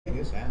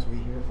Vegas as we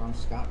hear from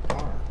Scott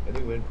Carr. A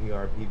new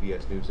NPR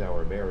PBS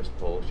NewsHour Mayor's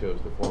poll shows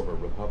the former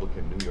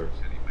Republican New York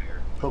City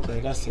mayor. Okay,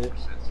 that's it.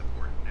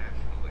 Support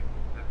nationally.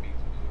 That means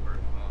Bloomberg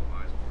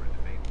qualifies for a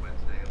debate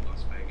Wednesday in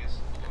Las Vegas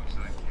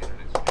alongside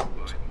candidates Joe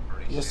Biden,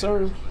 Bernie Yes,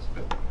 Sanders, sir.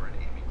 Elizabeth Warren,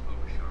 Amy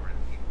Klobuchar, and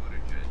Pete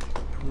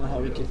Buttigieg. You know how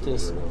we get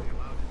this.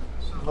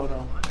 Hold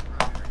on.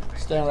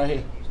 Stand right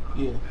here.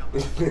 Yeah.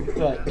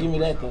 Right. Give me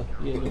that though.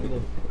 Yeah, give me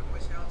that.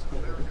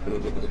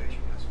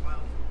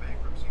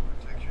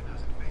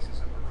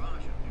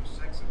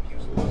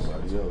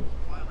 Somebody else.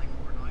 Filing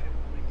overnight and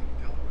moving in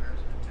Delaware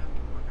as an attempt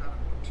to work out a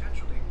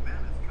potentially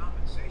mammoth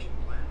compensation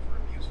plan for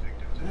abuse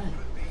victims, and it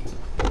could be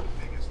the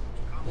biggest,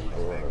 most complex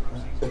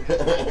bankruptcies in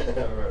history.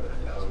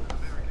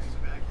 Americans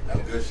evacuated.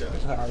 I'm good, shot.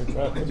 All right,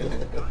 bro.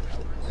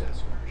 Princess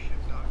cruise ship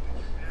docked in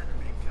Japan are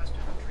being tested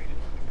and treated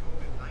for the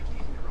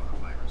COVID-19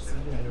 coronavirus.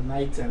 Yeah, the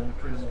nighttime.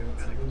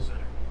 Medical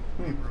Center.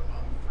 They were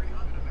among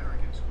 300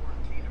 Americans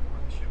quarantined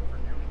aboard the ship for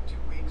nearly 2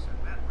 weeks, and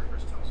Matt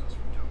Rivers tells us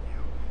from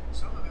Tokyo,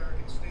 some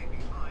Americans stayed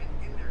behind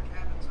in their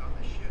cabins on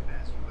the ship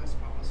as U.S.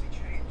 policy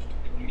changed.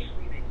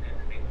 Initially, they said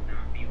that they would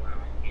not be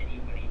allowing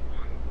anybody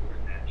on board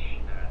that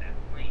plane,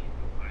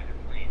 either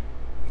plane,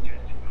 who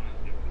tested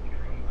positive for the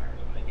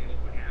coronavirus. But I guess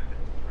what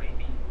happened right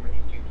before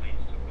these two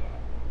planes took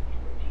off,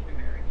 14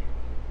 Americans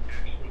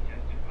actually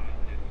tested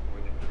positive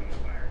for the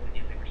coronavirus, and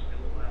yet they were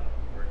still allowed on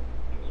board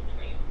those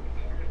planes. The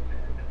government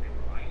said that they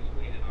were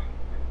isolated on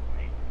board the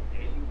plane.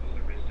 They didn't pose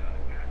a risk to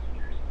other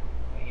passengers.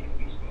 Well,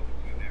 we've spoken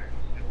to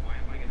Americans who said,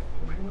 why am I going to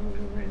put myself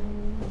at risk?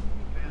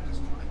 Japan this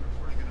morning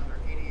reporting another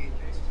 88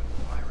 cases of the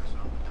virus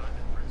on the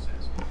Diamond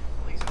Princess.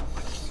 Police at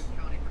Lexington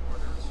County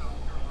Coroner in South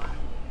Carolina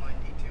will provide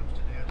details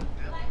today on the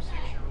death of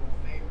 6-year-old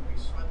Faye Marie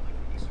Swedling,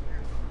 who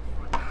disappeared from her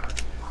front yard.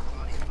 Her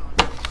body found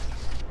in the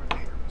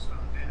coordinator was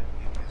found dead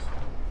in his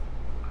home.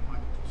 I'm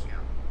Michael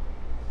Toscano.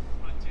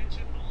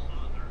 Attention all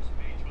authors.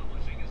 Page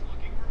Publishing is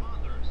looking for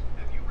authors.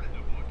 Have you written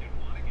a book and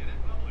want to get it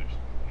published?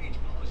 Page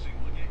Publishing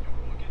will get your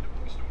book into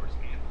bookstores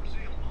and for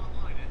sale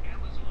online at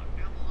Amazon,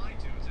 Apple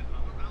iTunes, and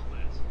other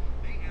outlets.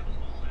 They handle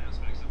all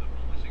aspects of the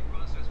publishing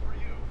process for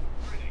you.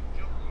 Printing,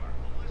 cover art,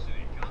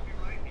 publicity,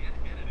 copyright, and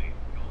editing.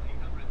 Call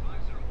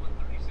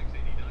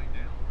 800-501-3689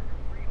 now for your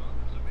free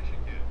author submission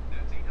kit.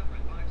 That's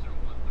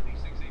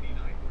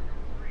 800-501-3689 for your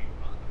free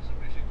author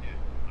submission kit.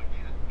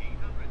 Again,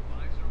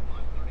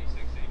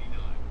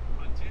 800-501-3689.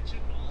 Attention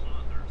all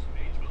authors.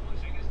 Page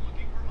Publishing is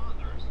looking for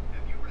authors.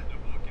 Have you written a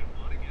book and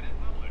want to get it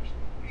published?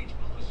 Page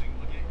Publishing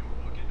will get your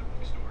book into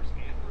bookstores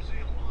and for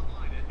sale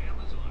online at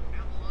Amazon,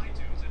 Apple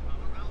iTunes, and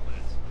other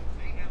outlets.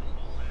 They handle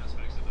all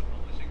aspects of the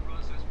publishing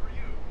process for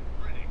you.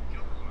 Printing,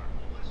 cover art,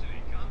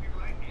 publicity,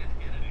 copyright, and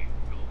editing.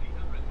 Call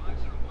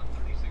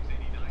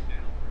 800-501-3689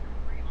 now for your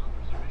free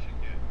author submission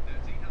kit.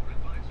 That's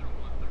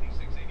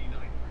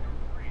 800-501-3689 for your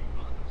free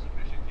author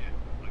submission kit.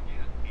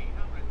 Again,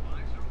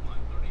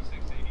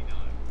 800-501-3689.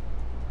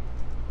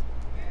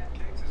 And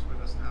Cakes is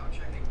with us now,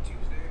 checking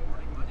Tuesday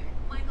morning money.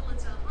 Michael,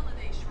 it's a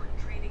holiday short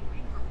trading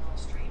week for Wall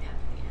Street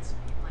after the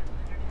S&P 500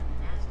 and the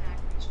NASDAQ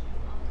reached new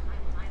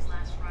all-time highs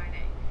last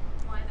Friday.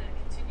 Why the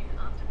continued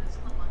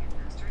optimism among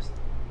investors?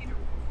 Peter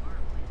Wolfler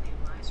of Lately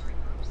Advisory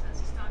Group says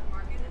the stock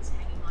market is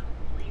hanging on to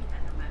the belief that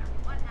no matter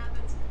what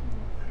happens, the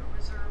Federal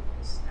Reserve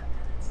will step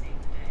in and save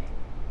the day.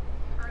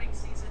 Earnings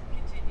season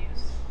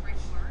continues.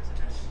 Regulars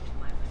of S&P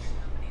 500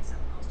 companies have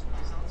posted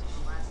results over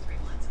the last 3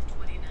 months of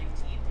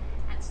 2019,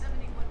 and 71%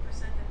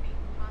 have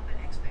beaten profit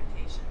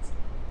expectations.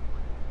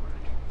 More than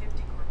 450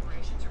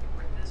 corporations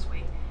report this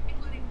week,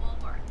 including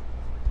Walmart.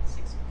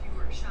 6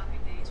 fewer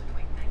shopping days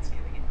between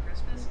Thanksgiving and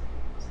Christmas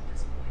was a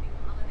disappointing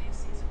holiday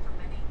season for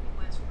many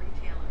U.S.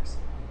 retailers,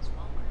 with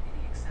Walmart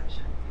any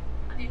exception.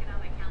 On the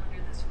economic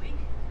calendar this week,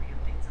 3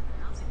 updates on the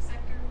housing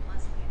sector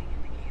plus leading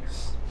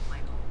indicators.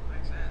 Michael.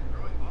 Thanks, Ann.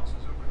 Growing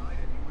losses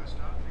overnight in U.S.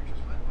 stock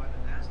futures led by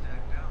the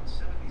NASDAQ down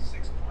 76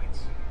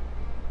 points.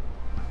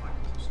 I'm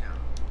Michael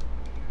Toscano.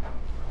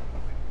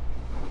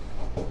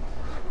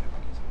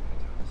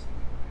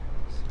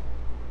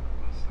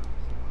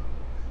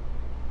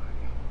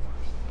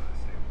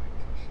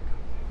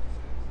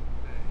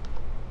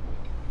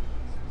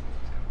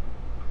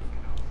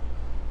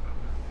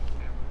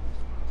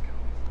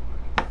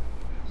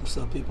 What's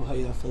up, people? How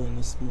y'all feeling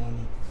this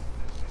morning?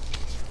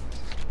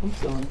 I'm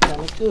feeling kind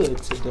of good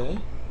today.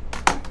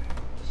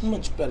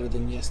 Much better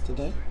than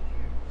yesterday.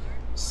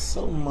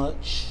 So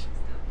much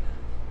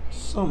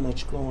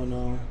going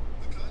on.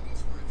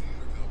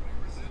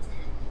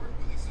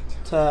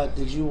 Todd,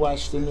 did you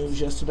watch the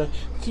news yesterday?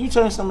 Can you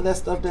turn some of that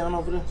stuff down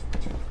over there?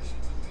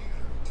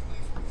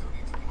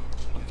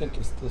 I think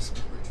it's this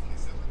one.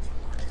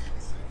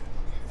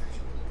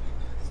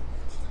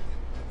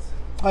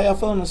 How y'all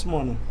feeling this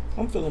morning?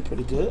 I'm feeling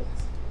pretty good.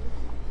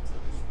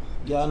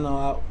 Y'all know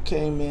I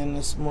came in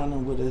this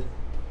morning with a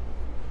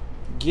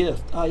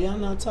gift. Oh, y'all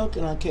not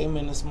talking. I came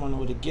in this morning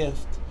with a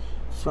gift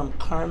from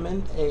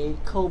Carmen A.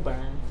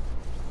 Coburn.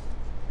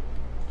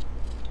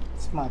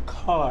 It's my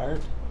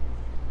card.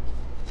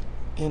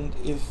 And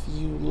if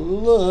you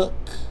look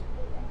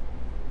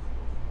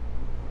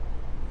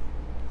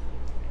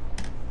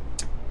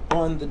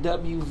on the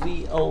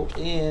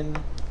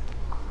WVON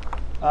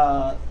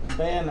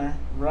banner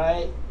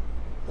right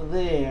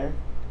there,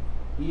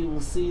 you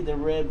will see the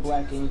red,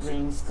 black, and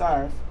green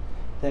scarf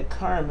that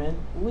Carmen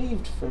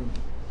weaved for me,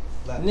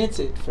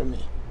 knitted for me.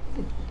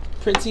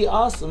 Pretty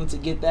awesome to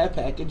get that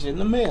package in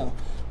the mail.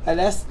 And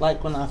that's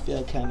like when I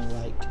feel kind of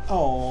like,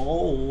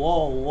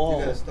 oh.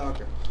 You got a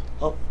stalker.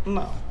 Oh,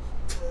 no.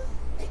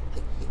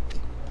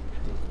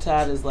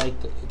 Todd is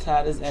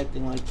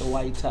acting like the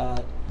white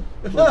Todd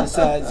who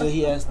decides that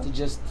he has to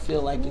just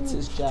feel like it's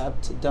his job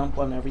to dump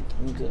on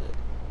everything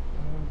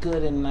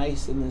good and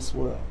nice in this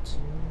world.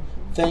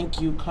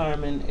 Thank you,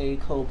 Carmen A.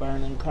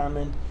 Coburn. And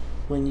Carmen,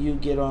 when you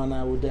get on,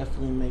 I will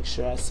definitely make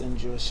sure I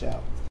send you a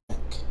shout.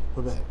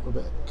 We're back.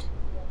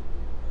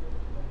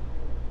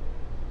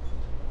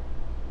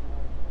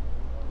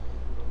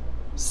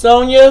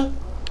 Sonia,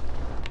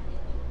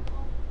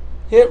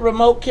 hit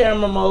remote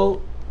camera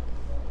mode.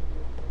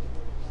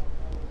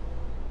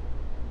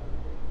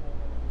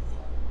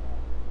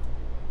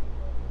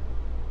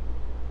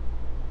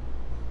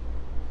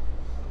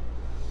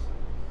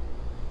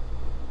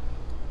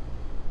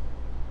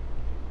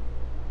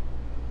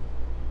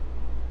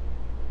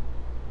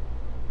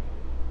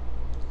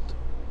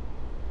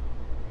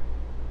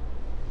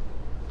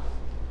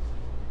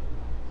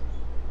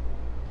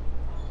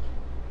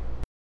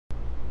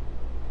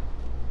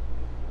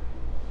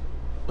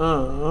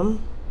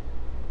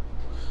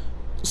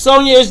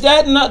 Sonia, is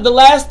that not the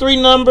last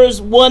three numbers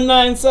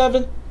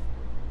 197?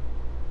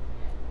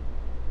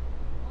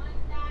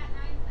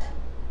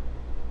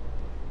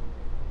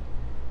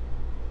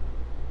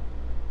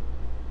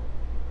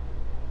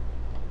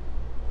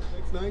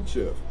 Night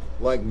shift,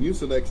 like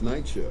Mucinex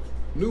Night Shift.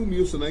 New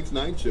Mucinex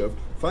Night Shift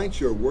fights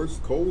your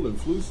worst cold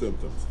and flu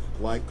symptoms,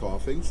 like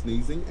coughing,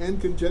 sneezing, and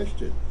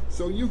congestion,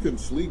 so you can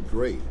sleep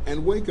great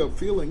and wake up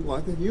feeling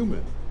like a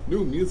human.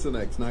 New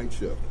Mucinex Night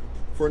Shift.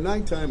 For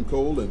nighttime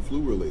cold and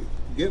flu relief,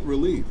 get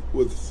relief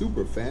with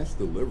super fast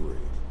delivery.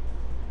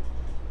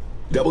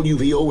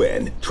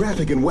 WVON,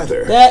 traffic and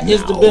weather. That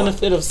is the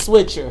benefit of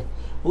Switcher.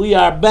 We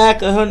are back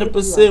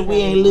 100%. We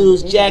ain't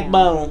lose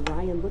jackbone.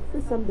 Ryan, look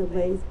for some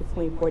delays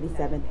between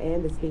 47th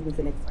and the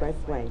Stevenson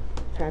Expressway.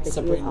 Traffic is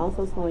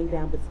also slowing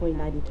down between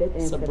 95th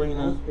and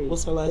 79th Street.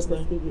 What's her last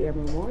name? The Stevie Air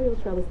Memorial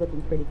Trail is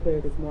looking pretty clear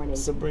this morning.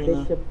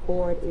 Sabrina. Bishop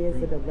Ford is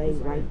the delay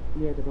right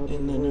near the road.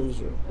 In the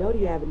newsroom.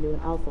 Doty Avenue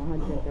and also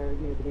 103rd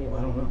near the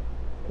Van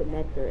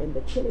connector and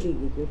the Kennedy.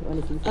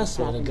 I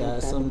swear to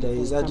God, some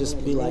days I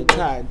just be like,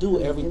 Todd, do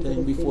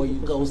everything before you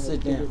go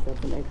sit down.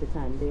 Some extra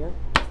time there.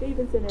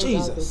 Stevenson,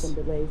 there's also some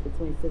delays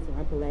between Cicero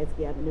and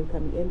Pulaski Avenue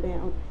coming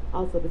inbound,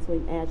 also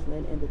between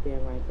Ashland and the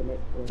Van Ryn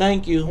connector.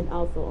 Thank you. And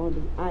also on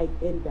the Ike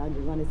inbound,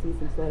 you're going to see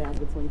some slowdowns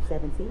between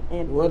 17th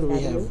and what do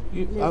we Avenue.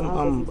 have?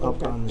 I'm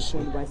up on the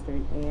between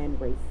Western and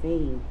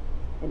Racine.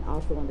 And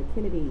also on the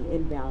Kennedy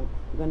inbound,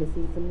 you're going to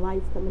see some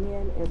lights coming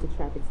in as the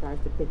traffic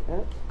starts to pick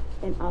up.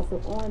 And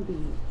also on the,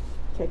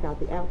 check out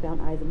the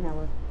outbound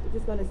Eisenhower, we're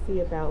just going to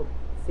see about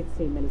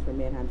 16 minutes from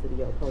Manheim to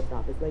the old post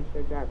office.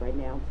 Lakeshore Drive right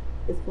now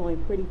is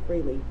flowing pretty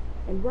freely.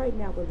 And right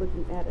now we're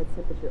looking at a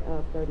temperature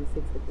of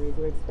 36 degrees.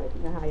 We're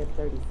expecting a high of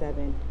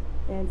 37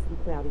 and some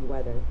cloudy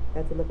weather.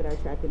 That's a look at our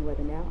traffic and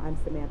weather now. I'm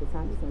Samantha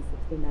Thomas on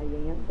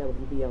 1690 AM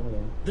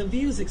WVON. The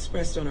views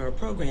expressed on our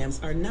programs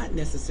are not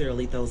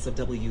necessarily those of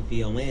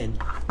WVON,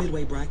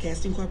 Midway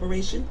Broadcasting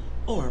Corporation,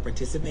 or our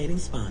participating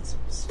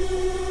sponsors.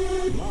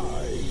 Live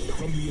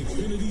from the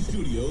Xfinity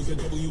Studios at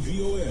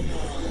WVON.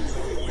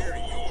 We're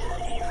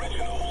your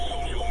original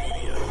social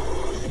media.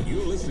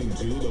 You're listening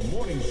to The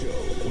Morning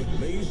Show with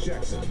Maze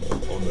Jackson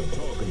on the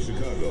Talk of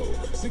Chicago,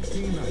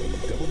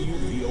 1690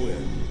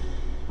 WVON.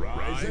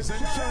 Rise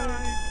and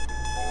shine.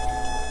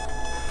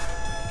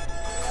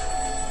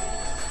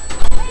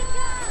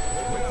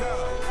 Wake up.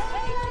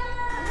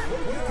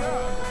 Wake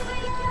up.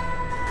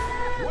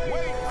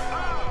 Wake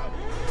up.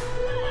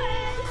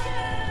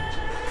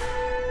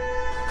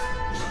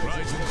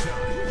 Rise and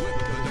shine with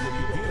the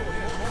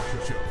WVON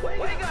Morning Show.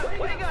 Wake up,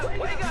 wake up,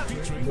 wake up.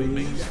 Featuring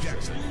Maze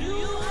Jackson.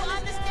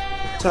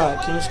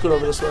 Todd, can you scoot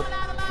over this way? The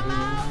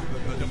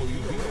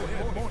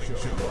WVON Morning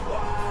Show.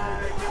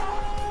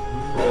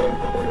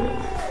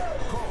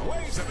 Call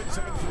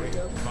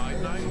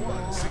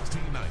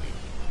 773-591-1690.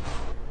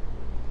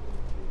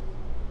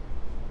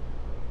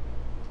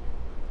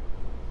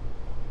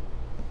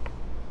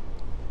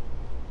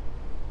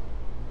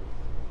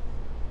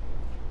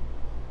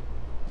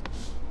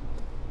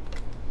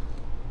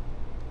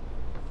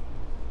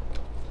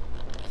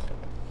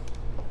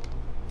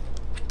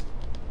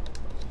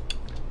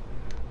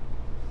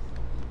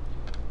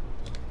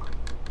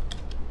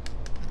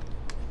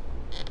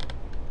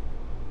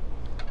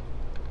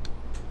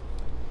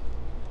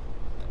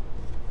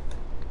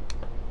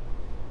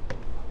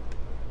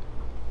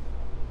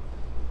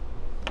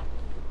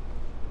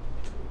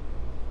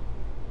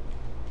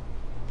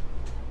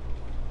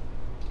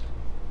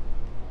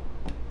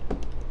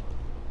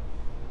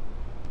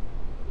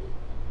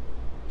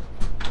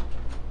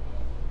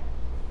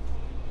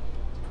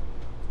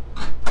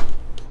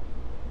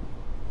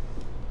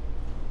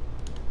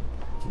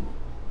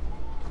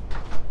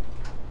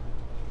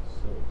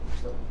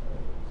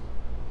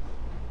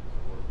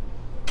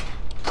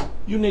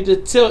 You need to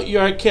tilt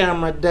your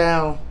camera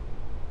down.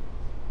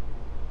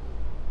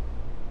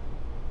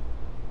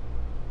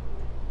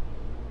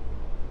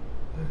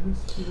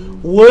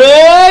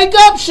 Wake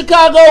up,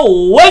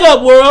 Chicago! Wake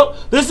up, world!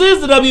 This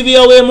is the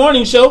WVON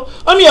Morning Show.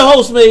 I'm your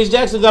host, Maze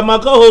Jackson. Got my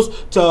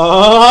co-host,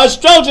 Todd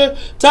Stroger.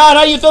 Todd,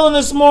 how you feeling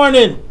this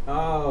morning?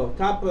 Oh,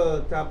 top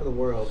of the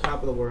world,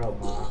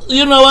 Ma.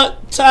 You know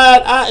what,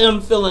 Todd? I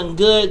am feeling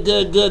good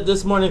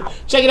this morning.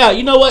 Check it out.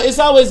 You know what? It's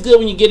always good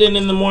when you get in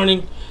the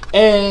morning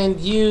and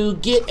you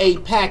get a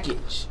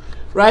package,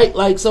 right?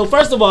 Like, so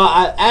first of all,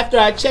 after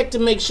I check to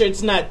make sure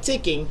it's not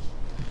ticking,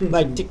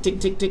 like tick, tick,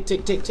 tick, tick,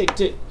 tick, tick, tick,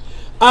 tick.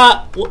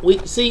 We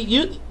see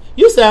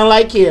you sound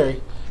like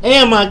Carrie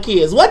and my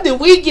kids. What did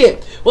we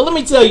get? Well, let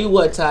me tell you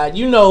what, Todd.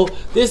 You know,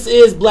 this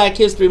is Black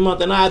History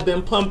Month, and I've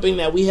been pumping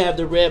that we have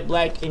the red,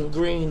 black, and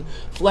green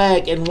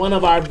flag, and one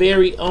of our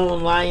very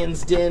own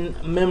Lions Den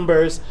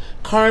members,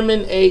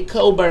 Carmen A.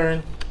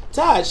 Coburn,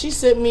 Todd, she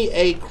sent me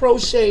a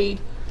crocheted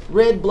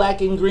red,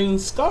 black, and green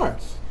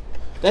scarf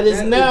that is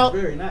now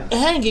very nice.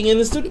 hanging in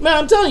the studio. Man,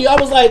 I'm telling you, I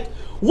was like,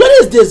 what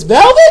is this,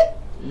 velvet?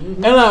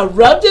 Mm-hmm. And I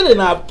rubbed it and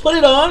I put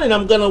it on and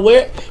I'm going to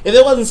wear it. If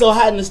it wasn't so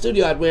hot in the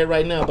studio, I'd wear it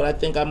right now. But I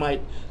think I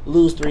might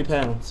lose 3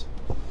 pounds.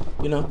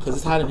 You know, because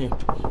it's hot in here.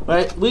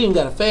 Right? We even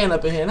got a fan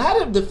up in here. And how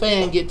did the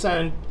fan get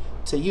turned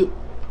to you?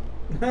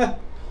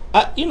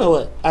 You know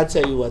what? I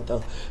tell you what,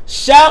 though.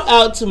 Shout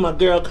out to my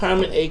girl,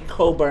 Carmen A.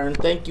 Coburn.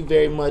 Thank you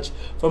very much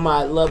for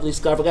my lovely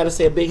scarf. I got to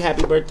say a big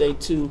happy birthday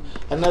to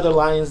another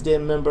Lions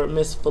Den member,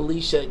 Miss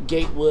Felicia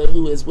Gatewood,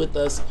 who is with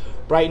us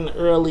bright and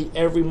early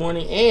every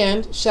morning.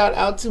 And shout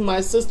out to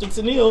my sister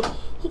Tennille,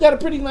 who got a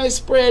pretty nice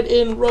spread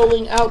in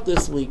rolling out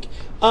this week.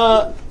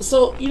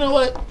 So you know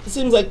what? It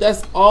seems like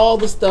that's all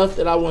the stuff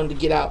that I wanted to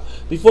get out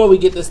before we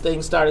get this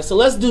thing started. So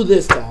let's do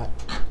this, Todd.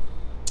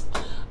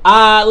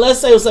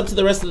 Let's say what's up to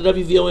the rest of the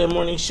WVON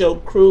Morning Show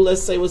crew.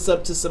 Let's say what's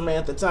up to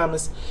Samantha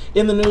Thomas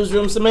in the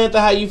newsroom. Samantha,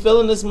 how you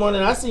feeling this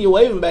morning? I see you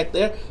waving back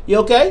there. You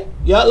okay?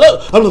 Yeah,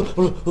 look.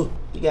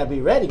 You gotta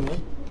be ready,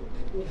 man.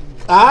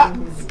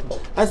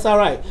 That's all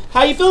right.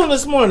 How you feeling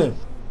this morning?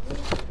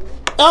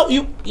 Oh,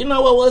 you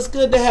know what? Well, it's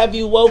good to have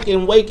you woke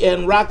and wake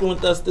and rocking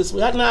with us this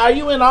week. Now, are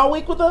you in all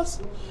week with us?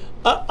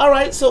 All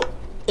right, so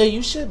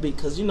you should be,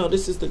 because you know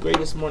this is the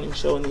greatest morning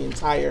show in the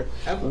entire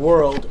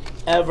world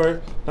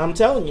ever. And I'm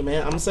telling you,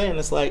 man. I'm saying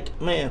it's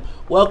like, man,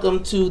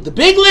 welcome to the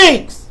big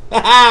leagues.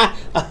 All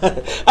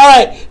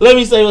right, let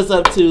me say what's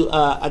up to.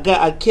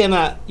 I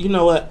cannot. You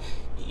know what?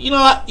 You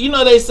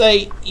know they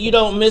say you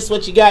don't miss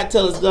what you got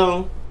till it's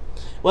gone.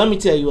 Well, let me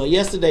tell you what,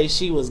 yesterday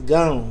she was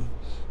gone.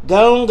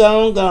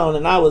 Gone.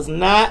 And I was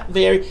not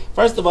very...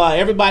 First of all,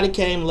 everybody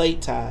came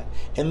late, Todd.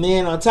 And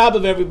then on top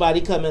of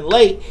everybody coming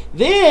late,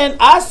 then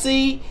I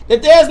see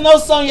that there's no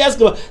Sonia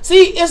Escobar.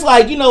 See, it's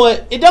like, you know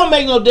what? It don't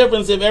make no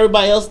difference if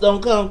everybody else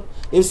don't come,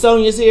 if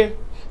Sonia's here.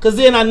 Because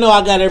then I know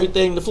I got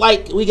everything. The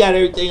flight, we got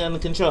everything under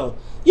control.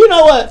 You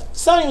know what?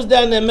 Sonia was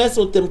down there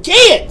messing with them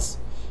kids.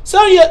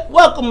 Sonia,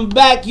 welcome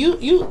back.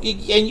 And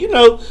you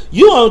know,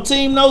 you on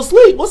Team No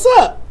Sleep. What's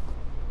up?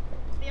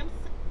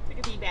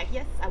 Back.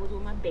 Yes, I was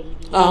with my baby.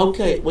 Oh,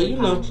 okay. Well, you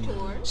know,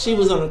 she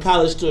was on a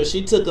college tour.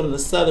 She took them to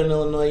Southern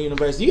Illinois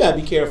University. You gotta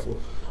be careful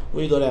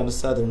when you go down to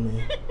Southern,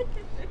 man.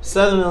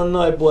 Southern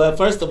Illinois, boy.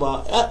 First of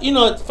all, you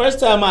know, the first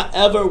time I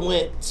ever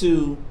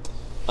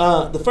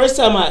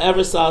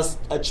saw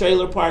a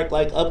trailer park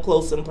like up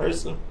close in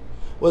person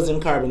was in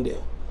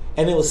Carbondale.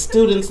 And it was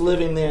students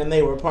living there, and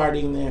they were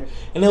partying there.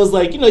 And it was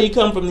like, you know, you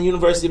come from the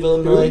University of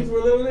Illinois. Students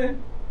were living there?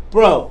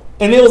 Bro.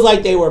 And it was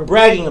like they were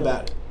bragging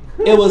about it.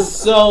 It was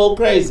so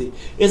crazy.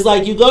 It's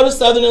like you go to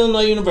Southern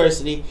Illinois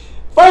University.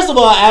 First of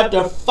all,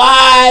 after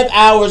 5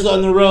 hours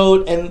on the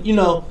road and, you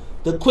know,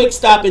 the quick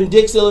stop in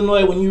Dix,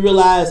 Illinois, when you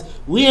realize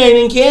we ain't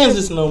in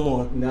Kansas no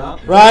more. No.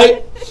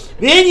 Right?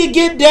 Then you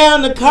get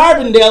down to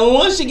Carbondale. And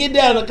once you get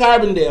down to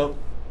Carbondale,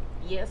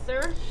 yes,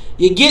 sir,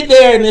 you get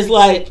there and it's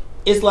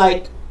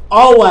like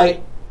all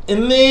white.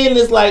 And then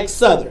it's like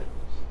Southern,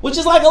 which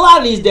is like a lot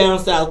of these down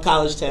south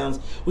college towns.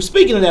 Well,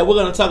 speaking of that, we're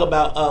going to talk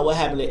about what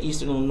happened at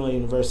Eastern Illinois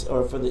University,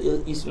 or for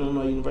the Eastern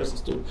Illinois University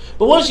students.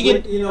 But once you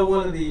get... You know,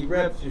 one of the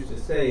reps used to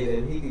say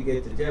that he could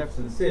get to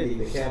Jefferson City,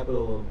 the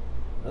capital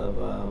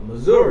of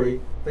Missouri,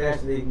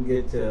 faster than he can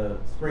get to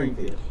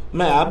Springfield.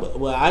 Man,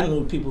 I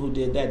knew people who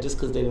did that just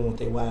because they didn't want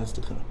their wives to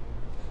come.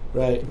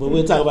 Right? But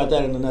we'll talk about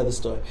that in another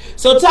story.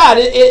 So, Todd,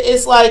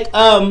 it's like...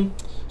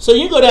 So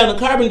you go down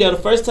to Carbondale.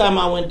 The first time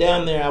I went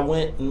down there, I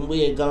went and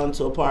we had gone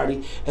to a party.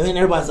 And then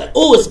everybody's like,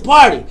 oh, it's a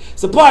party.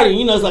 It's a party.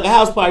 You know, it's like a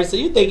house party. So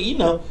you think, you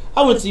know,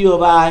 I went to U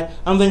of I.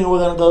 I'm thinking we're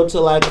going to go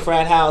to like a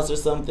frat house or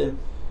something.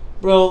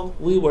 Bro,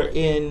 we were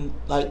in,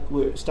 like,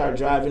 we started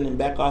driving and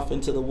back off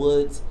into the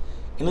woods.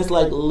 And it's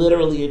like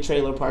literally a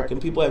trailer park, and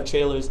people have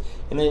trailers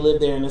and they live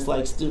there, and it's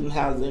like student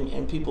housing,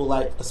 and people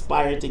like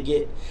aspire to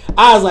get.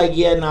 I was like,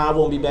 yeah, I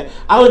won't be back.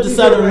 I went to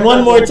Southern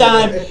one more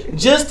time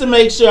just to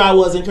make sure I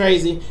wasn't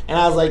crazy, and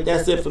I was like,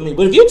 that's it for me.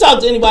 But if you talk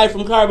to anybody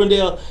from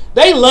Carbondale,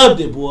 they loved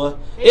it, boy.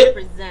 They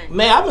represent.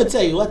 Man, I'm gonna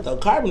tell you what though,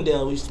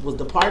 Carbondale was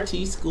the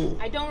party school.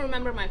 I don't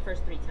remember my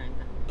first 3 times.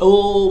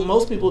 Oh,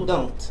 most people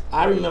don't.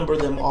 I remember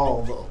them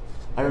all though.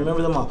 I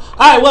remember them all. All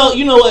right, well,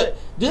 you know what?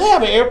 Do they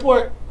have an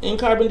airport in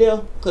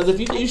Carbondale? Because if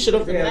you should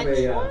have. They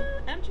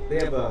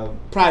have a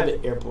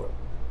private airport.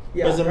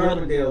 Yeah,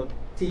 Carbondale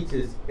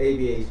teaches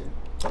aviation.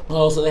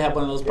 Oh, so they have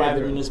one of those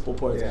private municipal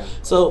ports. Yeah.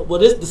 So,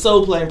 well, the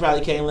Soul plane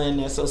probably can't land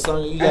there. So,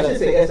 Sonya, you gotta. I should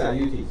say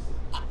SIU teaches.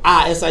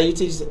 SIU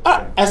teaches.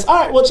 All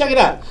right. Well, check it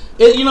out.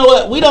 You know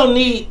what? We don't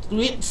need.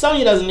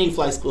 Sonya doesn't need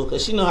flight school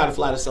because she know how to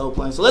fly the Soul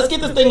plane. So let's get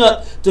this thing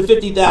up to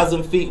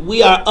 50,000 feet.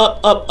 We are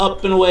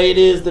up and away. It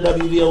is the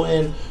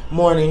WVON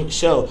morning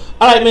show.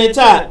 All right, man.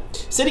 Todd,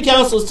 City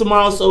Council is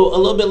tomorrow. So a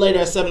little bit later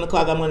at 7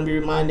 o'clock, I'm going to be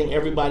reminding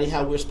everybody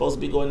how we're supposed to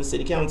be going to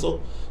City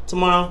Council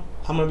tomorrow.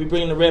 I'm going to be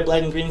bringing the red,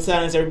 black, and green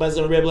signs. Everybody's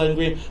in red, black, and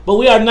green. But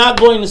we are not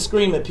going to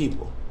scream at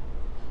people.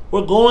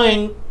 We're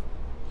going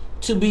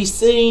to be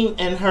seen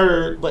and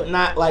heard, but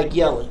not like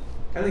yelling.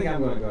 I think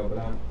I'm going to go, but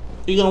I'm...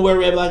 You going to wear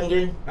red, black, and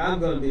green? I'm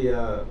going to be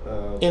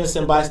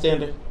innocent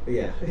bystander?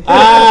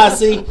 Yeah.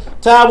 See,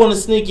 Todd want to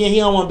sneak in. He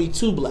don't want to be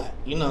too black.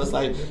 You know, it's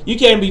like, you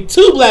can't be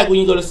too black when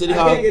you go to City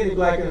Hall. I can't get any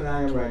blacker than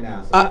I am right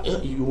now.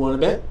 So. You want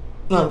to bet?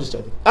 No, I'm just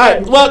joking. All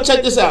right, well,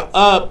 check this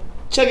out.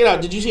 Check it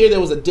out. Did you hear there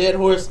was a dead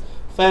horse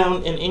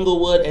found in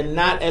Inglewood and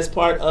not as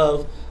part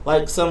of,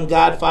 like, some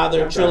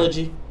Godfather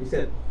trilogy? You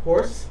said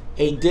horse?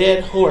 A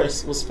dead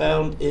horse was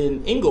found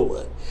in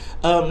Inglewood.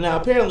 Now,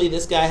 apparently,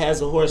 this guy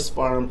has a horse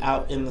farm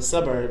out in the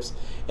suburbs,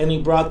 and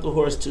he brought the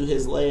horse to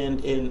his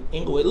land in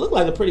Inglewood. It looked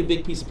like a pretty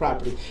big piece of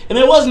property. And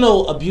there was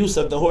no abuse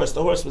of the horse.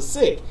 The horse was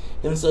sick.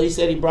 And so he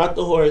said he brought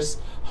the horse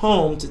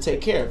home to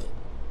take care of it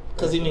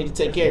because he needed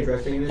to take care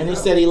of it. And he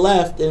said he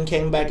left and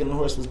came back and the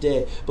horse was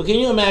dead. But can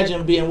you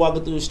imagine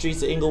walking through the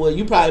streets of Inglewood?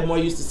 You're probably more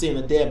used to seeing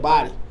a dead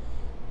body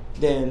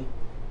than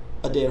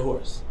a dead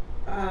horse.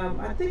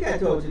 I think I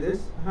told you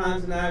this.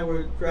 Hans and I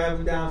were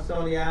driving down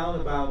Stony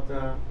Island about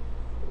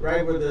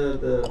right where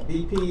the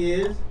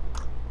BP is.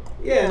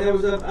 Yeah, there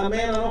was a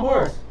man on a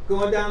horse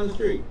going down the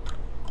street.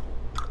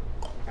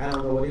 I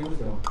don't know what he was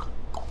doing.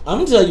 I'm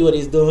going to tell you what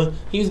he's doing.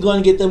 He was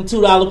going to get them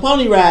 $2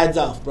 pony rides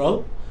off,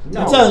 bro.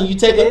 No, I'm telling you,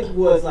 it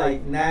was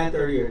like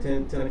 9:30 or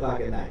 10 o'clock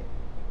at night.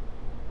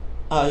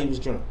 Oh, he was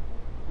drunk.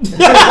 That's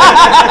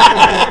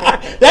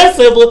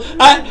simple.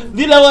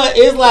 You know what?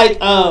 It's like,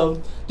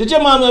 did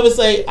your mom ever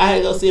say, I had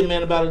to go see a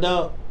man about a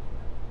dog?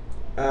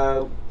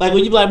 Like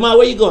when you be like, Mom,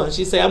 where you going?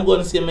 She say, I'm going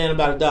to see a man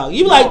about a dog.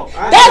 You be like,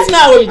 that's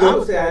not where you going. I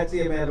would say I'd see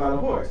a man about a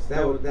horse. Is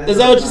that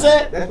what you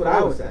said? That's what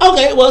I would say.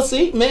 Okay, well,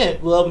 see, man.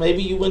 Well,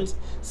 maybe you went.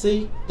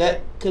 See, that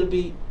could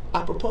be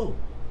apropos.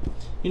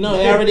 You know,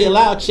 they already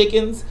allowed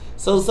chickens.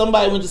 So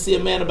somebody went to see a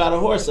man about a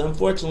horse.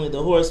 Unfortunately,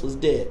 the horse was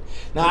dead.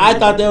 Now, I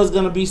thought there was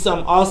going to be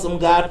some awesome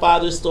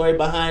Godfather story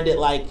behind it,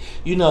 like,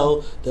 you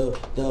know, it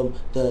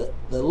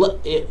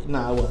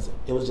wasn't.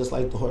 It was just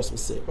like the horse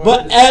was sick.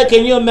 But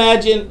can you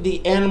imagine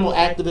the animal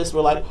activists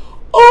were like,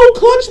 oh,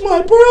 clutch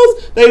my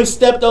pearls. They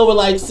stepped over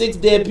like 6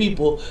 dead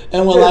people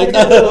and were like,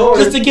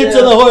 just to get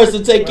to the horse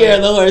and take care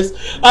of the horse.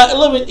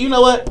 You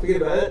know what?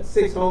 Forget about it.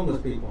 6 homeless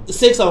people.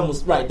 6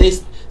 homeless, right.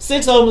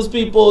 6 homeless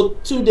people,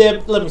 2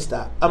 dead. Let me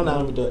stop. I'm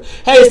not going to do it.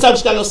 Hey, it's Talk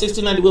Chicago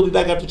 1690. We'll be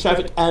back after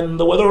traffic and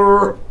the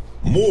weather.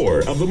 More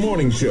of the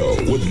morning show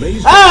with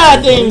Maze.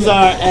 Things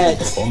are at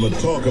on the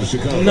Talk of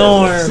Chicago.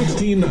 Norm.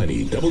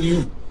 1690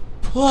 W.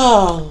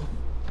 Wow.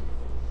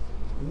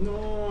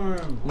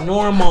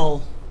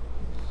 Normal.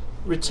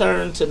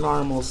 Return to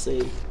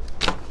normalcy.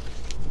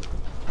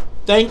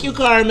 Thank you,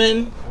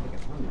 Carmen.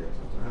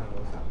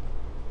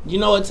 You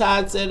know what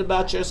Todd said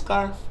about your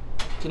scarf?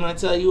 Can I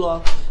tell you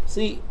all?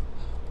 See,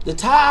 the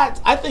Todd,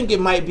 I think it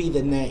might be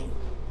the name.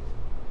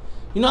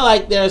 You know,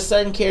 like there are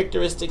certain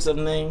characteristics of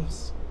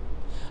names.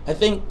 I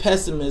think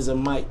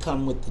pessimism might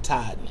come with the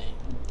Todd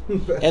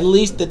name. At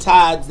least the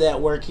Todds that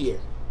work here.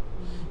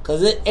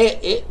 Because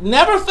it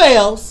never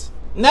fails.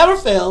 Never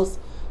fails.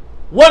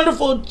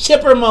 Wonderful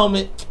chipper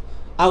moment.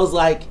 I was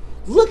like,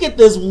 look at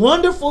this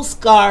wonderful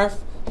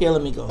scarf. Here,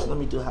 let me go. Let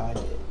me do how I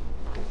did.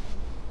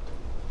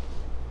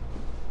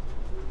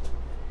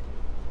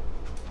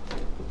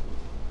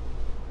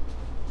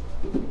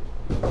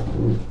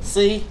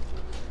 See,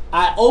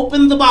 I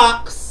opened the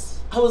box.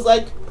 I was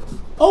like,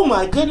 oh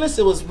my goodness,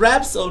 it was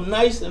wrapped so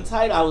nice and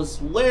tight. I was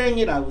wearing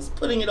it. I was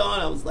putting it on.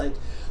 I was like,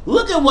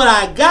 look at what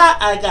I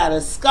got. I got a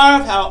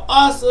scarf. How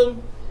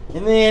awesome.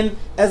 And then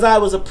as I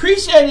was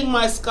appreciating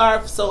my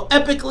scarf so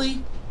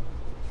epically,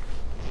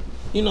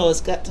 you know what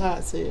Scott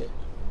Todd said?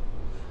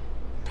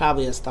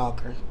 Probably a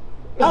stalker.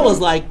 I was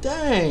like,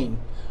 dang.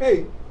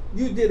 Hey,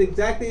 you did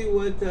exactly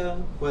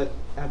what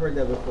I've heard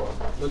that before.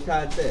 What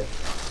Todd said.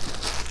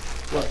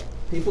 What?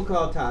 People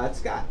call Todd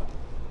Scott.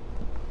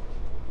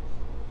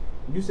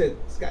 You said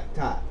Scott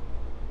Todd.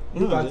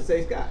 You about to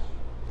say Scott.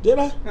 Did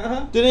I?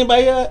 Did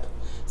anybody hear that?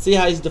 See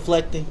how he's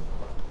deflecting?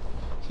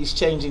 He's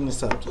changing the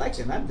subject. Like,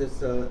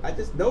 I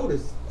just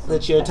noticed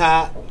That you're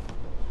Todd.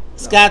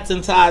 Scots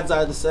and Todds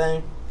are the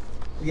same.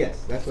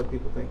 Yes, that's what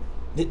people think.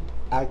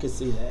 I could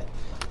see that.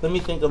 Let me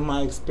think of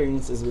my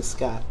experiences with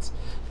Scots.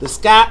 The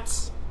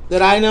Scots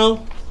that I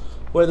know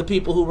were the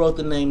people who wrote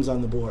the names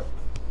on the board.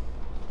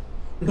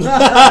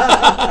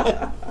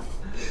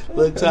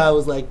 Look, Todd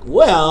was like,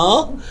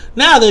 well,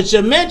 now that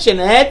you mention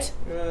it.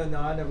 No,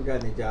 I never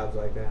got any jobs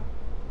like that.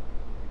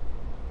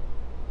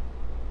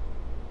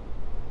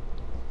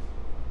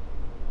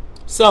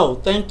 So,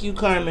 thank you,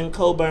 Carmen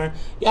Coburn.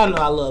 Y'all know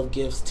I love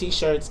gifts.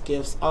 T-shirts,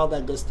 gifts, all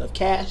that good stuff.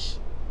 Cash.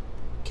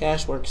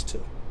 Cash works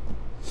too.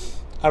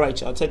 All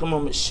right, y'all. Take a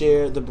moment.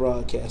 Share the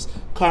broadcast.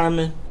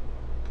 Carmen,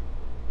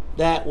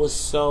 that was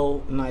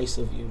so nice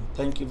of you.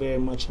 Thank you very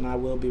much, and I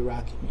will be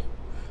rocking you.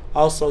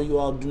 Also, you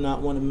all do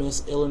not want to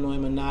miss Illinois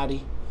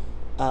Minotti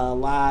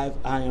live.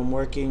 I am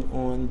working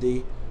on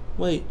the...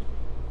 Wait.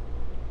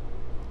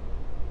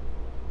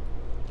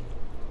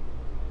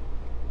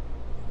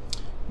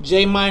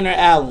 J. Minor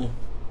Allen.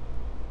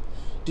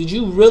 Did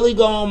you really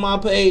go on my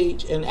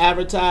page and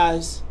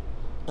advertise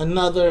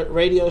another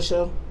radio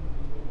show?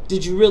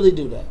 Did you really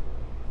do that?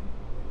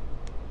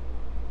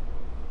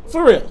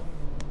 For real.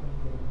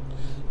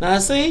 Now,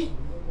 see?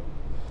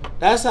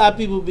 That's how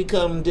people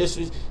become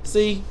disrespectful.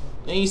 See?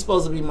 And you're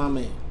supposed to be my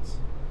man.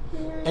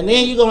 And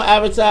then you're going to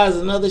advertise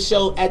another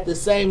show at the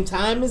same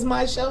time as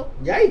my show?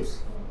 Yikes.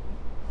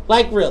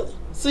 Like, really?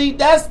 See,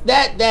 that's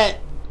that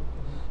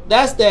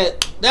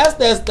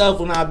stuff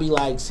when I be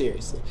like,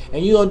 seriously.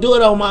 And you gonna do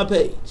it on my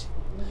page.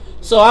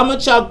 So I'm gonna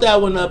chalk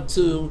that one up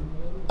to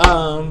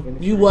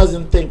you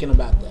wasn't thinking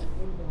about that.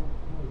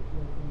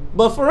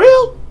 But for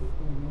real?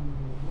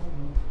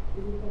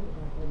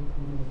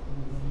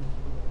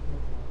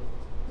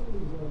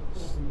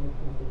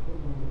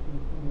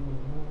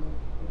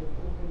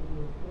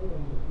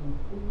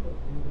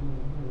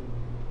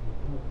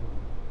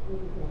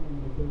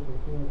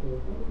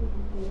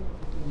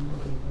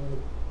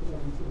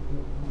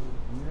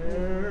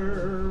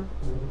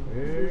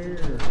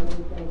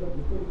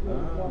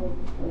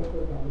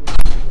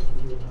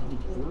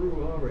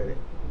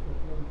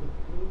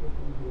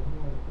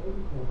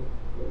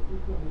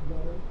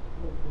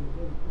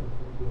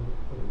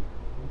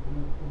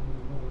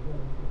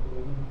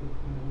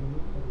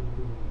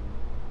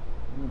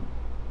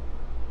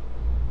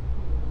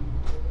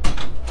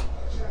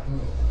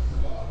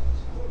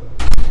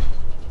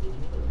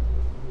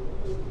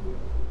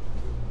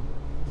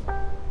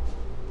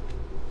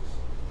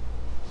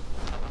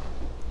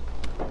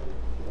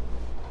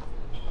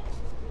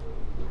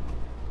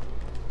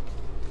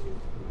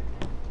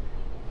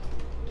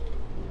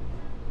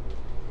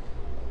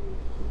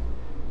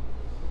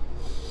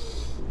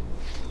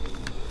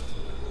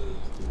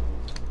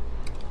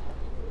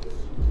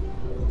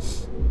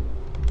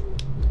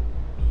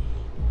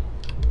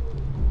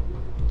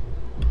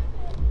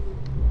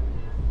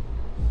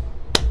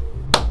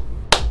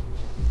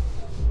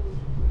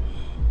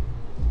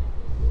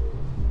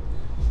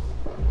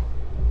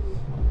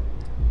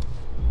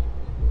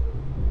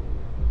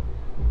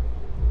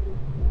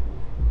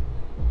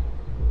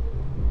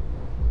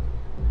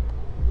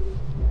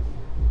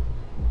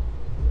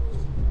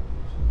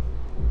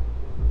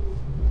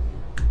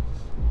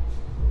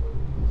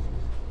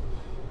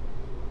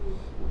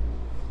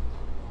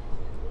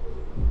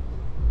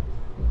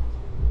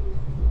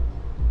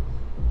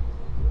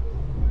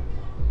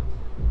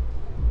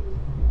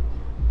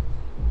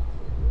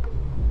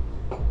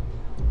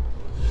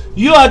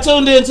 You are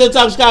tuned in to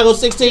Talk Chicago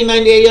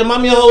 1690 AM.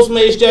 I'm your host,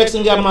 Mace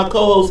Jackson. Got my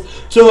co-host,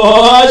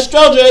 Todd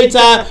Stroger.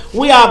 Time.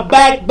 We are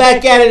back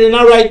at it. And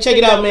all right, check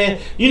it out, man.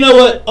 You know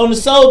what? On the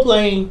Soul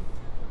Plane,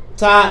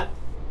 Todd,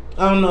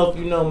 I don't know if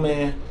you know,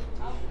 man,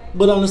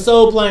 but on the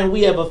Soul Plane,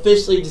 we are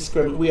officially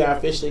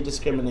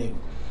discriminating.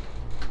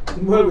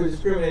 What are we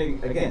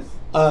discriminating against?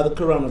 The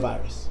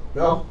coronavirus.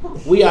 No.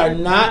 We are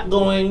not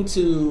going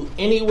to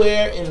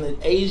anywhere in the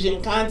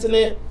Asian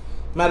continent.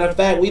 Matter of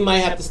fact, we might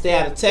have to stay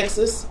out of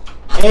Texas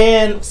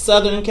and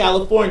Southern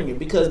California,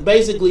 because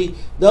basically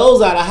those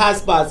are the hot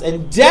spots,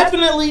 and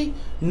definitely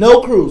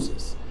no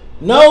cruises.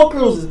 No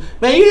cruises.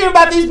 Man, you hear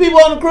about these people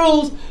on the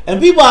cruise,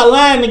 and people are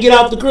lying to get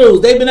off the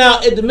cruise. They've been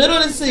out at the middle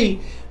of the sea.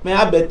 Man,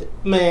 I bet,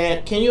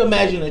 man, can you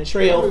imagine a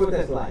trail? I wonder what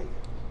that's like.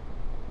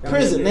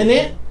 Prison, isn't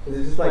it? Is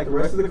it just like the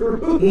rest of the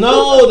cruise?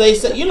 No, they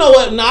said, you know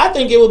what? No, I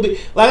think it would be,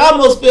 like, I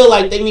almost feel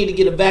like they need to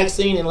get a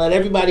vaccine and let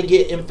everybody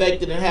get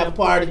infected and have a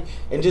party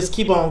and just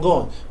keep on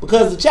going.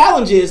 Because the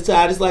challenge is,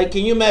 Todd, it's like,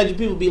 can you imagine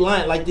people be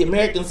lying? Like, the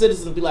American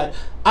citizens be like,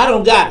 I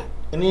don't got it.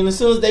 And then as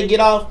soon as they get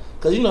off,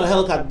 because you know, a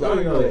helicopter. Oh,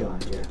 you know they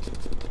lying, yeah.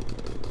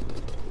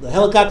 The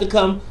helicopter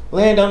come,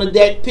 land on the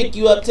deck, pick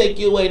you up, take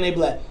you away, and they be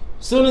like,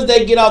 as soon as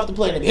they get off the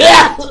plane, they be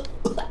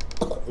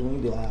and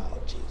we be like, oh,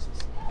 Jesus.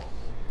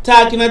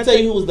 Todd, can I tell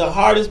you who was the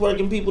hardest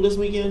working people this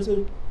weekend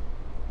too?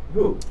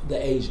 Who? The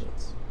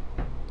Asians.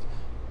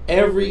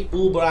 Every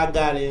Uber I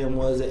got in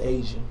was an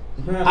Asian.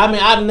 I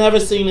mean, I've never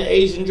seen an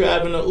Asian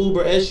driving an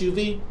Uber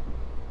SUV.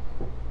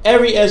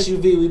 Every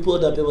SUV we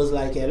pulled up, it was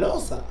like, hello,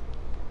 sir.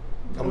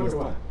 I wonder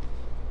why.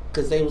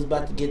 Because they was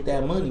about to get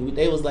that money.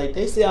 They was like,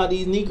 they see all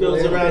these Negroes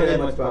They don't around care there.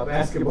 that much about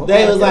basketball.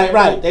 They was like,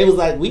 right. They was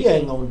like, we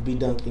ain't gonna be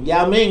dunking.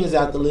 Yao Ming is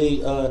out the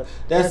league.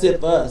 That's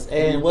it for us.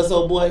 And what's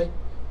old boy,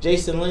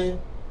 Jason Lin?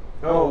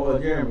 Oh,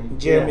 Jeremy.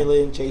 Jeremy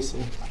Lin,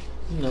 Jason.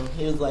 You know,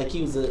 he was like,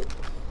 he was a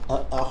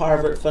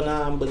Harvard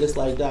phenom, but it's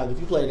like, dog, if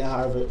you played at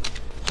Harvard,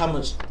 how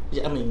much?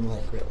 I mean,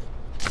 like, really?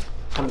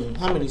 I mean,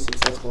 how many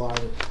successful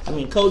Harvard? I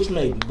mean, coach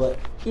maybe, but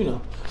you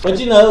know,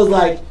 it was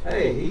like,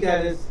 hey, he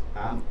got his.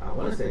 I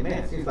want to say,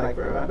 man, it seems like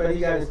forever. I bet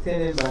he got his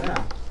 10 in by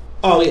now.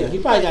 oh yeah, he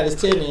probably got his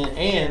 10 in,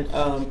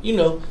 and you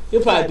know,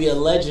 he'll probably be a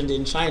legend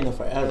in China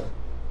forever,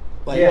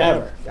 like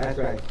ever. That's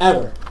right.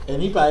 Ever,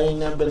 and he probably ain't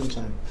never been in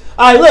China.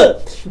 All right,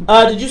 look,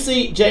 did you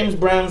see James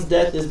Brown's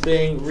death is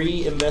being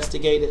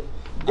re-investigated?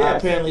 Yes.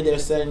 Apparently, they're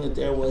saying that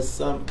there was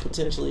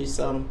potentially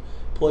some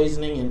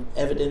poisoning and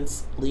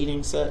evidence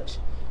leading such.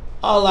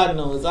 All I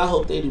know is I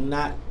hope they do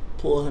not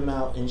pull him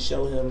out and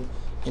show him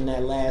in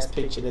that last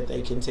picture that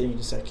they continue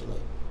to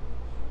circulate.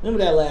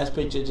 Remember that last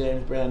picture of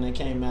James Brown that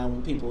came out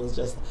when people was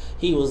just,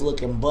 he was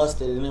looking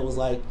busted, and it was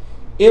like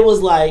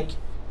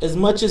as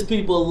much as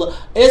people look,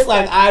 it's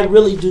like I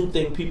really do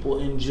think people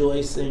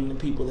enjoy seeing the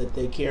people that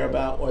they care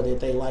about or that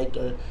they liked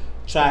or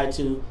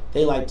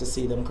they like to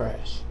see them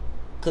crash.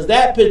 Because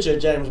that picture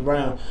of James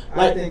Brown,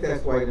 like, I think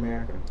that's white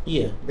America.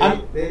 Yeah,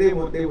 they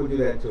would do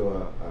that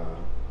to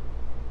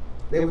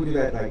they would do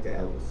that like to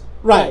Elvis.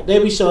 Right,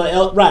 they be showing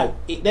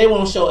they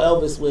won't show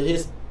Elvis with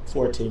his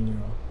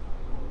 14-year-old.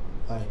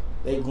 Like,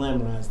 they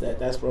glamorize that.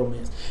 That's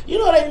romance. You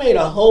know, they made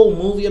a whole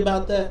movie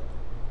about that.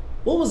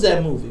 What was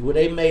that movie where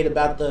they made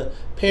about the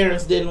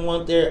parents didn't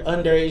want their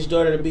underage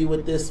daughter to be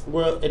with this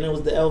world, and it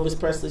was the Elvis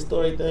Presley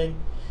story thing?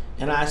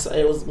 And I saw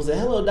it was it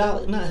Hello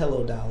Dolly? Not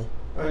Hello Dolly.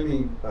 I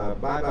mean, Bye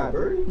Bye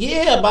Birdie?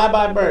 Yeah, Bye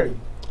Bye Birdie.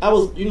 I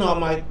was, you know,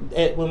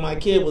 when my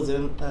kid was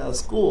in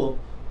school,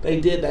 they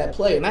did that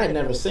play, and I had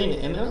never seen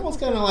it, and then I was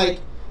kind of like,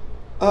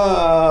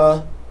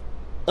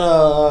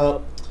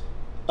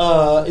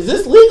 is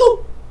this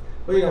legal?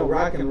 Well, you know,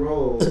 rock and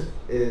roll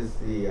is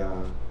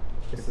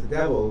it's the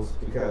devil's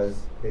because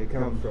it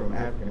comes from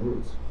African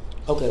roots.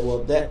 Okay,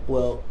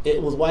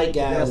 it was white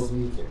guys. Devil's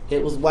music.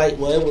 It was white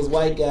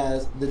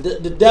guys.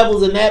 The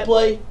devils in that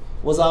play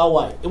was all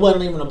white. It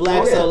wasn't even a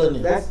black soul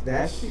in there.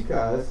 That's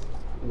because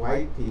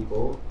white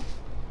people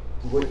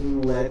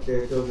wouldn't let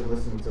their children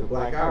listen to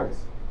black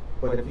artists.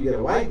 But if you get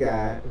a white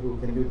guy who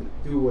can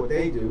do what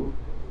they do,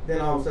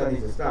 then all of a sudden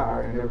he's a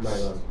star and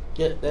everybody loves him.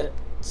 Yeah, that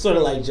sort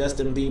of like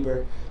Justin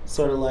Bieber,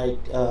 sort of like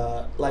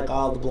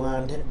all the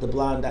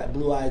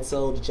blue-eyed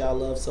soul that y'all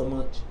love so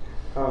much.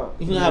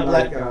 You know how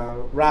like,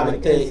 Robin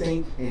like Thicke,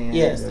 NSYNC and,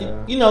 yes,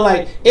 you know,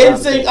 like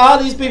NSYNC,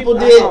 all these people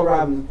did. I saw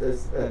Robin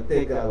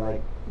Thicke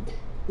like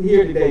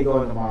here today,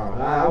 going tomorrow.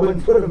 I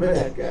wouldn't put him in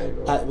that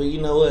category. Well,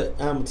 you know what?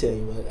 I'm gonna tell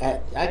you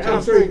what.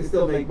 I'm sure he can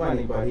still make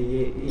money, but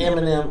he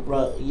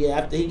Eminem, yeah.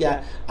 After he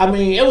got, I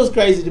mean, it was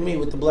crazy to me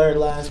with the blurred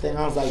lines thing.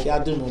 I was like,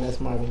 y'all do know that's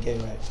Marvin Gaye,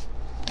 right?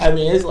 I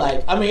mean, it's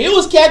like, I mean, it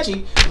was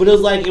catchy, but it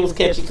was like it was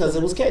catchy because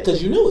it was catchy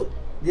because you knew it.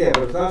 Yeah,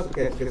 but it was also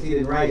catchy because he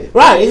didn't write it.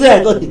 Right,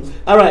 exactly.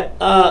 All right.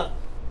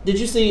 Did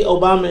you see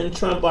Obama and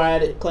Trump are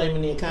at it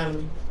claiming the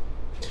economy?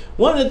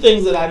 One of the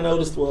things that I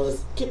noticed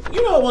was,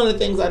 you know, one of the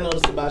things I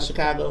noticed about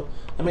Chicago,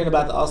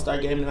 about the All-Star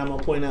game that I'm going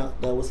to point out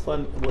that was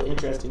fun, was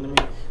interesting to me,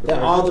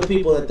 that all the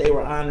people that they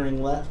were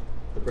honoring left,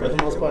 for the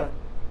most part.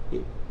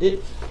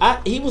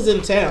 He was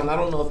in town. I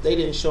don't know if they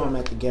didn't show him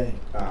at the game.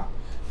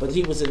 But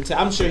he was in town.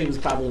 I'm sure he was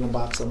probably in a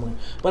box somewhere.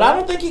 But I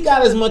don't think he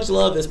got as much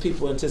love as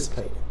people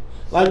anticipated.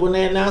 Like when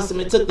they announced him,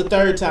 it took the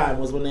third time,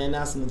 was when they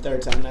announced him the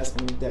third time. That's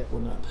when the deck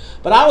went up.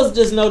 But I was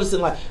just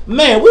noticing, like,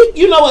 man,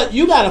 you know what?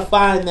 You got to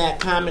find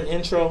that common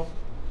intro,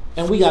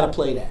 and we got to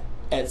play that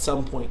at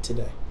some point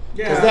today.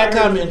 Because that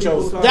common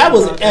intro, that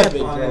was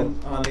epic, bro.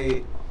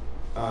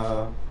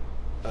 On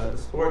a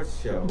sports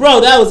show.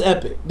 Bro, that was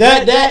epic.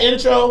 That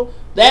intro,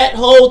 that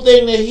whole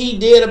thing that he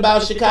did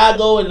about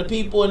Chicago and the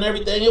people and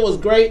everything, it was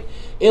great.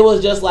 It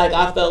was just like,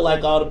 I felt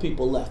like all the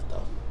people left, though.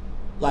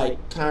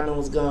 Like, Kanye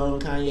was gone,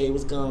 Kanye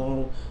was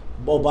gone,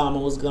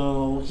 Obama was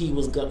gone, he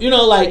was gone. You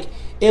know, like,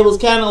 it was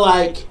kind of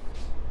like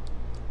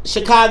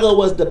Chicago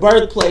was the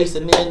birthplace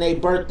and then they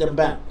birthed and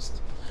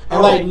bounced.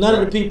 And, none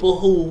of the people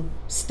who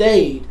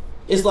stayed,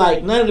 it's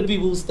like none of the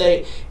people who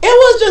stayed. It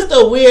was just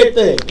a weird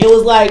thing. It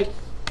was like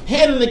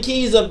handing the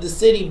keys of the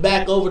city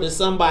back over to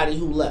somebody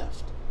who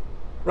left.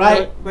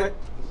 Right? But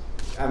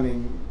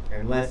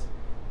unless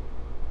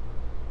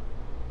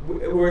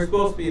we're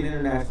supposed to be an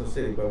international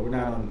city, but we're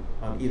not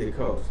on either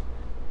coast,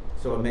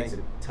 so it makes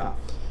it tough.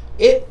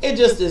 It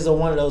just is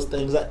one of those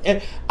things.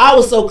 I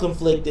was so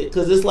conflicted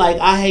because it's like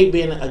I hate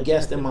being a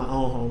guest in my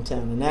own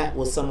hometown, and that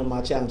was some of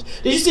my challenge.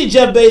 Did you see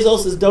Jeff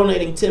Bezos is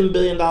donating $10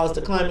 billion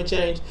to climate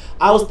change?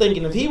 I was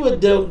thinking if he would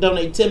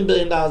donate $10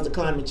 billion to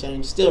climate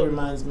change, still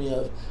reminds me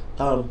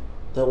of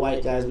the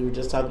white guys we were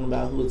just talking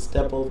about who would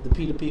step over the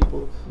PETA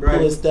people, right,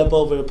 who would step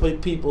over the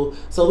people.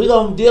 So we're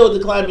going to deal with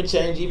the climate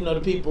change even though the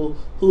people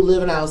who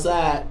living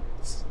outside,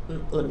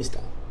 let me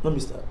stop. Let me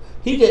stop.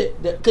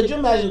 Could you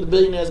imagine the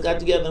billionaires got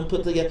together and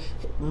put together?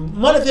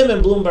 What if him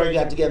and Bloomberg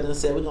got together and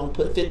said we're gonna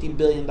put $50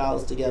 billion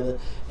together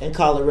and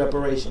call it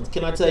reparations?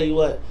 Can I tell you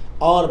what?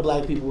 All the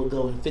black people would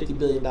go and $50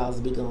 billion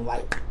would be going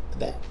like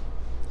that.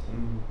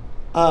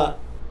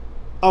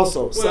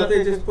 Also, if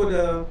they just put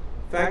a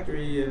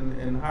factory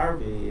in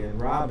Harvey and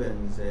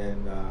Robbins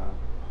and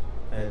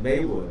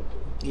Maywood.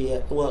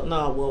 Yeah.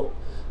 Well,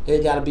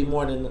 it got to be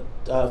more than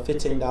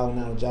 $15 an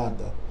hour job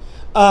though.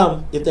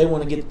 If they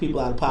want to get the people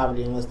out of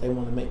poverty, unless they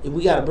want to make,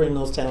 we got to bring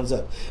those towns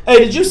up. Hey,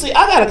 did you see?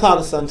 I got to call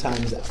the Sun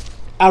Times out.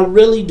 I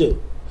really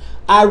do.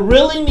 I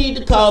really need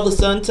to call the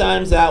Sun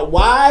Times out.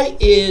 Why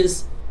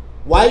is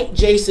white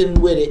Jason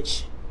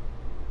Wittich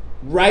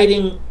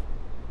writing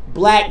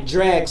black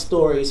drag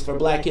stories for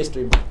Black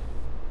History Month?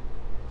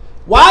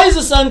 Why is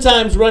the Sun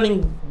Times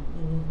running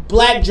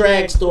black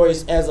drag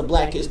stories as a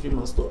Black History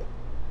Month story?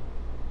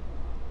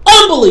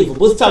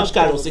 Unbelievable. It's Top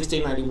Chicago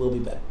 1690. We'll be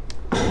back.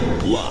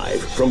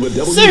 Live from the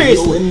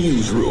WVON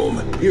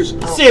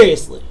newsroom.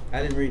 Seriously.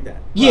 I didn't read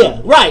that. Yeah,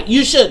 right.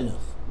 You shouldn't have.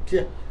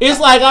 Yeah. It's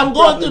like I'm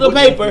going through the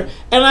paper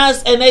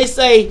and they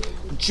say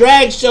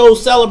drag show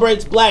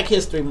celebrates Black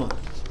History Month.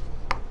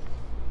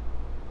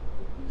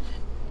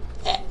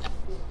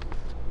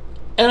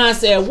 And I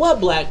said, what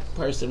black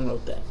person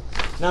wrote that?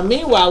 Now,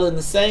 meanwhile, in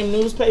the same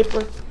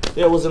newspaper,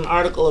 there was an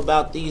article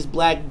about these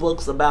black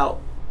books about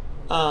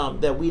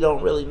that we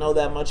don't really know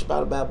that much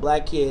about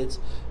black kids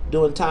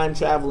doing time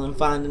travel and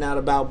finding out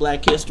about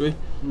black history.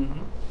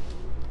 Mm-hmm.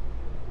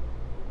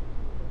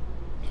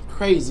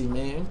 Crazy,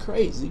 man.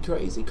 Crazy.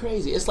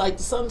 It's like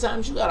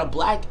sometimes you got a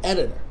black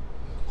editor.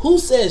 Who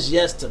says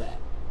yes to that?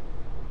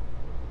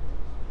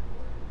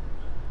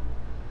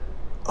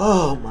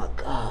 Oh, my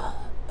God.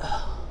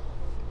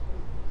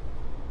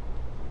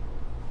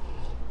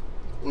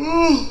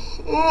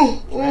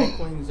 Drag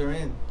queens are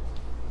in.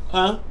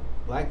 Huh?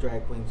 Black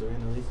drag queens are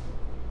in, at least.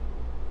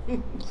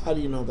 How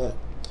do you know that?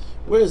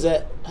 Where is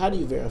that? How do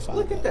you verify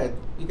Look that? at that.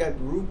 You got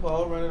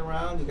RuPaul running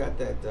around. You got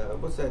that,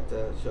 what's that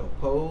show?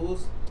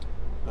 Pose.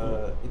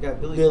 You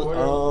got Billy Porter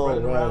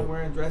running around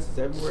wearing dresses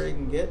everywhere he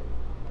can get.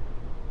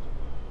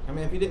 I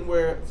mean, if he didn't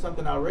wear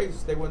something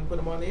outrageous, they wouldn't put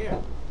him on the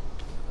air.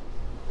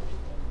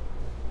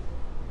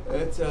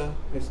 It's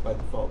by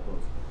default,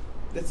 Pose.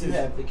 That's You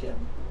have the camera.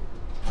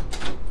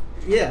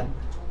 Yeah.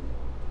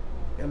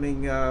 I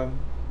mean, I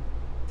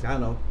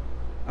don't know.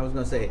 I was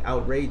gonna say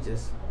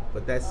outrageous,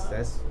 but that's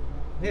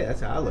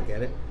how I look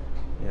at it.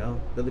 You know,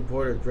 Billy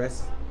Porter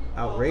dressed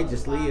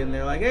outrageously, and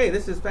they're like, "Hey,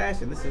 this is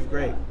fashion. This is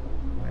great."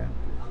 Yeah.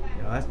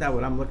 You know, that's not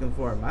what I'm looking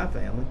for in my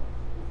family.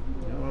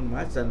 You know,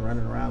 my son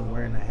running around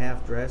wearing a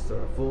half dress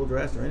or a full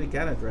dress or any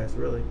kind of dress,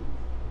 really.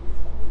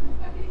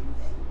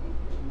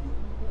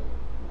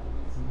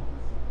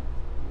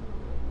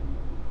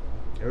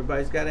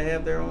 Everybody's got to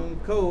have their own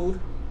code.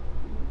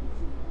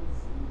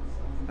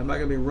 I'm not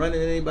going to be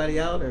running anybody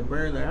out or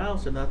burning their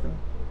house or nothing.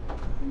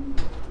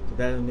 But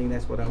that doesn't mean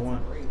that's what I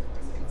want. I went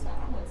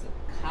to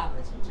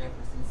college in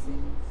Jefferson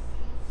City.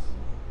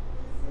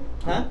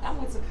 Huh? I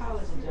went to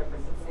college in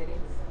Jefferson City.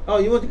 Oh,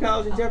 you went to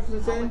college in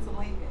Jefferson City? I went to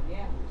Lincoln,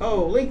 yeah.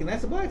 Oh, Lincoln,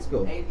 that's a black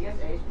school. Yes,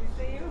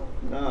 HBCU.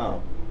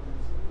 Oh.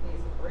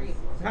 It's free.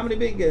 How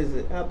big is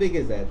it? How big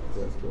is that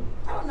school?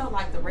 I don't know,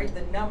 like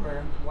the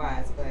number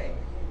wise, but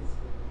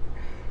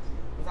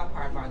because I'm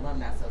part of our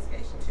alumni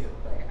association too.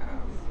 But I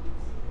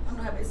don't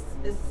know how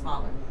it's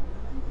smaller.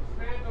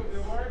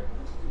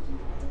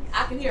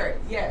 I can hear it.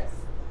 Yes.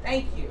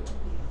 Thank you.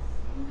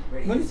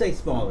 When you say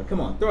smaller, come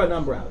on, throw a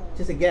number out.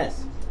 Just a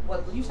guess.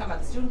 What you talking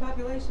about? The student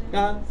population?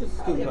 Just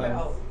student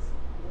population.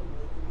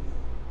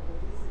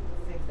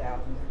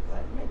 6,000,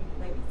 but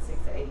maybe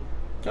 6 to 8.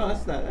 Oh,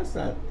 that's not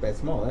that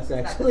small. That's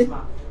It's actually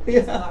not that small. yeah.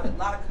 It's a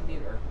lot of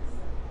commuter.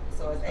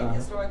 So it's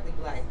historically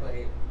black, but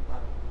a lot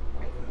of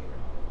white commuter.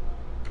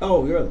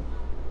 Oh, really?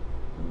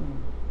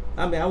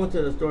 I mean, I went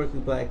to the historically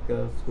black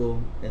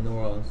school in New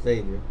Orleans,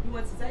 Xavier. You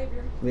went to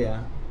Xavier?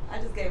 Yeah. I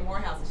just gave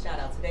Morehouse a shout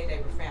out today. They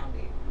were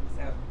founded.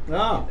 So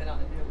Oh. been on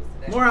the news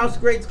today. Morehouse,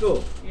 great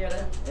school.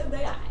 Yeah,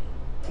 they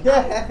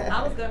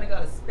I was gonna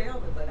go to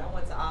Spelman, but I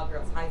went to all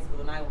girls high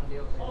school and I won't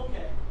deal with it.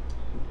 Okay.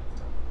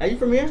 Are you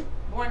from here?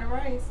 Born and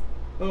raised.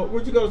 Oh,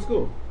 where'd you go to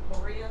school?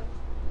 Maria.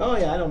 Oh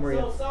yeah, I know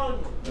Maria. So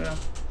Sonia, Yeah.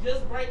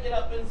 just break it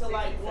up into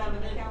like 1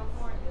 minute.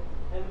 California.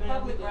 And then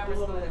Public we can grammar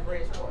do school it in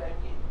Bridgeport.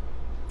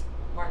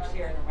 Mark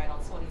Sheridan right on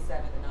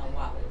 27th and on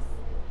Wallace.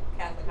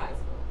 Catholic high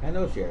school. I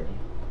know Sheridan.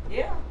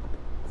 Yeah.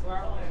 That's where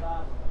I went.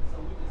 So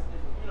we just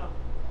did, you know.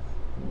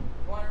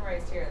 Born and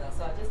raised here though,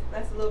 so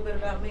that's a little bit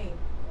about me.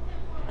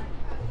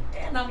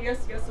 And I'm your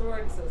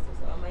sorority sister,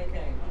 so I'm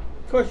okay.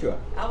 Of course you are.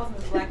 I was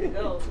Miss Black and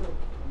Gold too.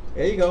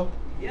 There you go.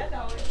 Yeah, I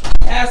know it.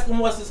 Ask him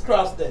what's his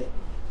cross day.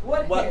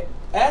 What?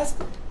 Ask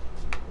him.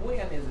 When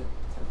is it?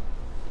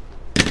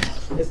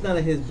 It's none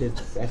of his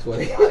business. That's what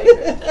it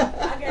is.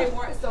 I gave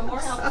Morehouse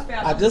was founded.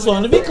 I just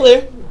want to be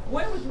clear.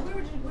 Where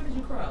did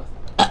you cross?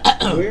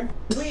 Where?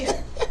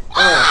 When?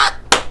 Oh.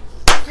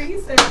 See, he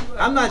said you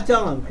I'm not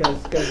telling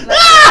because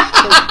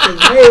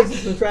Maze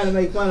has been trying to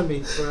make fun of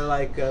me for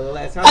like the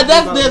last.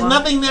 There's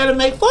nothing there to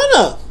make fun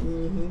of.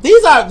 Mm-hmm.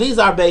 These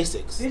are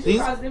basics. It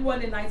wasn't in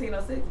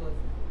 1906, was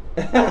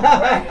it?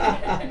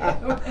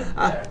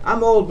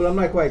 I'm old, but I'm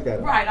not quite that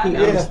old. Right, I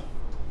know. Yeah.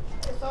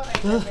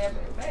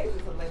 Maze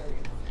is hilarious.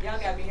 Y'all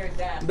got me here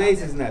down.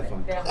 Maze is not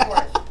fun.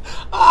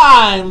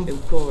 I'm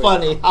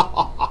funny.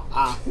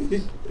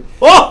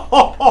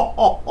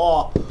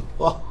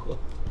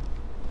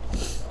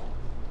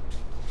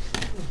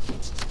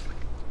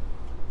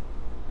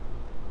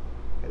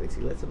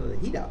 Alexi, let some of the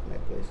heat out in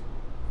that place.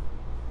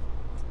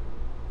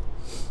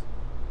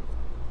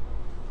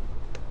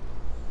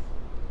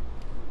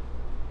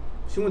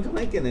 She went to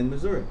Lincoln in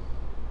Missouri.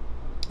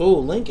 Oh,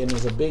 Lincoln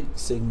is a big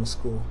Sigma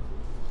school.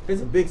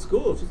 It's a big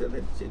school. She said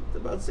that it's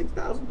about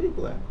 6,000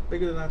 people there.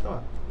 Bigger than I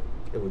thought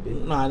it would be.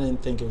 No, I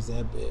didn't think it was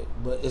that big,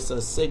 but it's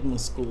a Sigma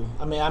school.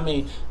 I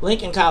mean,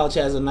 Lincoln College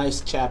has a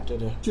nice chapter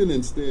there.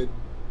 Instead,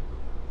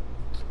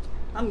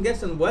 I'm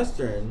guessing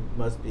Western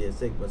must be a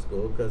Sigma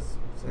school because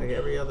it's like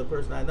every other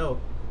person I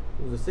know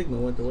who's a Sigma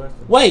went to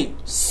Western. Wait,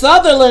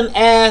 Sutherland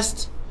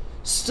asked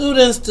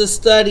students to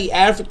study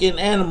African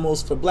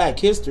animals for Black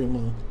History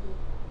Month.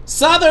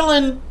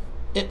 Sutherland,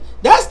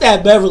 that's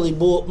that Beverly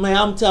bull, man.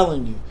 I'm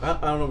telling you. I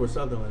don't know where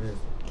Sutherland is.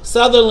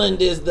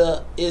 Sutherland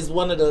is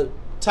one of the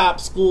top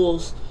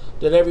schools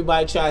that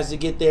everybody tries to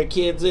get their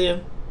kids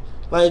in.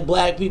 Like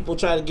Black people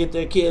try to get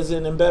their kids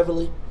in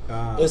Beverly.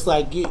 It's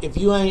like if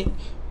you ain't,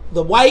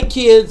 the white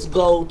kids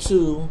go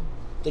to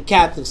the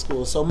Catholic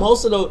school. So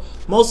most of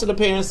the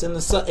parents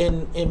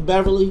in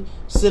Beverly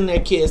send their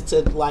kids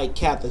to like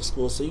Catholic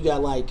school. So you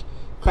got like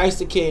Christ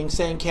the King,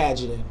 St.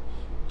 Cajetan,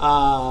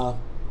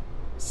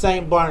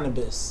 St.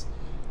 Barnabas,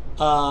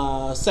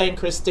 St.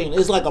 Christine.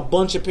 It's like a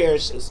bunch of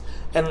parishes,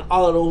 and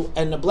all of those,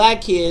 and the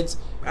Black kids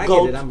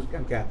go. I get it.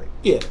 I'm Catholic.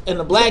 Yeah, and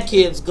the Black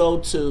kids go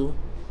to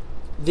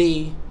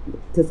the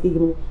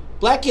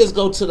Black kids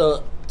go to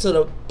the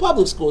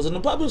public schools, and the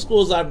public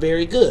schools are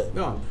very good.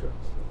 No, I'm sure.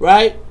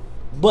 Right,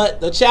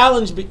 but the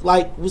challenge,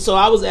 so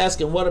I was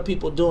asking, what are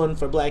people doing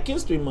for Black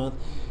History Month,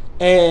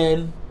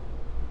 and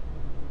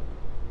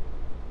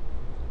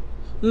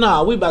we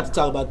about to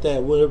talk about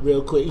that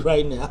real quick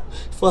right now.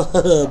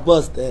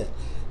 Bust that.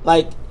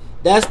 Like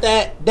that's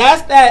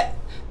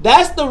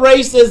the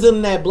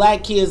racism that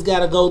Black kids got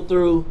to go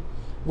through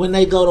when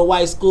they go to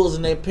white schools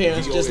and their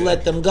parents just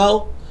let them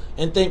go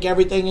and think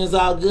everything is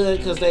all good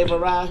because they've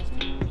arrived.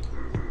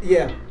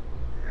 Yeah.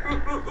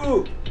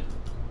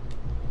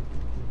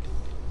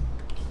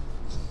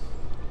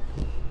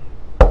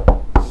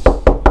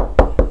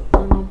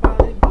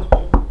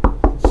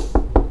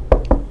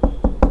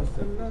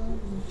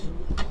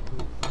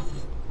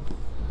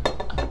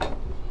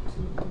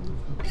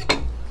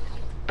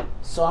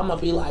 So I'm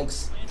gonna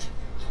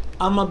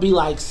be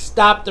like,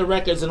 stop the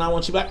records, and I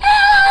want you back,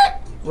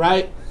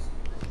 right?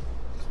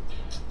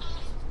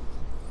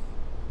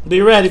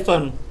 Be ready for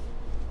me.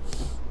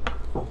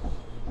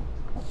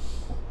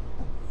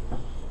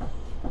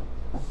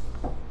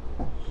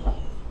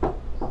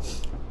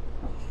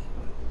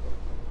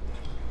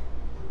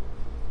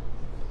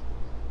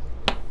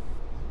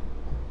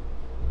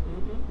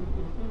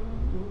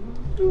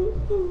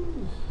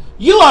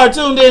 You are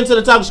tuned in to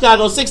the Talk of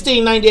Chicago,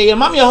 1690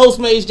 AM. I'm your host,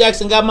 Maze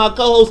Jackson. Got my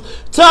co-host,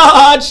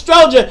 Todd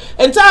Stroger.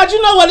 And Todd,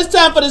 you know what? It's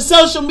time for the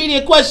social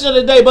media question of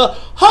the day. But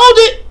hold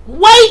it.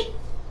 Wait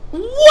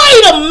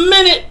a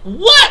minute.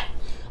 What?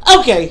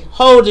 Okay,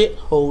 hold it.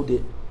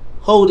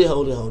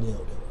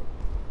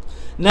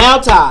 Now,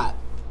 Todd,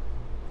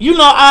 you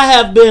know I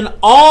have been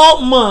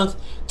all month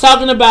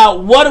talking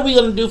about what are we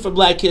going to do for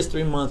Black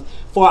History Month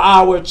for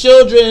our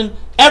children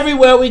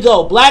everywhere we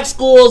go. Black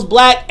schools,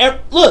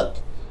 look.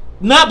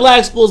 Not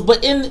black schools,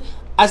 but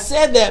I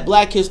said that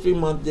Black History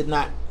Month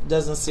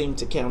doesn't seem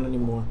to count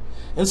anymore.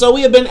 And so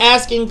we have been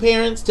asking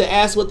parents to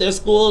ask what their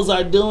schools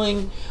are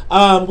doing.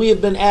 We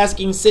have been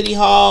asking City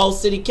Hall,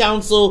 City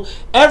Council,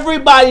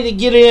 everybody to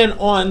get in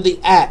on the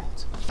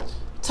act.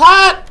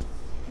 Todd,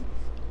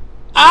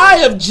 I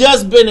have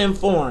just been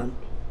informed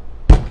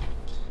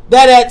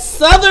that at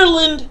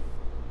Sutherland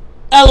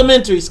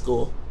Elementary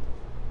School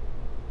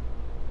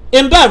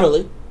in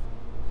Beverly,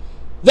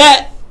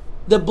 that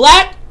the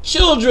Black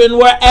children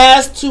were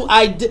asked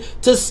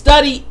to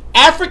study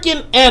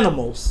African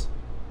animals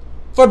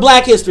for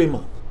Black History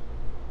Month.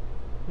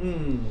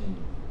 Okay,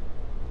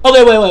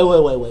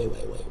 wait.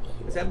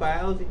 Is that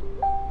biology?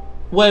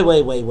 Wait.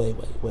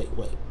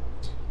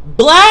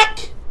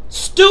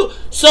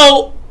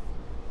 So,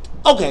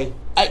 okay,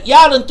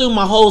 y'all done threw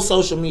my whole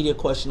social media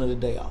question of the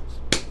day off.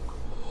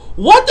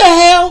 What the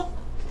hell?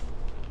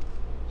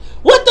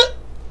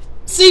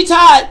 See,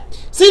 Todd,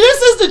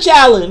 this is the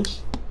challenge.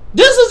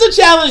 This is the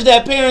challenge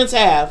that parents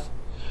have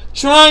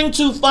trying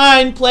to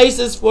find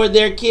places for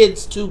their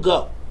kids to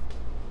go.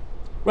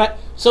 Right?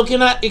 So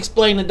can I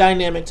explain the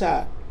dynamic,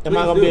 Todd? Am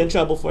I going to be in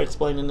trouble for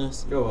explaining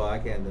this? No, well, I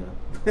can't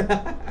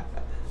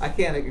I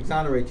can't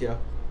exonerate you.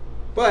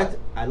 But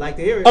I'd like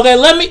to hear it. Okay,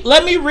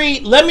 let me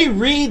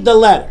read the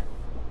letter.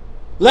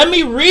 Let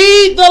me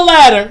read the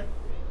letter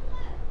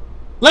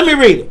Let me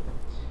read it.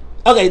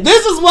 Okay,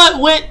 this is what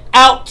went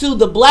out to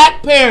the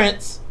black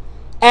parents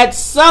at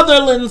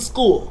Sutherland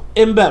School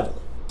in Beverly.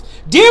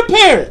 Dear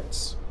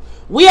parents,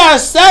 we are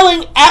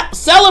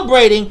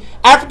celebrating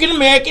African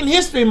American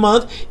History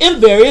Month in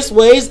various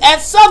ways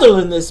at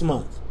Sutherland this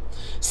month.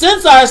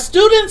 Since our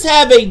students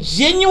have a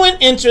genuine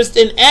interest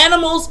in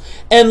animals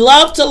and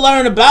love to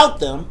learn about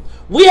them,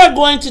 we are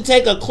going to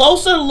take a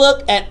closer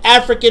look at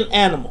African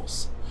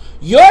animals.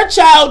 Your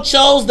child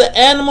chose the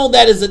animal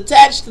that is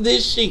attached to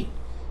this sheet.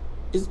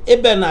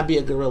 It better not be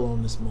a gorilla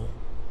on this move.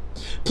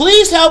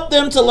 Please help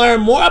them to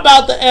learn more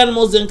about the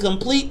animals and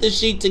complete the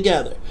sheet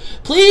together.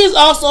 Please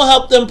also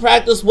help them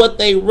practice what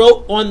they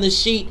wrote on the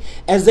sheet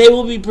as they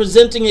will be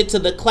presenting it to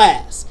the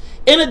class.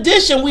 In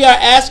addition, we are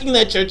asking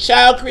that your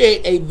child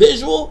create a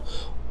visual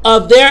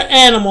of their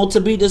animal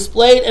to be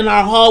displayed in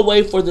our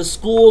hallway for the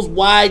school's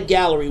wide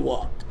gallery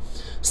walk.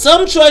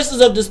 Some choices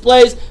of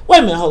displays. Wait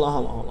a minute, hold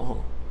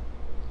on.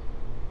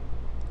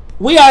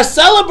 We are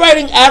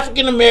celebrating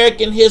African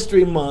American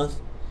History Month,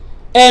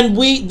 and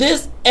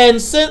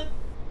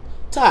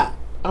Todd,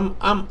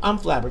 I'm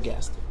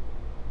flabbergasted.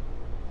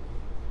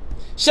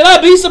 Should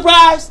I be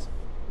surprised?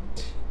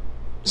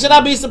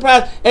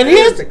 And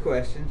here's the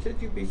question: should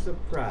you be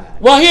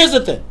surprised? Well, here's the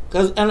thing,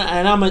 and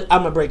I'm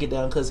gonna break it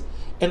down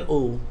I'm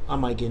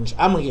gonna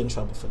get in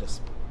trouble for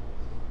this.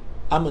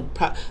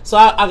 So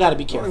I gotta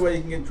be careful. The only way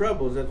you can get in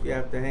trouble is if you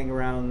have to hang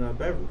around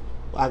Beverly.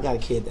 Well, I got a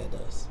kid that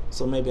does,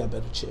 so maybe I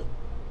better chill.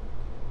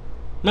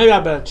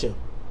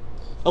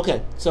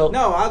 Okay, so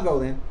no, I'll go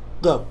then.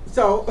 Go.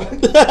 So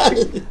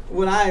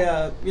when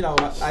I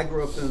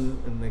grew up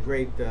in the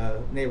great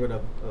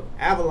neighborhood of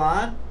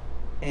Avalon,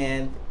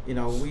 and we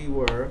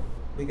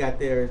got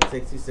there in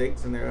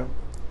 '66, and there,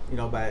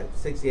 by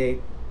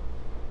 '68,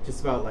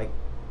 just about like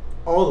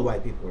all the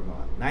white people were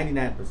gone,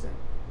 99%.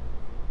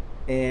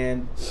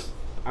 And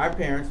our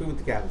parents, we went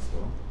to Catholic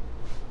school,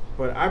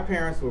 but our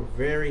parents were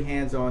very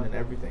hands-on in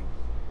everything.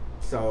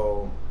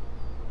 So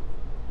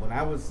when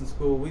I was in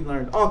school, we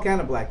learned all kind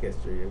of black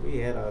history. We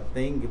had a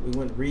thing, we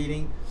went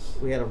reading.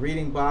 We had a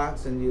reading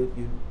box, and you'd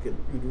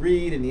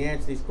read and you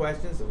answer these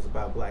questions. It was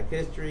about black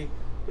history.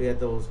 We had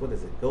those,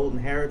 Golden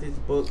Heritage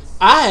books.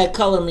 I had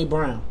Color Me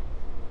Brown.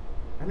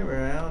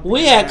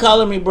 We had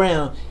Color Me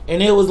Brown,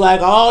 and it was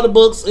like all the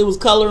books. It was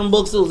coloring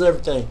books. It was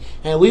everything,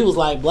 and we was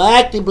like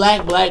black.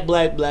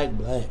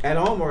 At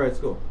home or at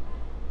school?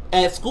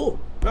 At school.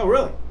 Oh,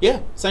 really? Yeah,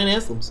 St.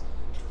 Anselm's.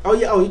 Oh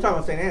yeah. Oh, you're talking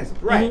about St.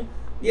 Anselm's, right?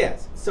 Mm-hmm.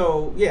 Yes.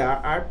 So yeah,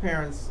 our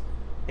parents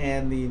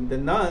and the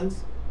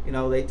nuns,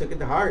 they took it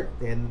to heart,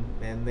 and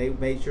they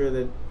made sure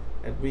that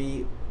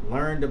we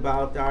learned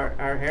about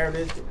our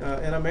heritage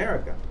in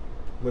America,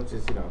 which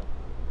is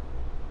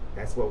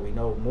that's what we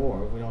know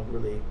more. We don't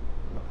really.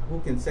 Who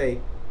can say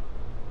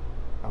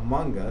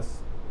among us,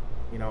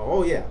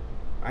 oh yeah,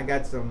 I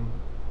got some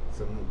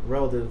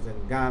relatives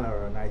in Ghana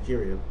or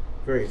Nigeria.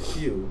 Very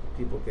few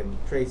people can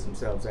trace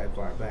themselves that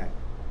far back.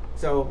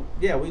 So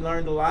yeah, we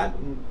learned a lot,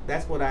 and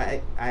that's what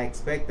I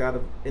expect out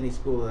of any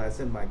school that I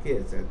send my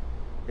kids, that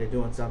they're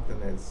doing something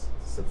that's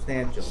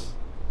substantial.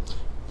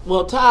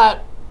 Well,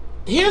 Todd,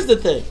 here's the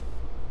thing,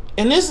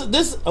 and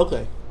this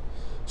okay.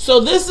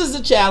 So this is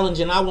a challenge,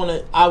 and I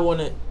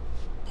wanna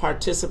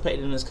participate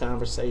in this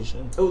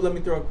conversation. Oh, let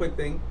me throw a quick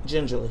thing.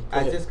 Gingerly.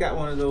 I just got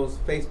one of those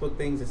Facebook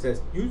things that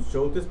says, you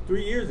showed this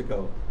 3 years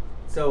ago.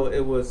 So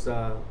it was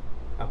a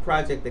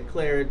project that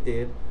Claire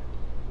did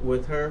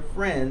with her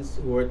friends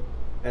who were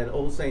at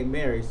Old St.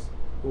 Mary's,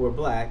 who were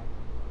black,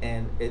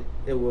 and it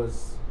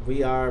was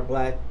We Are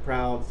Black,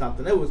 Proud,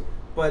 something. It was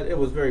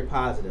very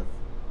positive.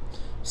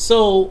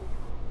 So,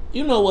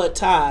 you know what,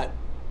 Todd?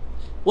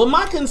 What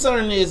my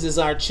concern is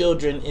our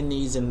children in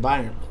these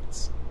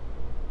environments.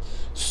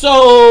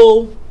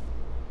 So,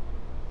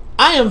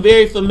 I am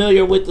very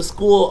familiar with the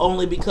school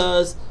only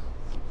because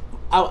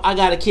I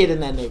got a kid in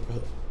that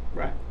neighborhood.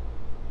 Right.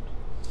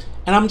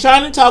 And I'm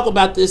trying to talk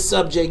about this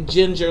subject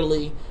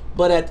gingerly,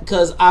 but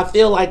because I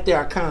feel like there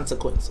are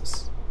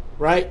consequences.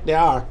 Right? There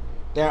are.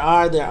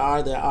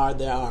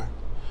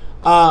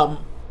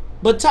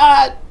 But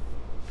Todd,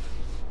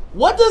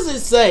 what does it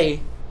say?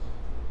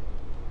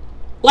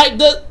 Like,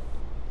 does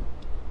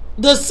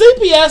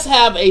CPS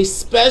have a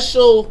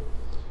special...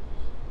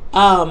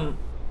 I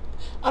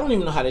don't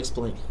even know how to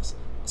explain this.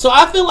 So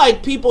I feel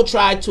like people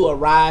try to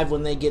arrive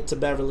when they get to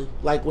Beverly.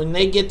 Like when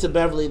they get to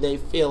Beverly, they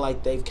feel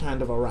like they've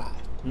kind of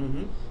arrived.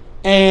 Mm-hmm.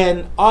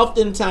 And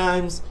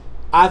oftentimes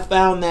I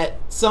found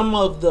that some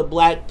of the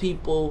black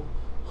people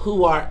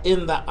who are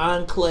in the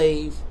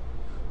enclave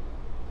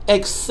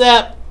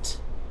accept,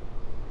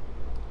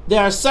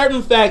 there are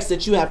certain facts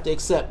that you have to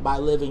accept by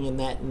living in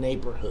that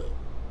neighborhood,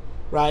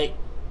 right?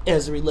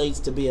 As it relates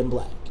to being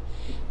black.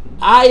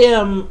 I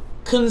am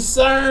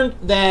concerned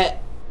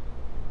that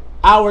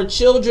our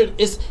children,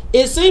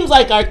 it seems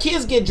like our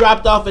kids get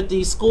dropped off at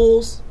these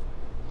schools,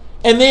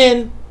 and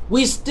then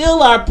we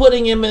still are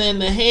putting them in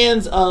the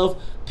hands of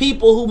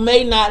people who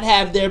may not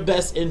have their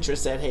best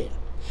interests at hand.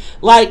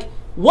 Like,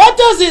 what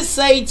does it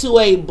say to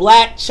a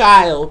black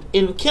child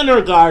in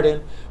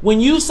kindergarten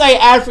when you say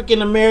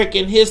African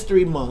American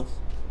History Month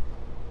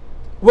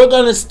we're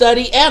going to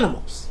study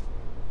animals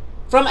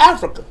from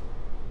Africa.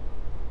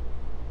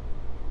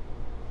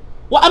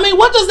 Well, I mean,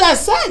 what does that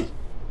say?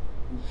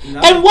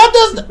 No. And what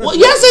does? Well,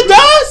 yes, it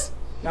does.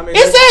 I mean,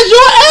 It says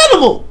you're an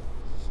animal.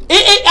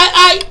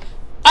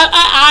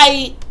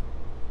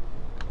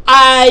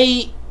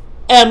 I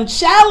am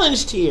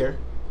challenged here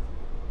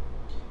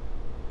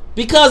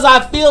because I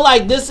feel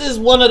like this is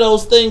one of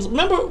those things.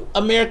 Remember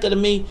America to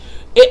me?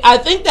 I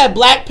think that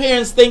black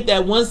parents think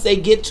that once they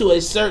get to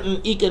a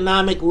certain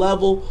economic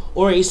level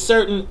or a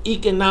certain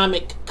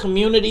economic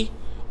community,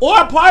 or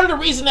a part of the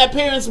reason that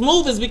parents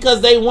move is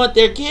because they want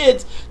their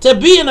kids to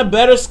be in a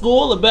better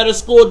school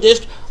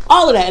district,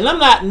 all of that. And I'm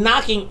not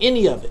knocking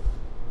any of it.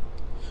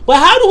 But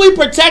how do we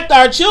protect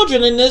our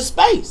children in this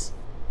space?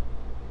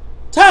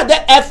 Todd,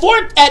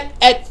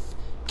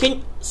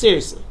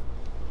 seriously.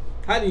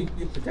 How do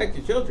you protect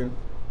your children?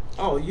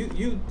 Oh,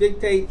 you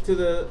dictate to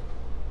the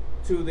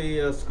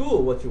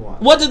school what you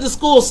want. What did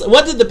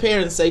the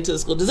parents say to the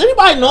school? Does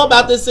anybody know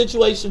about this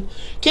situation?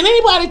 Can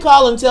anybody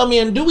call and tell me?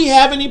 And do we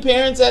have any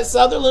parents at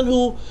Sutherland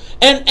who?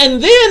 And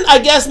then I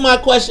guess my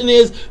question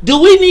is,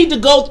 do we need to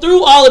go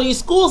through all of these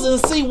schools and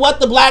see what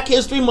the Black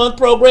History Month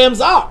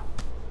programs are?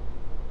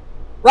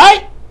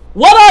 Right?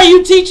 What are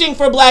you teaching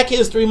for Black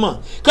History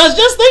Month? Because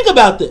just think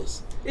about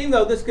this. Even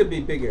though this could be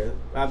bigger,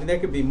 I mean, there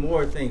could be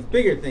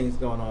bigger things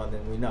going on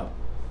than we know.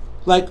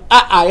 Like,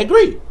 I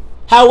agree.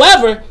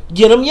 However,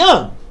 get them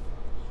young.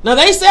 Now,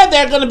 they said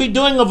they're going to be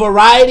doing a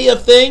variety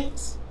of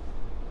things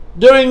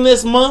during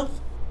this month,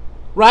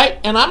 right?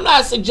 And I'm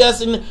not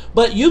suggesting,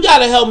 but you got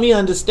to help me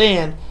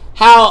understand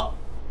can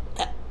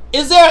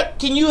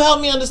you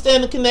help me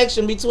understand the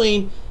connection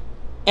between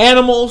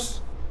animals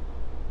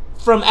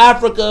from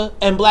Africa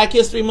and Black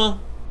History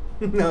Month?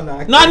 No,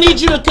 I need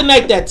you to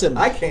connect that to me.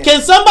 I can't.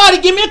 Can somebody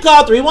give me a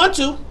call?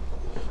 312-374-8130.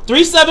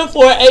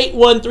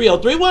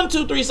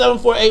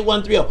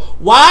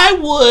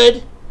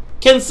 312-374-8130.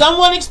 Can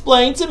someone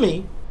explain to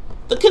me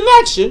the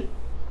connection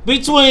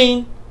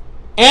between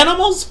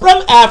animals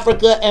from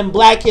Africa and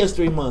Black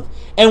History Month?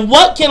 And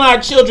what can our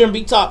children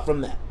be taught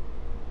from that?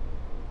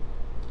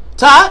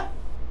 Todd?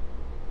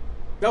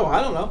 No,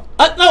 I don't know.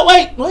 No,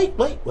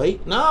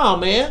 wait. No,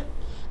 man.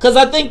 Because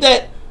I think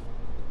that...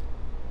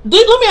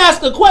 let me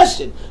ask a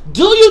question.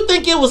 Do you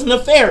think it was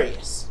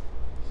nefarious?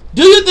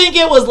 Do you think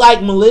it was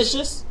like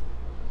malicious?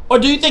 Or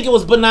do you think it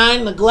was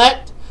benign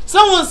neglect?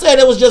 Someone said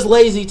it was just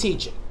lazy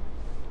teaching.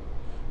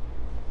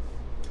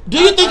 Do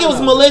you think it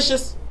was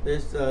malicious?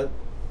 There's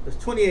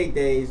 28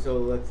 days,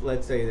 so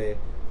let's say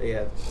they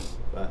have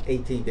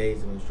 18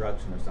 days of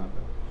instruction or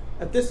something.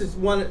 If this is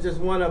just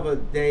one of a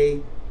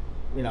day,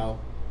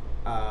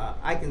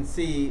 I can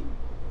see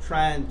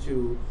trying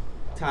to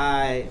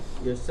tie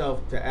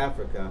yourself to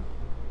Africa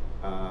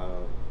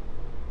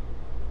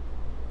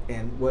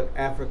and what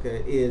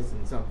Africa is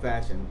in some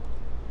fashion,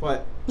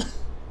 but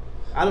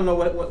I don't know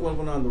what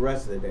went on the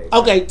rest of the day.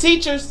 Okay,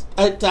 teachers,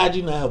 Todd,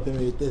 you're not helping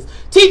me with this.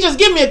 Teachers,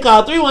 give me a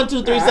call,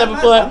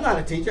 312-374. I'm not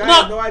a teacher. I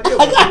have no idea.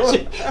 I got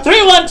you.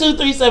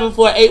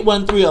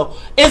 312-374-8130.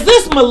 Is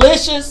this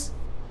malicious,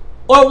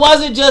 or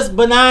was it just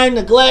benign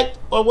neglect,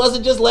 or was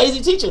it just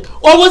lazy teaching,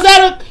 or was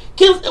there a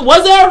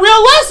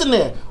real lesson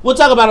there? We'll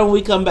talk about it when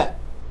we come back.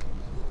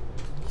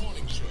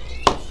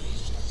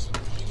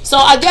 So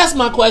I guess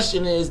my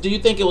question is, do you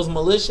think it was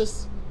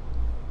malicious?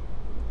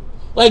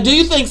 Like, do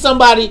you think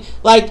somebody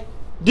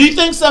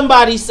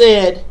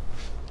said,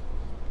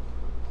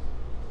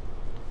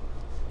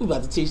 we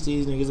about to teach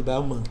these niggas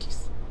about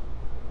monkeys?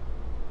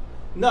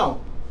 No.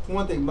 For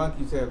one thing,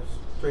 monkeys have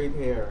straight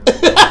hair.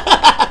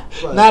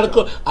 Not of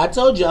course. I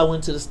told you I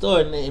went to the store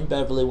in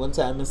Beverly one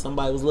time and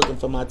somebody was looking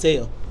for my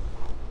tail.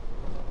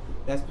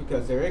 That's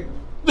because they're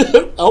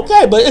ignorant.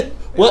 Okay, but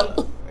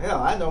what?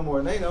 Hell, I know more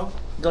than they know.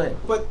 Go ahead.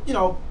 But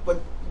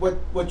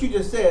what you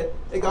just said,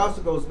 it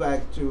also goes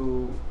back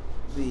to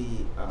the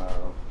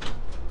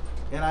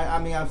and I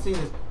mean I've seen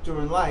this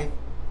during life,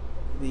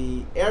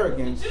 the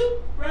arrogance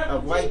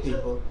of white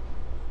people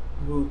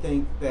who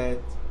think that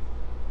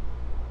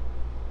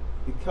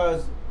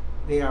because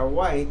they are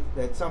white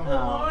that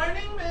somehow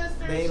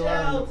they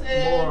learn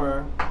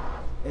more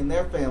in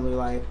their family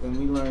life than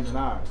we learned in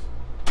ours.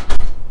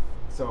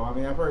 So I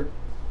mean I've heard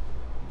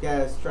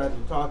guys try to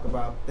talk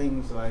about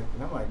things like,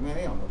 and I'm like, man,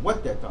 they don't know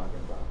what they're talking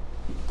about.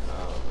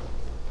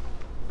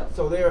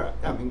 So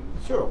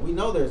sure, we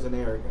know there's an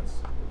arrogance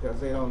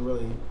because they don't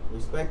really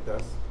respect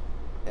us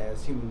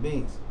as human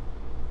beings.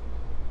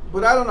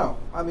 But I don't know.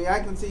 I mean,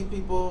 I can see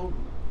people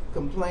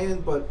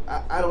complaining, but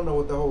I don't know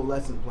what the whole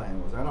lesson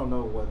plan was. I don't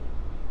know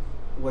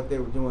what they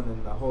were doing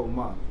in the whole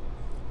month.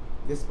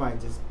 This might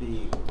just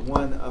be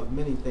one of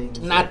many things.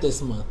 Not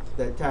this month.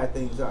 That tie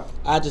things up.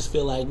 I just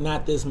feel like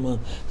not this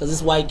month because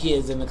it's white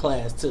kids in the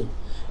class too,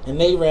 and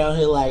they around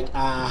here like,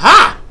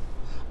 aha,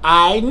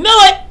 I knew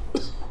it.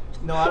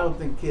 No, I don't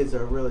think kids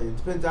are really. It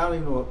depends. I don't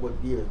even know what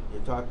year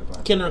you're talking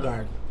about.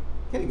 Kindergarten.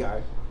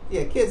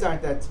 Yeah, kids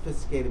aren't that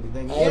sophisticated. We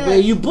think.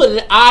 But you put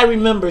it. I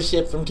remember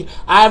shit from.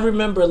 I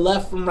remember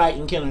left from right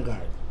in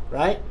kindergarten.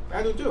 right?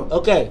 I do too.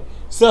 Okay,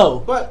 so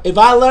But- if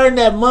I learned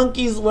that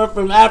monkeys were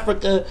from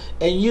Africa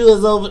and you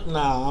was over,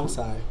 nah, I'm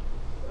sorry.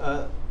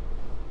 I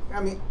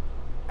mean,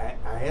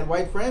 I had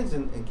white friends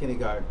in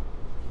kindergarten.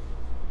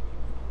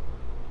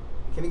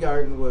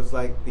 Kindergarten was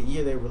like the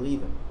year they were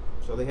leaving,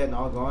 so they hadn't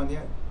all gone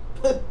yet.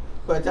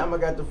 By the time I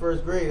got to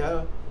first grade,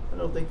 I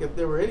don't think if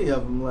there were any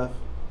of them left.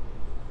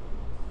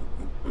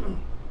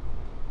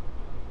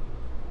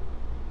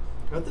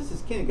 But this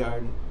is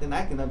kindergarten, then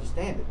I can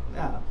understand it.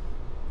 Now,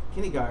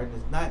 kindergarten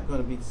is not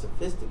going to be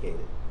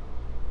sophisticated.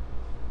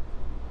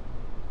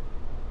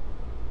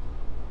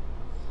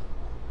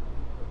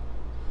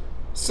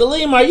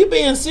 Salim, are you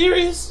being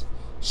serious?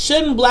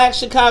 Shouldn't black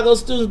Chicago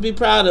students be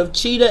proud of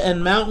cheetah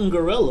and mountain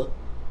gorilla?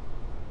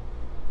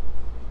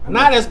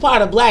 Not as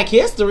part of black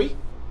history.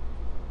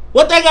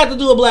 What they got to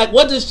do with black?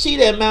 What does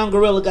cheetah and mountain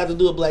gorilla got to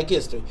do with black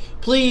history?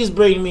 Please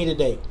bring me to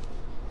date.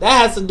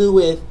 That has to do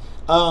with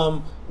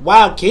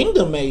Wild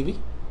Kingdom, maybe.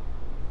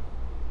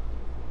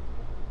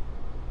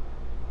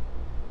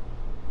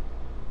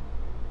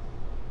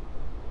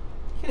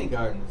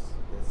 Kindergarten is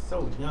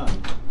so young.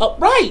 Oh,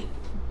 right.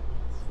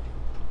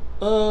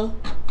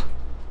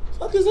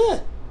 Fuck is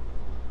that?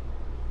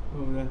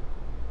 Oh, yeah.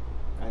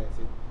 I didn't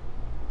see.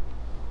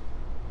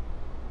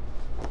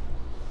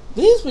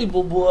 These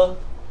people, boy.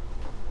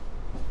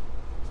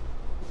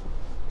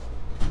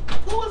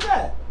 Who was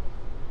that?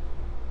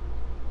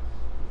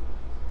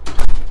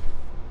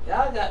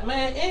 Y'all got,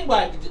 man,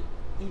 anybody could just,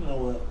 you know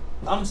what?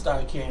 I'm gonna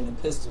start carrying a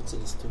pistol to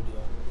the studio.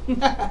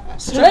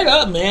 Straight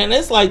up, man.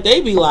 It's like they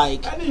be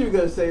like, I knew you were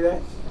going to say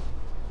that.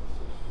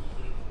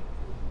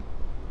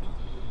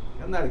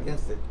 I'm not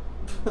against it.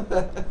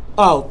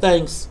 oh,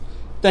 thanks,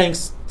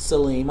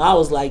 Salim. I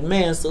was like,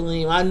 man,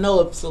 Salim, I know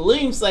if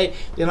Salim say,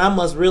 then I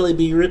must really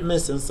be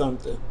missing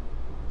something.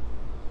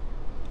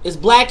 It's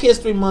Black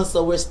History Month,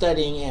 so we're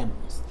studying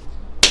animals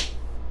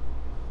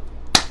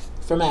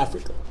from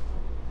Africa.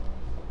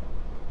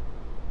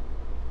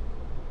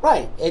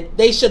 Right.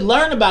 They should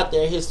learn about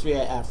their history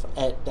at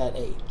that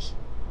age.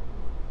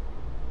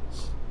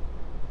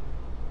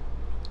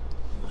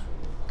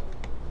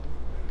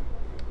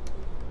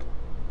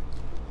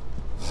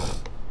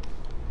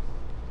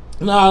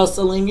 No,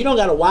 Salim, you don't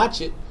got to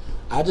watch it.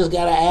 I just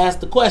got to ask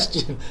the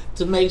question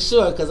to make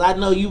sure, because I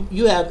know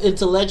you have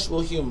intellectual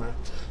humor.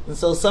 And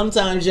so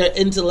sometimes your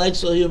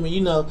intellectual humor,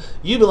 you know,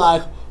 you be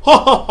like,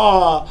 ha ha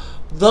ha,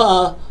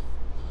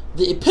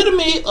 the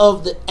epitome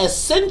of the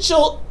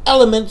essential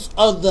elements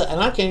of the, and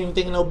I can't even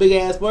think of no big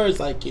ass words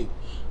like you,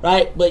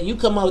 right? But you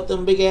come up with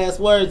them big ass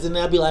words, and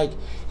I'll be like,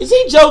 is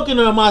he joking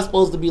or am I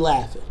supposed to be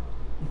laughing?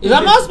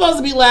 Am I supposed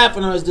to be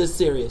laughing or is this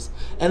serious?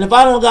 And if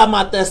I don't got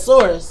my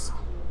thesaurus,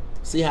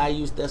 see how I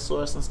use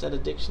thesaurus instead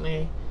of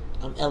dictionary?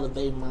 I'm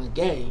elevating my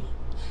game.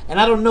 And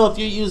I don't know if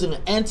you're using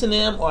an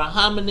antonym or a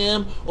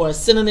homonym or a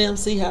synonym.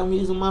 See how I'm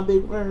using my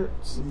big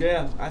words?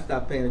 Yeah, I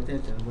stopped paying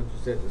attention to what you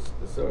said,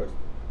 the source.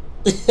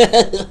 I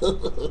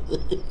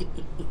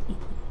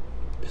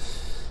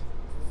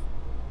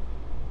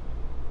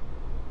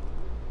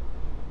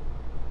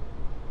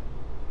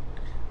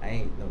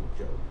ain't no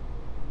joke.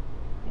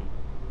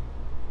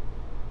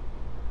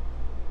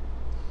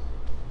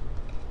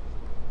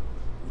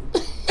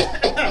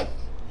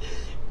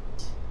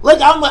 Look,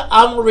 I'm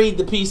gonna read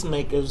the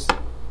Peacemakers,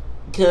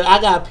 because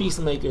I got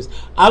Peacemakers.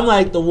 I'm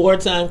like the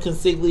wartime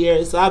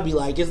consigliere, so I'll be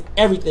like,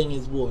 everything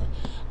is war.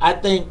 I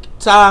think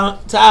Todd.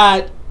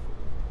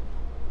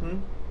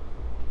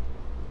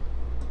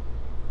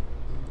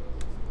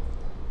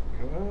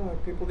 Well,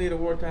 people need a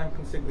wartime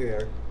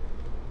consigliere.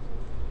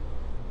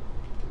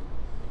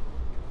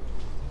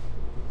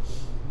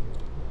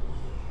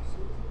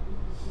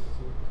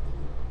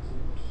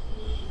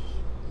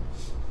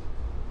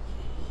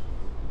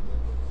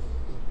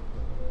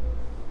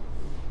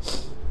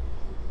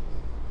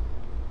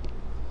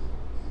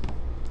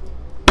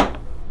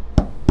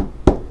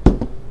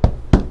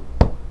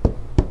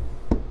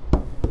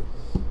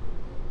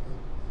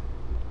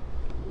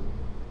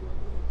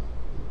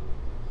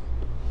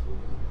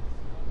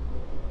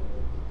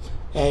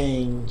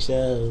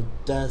 Angel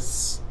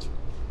dust.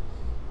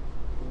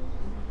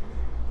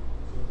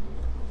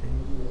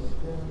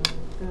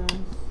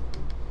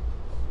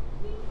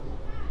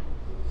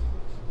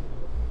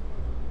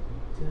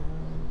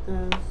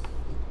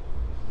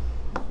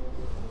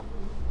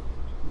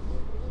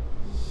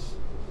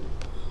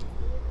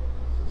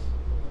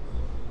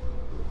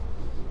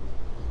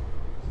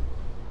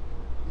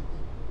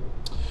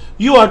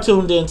 You are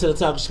tuned in to the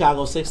Talk of Chicago,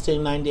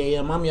 1690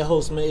 AM. I'm your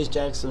host, Maze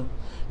Jackson.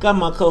 Got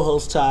my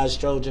co-host, Todd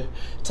Stroger.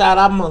 Todd,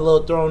 I'm a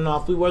little thrown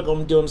off. We were going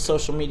to be doing the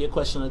social media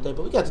question of the day,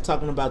 but we got to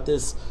talking about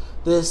this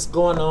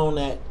going on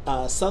at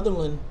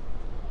Sutherland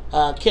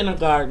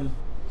Kindergarten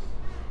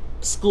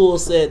School.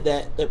 Said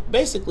that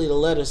basically the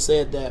letter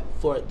said that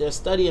for they're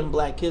studying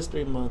Black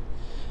History Month,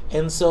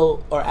 and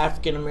so, or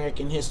African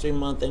American History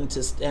Month,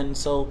 and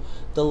so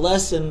the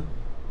lesson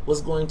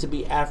was going to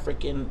be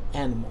African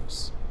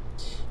animals.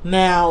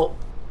 Now,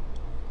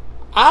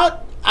 I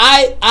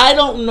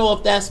don't know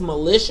if that's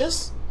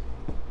malicious.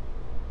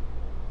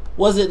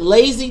 Was it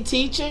lazy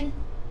teaching?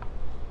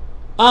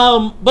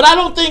 But I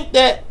don't think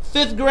that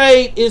 5th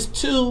grade is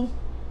too.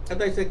 I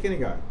thought you said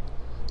kindergarten.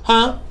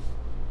 Huh?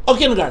 Oh,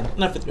 kindergarten,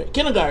 not 5th grade.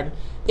 Kindergarten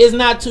is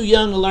not too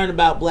young to learn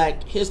about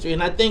Black history.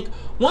 And I think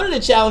one of the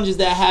challenges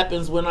that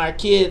happens when our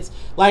kids,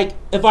 like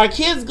if our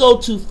kids go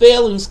to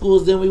failing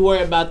schools, then we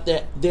worry about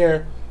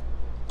their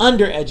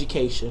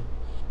undereducation.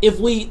 If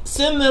we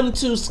send them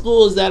to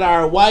schools that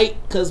are white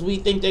because we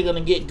think they're going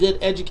to get good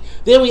education,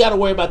 then we got to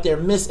worry about their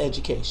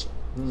miseducation.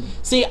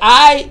 See,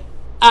 I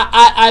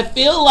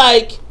feel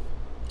like,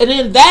 and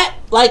then that,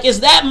 like, it's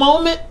that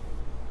moment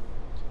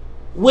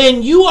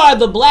when you are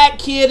the Black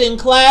kid in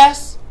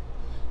class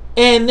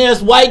and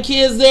there's white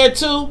kids there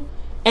too,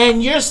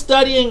 and you're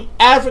studying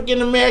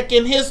African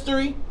American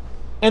history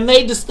and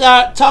they just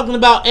start talking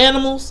about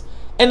animals,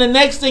 and the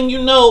next thing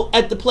you know,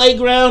 at the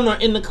playground or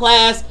in the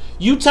class,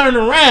 you turn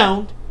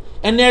around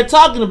and they're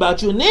talking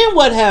about you. And then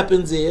what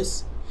happens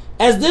is,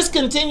 as this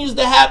continues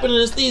to happen,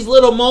 and it's these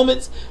little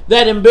moments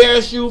that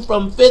embarrass you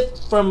from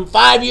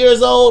 5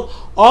 years old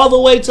all the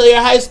way to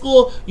your high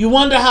school, you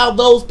wonder how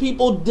those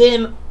people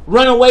then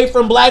run away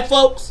from Black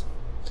folks,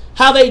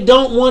 how they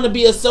don't want to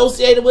be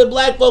associated with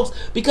Black folks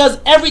because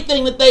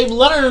everything that they've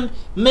learned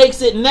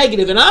makes it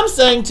negative. And I'm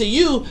saying to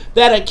you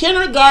that a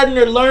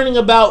kindergartner learning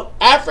about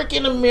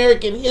African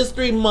American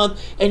History Month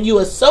and you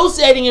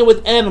associating it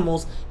with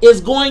animals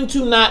is going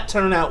to not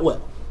turn out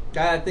well.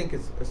 I think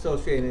it's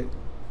associated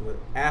with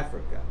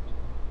Africa.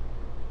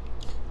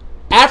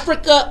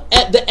 Africa,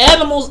 the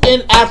animals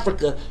in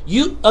Africa.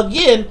 You,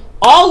 again,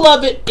 all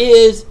of it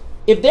is,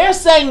 if they're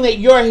saying that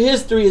your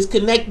history is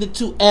connected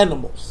to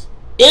animals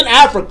in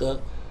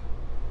Africa,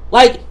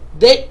 like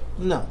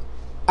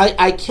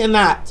I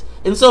cannot.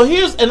 And so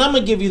and I'm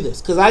gonna give you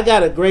this because I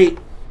got a great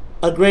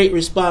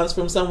response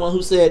from someone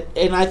who said,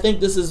 and I think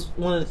this is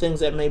one of the things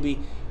that maybe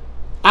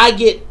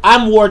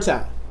I'm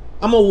wartime.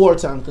 I'm a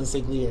wartime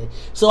consigliere.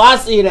 So I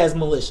see it as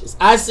malicious.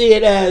 I see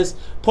it as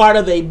part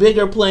of a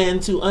bigger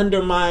plan to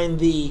undermine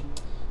the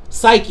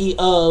psyche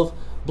of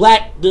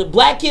the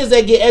black kids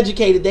that get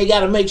educated. They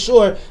got to make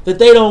sure that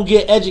they don't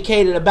get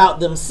educated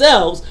about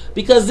themselves,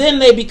 because then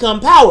they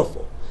become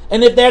powerful.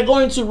 And if they're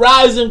going to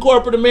rise in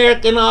corporate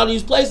America and all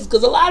these places,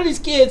 because a lot of these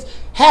kids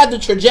have the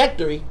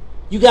trajectory,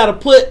 you got to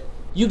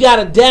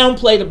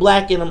downplay the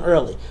black in them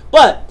early.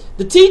 But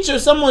the teacher,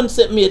 someone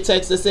sent me a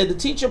text that said the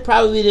teacher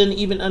probably didn't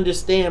even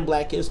understand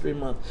Black History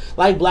Month.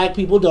 Like black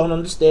people don't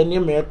understand the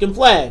American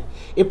flag.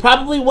 It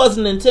probably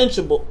wasn't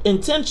intentional,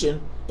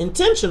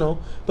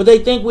 but they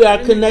think we are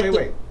connected.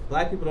 Wait.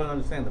 Black people don't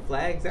understand the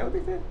flag? Is that what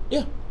they said?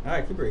 Yeah. All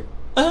right, keep reading.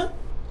 The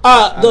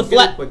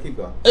flag. But keep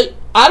going.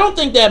 I don't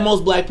think that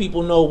most black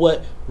people know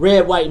what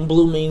red, white, and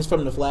blue means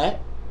from the flag.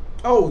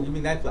 Oh, you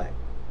mean that flag?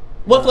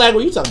 What flag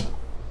were you talking about?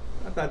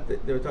 I thought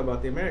they were talking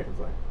about the American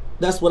flag.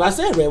 That's what I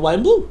said, red, white,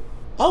 and blue.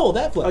 Oh,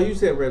 that flag. Oh, you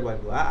said red, white,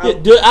 blue. I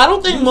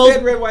don't think you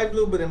said red, white,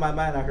 blue, but in my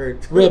mind I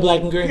heard red,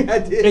 black, and green. I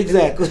did.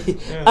 Exactly.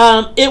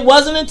 Yeah. It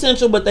wasn't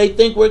intentional, but they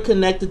think we're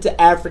connected to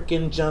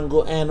African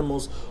jungle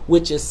animals,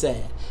 which is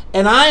sad.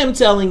 And I am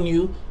telling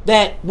you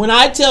that when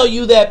I tell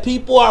you that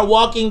people are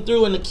walking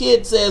through and the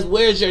kid says,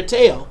 "Where's your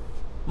tail,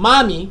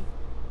 mommy?"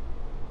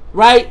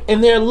 Right?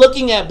 And they're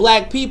looking at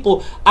black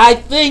people. I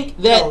think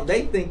that... No,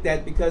 they think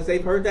that because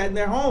they've heard that in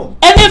their home.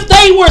 And if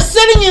they were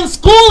sitting in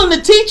school and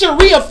the teacher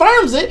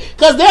reaffirms it,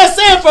 because they're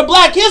saying for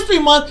Black History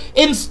Month,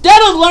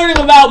 instead of learning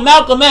about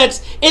Malcolm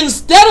X,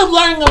 instead of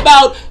learning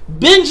about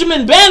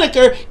Benjamin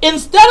Banneker,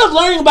 instead of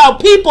learning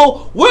about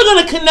people, we're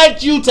going to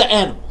connect you to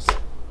animals.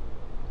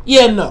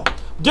 Yeah, no.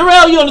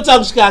 Darrell, you on the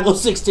Talk of Chicago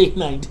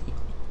 1690.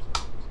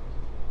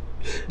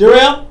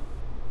 Darrell?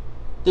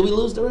 Did we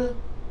lose Darrell?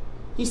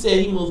 He said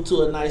he moved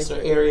to a nicer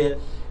area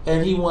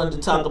and he wanted to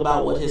talk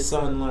about what his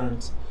son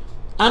learns.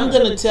 I'm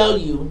going to tell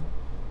you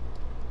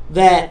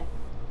that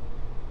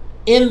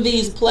in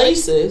these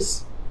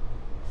places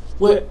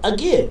where,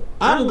 again,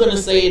 I'm going to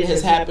say it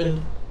has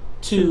happened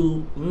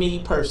to me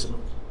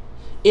personally.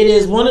 It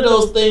is one of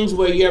those things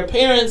where your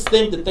parents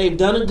think that they've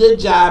done a good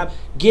job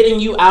getting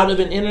you out of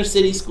an inner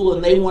city school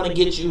and they want to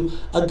get you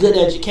a good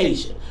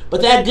education.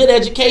 But that good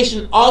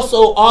education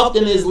also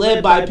often is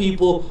led by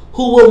people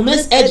who will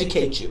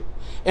miseducate you.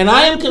 And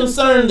I am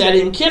concerned that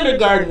in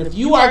kindergarten, if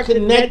you are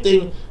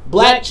connecting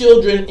black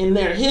children in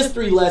their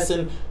history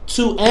lesson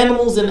to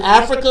animals in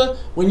Africa,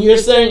 when you're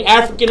saying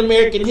African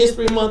American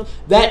History Month,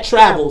 that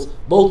travels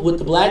both with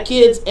the black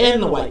kids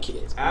and the white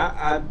kids.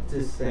 I'm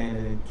just saying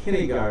that in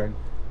kindergarten,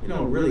 you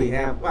don't really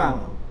have, well, I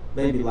don't know,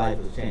 maybe life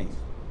has changed,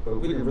 but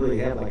we didn't really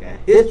have like a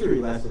history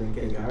lesson in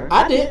kindergarten.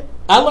 I did.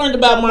 I learned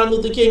about Martin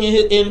Luther King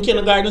in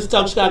kindergarten. Let's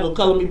Talk Chicago.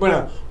 Color Me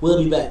Brown.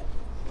 We'll be back.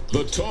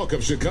 The Talk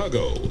of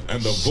Chicago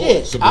and the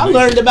voice of the I nation.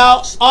 learned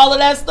about all of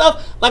that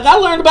stuff. Like I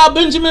learned about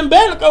Benjamin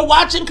Banneker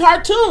watching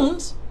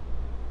cartoons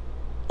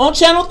on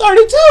Channel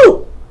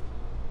 32.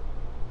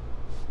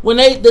 When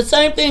the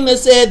same thing that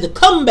said to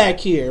come back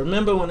here.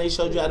 Remember when they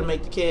showed you how to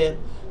make the can?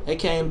 They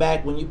came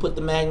back when you put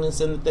the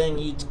magnets in the thing,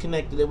 you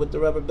connected it with the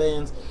rubber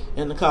bands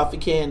and the coffee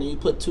can, and you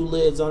put two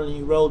lids on it and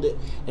you rolled it.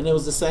 And it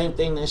was the same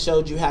thing that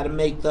showed you how to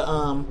make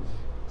the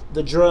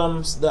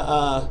drums,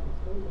 the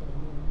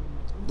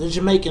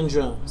Jamaican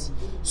drums.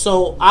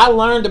 So I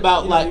learned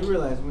about you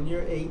realize when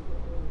you're 8,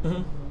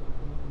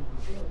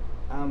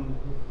 I'm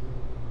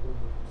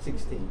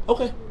 16.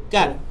 Okay,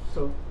 got it.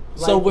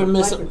 So we're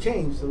missing. Life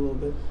changed a little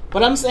bit.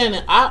 But I'm saying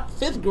that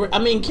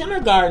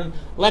kindergarten.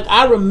 Like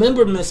I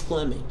remember Miss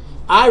Fleming.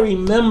 I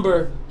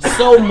remember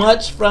so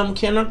much from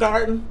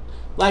kindergarten.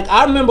 Like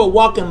I remember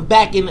walking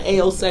back in the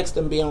A.O.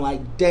 Sexton being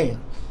like,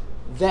 damn.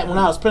 That when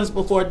I was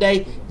principal for a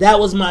day, that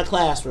was my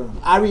classroom.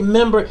 I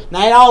remember,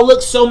 now it all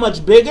looked so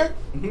much bigger,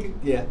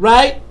 yeah,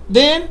 right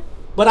then,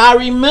 but I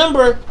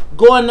remember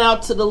going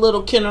out to the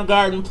little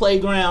kindergarten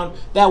playground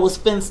that was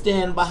fenced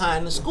in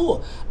behind the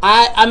school.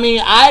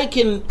 I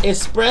can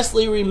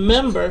expressly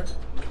remember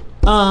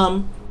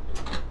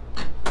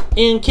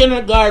in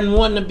kindergarten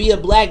wanting to be a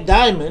black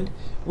diamond,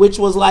 which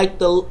was like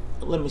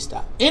let me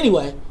stop.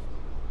 Anyway,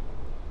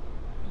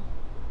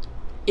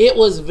 it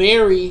was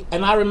very,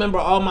 and I remember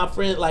all my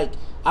friends, like,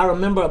 I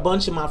remember a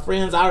bunch of my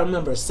friends, I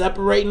remember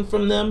separating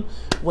from them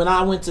when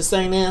I went to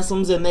St.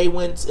 Anselm's and they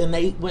went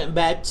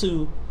back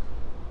to,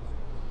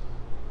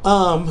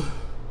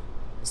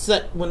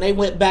 when they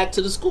went back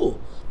to the school.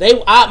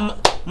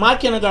 My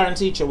kindergarten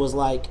teacher was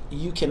like,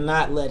 you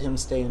cannot let him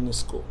stay in this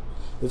school.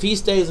 If he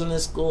stays in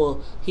this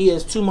school, he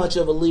is too much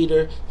of a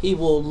leader. He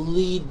will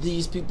lead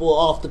these people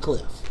off the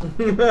cliff.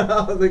 And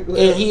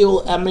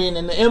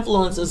and the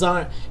influences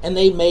aren't, and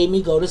they made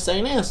me go to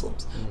St.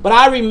 Anselm's. But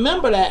I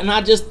remember that, and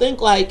I just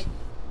think like,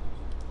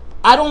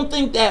 I don't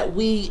think that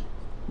we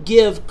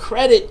give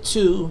credit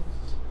to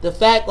the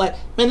fact, like,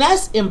 man,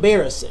 that's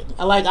embarrassing.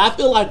 Like, I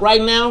feel like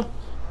right now,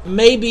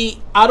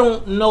 maybe, I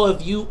don't know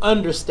if you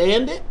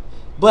understand it,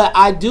 but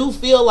I do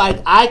feel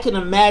like I can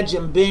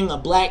imagine being a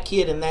black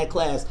kid in that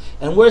class.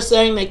 And we're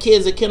saying that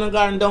kids at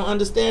kindergarten don't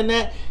understand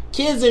that.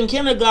 Kids in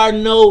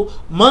kindergarten know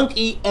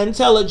monkey and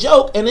tell a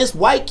joke, and it's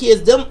white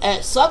kids, them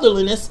at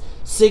Sutherland, it's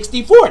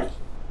 60-40,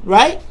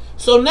 right?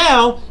 So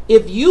now,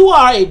 if you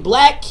are a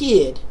black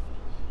kid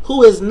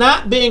who is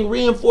not being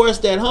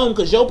reinforced at home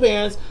because your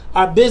parents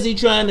are busy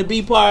trying to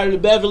be part of the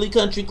Beverly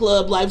Country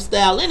Club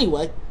lifestyle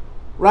anyway,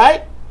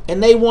 right?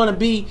 And they want to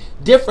be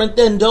different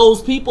than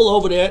those people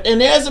over there.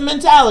 And there's a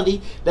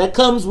mentality that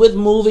comes with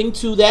moving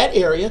to that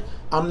area.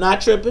 I'm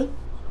not tripping.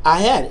 I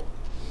had it.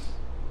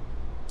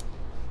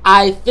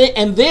 I think,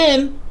 and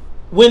then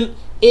when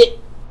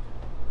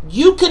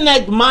you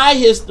connect my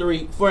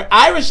history for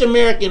Irish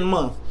American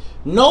Month,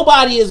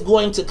 nobody is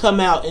going to come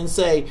out and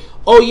say,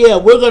 oh yeah,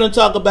 we're going to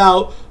talk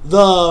about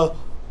the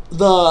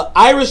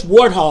Irish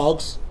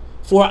warthogs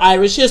for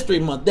Irish History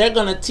Month. They're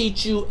going to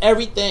teach you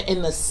everything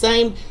in the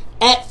same,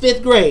 at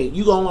 5th grade.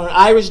 You're going to learn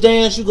Irish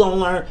dance, you're going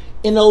to learn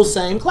in those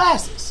same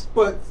classes.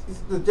 But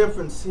the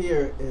difference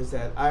here is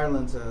that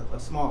Ireland's a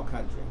small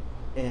country,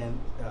 and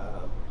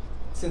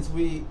since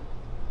we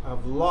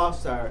have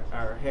lost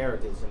our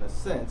heritage in a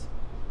sense,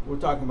 we're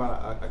talking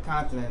about a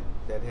continent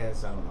that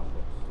has, I don't know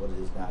what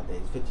it is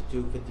nowadays,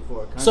 52, 54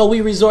 countries. So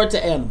we resort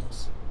to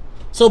animals.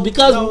 So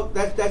because... No,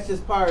 that's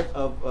just part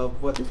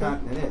of what the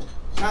continent is.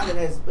 The continent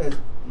has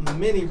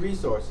many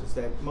resources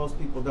that most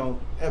people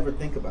don't ever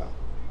think about.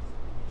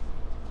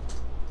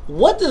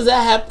 What does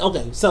that have...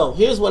 Okay, so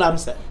here's what I'm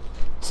saying.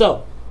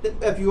 So...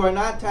 if you are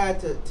not tied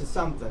to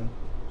something,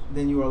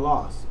 then you are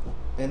lost.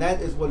 And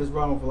that is what is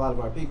wrong with a lot of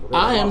our people.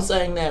 I am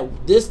saying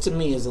that this to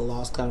me is a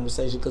lost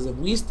conversation, because if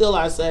we still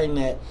are saying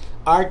that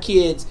our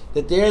kids,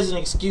 that there's an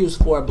excuse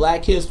for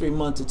Black History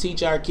Month to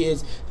teach our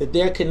kids that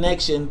their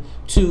connection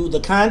to the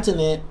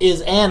continent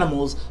is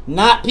animals,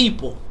 not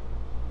people,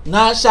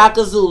 not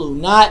Shaka Zulu,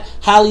 not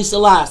Haile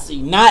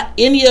Selassie, not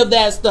any of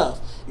that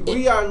stuff.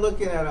 We are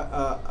looking at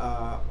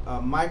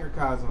a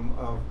microcosm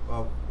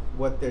of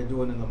what they're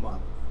doing in the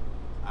month.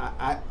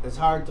 It's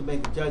hard to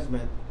make a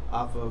judgment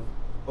off of,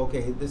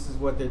 okay, this is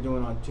what they're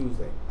doing on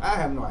Tuesday. I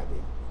have no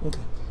idea. Okay.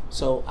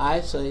 So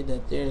I say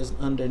that there is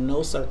under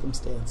no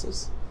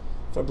circumstances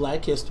for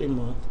Black History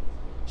Month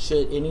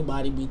should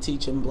anybody be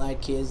teaching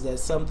black kids that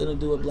something to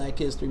do with Black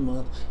History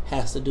Month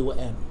has to do with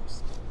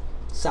animals.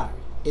 Sorry.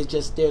 It's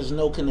just, there's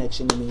no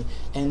connection to me.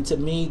 And to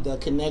me, the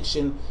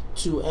connection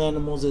to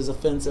animals is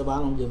offensive. I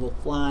don't give a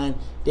flying.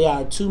 There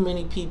are too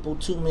many people,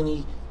 too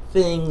many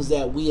things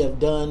that we have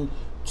done,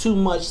 too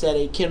much that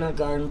a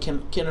kindergartner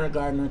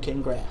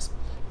can grasp.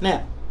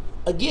 Now,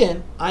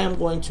 again, I am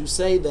going to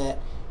say that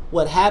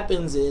what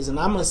happens is, and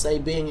I'm going to say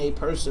being a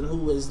person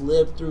who has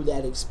lived through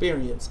that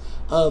experience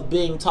of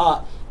being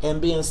taught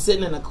and being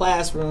sitting in a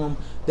classroom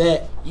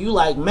that you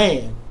like,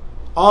 man,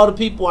 all the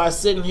people are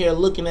sitting here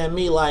looking at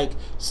me like,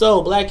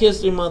 so Black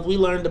History Month, we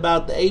learned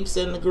about the apes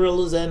and the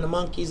gorillas and the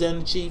monkeys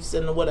and the chiefs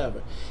and the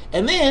whatever.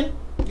 And then,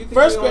 you think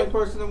you're the only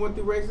person that went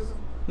through racism?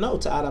 No,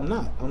 Todd, I'm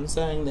not. I'm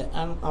saying that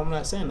I'm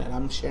not saying that.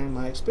 I'm sharing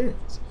my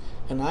experience,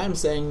 and I'm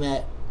saying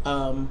that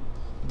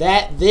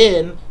that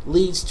then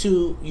leads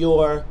to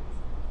your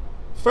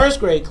first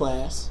grade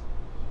class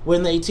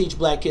when they teach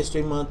Black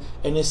History Month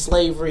and it's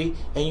slavery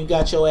and you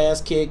got your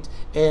ass kicked,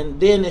 and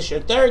then it's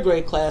your third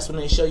grade class when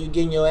they show you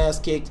getting your ass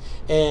kicked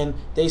and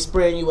they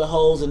spraying you with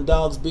holes and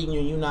dogs beating you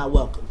and you're not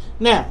welcome.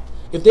 Now,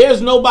 if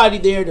there's nobody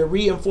there to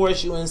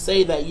reinforce you and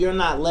say that you're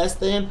not less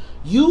than,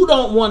 you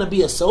don't want to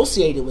be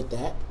associated with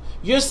that.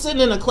 You're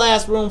sitting in a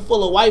classroom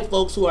full of white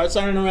folks who are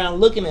turning around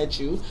looking at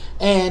you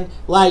and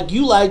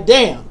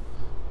damn.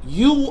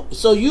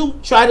 So you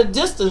try to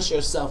distance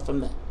yourself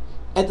from that.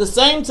 At the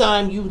same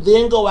time, you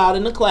then go out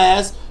in the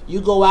class, you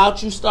go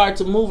out, you start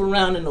to move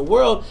around in the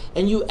world,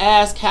 and you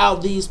ask how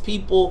these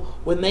people,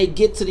 when they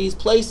get to these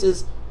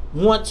places,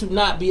 want to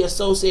not be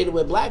associated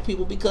with black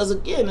people, because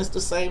again, it's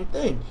the same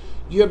thing.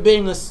 You're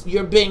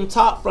being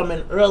taught from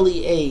an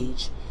early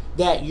age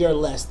that you're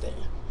less than.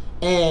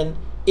 And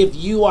if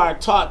you are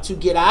taught to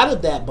get out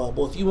of that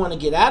bubble, if you want to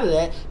get out of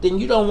that, then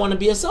you don't want to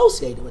be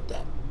associated with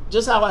that.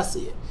 Just how I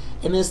see it.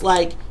 And it's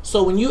like,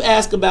 so when you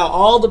ask about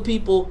all the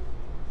people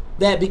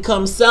that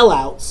become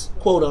sellouts,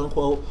 quote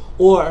unquote,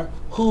 or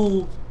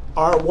who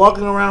are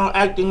walking around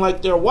acting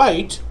like they're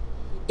white,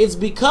 it's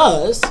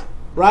because,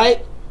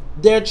 right,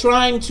 they're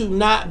trying to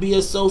not be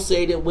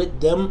associated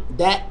with them,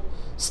 that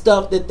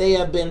stuff that they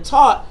have been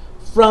taught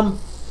from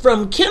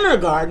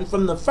kindergarten,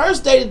 from the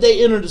first day that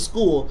they enter the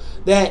school,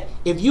 that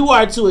if you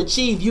are to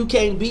achieve, you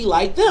can't be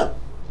like them.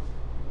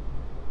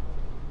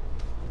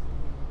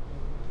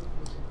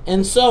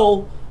 And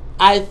so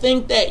I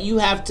think that you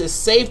have to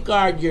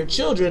safeguard your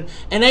children,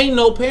 and ain't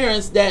no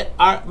parents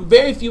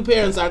very few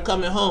parents are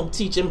coming home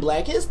teaching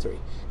black history.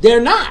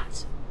 They're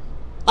not.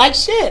 Like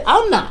shit,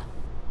 I'm not.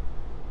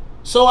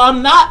 So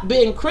I'm not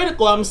being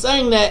critical. I'm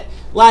saying that,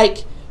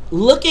 like,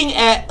 looking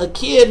at a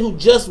kid who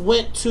just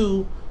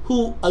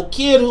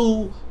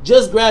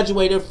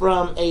graduated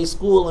from a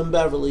school in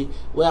Beverly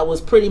that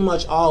was pretty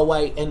much all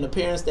white, and the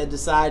parents that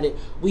decided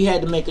we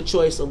had to make a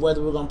choice of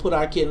whether we're going to put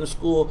our kid in a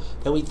school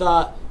that we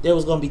thought there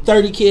was going to be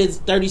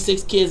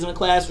 36 kids in the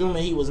classroom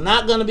and he was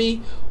not going to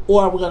be,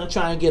 or we're going to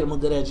try and get him a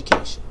good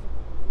education.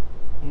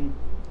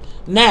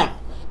 Now,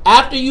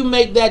 after you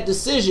make that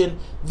decision,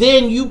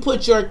 then you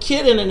put your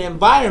kid in an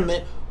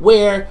environment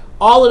where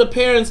all of the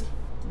parents,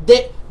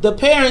 the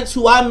parents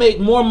who I make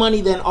more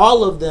money than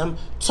all of them,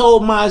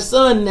 told my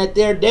son that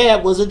their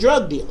dad was a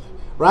drug dealer,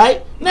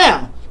 right?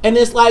 Now, and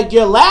it's like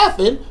you're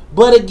laughing,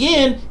 but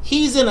again,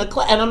 he's in a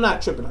class, and I'm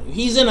not tripping on you.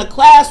 He's in a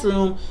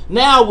classroom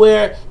now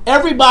where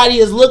everybody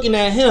is looking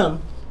at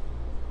him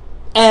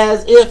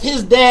as if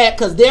his dad,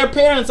 because their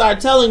parents are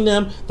telling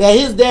them that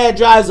his dad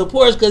drives a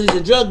Porsche because he's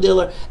a drug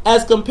dealer,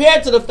 as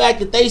compared to the fact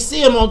that they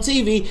see him on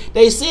TV,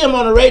 they see him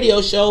on a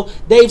radio show,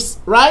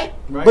 right?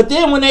 But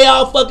then when they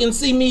all fucking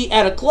see me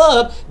at a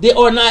club,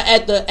 or not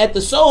at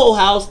the Soho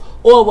House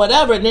or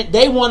whatever, and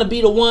they want to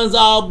be the ones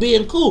all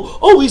being cool.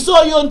 Oh, we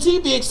saw you on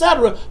TV,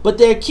 etc. But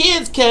their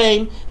kids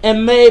came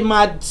and made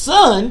my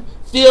son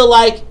feel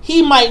like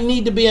he might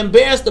need to be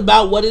embarrassed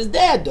about what his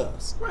dad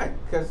does. Right,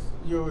 because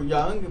you're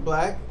young and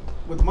black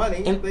with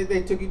money, and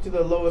they took you to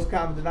the lowest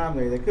common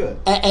denominator they could.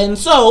 And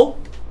so,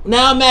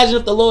 now imagine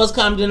if the lowest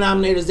common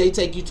denominators they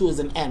take you to is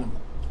an animal.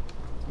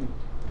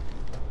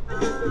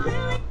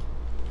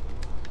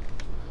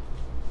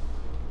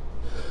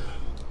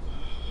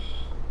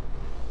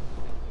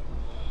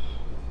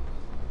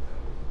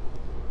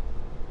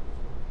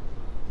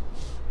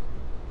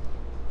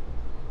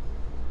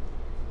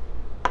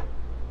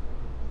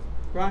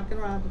 Rockin'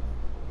 Robin.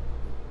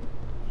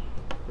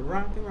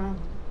 Rockin' Robin.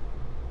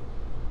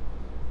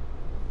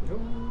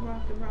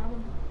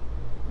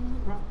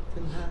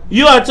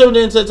 You are tuned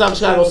into Talk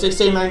Chicago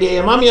 1690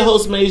 AM. I'm your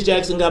host, Maze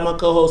Jackson. Got my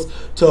co-host,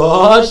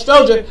 Todd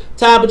Stroger.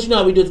 Todd, but you know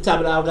how we do at the top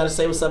of the hour. Got to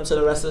say what's up to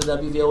the rest of the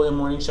WVON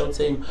Morning Show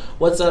team.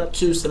 What's up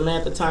to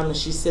Samantha Thomas?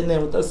 She's sitting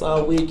there with us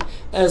all week,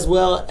 as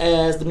well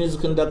as the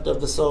music conductor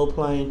of the Soul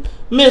Plane,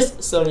 Miss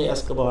Sonia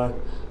Escobar.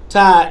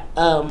 Todd,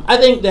 I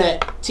think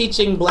that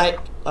teaching black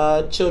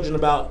children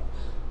about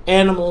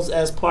animals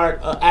as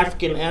part of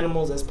African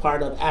animals as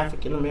part of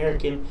African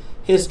American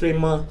History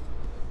Month,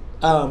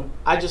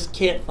 I just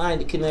can't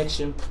find a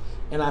connection,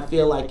 and I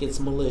feel like it's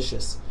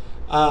malicious.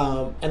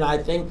 And I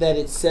think that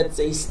it sets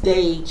a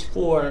stage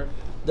for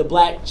the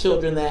black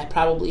children that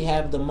probably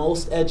have the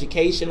most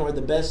education or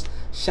the best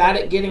shot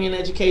at getting an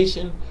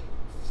education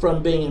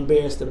from being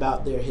embarrassed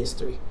about their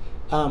history.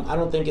 I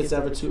don't think it's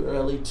ever too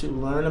early to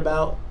learn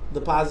about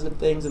the positive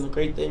things and the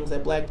great things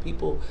that black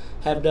people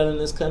have done in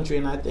this country,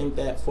 and I think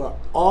that for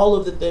all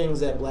of the things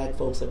that black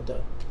folks have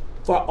done,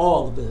 for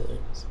all of the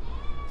things,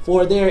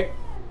 for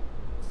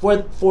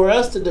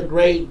us to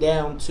degrade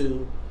down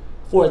to,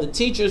 for the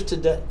teachers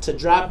to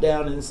drop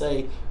down and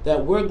say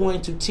that we're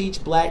going to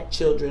teach black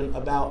children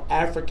about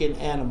African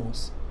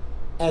animals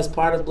as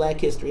part of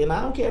black history, and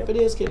I don't care if it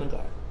is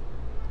kindergarten.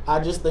 I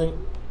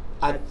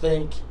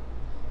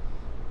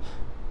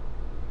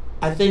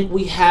think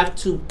we have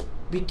to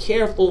be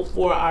careful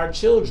for our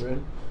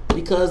children,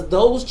 because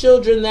those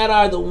children that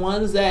are the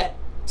ones that,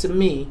 to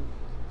me,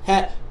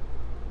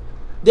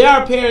 there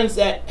are parents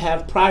that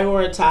have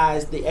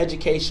prioritized the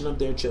education of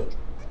their children,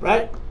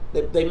 right?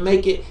 They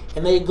make it,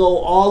 and they go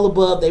all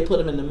above. They put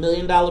them in the $1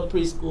 million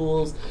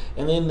preschools,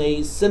 and then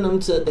they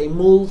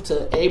move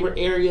to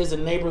areas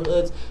and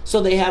neighborhoods so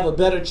they have a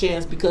better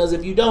chance, because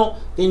if you don't,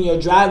 then you're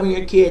driving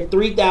your kid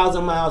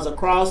 3,000 miles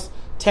across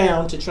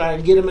town to try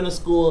and get them in a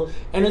school,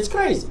 and it's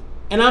crazy.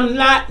 And I'm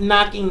not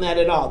knocking that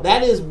at all.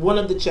 That is one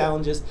of the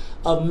challenges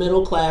of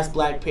middle-class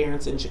black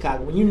parents in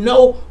Chicago. When you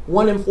know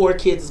 1 in 4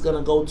 kids is going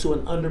to go to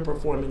an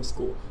underperforming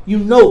school. You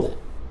know that.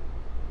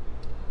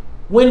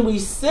 When we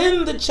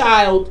send the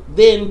child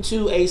then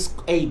to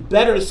a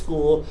better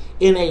school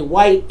in a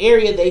white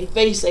area, they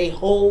face a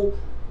whole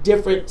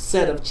different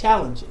set of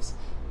challenges.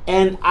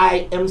 And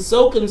I am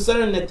so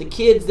concerned that the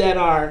kids that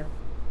are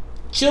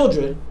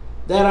children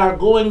that are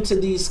going to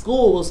these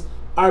schools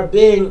are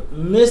being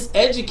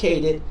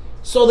miseducated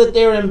so that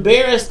they're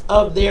embarrassed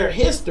of their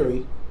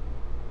history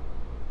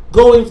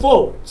going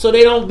forward. So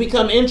they don't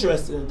become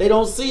interested in it. They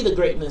don't see the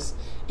greatness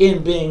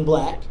in being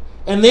black.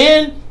 And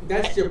then...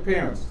 That's your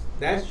parents.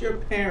 That's your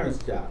parents'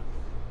 job.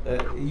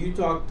 You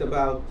talked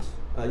about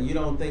you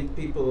don't think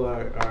people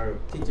are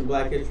teaching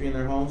black history in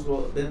their homes.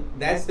 Well, then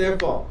that's their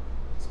fault.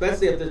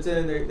 Especially if they're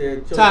sending their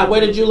children. Todd,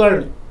 where did you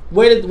learn it?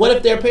 What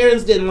if their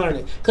parents didn't learn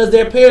it? Because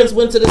their parents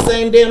went to the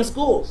same damn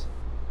schools.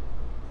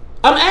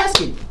 I'm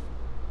asking you,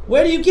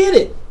 where do you get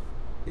it?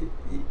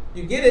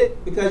 You get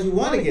it because you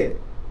want to get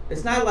it.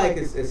 It's not like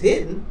it's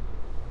hidden.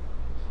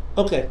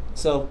 Okay,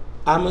 so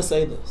I'm going to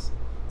say this.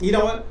 You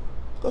know what?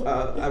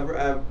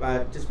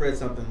 I just read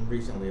something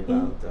recently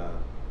about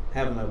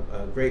having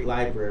a great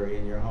library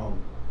in your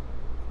home.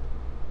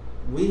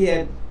 We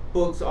had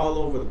books all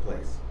over the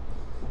place.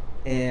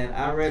 And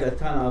I read a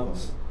ton of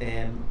them.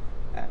 And,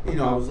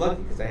 I was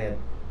lucky because I had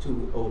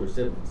 2 older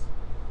siblings.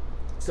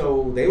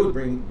 So they would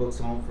bring books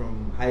home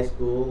from high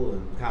school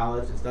and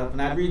college and stuff,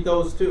 and I'd read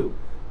those too.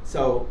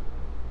 So,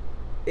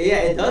 yeah,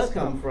 it does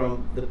come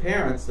from the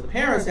parents. The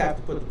parents have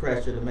to put the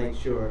pressure to make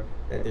sure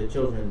that their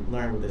children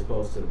learn what they're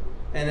supposed to.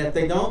 And if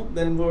they don't,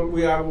 then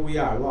we are where we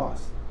are,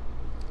 lost.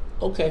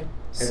 Okay,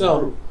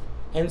 so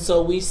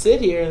we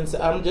sit here and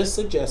I'm just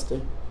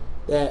suggesting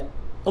that,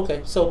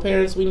 okay, so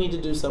parents, we need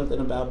to do something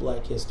about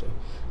black history.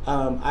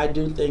 I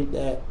do think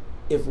that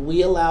if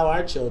we allow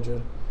our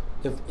children,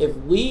 if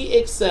we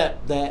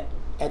accept that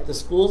at the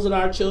schools that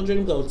our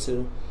children go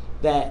to,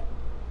 that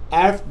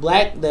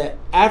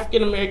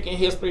African American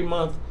History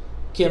Month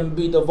can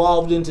be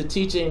devolved into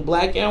teaching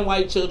black and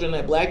white children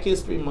that Black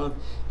History Month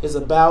is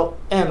about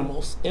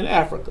animals in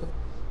Africa,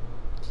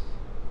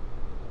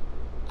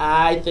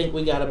 I think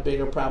we got a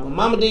bigger problem.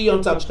 Mama D, you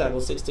on Top Chicago,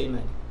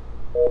 1690.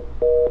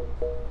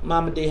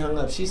 Mama D hung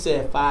up. She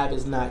said 5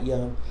 is not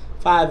young.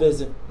 5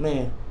 isn't,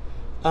 man.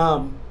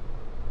 I'm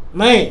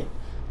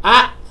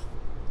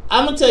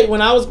gonna tell you,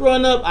 when I was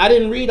growing up, I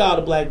didn't read all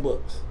the black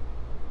books.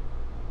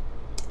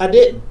 I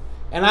didn't.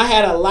 And I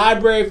had a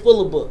library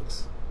full of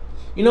books.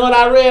 You know what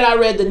I read? I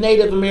read the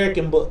Native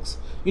American books.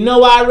 You know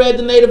why I read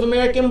the Native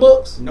American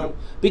books? No.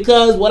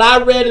 Because what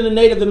I read in the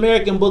Native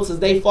American books is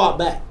they fought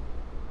back.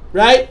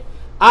 Right?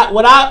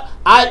 When I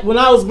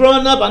was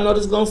growing up, I know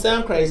this is gonna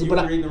sound crazy, but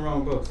I'm reading the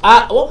wrong books.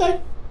 Okay.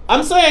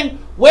 I'm saying,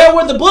 where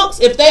were the books?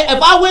 If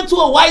I went to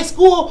a white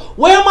school,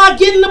 where am I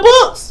getting the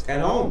books?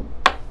 At home.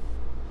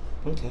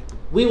 Okay.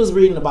 We was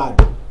reading the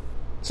Bible.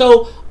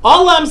 So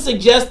all I'm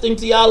suggesting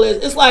to y'all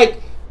is, it's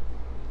like,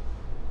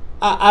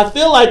 I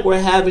feel like we're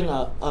having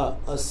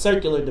a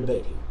circular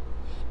debate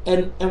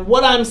here. And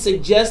what I'm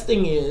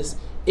suggesting is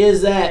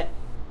that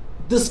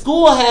the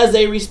school has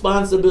a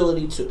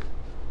responsibility too.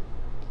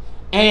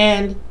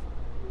 And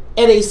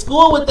at a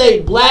school with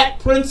a black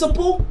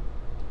principal,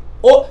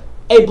 or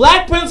a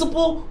black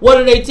principal, what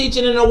are they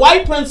teaching? And a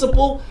white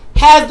principal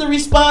has the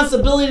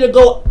responsibility to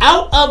go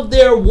out of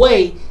their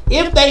way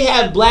if they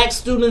have black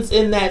students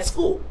in that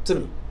school,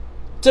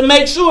 to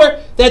make sure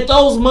that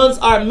those months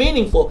are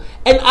meaningful.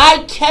 And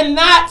I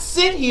cannot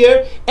sit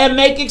here and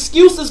make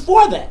excuses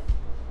for that.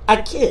 I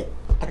can't.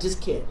 I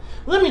just can't.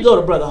 Let me go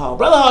to Brother Hall.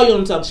 Brother Hall, you're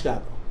on Top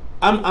Chicago.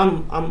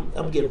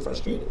 I'm getting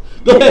frustrated.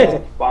 Go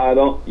ahead. Spot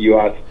on. You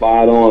are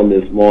spot on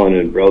this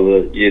morning,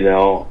 brother.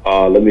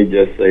 Let me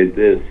just say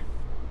this,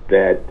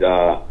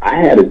 that I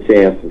had a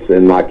chance to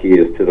send my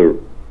kids to the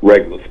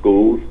regular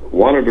schools.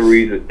 One of the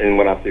reasons, and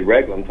when I say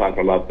regular, I'm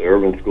talking about the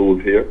urban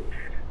schools here,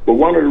 but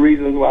one of the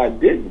reasons why I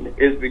didn't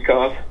is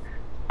because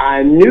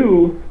I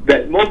knew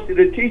that most of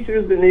the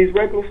teachers in these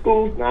regular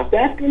schools, not the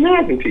African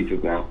American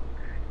teachers now,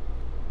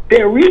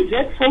 they're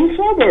rejects from the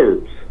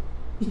suburbs.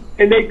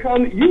 And they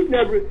come,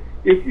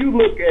 if you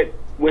look at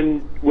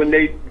when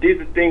they did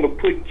the thing of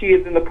putting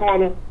kids in the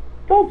corner,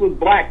 those were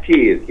black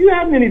kids. You know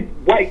how many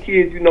white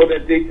kids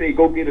that they say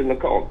go get in the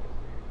corner?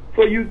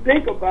 So you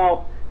think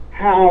about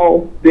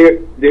how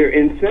they're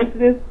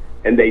insensitive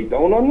and they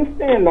don't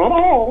understand, not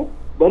all,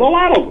 but a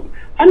lot of them.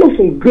 I know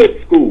some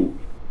good schools,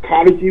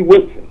 Carter G.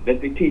 Woodson, that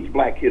they teach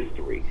black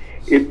history.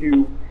 If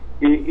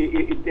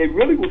they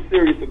really were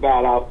serious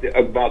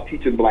about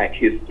teaching black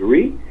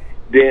history,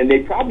 then they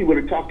probably would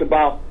have talked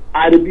about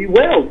Ida B.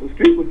 Wells. The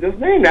street was just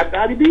named after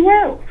Ida B.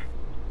 Wells.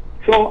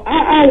 So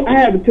I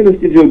have a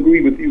tendency to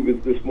agree with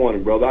you this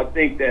morning, brother. I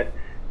think that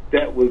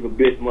was a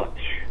bit much.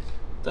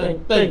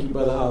 Thank you,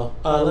 Brother Hall.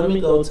 Let me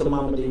go to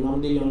Mama D.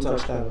 Mama D, you on Top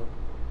Chicago.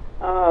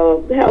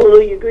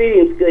 Hallelujah.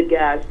 Greetings, good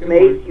guys.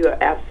 Mace,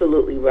 you're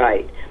absolutely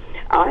right.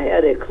 I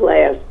had a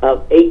class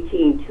of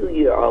 18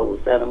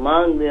 2-year-olds, and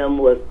among them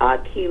was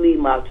Akili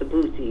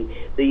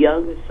Matabuti, the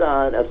youngest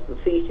son of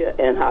Safisha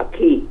and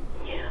Haki,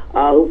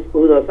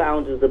 who are the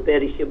founders of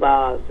Betty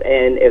Shabazz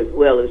and as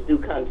well as New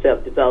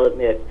Concept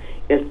Development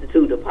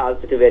Institute of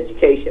Positive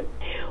Education.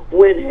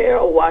 When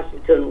Harold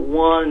Washington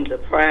won the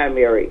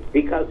primary,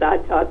 because I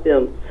taught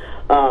them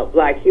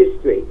Black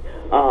history,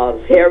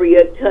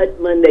 Harriet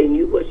Tubman, they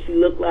knew what she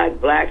looked like,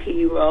 Black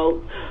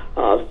hero,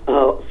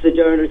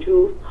 Sojourner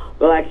Truth,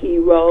 Black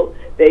hero.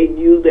 They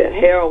knew that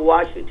Harold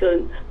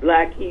Washington,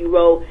 Black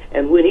hero,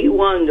 and when he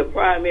won the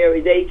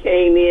primary, they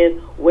came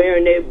in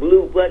wearing their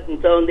blue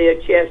buttons on their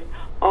chest,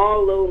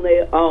 all on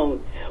their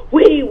own.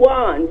 We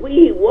won,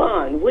 we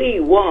won, we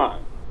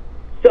won.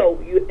 So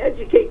you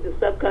educate the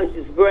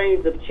subconscious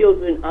brains of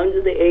children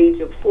under the age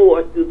of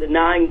 4 through the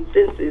 9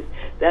 senses.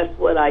 That's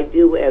what I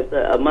do as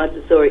a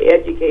Montessori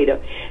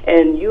educator.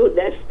 And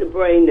that's the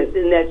brain that's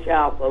in that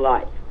child for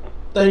life.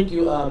 Thank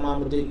you,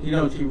 Mama D. You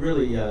know, she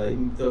really,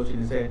 even though she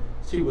didn't say it,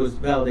 she was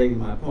validating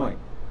my point.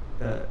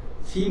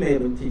 She may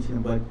have been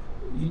teaching them, but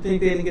you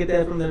think they didn't get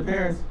that from their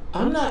parents?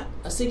 I'm not.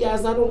 See,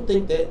 guys, I don't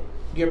think that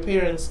your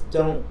parents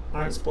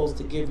aren't supposed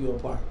to give you a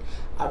part.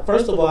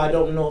 First of all, I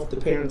don't know if the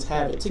parents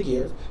have it to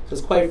give,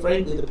 because quite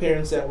frankly, the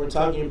parents that we're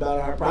talking about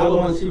are probably... the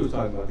ones she was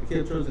talking about, the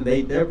kids'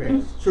 children, their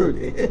parents sure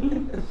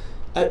did.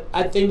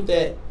 I think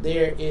that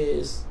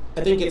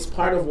I think it's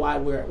part of why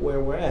we're where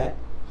we're at.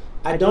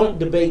 I don't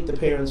debate the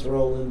parents'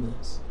 role in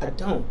this. I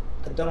don't.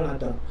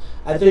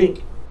 I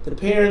think the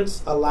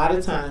parents, a lot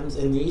of times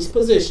in these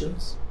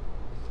positions,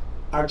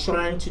 are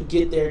trying to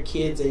get their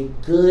kids a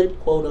good,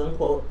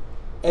 quote-unquote,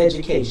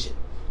 education.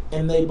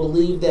 And they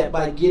believe that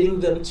by getting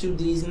them to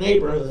these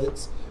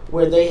neighborhoods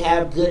where they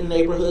have good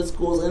neighborhood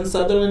schools, and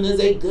Sutherland is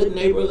a good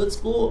neighborhood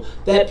school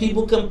that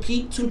people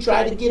compete to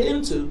try to get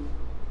into,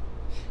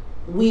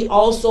 we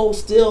also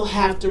still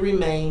have to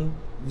remain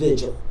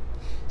vigilant.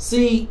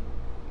 See,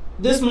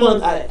 this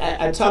month,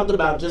 I talked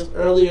about just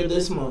earlier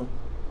this month,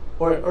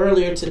 or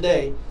earlier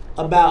today,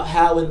 about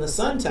how in the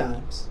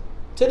Sun-Times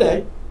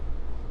today,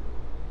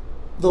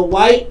 the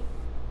white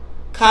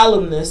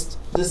columnist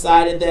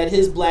decided that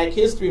his Black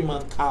History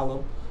Month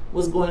column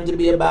was going to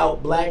be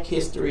about Black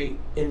history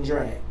in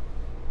drag.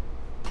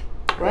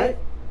 Right?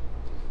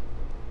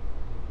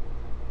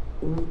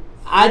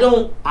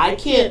 I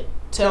can't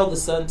tell the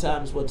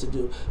Sun-Times what to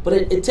do, but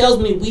it tells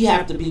me we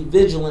have to be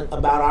vigilant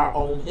about our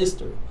own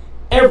history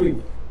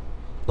everywhere.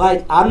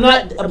 Like, I'm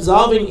not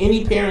absolving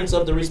any parents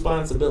of the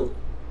responsibility.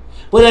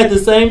 But at the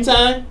same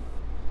time,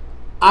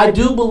 I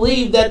do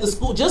believe that the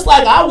school, just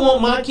like I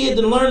want my kid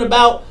to learn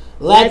about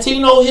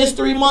Latino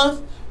History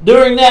Month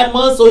during that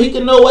month so he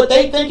can know what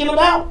they're thinking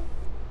about,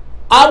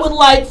 I would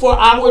like for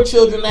our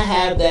children to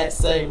have that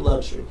same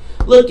luxury.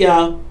 Look,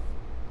 y'all,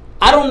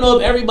 I don't know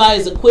if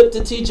everybody's equipped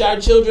to teach our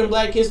children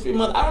Black History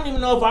Month. I don't even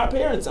know if our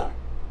parents are.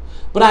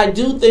 But I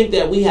do think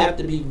that we have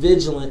to be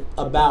vigilant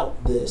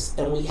about this,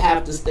 and we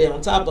have to stay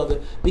on top of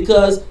it,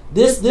 because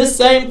this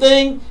same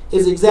thing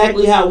is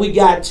exactly how we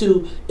got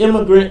to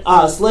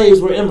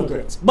slaves were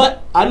immigrants.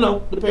 But I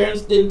know the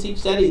parents didn't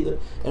teach that either,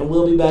 and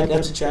we'll be back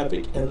after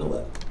traffic and the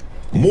weather.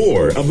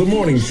 More of the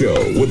morning show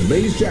with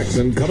Maze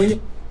Jackson coming.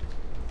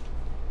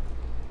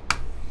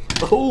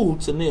 Ooh,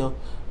 Tanil.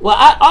 Well,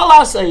 all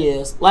I'll say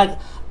is, like,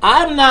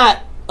 I'm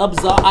not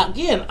absolving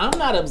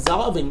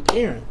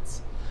parents.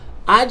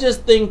 I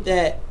just think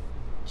that,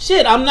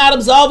 I'm not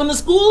absolving the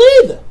school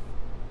either.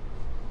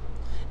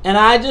 And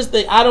I just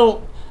think, I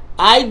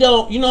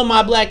don't, you know,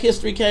 my Black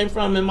history came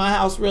from in my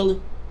house,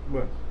 really?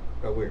 What?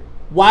 Oh, where?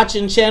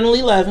 Watching Channel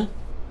 11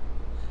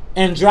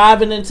 and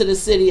driving into the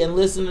city and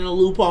listening to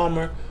Lou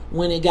Palmer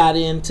when it got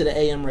into the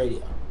AM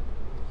radio.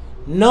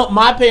 No,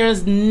 my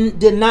parents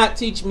did not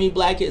teach me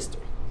Black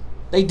history.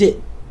 They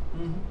didn't.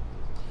 Mm-hmm.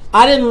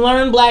 I didn't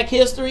learn Black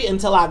history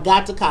until I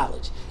got to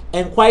college.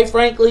 And quite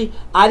frankly,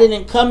 I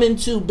didn't come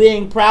into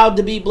being proud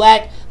to be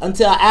Black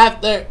until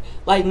after,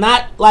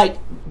 not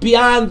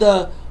beyond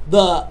the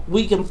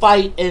we can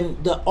fight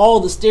and all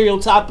the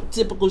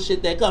stereotypical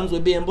shit that comes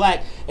with being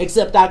Black,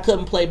 except I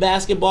couldn't play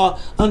basketball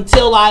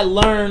until I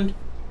learned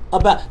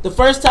about, the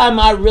first time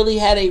I really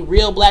had a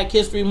real Black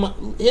history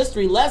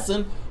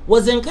lesson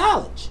was in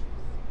college.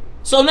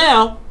 So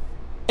now,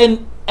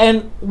 and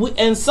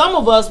some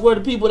of us were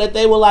the people that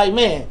they were like,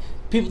 man,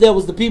 there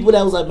was the people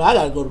that was like, man, I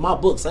gotta go to my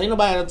books. Ain't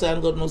nobody got time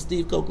to go to no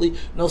Steve Coakley,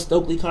 no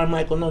Stokely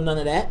Carmichael, no none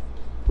of that,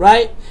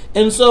 right?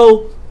 And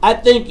so I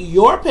think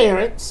your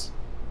parents,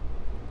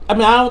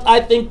 I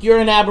think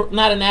you're not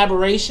an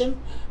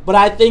aberration, but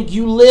I think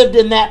you lived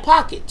in that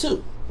pocket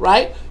too,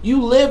 right?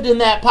 You lived in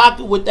that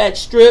pocket with that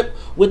strip,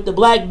 with the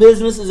Black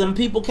businesses, and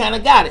people kind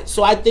of got it.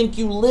 So I think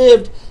you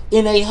lived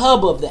in a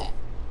hub of that,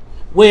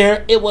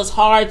 where it was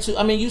hard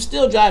to, you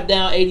still drive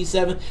down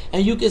 87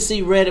 and you can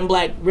see red,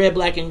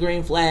 black and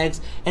green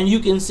flags, and you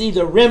can see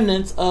the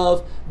remnants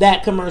of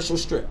that commercial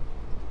strip.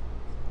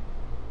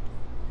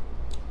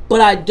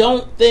 But I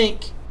don't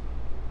think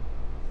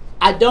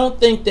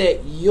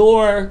that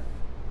your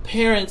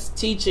parents'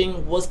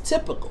 teaching was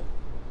typical.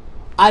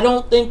 I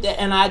don't think that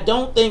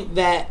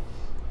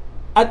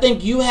I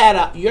think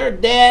your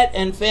dad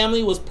and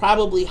family was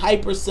probably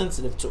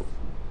hypersensitive to it.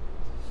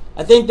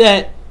 I think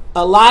that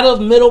a lot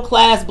of middle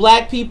class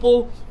black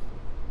people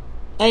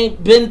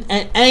ain't been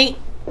and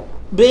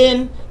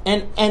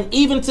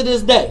even to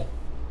this day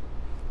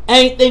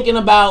ain't thinking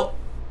about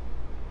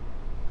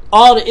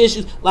all the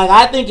issues. Like,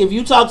 I think if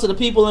you talk to the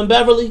people in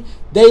Beverly,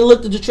 they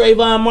looked at the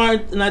Trayvon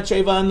Martin, not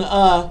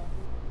Trayvon,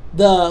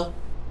 the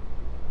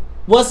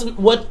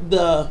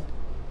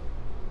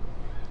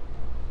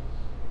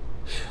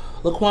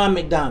Laquan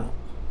McDonald.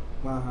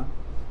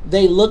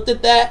 They looked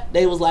at that.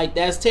 They was like,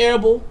 that's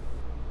terrible,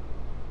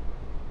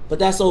 but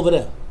that's over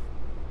there.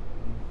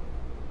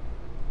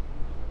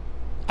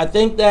 I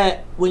think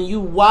that when you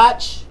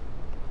watch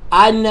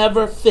I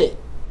Never Fit,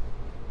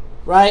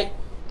 right?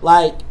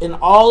 Like, in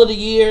all of the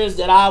years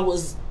that I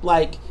was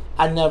like,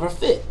 I never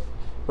fit,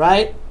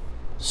 right?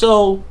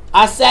 So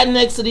I sat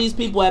next to these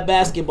people at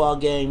basketball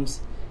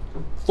games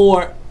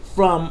from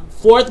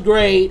 4th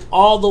grade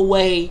all the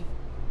way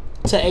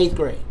to 8th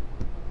grade.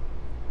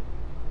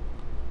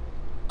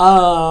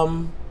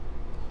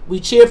 We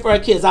cheered for our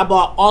kids. I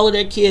bought all of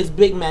their kids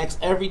Big Macs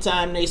every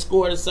time they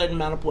scored a certain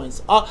amount of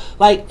points.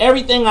 Like,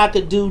 everything I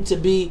could do to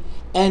be,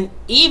 and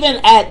even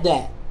at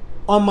that,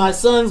 on my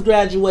son's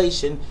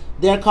graduation,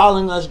 they're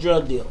calling us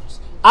drug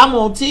dealers. I'm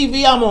on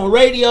TV, I'm on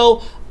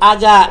radio, I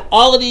got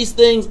all of these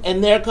things,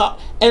 and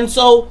and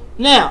so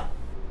now,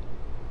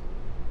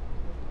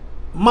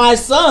 my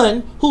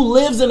son, who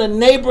lives in a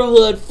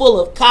neighborhood full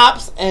of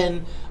cops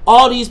and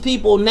all these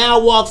people, now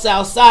walks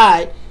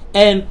outside,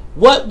 and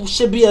what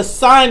should be a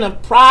sign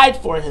of pride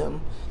for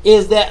him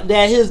is that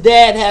his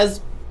dad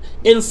has,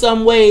 in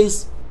some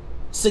ways,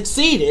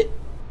 succeeded,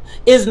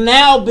 is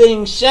now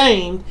being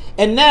shamed,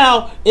 and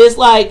now it's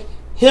like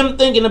him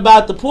thinking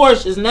about the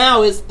Porsches,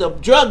 now it's the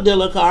drug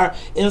dealer car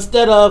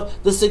instead of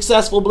the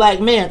successful black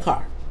man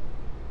car,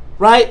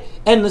 right?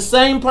 And the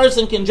same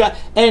person can drive,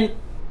 and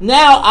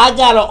now I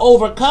gotta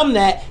overcome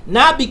that,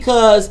 not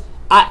because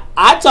I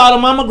taught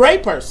him I'm a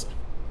great person,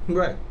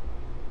 right?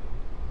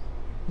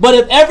 But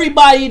if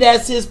everybody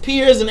that's his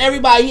peers and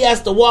everybody he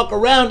has to walk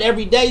around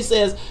every day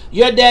says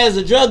your dad's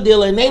a drug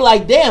dealer, and they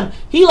like, damn,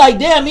 he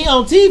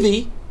on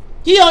TV,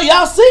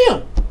 y'all see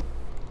him,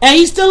 and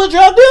he's still a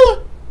drug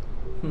dealer.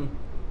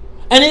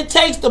 And it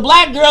takes the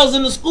black girls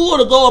in the school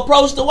to go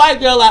approach the white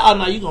girl like, oh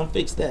no, you gonna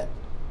fix that.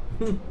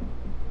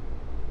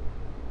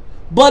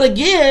 But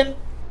again,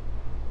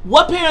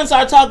 what parents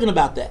are talking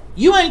about that?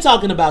 You ain't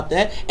talking about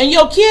that, and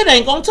your kid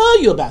ain't gonna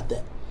tell you about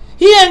that.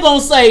 He ain't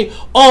gonna say,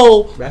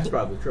 oh, that's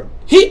probably true.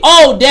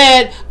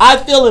 Dad, I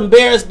feel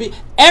embarrassed.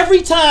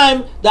 Every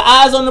time the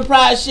Eyes on the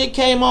Prize shit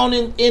came on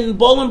in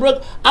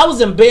Bolingbrook, I was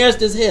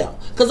embarrassed as hell.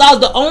 Because I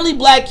was the only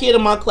black kid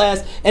in my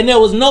class, and there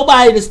was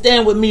nobody to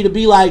stand with me to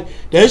be like,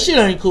 that shit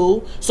ain't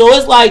cool. So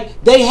it's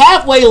like, they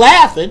halfway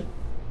laughing,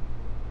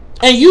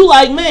 and you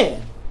like,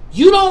 man,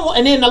 you don't,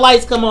 and then the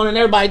lights come on and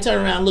everybody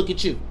turn around and look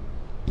at you.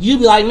 You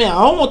be like, man,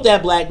 I don't want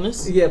that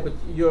blackness. Yeah, but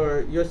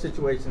your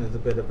situation is a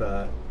bit of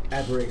a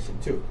aberration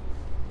too.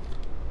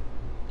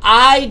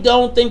 I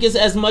don't think it's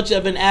as much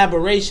of an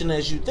aberration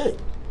as you think.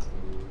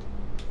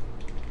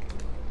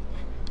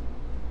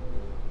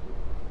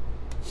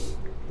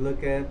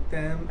 Look at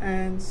them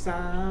and sigh,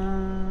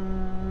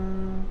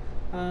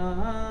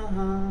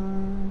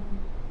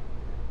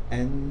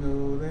 and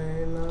know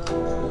they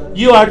love.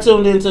 You are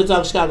tuned into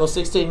Talk Chicago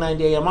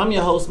 1690 AM. I'm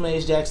your host,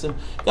 Maze Jackson.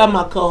 Got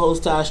my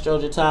co-host, Todd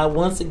Stroger. Todd,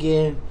 once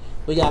again,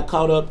 we got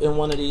caught up in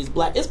one of these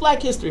It's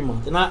Black History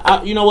Month, and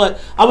I you know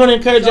what? I want to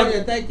encourage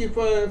you. Thank you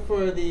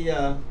for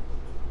the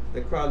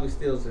Crosby,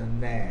 Stills,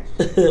 and Nash.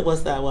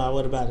 What's that? Why?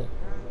 What about it?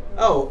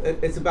 Oh,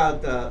 it's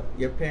about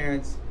your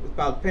parents. It's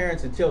about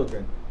parents and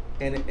children,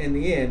 and in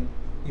the end,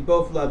 you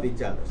both love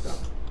each other. So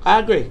I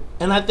agree,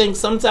 and I think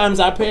sometimes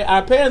our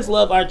parents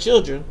love our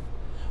children,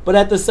 but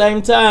at the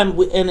same time,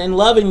 and in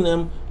loving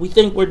them, we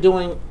think we're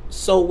doing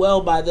so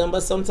well by them,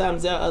 but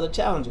sometimes there are other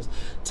challenges.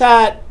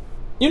 Todd,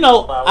 you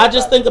know, I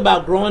just think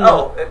about growing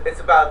up. It's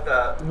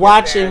about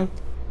watching.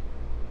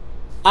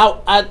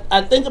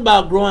 I think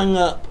about growing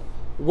up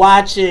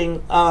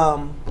watching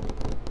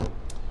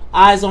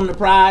Eyes on the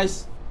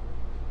Prize,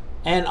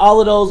 and all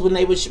of those when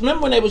they would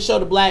remember when they would show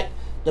the black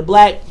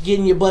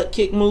getting your butt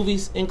kicked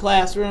movies in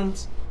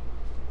classrooms.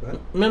 Right.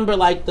 Remember,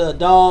 like the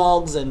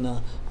dogs and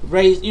the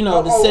race, you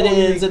know, the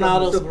sit-ins and all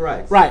those civil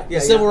rights. Right,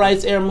 the civil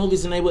rights era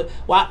movies, and they would.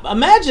 Well,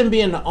 imagine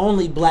being the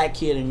only black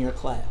kid in your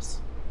class,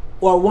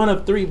 or one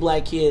of 3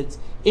 black kids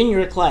in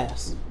your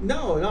class.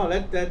 No,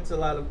 that's a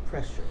lot of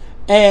pressure.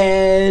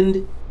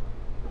 And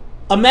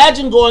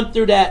imagine going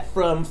through that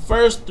from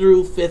 1st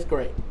through 5th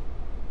grade.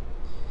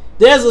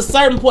 There's a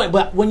certain point,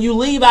 but when you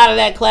leave out of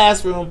that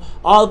classroom,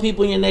 all the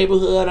people in your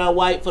neighborhood are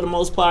white for the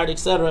most part,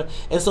 etc.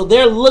 And so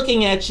they're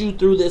looking at you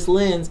through this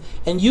lens,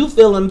 and you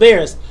feel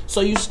embarrassed.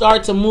 So you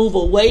start to move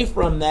away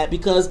from that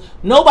because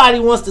nobody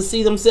wants to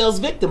see themselves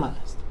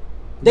victimized.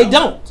 They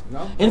don't.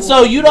 No. And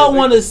so you don't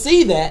want to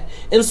see that.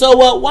 And so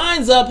what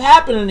winds up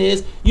happening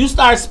is you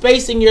start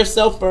spacing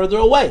yourself further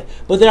away.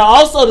 But there are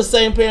also the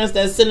same parents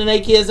that sending their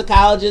kids to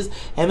colleges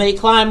and they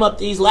climb up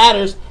these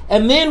ladders.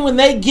 And then when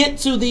they get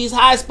to these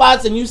high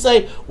spots and you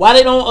say, why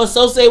they don't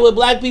associate with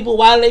black people,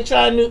 why are they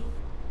trying to?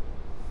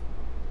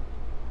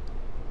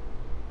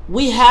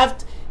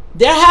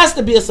 There has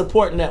to be a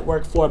support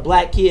network for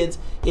black kids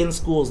in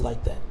schools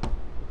like that.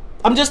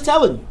 I'm just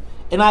telling you.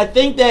 And I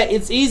think that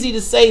it's easy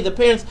to say the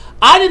parents,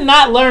 I did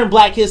not learn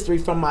black history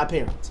from my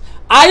parents.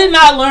 I did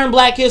not learn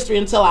black history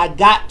until I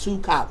got to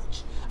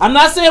college. I'm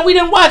not saying we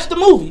didn't watch the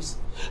movies,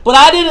 but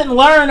I didn't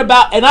learn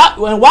about, and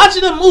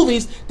watching the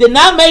movies did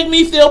not make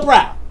me feel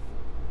proud.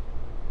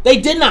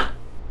 They did not.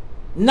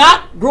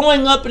 Not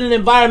growing up in an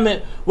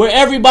environment where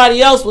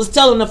everybody else was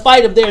telling the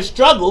fight of their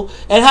struggle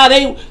and how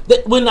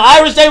when the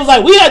Irish, they was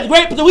like, we had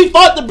great, we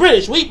fought the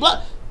British.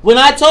 When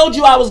I told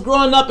you I was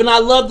growing up and I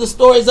loved the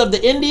stories of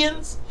the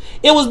Indians,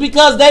 it was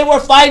because they were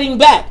fighting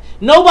back.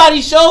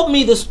 Nobody showed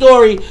me the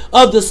story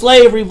of the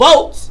slave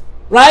revolts,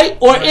 right?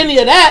 Or any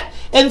of that.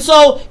 And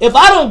so if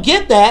I don't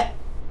get that,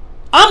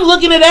 I'm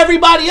looking at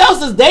everybody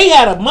else as they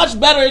had a much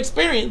better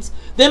experience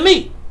than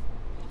me.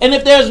 And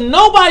if there's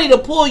nobody to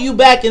pull you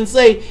back and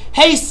say,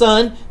 hey,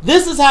 son,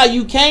 this is how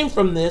you came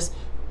from this.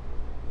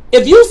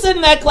 If you sit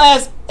in that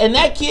class and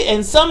that kid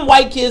and some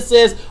white kid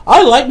says,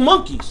 I like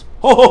monkeys.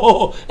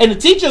 And the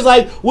teacher's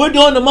like, we're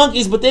doing the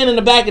monkeys, but then in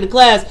the back of the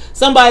class,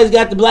 somebody's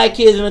got the black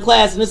kids in the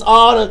class, and it's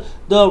all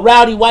the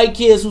rowdy white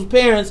kids whose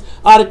parents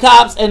are the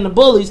cops and the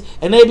bullies,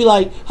 and they be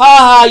like, ha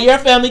ha, your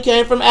family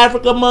came from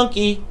Africa,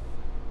 monkey.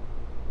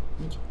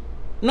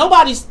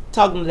 Nobody's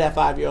talking to that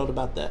 5-year-old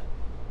about that.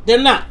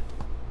 They're not.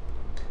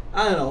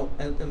 I don't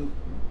know.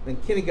 In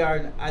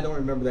kindergarten, I don't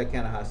remember that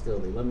kind of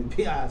hostility. Let me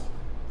be honest.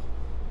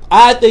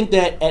 I think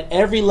that at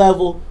every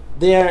level,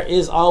 there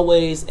is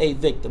always a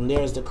victim.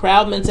 There's the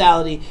crowd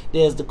mentality.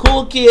 There's the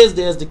cool kids.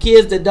 There's the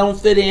kids that don't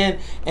fit in.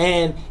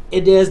 And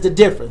there's the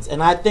difference.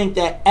 And I think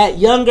that at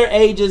younger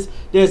ages,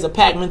 there's a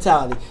pack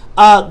mentality.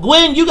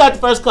 Gwen, you got the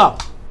first call.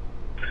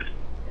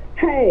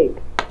 Hey.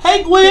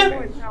 Hey,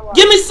 Gwen.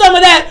 Give me some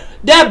of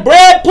that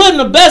bread pudding,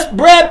 the best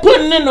bread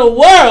pudding in the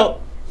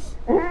world.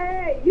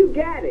 Hey, you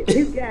got it.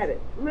 You got it.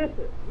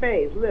 Listen,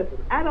 Maze, listen.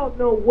 I don't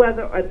know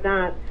whether or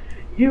not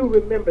you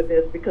remember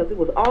this because it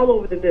was all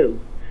over the news.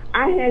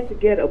 I had to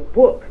get a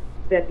book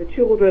that the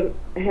children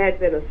had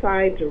been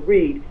assigned to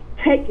read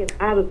taken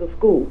out of the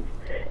schools.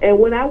 And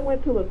when I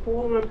went to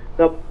inform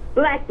the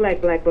black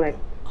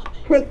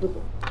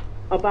principal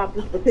about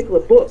this particular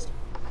book,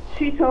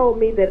 she told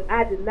me that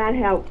I did not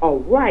have a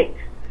right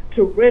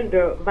to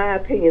render my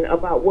opinion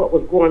about what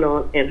was going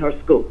on in her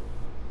school.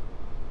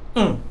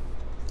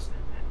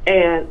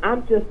 And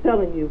I'm just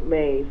telling you,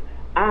 Maeve,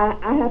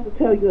 I have to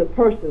tell you in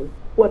person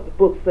what the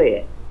book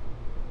said.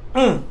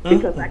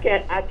 Because I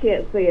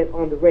can't say it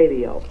on the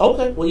radio.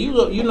 Okay, well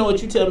you know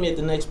what you tell me at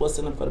the next What's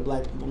in It for the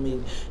Black People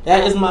meeting.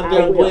 That is my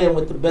girl Gwen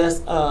with the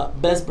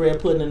best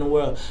bread pudding in the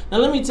world. Now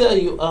let me tell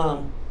you,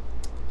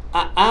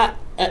 I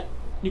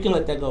you can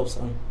let that go,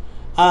 son.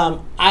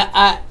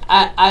 I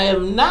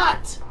am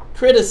not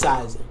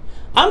criticizing.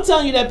 I'm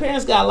telling you that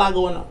parents got a lot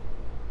going on.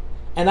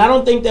 And I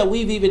don't think that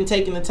we've even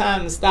taken the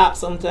time to stop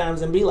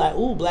sometimes and be like,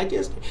 ooh, Black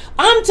history.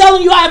 I'm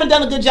telling you I haven't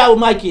done a good job with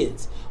my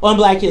kids on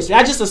Black history.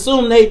 I just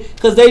assume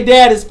because their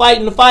dad is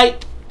fighting the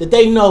fight, that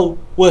they know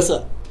what's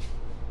up.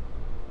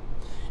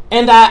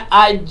 And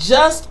I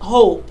just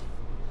hope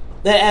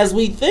that as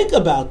we think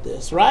about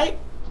this, right?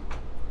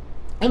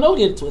 And don't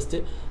get it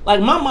twisted.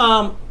 Like my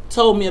mom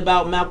told me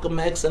about Malcolm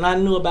X and I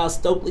knew about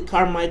Stokely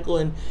Carmichael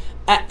and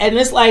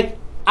it's like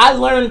I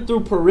learned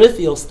through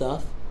peripheral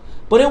stuff.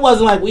 But it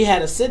wasn't like we had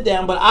to sit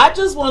down. But I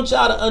just want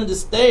y'all to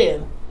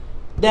understand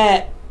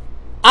that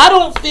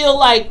I feel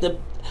like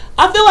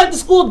the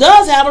school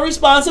does have a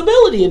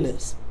responsibility in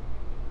this.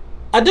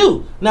 I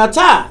do. Now,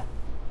 Todd.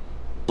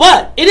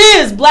 But it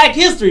is Black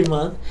History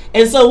Month.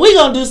 And so we're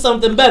going to do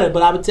something better.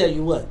 But I would tell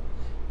you what.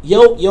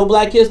 Your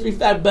Black History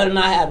fact better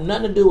not have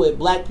nothing to do with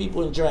black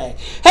people in drag.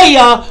 Hey,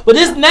 y'all. But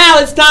now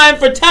it's time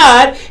for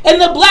Todd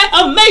and the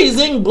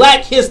amazing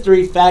Black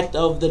History fact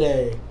of the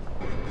day.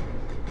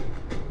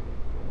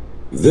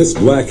 This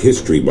Black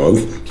History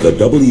Month, the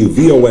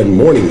WVON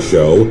Morning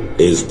Show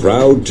is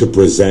proud to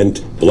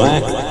present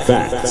Black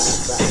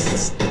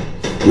Facts.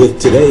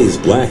 With today's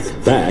Black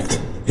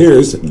Fact,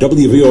 here's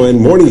WVON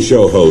Morning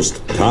Show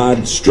host Todd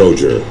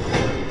Stroger.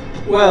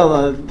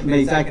 Well,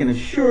 Mace, I can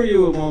assure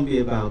you it won't be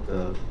about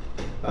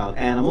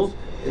animals.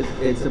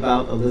 It's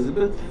about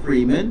Elizabeth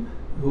Freeman,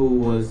 who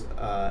was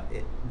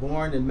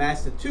born in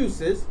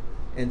Massachusetts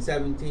in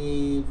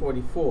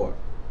 1744.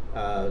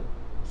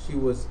 She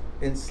was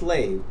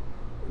enslaved.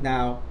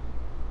 Now,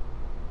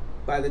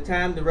 by the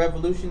time the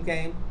Revolution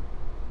came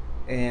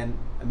and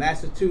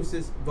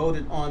Massachusetts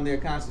voted on their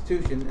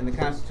Constitution, in the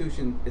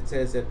Constitution it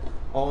says that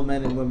all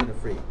men and women are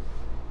free.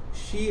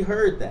 She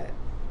heard that.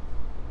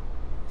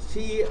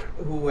 She,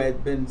 who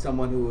had been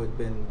someone who had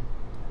been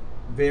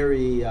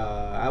very,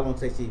 I won't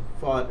say she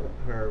fought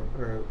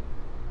the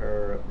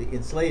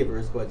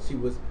enslavers, but she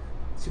was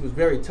she was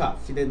very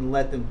tough. She didn't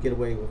let them get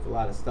away with a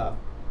lot of stuff.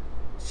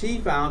 She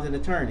found an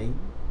attorney,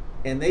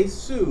 and they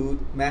sued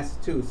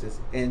Massachusetts,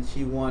 and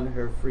she won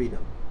her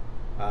freedom.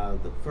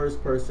 The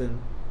first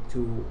person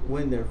to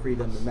win their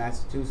freedom in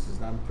Massachusetts,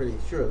 and I'm pretty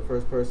sure the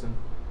first person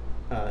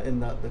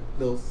in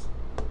those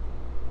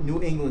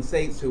New England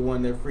states who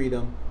won their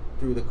freedom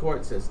through the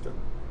court system.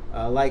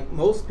 Like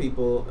most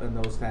people in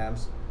those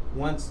times,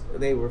 once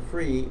they were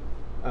free,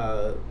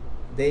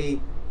 they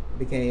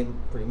became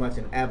pretty much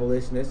an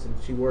abolitionist, and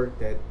she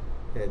worked at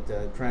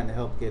trying to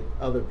help get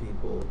other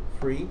people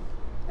free.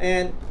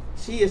 And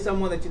she is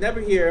someone that you never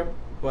hear,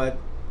 but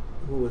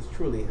who was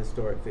truly a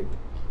historic figure.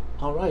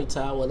 All right,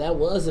 Todd. Well, that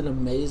was an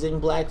amazing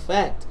black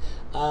fact.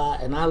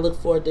 And I look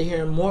forward to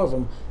hearing more of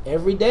them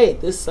every day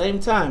at this same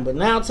time. But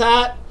now,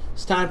 Todd,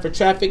 it's time for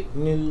traffic,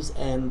 news,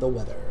 and the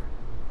weather.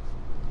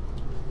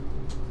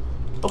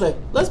 Okay,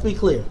 let's be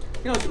clear.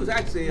 You know, she was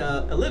actually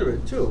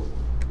illiterate, too,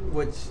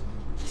 which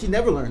she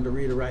never learned to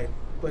read or write,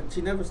 but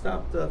she never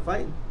stopped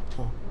fighting.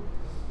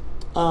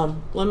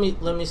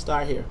 Let me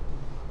start here.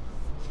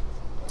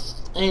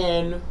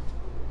 And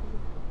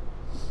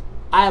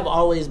I have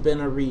always been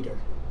a reader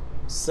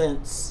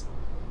since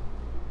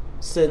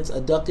A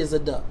Duck is a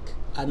Duck.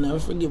 I never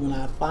forget when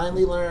I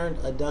finally learned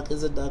A Duck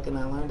is a Duck, and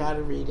I learned how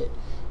to read it.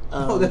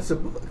 Oh, that's a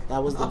book.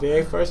 That was the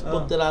very first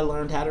book that I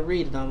learned how to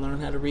read, and I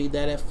learned how to read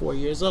that at 4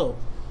 years old.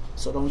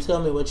 So don't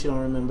tell me what you don't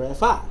remember at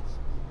 5.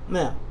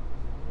 Now,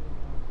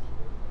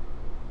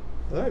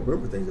 I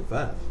remember things at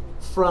 5.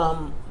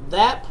 From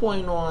that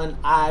point on,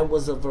 I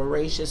was a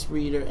voracious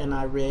reader, and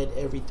I read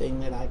everything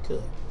that I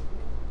could.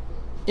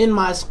 In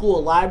my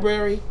school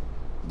library,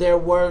 there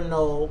were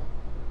no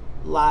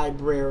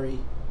library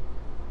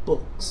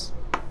books.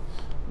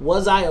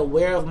 Was I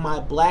aware of my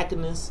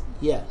blackness?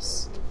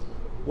 Yes.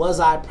 Was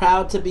I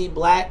proud to be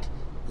black?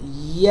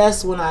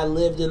 Yes, when I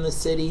lived in the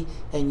city,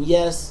 and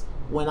yes,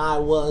 when I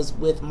was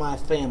with my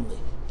family,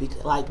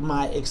 like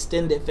my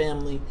extended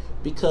family,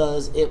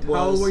 because it was...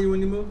 How old were you when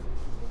you moved?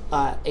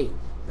 8.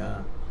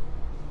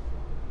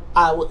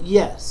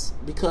 Yes,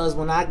 because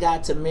when I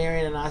got to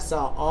Marion and I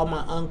saw all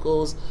my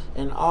uncles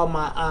and all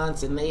my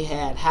aunts, and they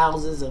had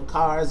houses and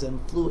cars and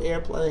flew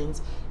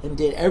airplanes and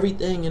did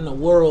everything in the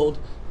world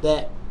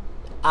that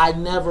I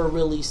never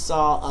really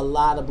saw a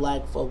lot of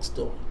black folks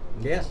doing.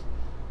 Yes.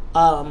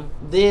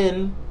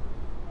 Then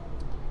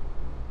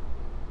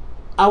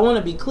I want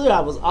to be clear,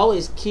 I was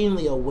always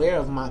keenly aware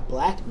of my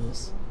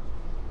blackness,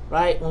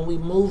 right? When we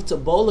moved to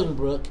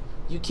Bolingbrook,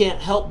 you can't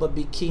help but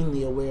be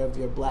keenly aware of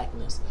your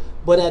blackness.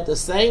 But at the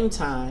same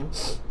time,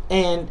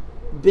 and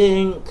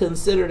being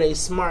considered a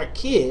smart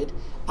kid,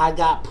 I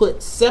got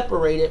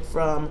separated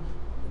from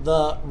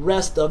the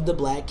rest of the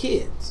black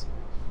kids.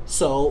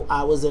 So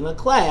I was in a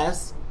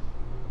class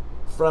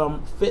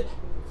from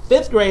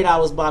fifth grade, I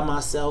was by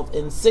myself.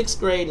 In 6th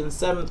grade and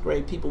 7th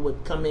grade, people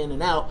would come in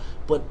and out,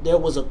 but there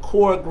was a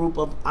core group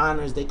of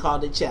honors they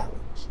called it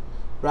challenge,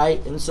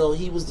 right? And so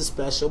he was the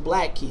special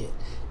black kid.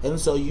 And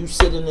so you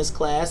sit in this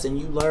class and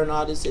you learn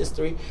all this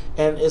history,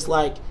 and it's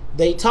like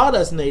they taught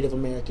us Native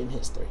American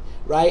history,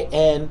 right?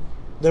 And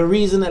the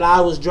reason that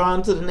I was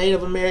drawn to the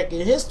Native American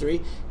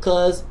history,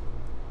 because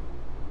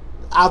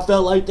I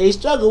felt like their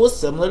struggle was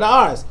similar to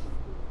ours.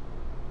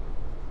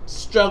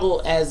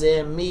 Struggle as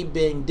in me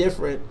being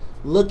different,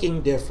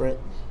 looking different,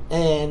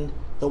 and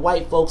the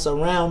white folks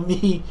around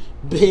me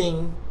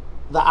being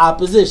the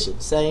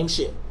opposition. Same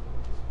shit.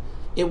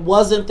 It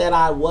wasn't that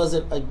I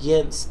wasn't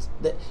against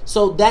that.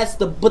 So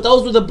but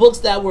those were the books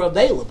that were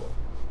available,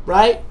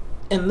 right?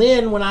 And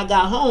then when I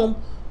got home,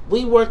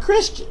 we were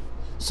Christian.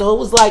 So it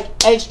was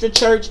like extra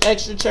church,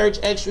 extra church,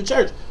 extra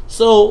church.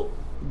 So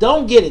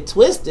don't get it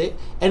twisted.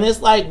 And it's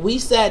like we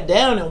sat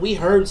down and we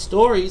heard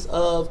stories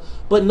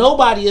but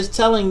nobody is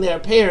telling their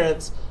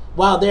parents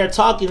while they're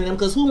talking to them,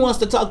 because who wants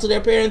to talk to their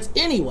parents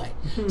anyway?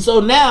 So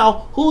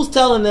now, who's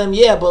telling them,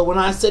 yeah, but when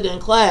I sit in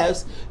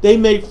class, they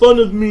make fun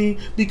of me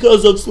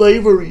because of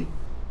slavery?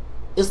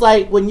 It's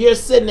like when you're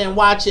sitting and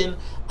watching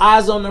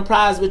Eyes on the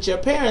Prize with your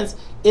parents,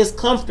 it's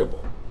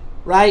comfortable,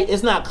 right?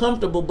 It's not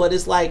comfortable, but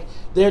it's like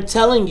they're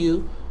telling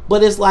you,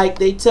 but it's like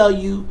they tell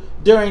you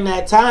during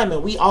that time,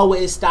 and we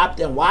always stopped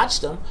and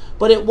watched them,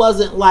 but it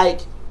wasn't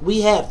like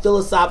we had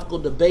philosophical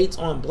debates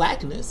on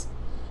blackness.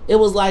 It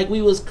was like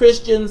we was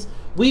Christians.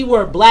 We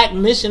were black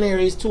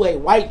missionaries to a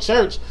white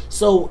church,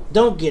 so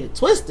don't get it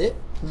twisted.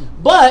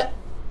 But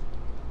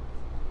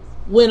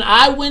when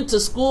I went to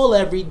school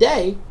every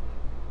day,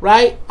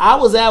 right, I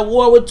was at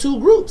war with 2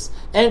 groups.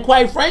 And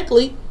quite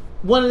frankly,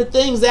 one of the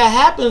things that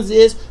happens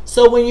is,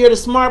 so when you're the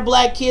smart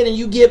black kid and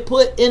you get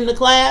put in the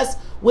class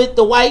with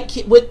the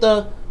white with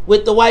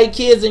the white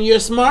kids and you're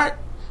smart,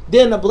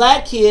 then the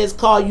black kids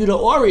call you the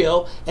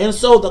Oreo. And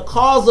so the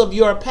cause of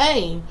your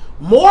pain,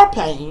 more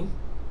pain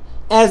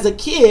as a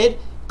kid,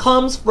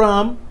 comes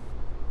from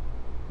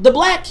the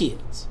black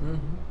kids.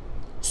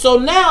 So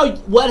now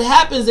what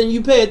happens, and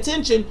you pay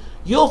attention,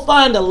 you'll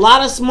find a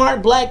lot of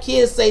smart black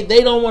kids say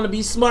they don't want to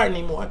be smart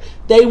anymore.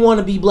 They want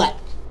to be black.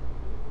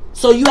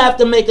 So you have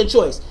to make a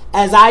choice,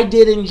 as I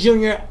did in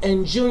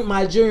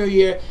my junior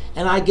year,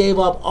 and I gave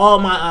up all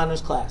my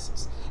honors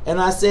classes. And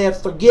I said,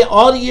 forget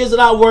all the years that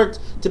I worked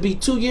to be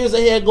 2 years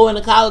ahead going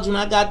to college when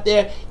I got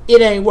there.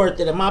 It ain't worth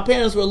it. And my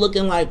parents were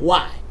looking like,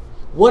 why?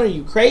 What, are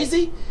you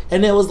crazy?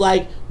 And it was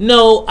like,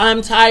 no,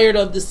 I'm tired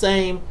of the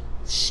same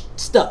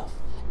stuff.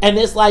 And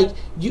it's like,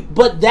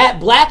 but that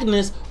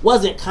blackness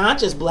wasn't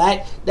conscious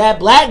black. That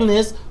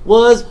blackness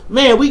was,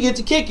 man, we get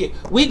to kick it.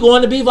 We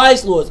going to be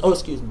vice lords. Oh,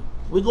 excuse me.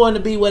 We going to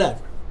be whatever.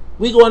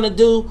 We going to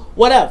do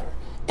whatever.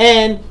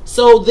 And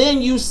so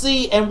then you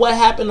see, and what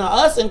happened to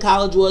us in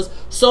college was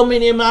so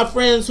many of my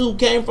friends who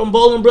came from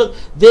Bolingbrook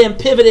then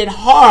pivoted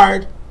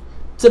hard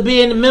to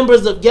being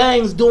members of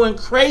gangs doing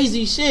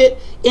crazy shit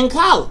in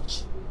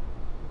college,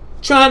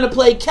 trying to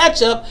play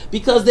catch up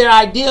because their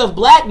idea of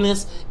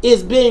blackness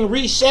is being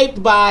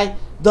reshaped by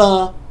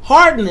the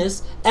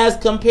hardness as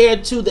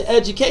compared to the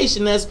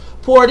education that's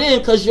poured in,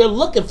 because you're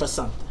looking for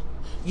something.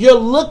 You're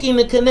looking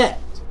to connect.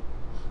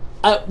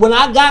 When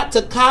I got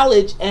to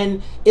college,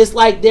 and it's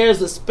like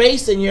there's a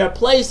space in your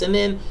place, and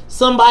then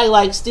somebody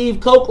like Steve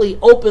Coakley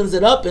opens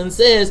it up and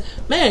says,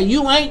 man,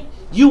 you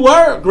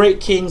were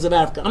great kings of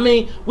Africa. I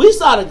mean, we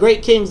saw the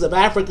great kings of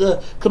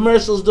Africa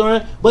commercials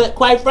during, but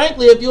quite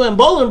frankly, if you're in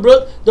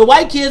Bolingbrook, the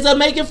white kids are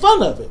making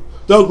fun of it.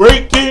 The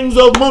great kings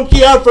of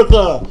Monkey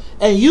Africa.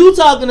 And you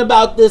talking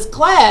about this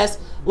class,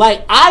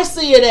 like, I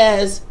see it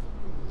as,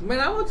 man,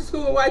 I went to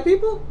school with white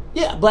people.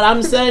 Yeah, but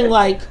I'm saying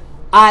like,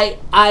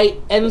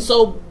 and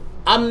so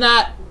I'm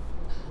not,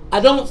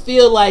 I don't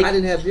feel like I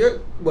didn't have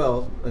your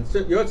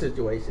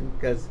situation,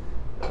 because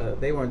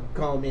they weren't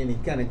calling me any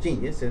kind of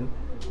genius, and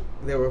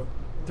there were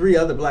 3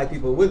 other black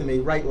people with me,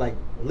 right? Like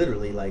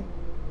literally, like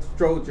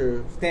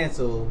Stroger,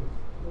 Stancil,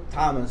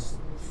 Thomas,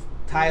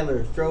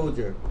 Tyler,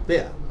 Stroger.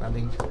 Yeah, I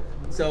mean,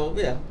 so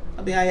yeah,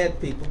 I mean, I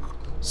had people.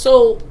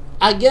 So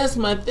I guess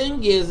my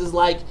thing is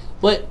like,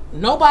 but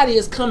nobody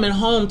is coming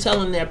home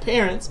telling their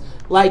parents,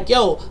 like,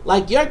 yo,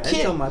 like your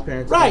kid, I tell my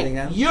parents,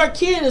 right? Your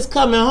kid is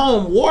coming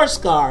home war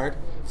scarred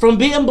from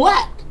being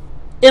black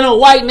in a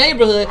white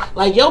neighborhood.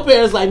 Like your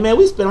parents, like, man,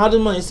 we spent all this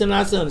money sending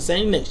our son to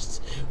St. Ignatius.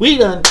 We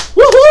done,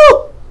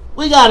 woohoo!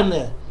 We got him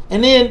there.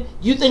 And then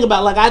you think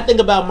about, like, I think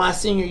about my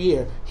senior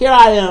year. Here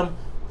I am,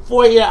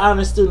 4-year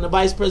honor student, a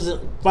vice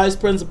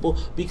principal,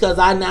 because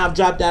I now have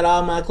dropped out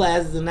all my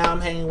classes and now I'm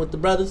hanging with the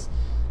brothers.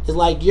 It's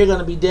like you're going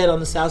to be dead on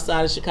the south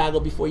side of Chicago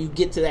before you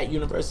get to that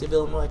University of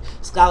Illinois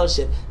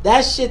scholarship.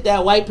 That shit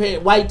that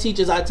white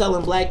teachers are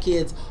telling black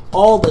kids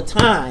all the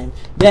time,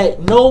 that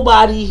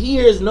nobody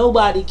hears,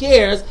 nobody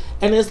cares,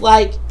 and it's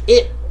like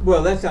it.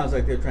 Well, that sounds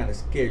like they're trying to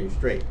scare you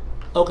straight.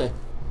 Okay.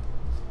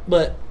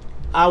 But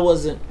I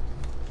wasn't.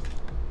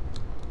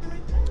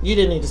 You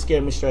didn't need to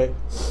scare me straight.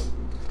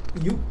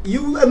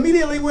 You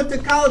immediately went to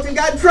college and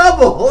got in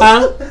trouble.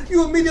 Huh?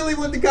 You immediately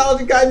went to college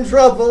and got in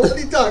trouble. What are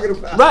you talking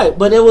about? Right,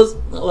 but it was,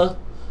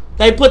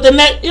 they put the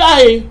net. Yeah,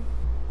 I hear you.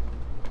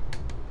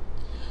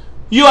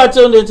 You are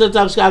tuned into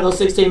Talk Chicago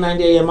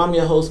 1690 AM. I'm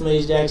your host,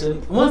 Maze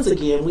Jackson. Once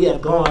again, we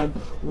have gone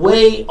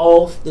way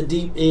off the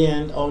deep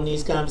end on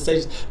these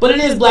conversations, but it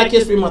is Black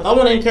History Month. I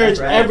want to encourage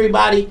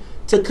everybody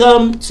to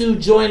come to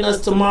join us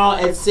tomorrow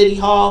at City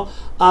Hall.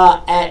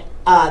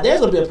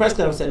 There's going to be a press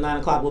conference at 9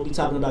 o'clock. We'll be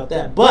talking about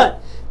that.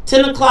 But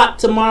 10 o'clock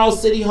tomorrow,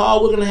 City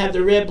Hall, we're going to have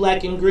the red,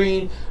 black, and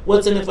green,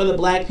 what's in it for the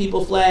black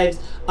people flags.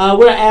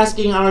 We're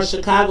asking our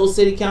Chicago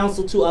City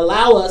Council to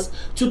allow us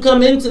to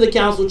come into the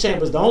council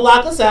chambers. Don't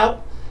lock us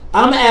out.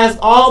 I'm going to ask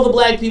all the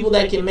black people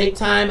that can make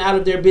time out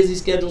of their busy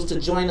schedules to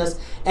join us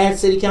at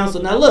City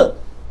Council. Now, look,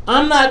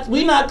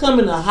 we're not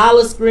coming to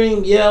holler,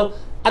 scream, yell.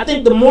 I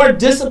think the more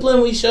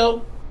discipline we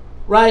show,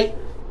 right?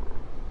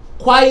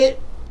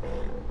 Quiet,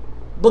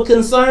 but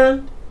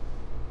concerned,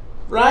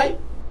 right?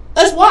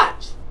 Let's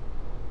watch.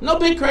 No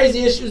big crazy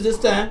issues this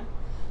time.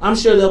 I'm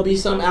sure there'll be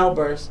some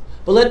outbursts,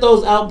 but let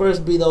those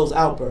outbursts be those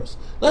outbursts.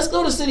 Let's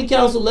go to City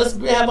Council. Let's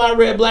have our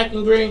red, black,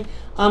 and green.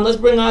 Let's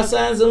bring our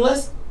signs, and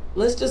let's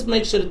just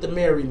make sure that the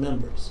mayor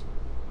remembers.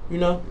 You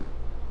know,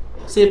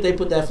 see if they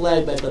put that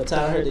flag back up. Todd,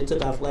 I heard they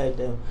took our flag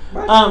down.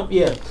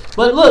 Yeah.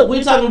 But look,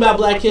 we're talking about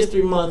Black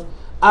History Month.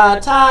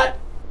 Todd,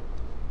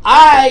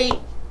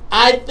 I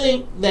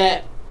think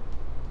that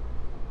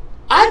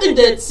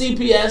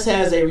CPS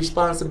has a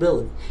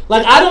responsibility.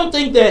 Like, I don't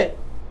think that.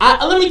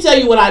 Let me tell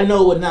you what I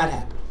know would not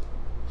happen.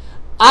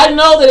 I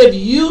know that if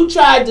you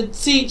tried to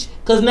teach,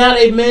 because now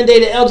they've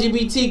mandated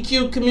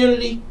LGBTQ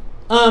community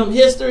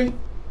history,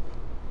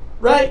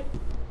 right,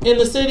 in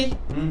the city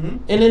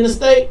and in the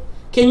state.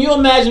 Can you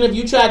imagine if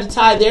you tried to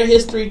tie their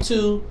history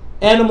to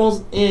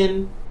animals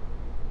in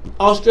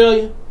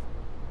Australia?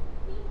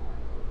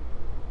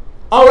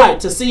 All right,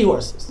 to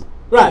seahorses.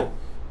 Right.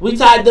 We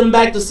tied them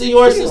back to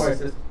seahorses.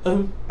 Seahorses. I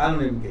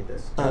don't even get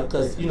this.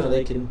 Because,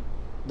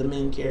 the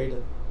men carry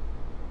the...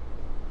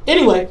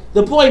 Anyway,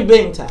 the point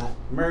being, Todd.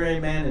 Murray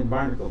Man and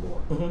Barnacle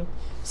Boy.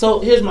 So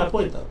here's my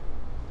point, though.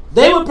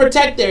 They would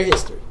protect their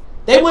history.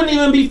 They wouldn't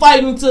even be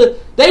fighting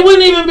they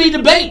wouldn't even be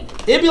debating.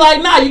 They'd be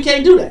like, nah, you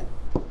can't do that.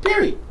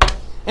 Period.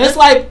 And it's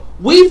like,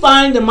 we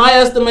find, in my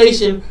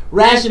estimation,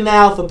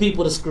 rationale for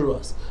people to screw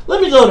us.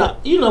 Let me go to,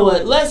 you know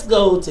what? Let's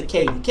go to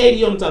Katie. Katie,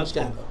 you want to talk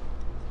Chicago?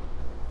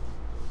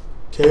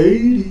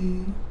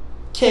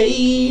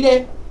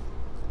 Katie,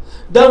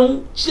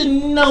 don't you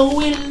know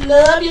we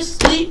love you,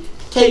 sweet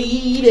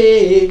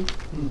Katie?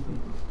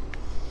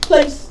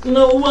 Place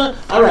no one.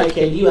 All right,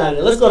 Katie, you out of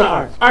there. Let's go to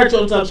Art. Art, you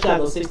want to talk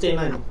Chicago?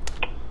 1690.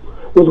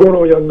 What's going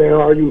on, young man?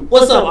 How are you?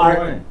 What's up,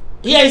 Art?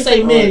 He ain't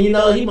say man, you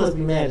know, he must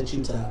be mad at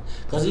you, Todd.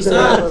 Because he said...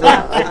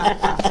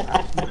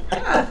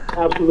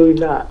 Absolutely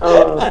not.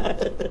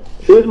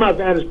 Here's my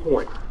vantage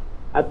point.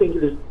 I think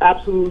it is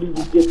absolutely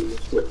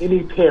ridiculous for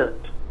any parent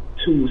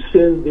to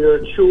send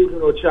their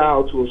children or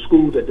child to a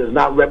school that does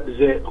not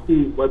represent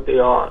what they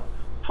are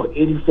for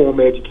any form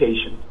of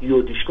education.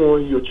 You're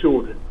destroying your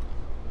children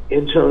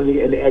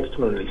internally and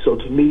externally. So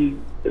to me,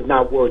 it's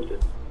not worth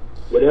it.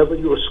 Whatever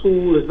your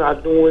school is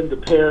not doing, the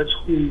parents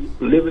who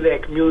live in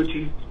that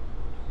community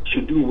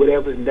should do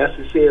whatever is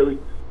necessary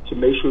to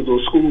make sure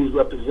those schools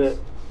represent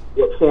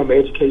what form of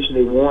education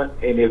they want.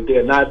 And if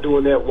they're not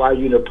doing that while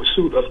you're in the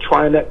pursuit of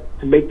trying to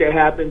make that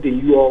happen, then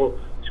you all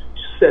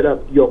set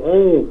up your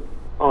own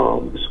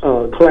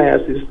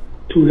classes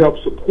to help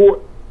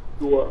support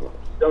your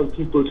young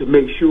people to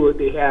make sure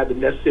they have the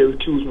necessary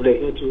tools when they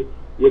enter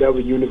whatever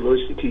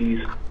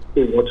universities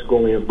they want to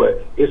go in.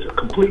 But it's a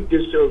complete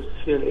disservice to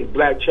send a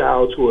black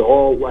child to an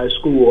all-white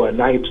school or a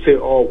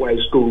 90% all-white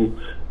school,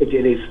 and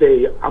then they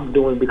say, I'm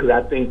doing it because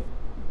I think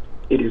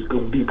it is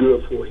going to be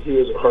good for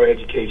his or her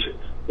education.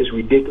 It's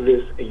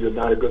ridiculous, and you're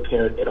not a good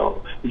parent at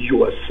all.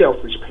 You're a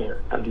selfish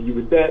parent. I leave you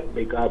with that.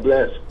 May God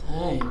bless.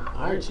 Dang,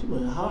 Art, you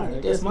went hard. I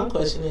guess my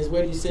question is,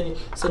 where do you send?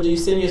 So do you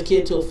send your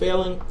kid to a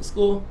failing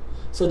school?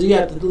 So do you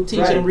have to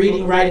teach him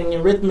reading, writing,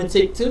 and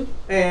arithmetic too?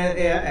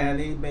 And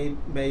he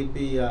may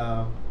be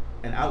an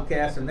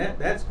outcast in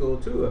that school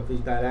too if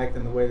he's not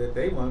acting the way that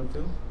they want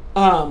him to.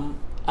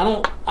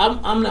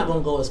 I'm not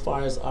gonna go as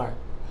far as Art,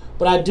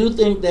 but I do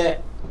think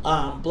that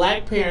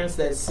black parents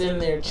that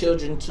send their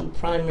children to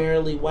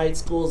primarily white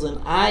schools, and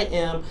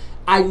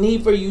I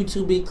need for you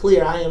to be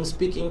clear, I am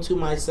speaking to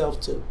myself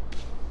too.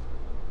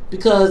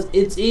 Because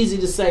it's easy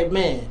to say,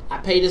 man, I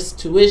pay this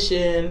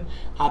tuition,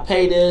 I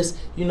pay this,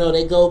 you know,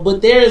 they go.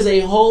 But there is a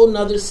whole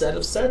nother set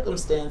of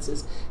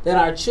circumstances that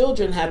our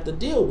children have to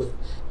deal with.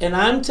 And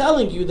I'm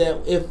telling you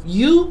that if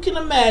you can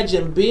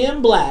imagine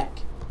being black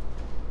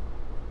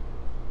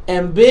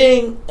and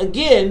being,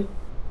 again,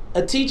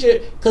 a teacher,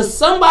 because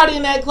somebody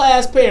in that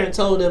class parent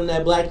told them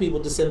that black people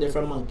descended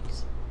from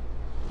monkeys.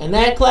 And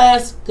that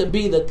class could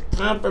be the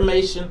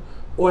confirmation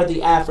or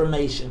the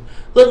affirmation.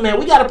 Look, man,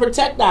 we got to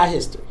protect our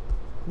history.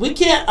 We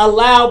can't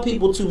allow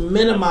people to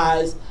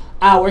minimize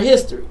our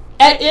history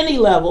at any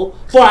level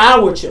for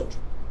our children.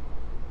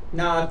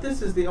 Now, if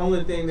this is the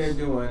only thing they're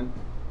doing,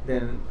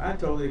 then I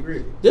totally agree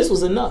with you. This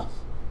was enough.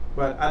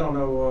 But I don't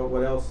know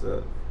what else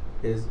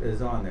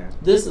is on there.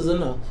 This is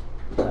enough.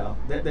 Well,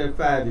 they're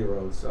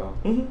 5-year-olds, so.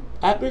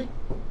 I agree.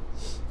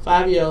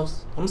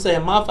 5-year-olds. I'm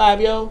saying my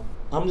 5-year-old,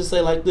 I'm just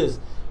saying like this.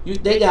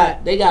 They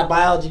got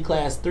biology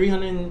class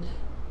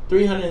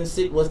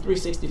 306, what's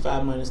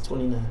 365 minus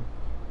 29?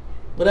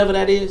 Whatever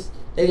that is,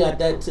 they got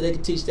that, so they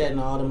can teach that in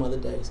all them other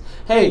days.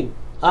 Hey,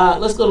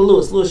 let's go to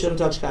Lewis. Lewis, you want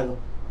to talk Chicago?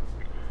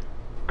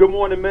 Good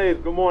morning,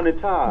 Maeve. Good morning,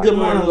 Todd. Good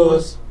morning,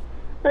 Lewis.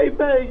 Hey,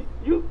 Maeve,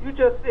 you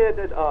just said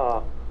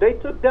that they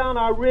took down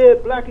our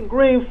red, black, and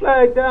green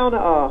flag down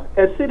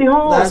at City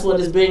Hall. That's what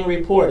is being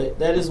reported.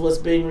 That is what's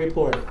being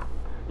reported.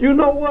 You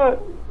know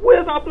what?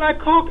 Where's our black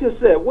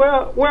caucus at? Where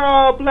are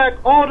our black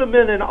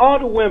aldermen and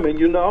alderwomen,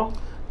 you know?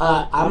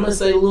 I'm going to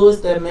say, Lewis,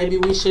 that maybe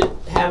we should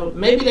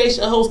maybe they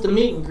should host a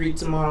meet and greet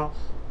tomorrow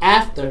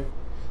after.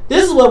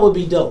 This is what would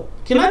be dope.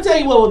 Can I tell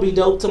you what would be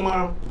dope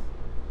tomorrow?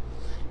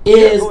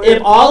 Is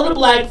if all of the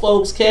black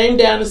folks came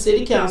down to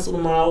City Council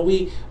tomorrow,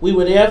 we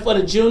were there for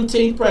the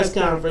Juneteenth press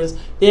conference.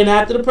 Then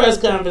after the press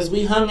conference,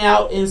 we hung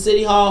out in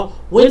City Hall,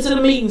 went to the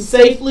meeting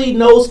safely,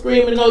 no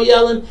screaming, no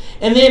yelling.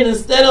 And then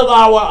instead of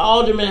our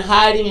aldermen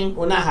hiding,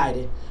 well, not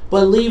hiding,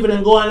 but leaving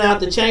and going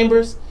out the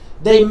chambers,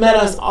 they met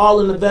us all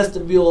in the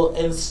vestibule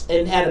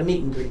and had a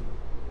meet and greet.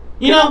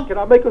 You know? Can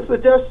I make a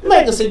suggestion?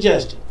 Make a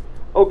suggestion.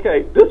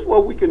 Okay, this is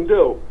what we can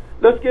do.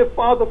 Let's get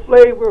Father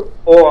Flavor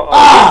or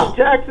Reverend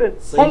Jackson.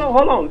 See?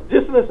 Hold on.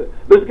 Just listen.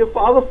 Let's get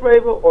Father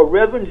Flavor or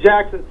Reverend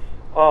Jackson,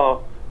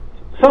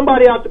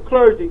 somebody out the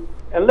clergy,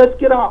 and let's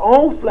get our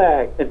own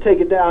flag and take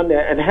it down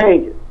there and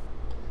hang it.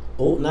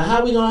 Oh, now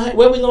how we gonna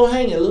where we gonna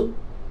hang it, Lou?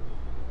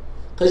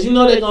 Because you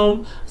know they're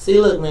going to... See,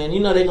 look, man, you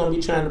know they're going to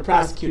be trying to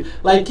prosecute.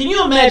 Like, can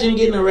you imagine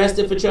getting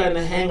arrested for trying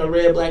to hang a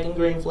red, black, and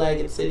green flag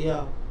at City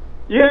Hall?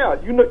 Yeah,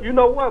 you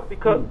know what?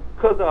 Because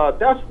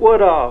that's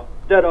what our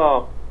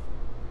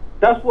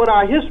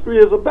history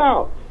is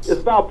about. It's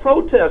about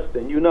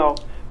protesting, you know,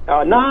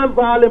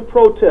 nonviolent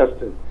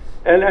protesting.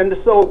 And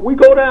so we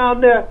go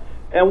down there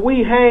and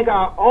we hang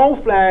our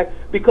own flag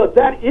because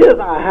that is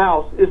our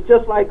house. It's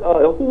just like,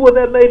 who was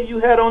that lady you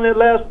had on there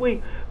last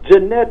week?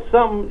 Jeanette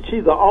something,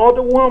 she's an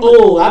alderwoman.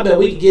 Oh, I bet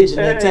we could get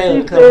Jeanette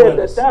Taylor to come with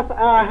us. That's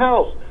our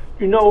house,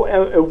 you know,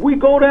 and we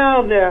go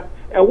down there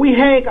and we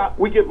hang out,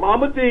 we get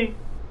Mama D,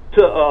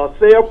 to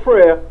say a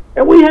prayer,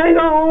 and we hang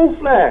our own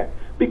flag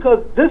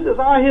because this is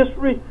our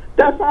history.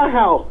 That's our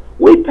house.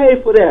 We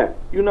pay for that,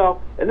 you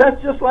know. And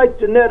that's just like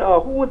Jeanette.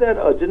 Who was that?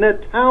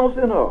 Jeanette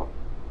Townsend or?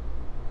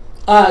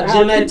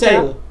 Jeanette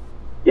Taylor.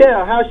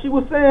 Yeah, how she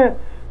was saying.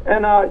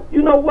 And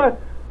you know what?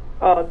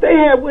 They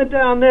had went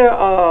down there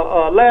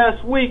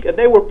last week, and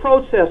they were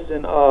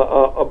protesting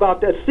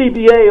about that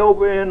CBA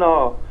over in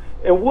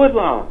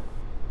Woodlawn,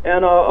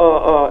 and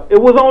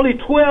it was only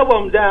 12 of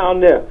them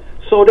down there,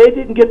 so they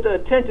didn't get the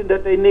attention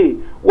that they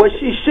need. What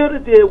she should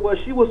have did was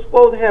she was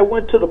supposed to have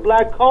went to the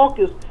Black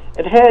Caucus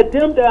and had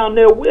them down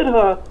there with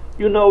her,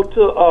 you know,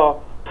 to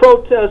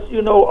protest,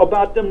 you know,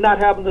 about them not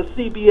having the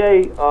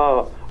CBA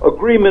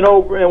agreement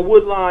over in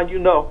Woodlawn, you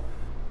know.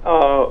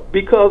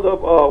 Because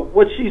of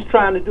what she's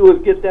trying to do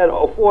is get that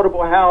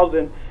affordable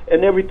housing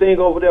and everything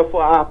over there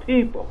for our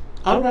people.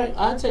 All right,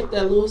 I'll take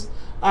that, Lewis.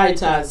 All right,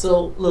 Todd.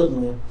 So, look,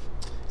 man,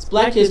 it's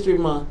Black History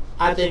Month.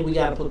 I think we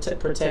got to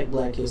protect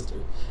Black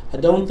history. I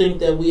don't think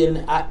that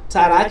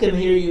Todd, I can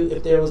hear you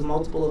if there was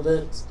multiple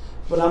events,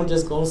 but I'm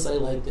just going to say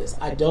like this.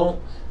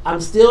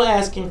 I'm still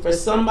asking for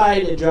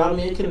somebody to draw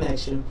me a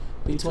connection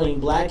between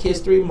Black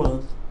History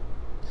Month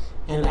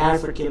and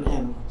African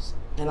animals.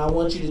 And I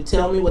want you to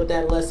tell me what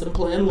that lesson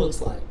plan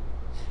looks like.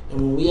 And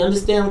when we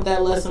understand what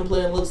that lesson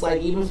plan looks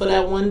like, even for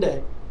that one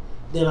day,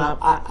 then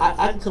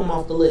I can come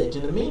off the ledge.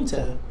 In the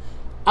meantime,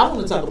 I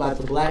want to talk about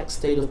the black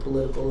state of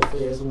political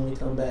affairs when we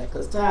come back.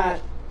 Because,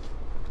 Todd,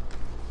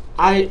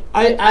 I'm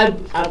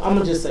going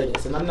to just say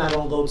this, and I'm not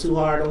going to go too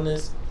hard on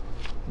this,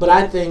 but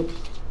I think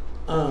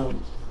I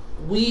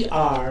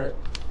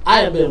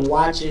have been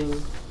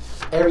watching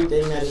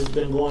everything that has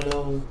been going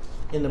on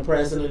in the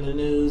press and in the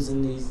news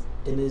and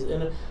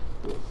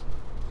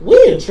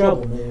we're in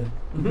trouble, man.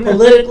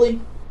 Politically.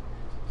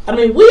 I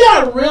mean, we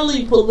are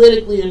really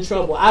politically in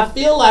trouble. I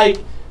feel like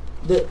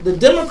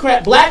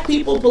the black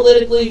people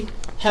politically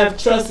have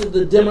trusted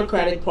the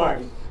Democratic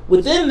Party.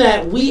 Within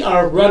that, we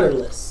are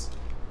rudderless.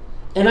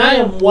 And I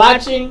am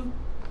watching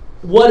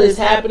what is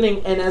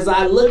happening, and as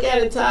I look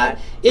at it, Todd,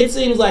 it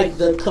seems like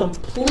the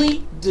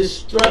complete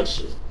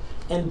destruction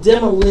and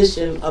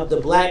demolition of the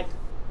black...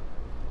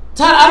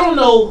 Todd, I don't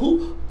know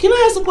who... Can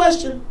I ask a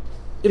question?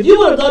 If you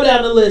were to go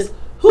down the list,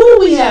 who do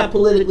we have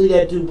politically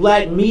that do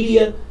black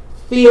media,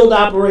 field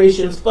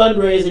operations,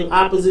 fundraising,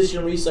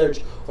 opposition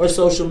research, or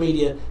social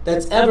media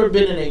that's ever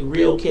been in a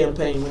real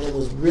campaign when it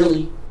was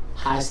really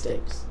high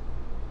stakes?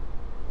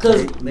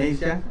 Because, Maze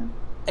Jackson?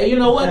 You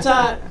know what,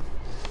 Todd?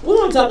 We're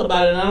going to talk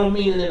about it, and I don't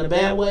mean it in a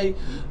bad way,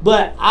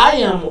 but I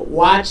am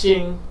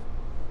watching...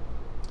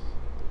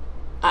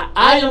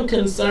 I am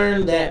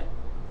concerned that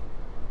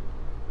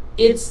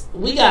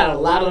we got a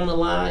lot on the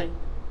line,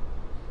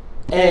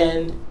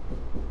 and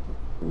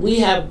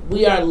we are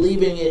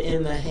leaving it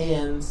in the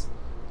hands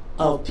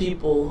of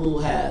people who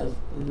have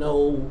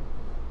no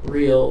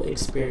real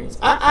experience.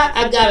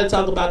 I got to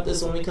talk about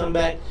this when we come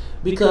back,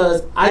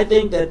 because I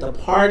think that the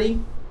party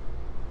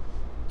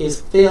is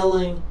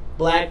failing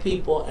black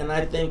people, and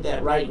I think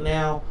that right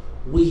now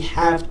we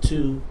have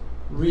to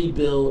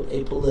rebuild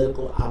a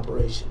political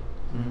operation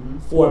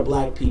for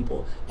black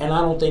people, and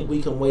I don't think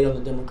we can wait on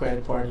the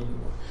Democratic Party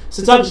anymore.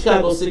 So talk to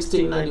Chicago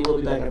 1690. We'll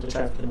be back after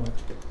traffic in the morning.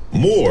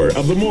 More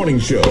of the morning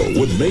show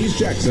with Maze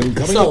Jackson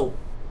coming up. So,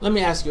 let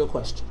me ask you a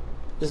question.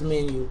 This is me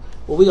and you.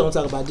 What we're going to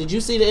talk about. Did you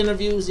see the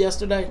interviews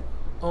yesterday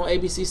on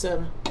ABC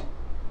 7?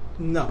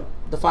 No.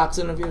 The Fox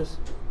interviews?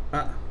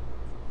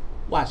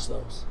 Watch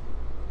those.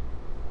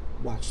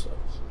 Watch those.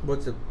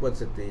 What's it, the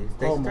State's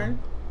Attorney?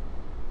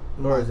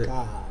 Or is it?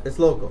 God. It's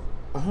local.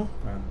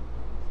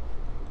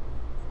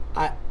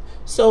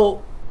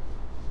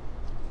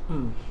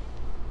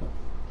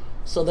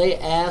 So they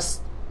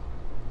asked...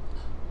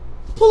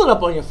 Pull it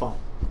up on your phone.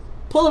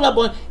 Pull it up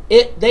on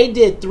it. They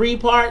did 3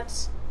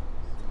 parts,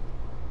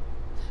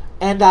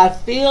 and I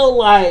feel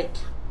like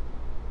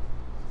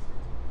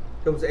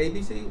it was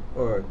ABC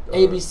or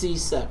ABC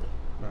 7.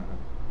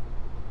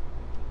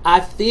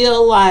 I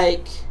feel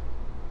like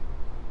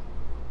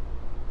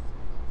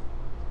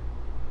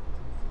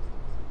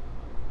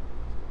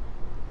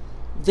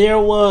there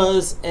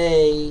was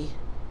a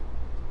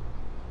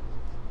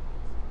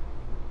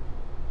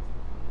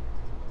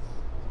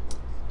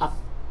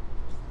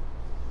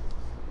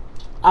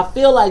I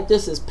feel like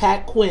this is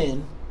Pat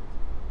Quinn.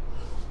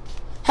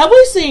 Have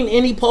we seen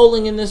any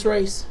polling in this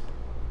race?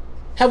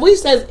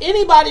 Has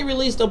anybody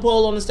released a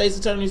poll on the state's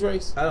attorney's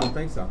race? I don't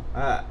think so.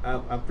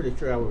 I'm pretty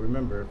sure I would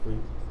remember if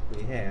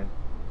we had.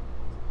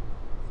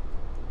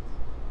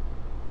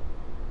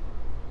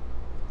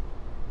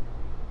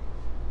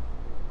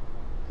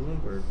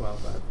 Bloomberg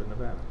qualified for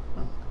Nevada.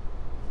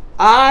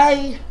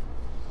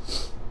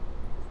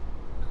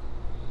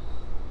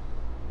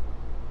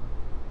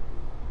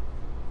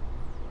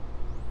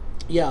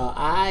 Yeah.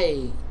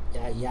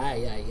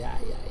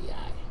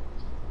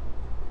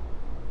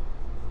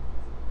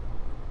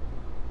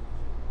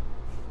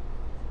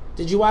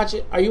 Did you watch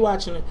it? Are you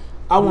watching it?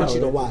 I want you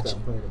to watch it.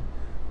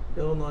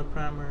 The Illinois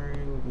primary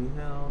will be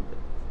held.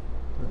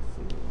 Let's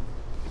see.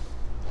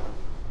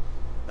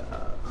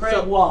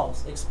 Craig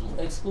Walls,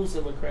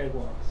 exclusive with Craig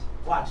Walls.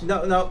 Watch it.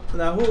 No.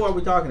 Now, who are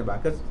we talking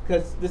about?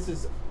 Because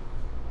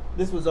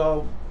this was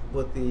all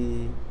with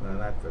the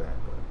not for that.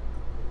 But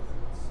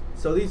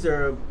so these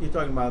are you're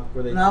talking about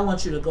where they. No, I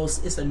want you to go.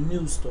 It's a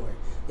news story.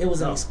 It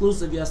was an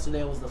exclusive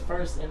yesterday. It was the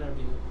first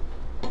interview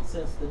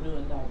since the new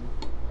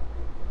indictment.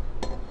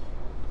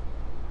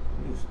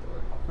 News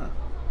story. Huh.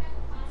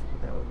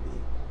 That would be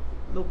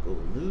local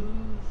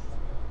news.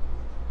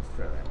 Let's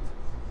try that.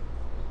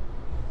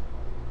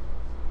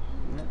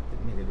 No,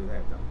 didn't mean to do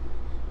that though.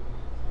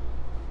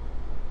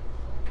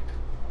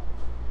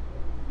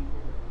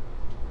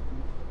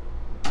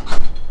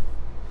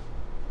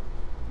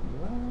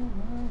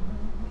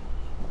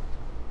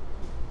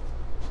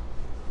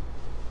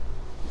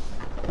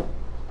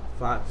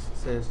 Fox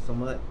says so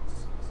much.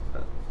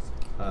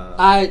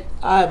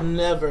 I've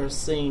never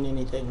seen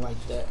anything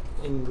like that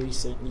in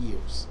recent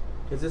years.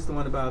 Is this the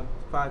one about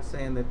Fox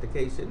saying that the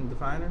case shouldn't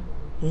define her?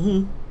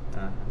 Mm-hmm.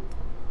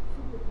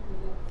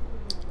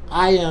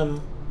 I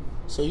am,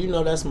 so you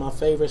know that's my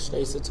favorite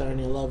state's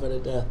attorney. I love her to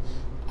death.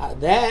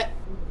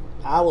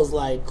 I was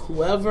like,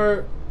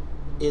 whoever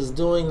is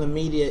doing the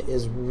media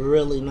is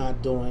really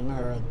not doing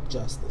her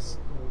justice.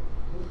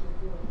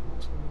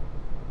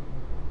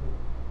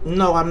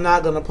 No, I'm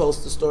not going to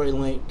post the story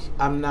link.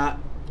 I'm not.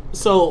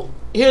 So,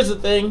 here's the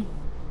thing.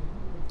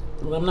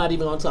 I'm not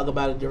even going to talk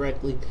about it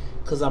directly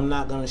because I'm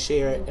not going to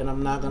share it and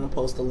I'm not going to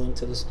post a link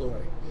to the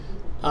story.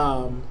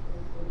 I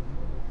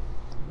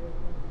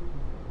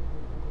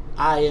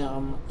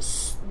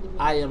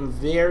am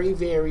very,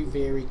 very,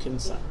 very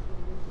concerned.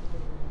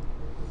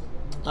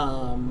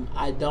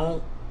 I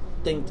don't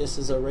think this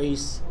is a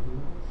race.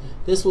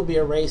 This will be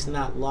a race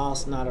not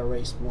lost, not a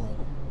race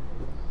won.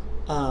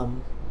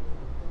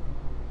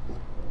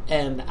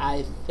 And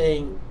I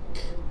think,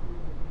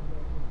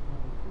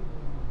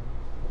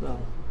 no,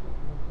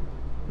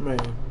 man.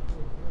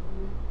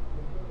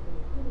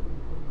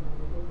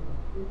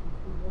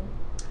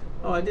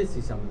 Oh, I did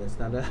see some of this.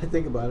 Now that I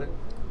think about it,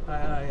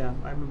 I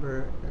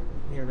remember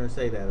hearing her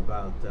say that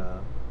about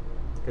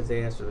because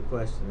they asked her the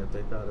question if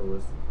they thought it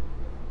was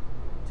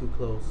too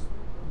close.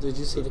 Did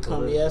you see the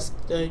Comey-esque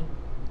thing?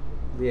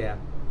 Yeah.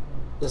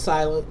 The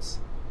silence?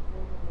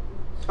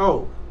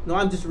 Oh, no,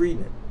 I'm just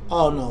reading it.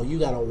 Oh, no, you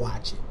got to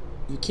watch it.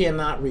 You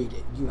cannot read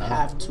it. You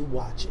have to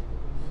watch it.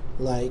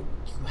 Like,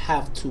 you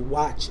have to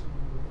watch it.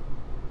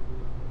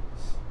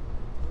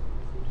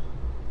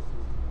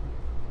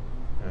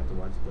 I have to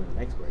watch it during the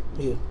next break.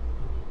 Yeah.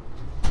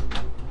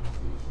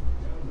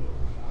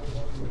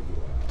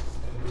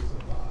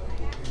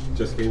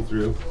 Just came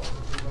through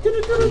 2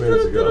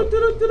 minutes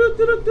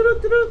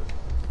ago.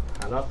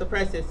 Hot off the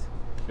presses.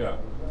 Yeah,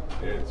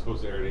 it's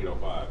supposed to air at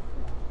 8:05.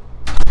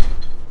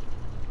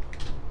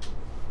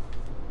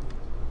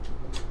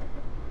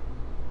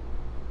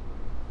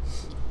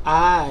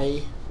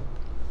 I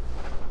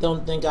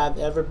don't think I've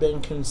ever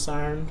been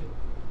concerned.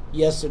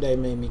 Yesterday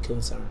made me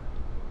concerned.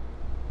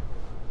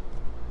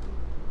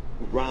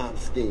 Rhyme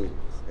schemes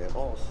and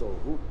also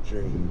hoop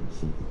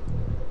dreams.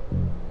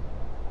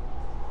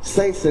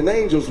 Saints and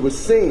angels would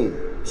sing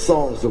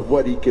songs of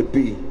what he could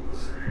be.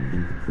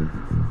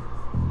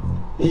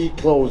 He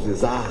closed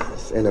his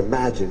eyes and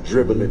imagined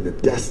dribbling to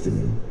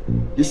destiny.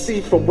 You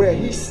see, from where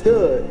he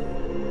stood,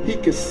 he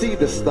could see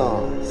the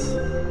stars.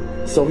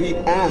 So he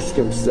asked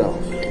himself,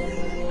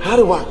 how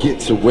do I get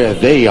to where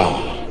they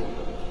are?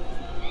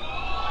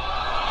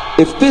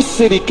 If this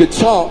city could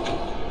talk,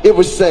 it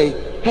would say,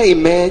 hey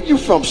man, you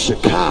from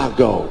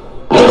Chicago,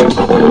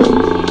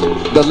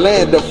 the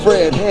land of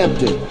Fred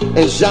Hampton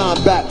and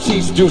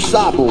Jean-Baptiste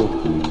Dusable,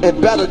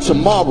 and better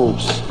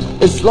tomorrows,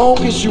 as long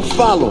as you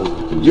follow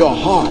your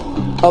heart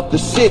of the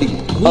city.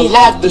 A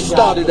love that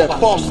started at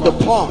Foster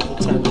Park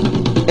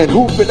and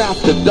hooping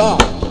after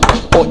dark,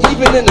 or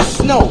even in the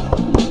snow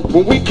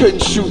when we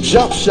couldn't shoot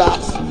jump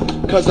shots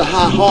because of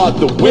how hard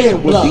the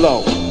wind would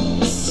blow.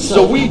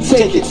 So we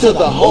take it to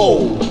the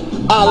hole,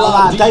 a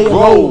la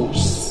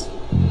D-Rose.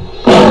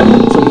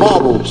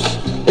 Tomorrows,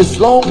 as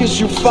long as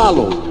you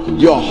follow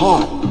your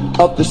heart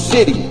of the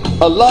city.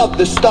 A love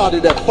that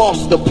started at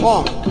Foster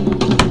Park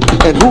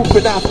and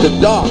hooping after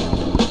dark,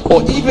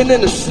 or even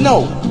in the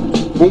snow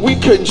when we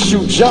couldn't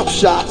shoot jump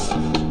shots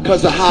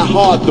because of how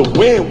hard the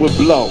wind would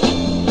blow.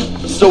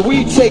 So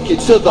we take it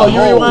to the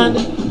hole,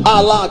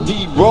 a la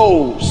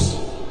D-Rose.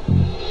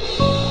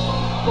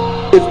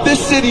 If this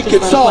city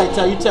could talk,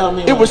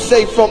 it would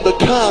say from the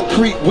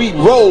concrete we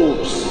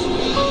rose,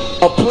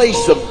 a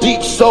place of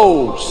deep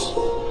souls.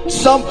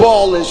 Some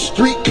ball in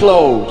street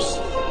clothes,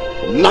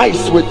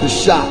 nice with the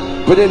shot,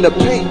 but in the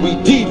paint we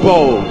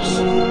D-Bows.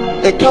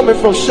 And coming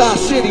from Shaw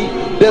City,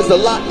 there's a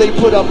lot they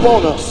put up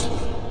on us,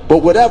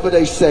 but whatever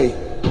they say,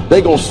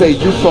 they gon' say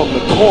you from the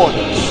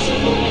corners.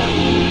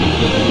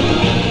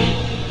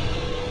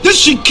 The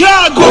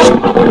Chicago!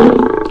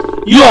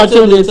 You are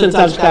tuned in to the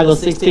Top Chicago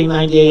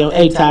 1690 AM.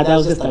 Hey, Todd, that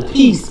was just a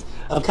piece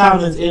of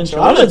Common's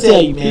intro. I'm going to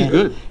tell you,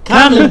 man.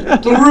 Common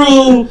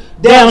threw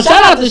down.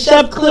 Shout out to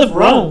Chef Cliff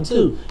Rome,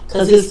 too.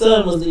 because his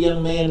son was the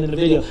young man in the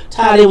video.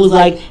 Todd, it was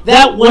like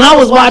that. When I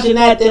was watching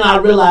that, then I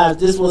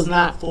realized this was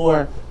not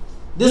for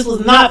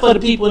the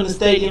people in the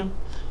stadium.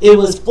 It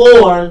was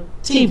for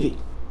TV.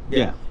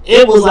 Yeah.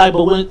 It was like,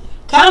 but when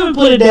Common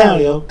put it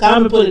down, yo.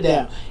 Common put it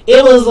down.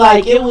 It was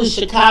like, it was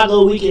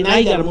Chicago weekend. Now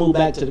you got to move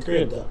back to the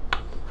crib, though.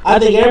 I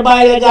think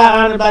everybody that got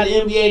honored by the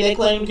NBA, they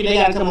claim they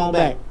got to come on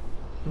back.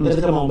 They got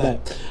to come on back.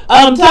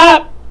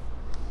 Todd,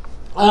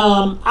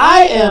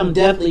 I am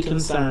definitely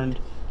concerned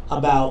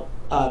about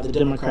the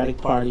Democratic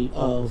Party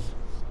of...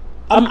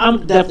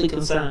 I'm definitely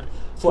concerned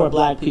for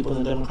black people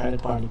in the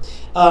Democratic Party.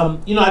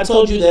 I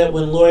told you that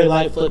when Lori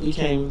Lightfoot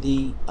became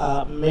the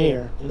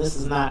mayor, and this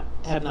is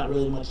have not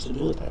really much to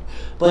do with her,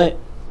 but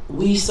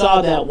we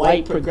saw that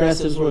white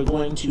progressives were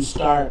going to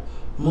start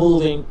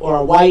moving,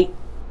 or white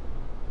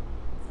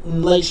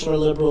Lakeshore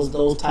liberals,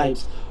 those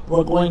types,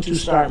 were going to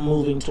start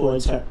moving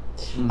towards her.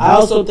 Mm-hmm. I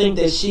also think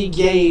that she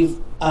gave...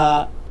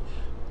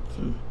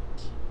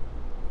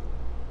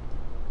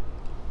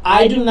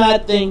 I do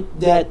not think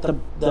that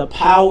the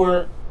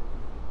power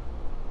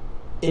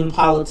in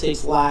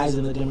politics lies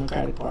in the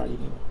Democratic Party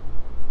anymore.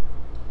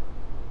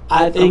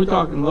 I think... Are we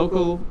talking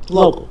local?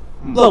 Local.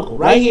 Local.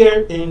 Right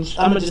here, and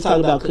I'm going to just talk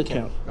about Cook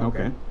County.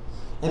 Okay.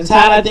 And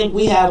Todd, I think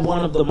we have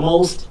one of the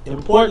most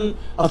important,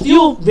 a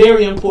few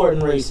very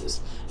important races.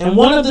 And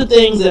one of the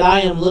things that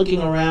I am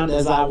looking around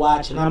as I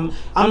watch, and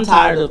I'm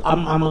tired of,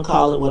 I'm going to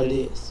call it what it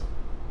is.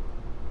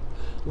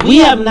 We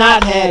have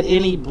not had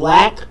any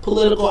black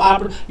political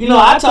operators.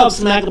 I talk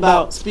smack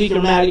about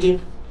Speaker Madigan,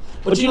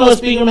 but you know what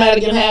Speaker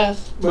Madigan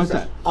has? What's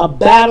that? A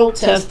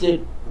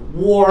battle-tested,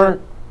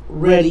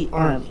 war-ready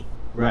army.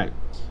 Right.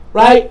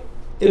 Right?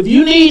 If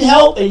you need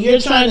help and you're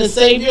trying to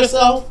save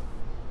yourself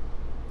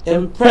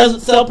and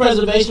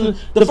self-preservation,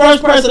 the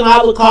first person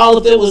I would call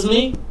if it was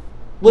me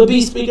would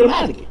be Speaker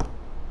Madigan.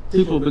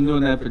 People have been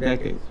doing that for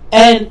decades.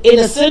 And it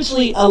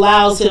essentially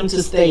allows him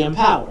to stay in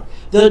power.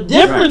 The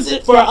difference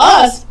for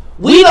us,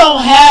 we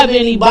don't have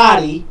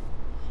anybody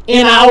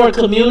in our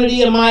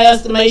community, in my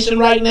estimation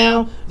right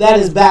now, that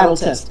is battle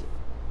tested.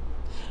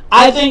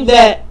 I think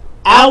that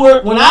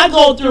when I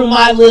go through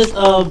my list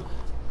of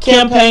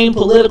campaign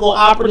political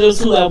operatives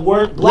who have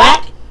worked,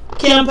 black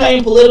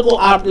campaign political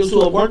operatives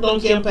who have worked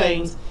on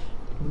campaigns,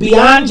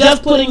 beyond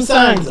just putting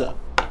signs up,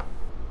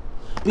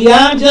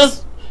 beyond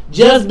just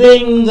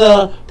being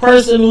the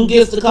person who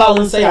gets to call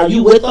and say, "Are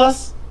you with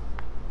us?"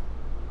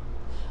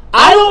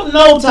 I don't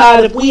know,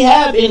 Todd, if we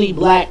have any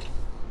black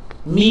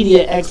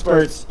media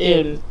experts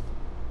in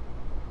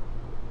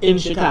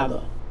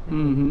Chicago.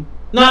 Mm-hmm.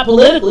 Not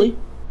politically.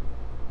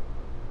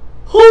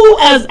 Who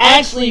has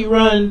actually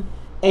run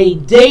a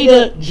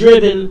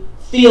data-driven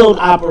field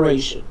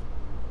operation?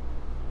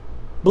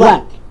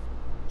 Black.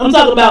 I'm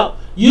talking about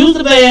use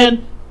the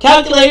van,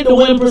 calculate the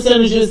win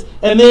percentages,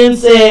 and then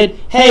said,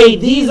 hey,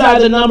 these are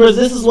the numbers,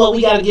 this is what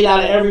we got to get out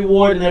of every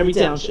ward and every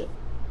township.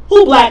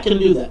 Who black can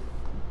do that?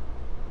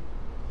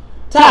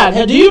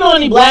 Todd, do you know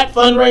any black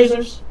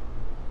fundraisers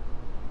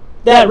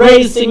that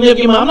raise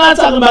significant amount? I'm not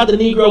talking about the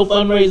Negro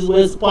fundraisers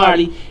where it's a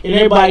party and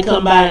everybody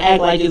come by and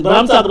act like this, but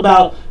I'm talking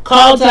about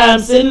call time,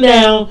 sitting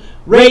down,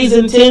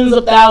 raising tens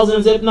of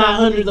thousands, if not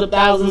hundreds of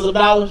thousands of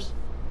dollars.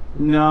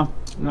 No,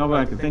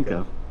 nobody I can think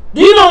of.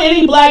 Do you know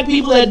any black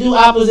people that do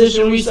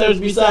opposition research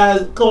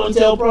besides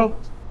COINTELPRO?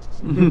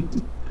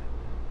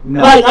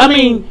 No. Like, I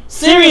mean,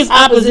 serious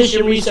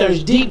opposition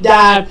research, deep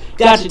dive,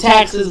 got your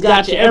taxes,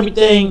 got your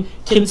everything,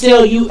 can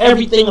tell you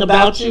everything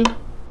about you.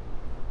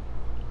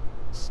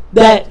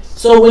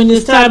 So when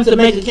it's time to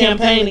make a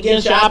campaign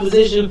against your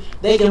opposition,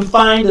 they can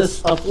find a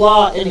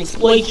flaw and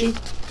exploit you.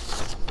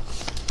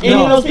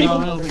 Any of those people?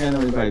 No, I don't think I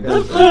know anybody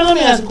does that. Let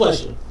me ask a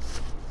question.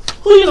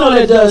 Who you know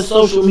that does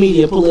social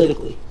media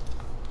politically?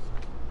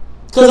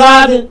 Because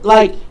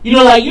you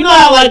know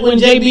how like when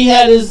JB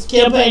had his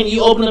campaign,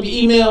 you open up your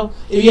email,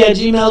 if you had a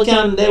Gmail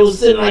account, and they was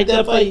sitting right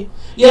there for you.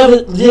 You have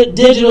it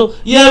digital.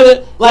 You have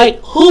it,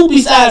 like, who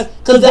besides,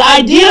 because the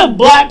idea of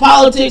black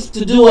politics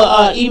to do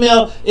a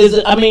email is,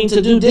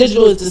 to do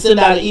digital is to send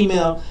out an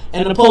email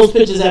and to post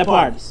pictures at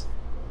parties.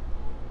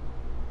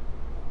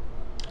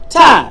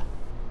 Todd,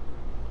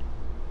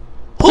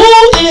 who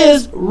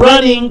is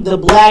running the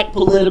black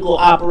political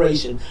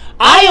operation?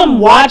 I am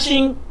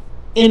watching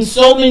in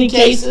so many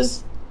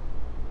cases.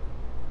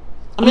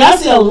 I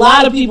see a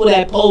lot of people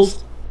that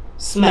post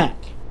smack.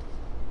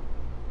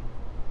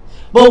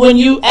 But when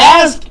you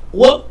ask,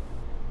 where's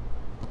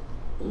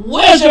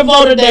your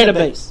voter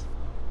database?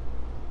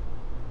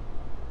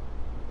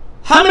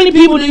 How many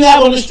people do you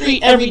have on the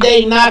street every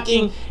day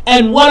knocking,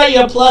 and what are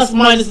your plus,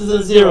 minuses,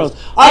 and zeros?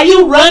 Are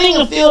you running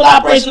a field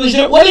operation?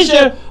 What does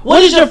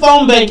your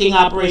phone banking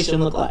operation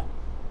look like?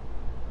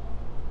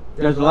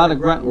 There's a lot of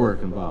grunt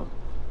work involved.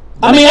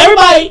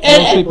 Everybody...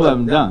 Most people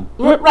haven't done.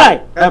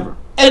 Right. Ever.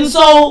 And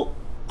so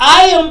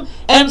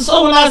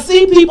when I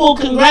see people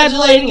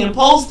congratulating and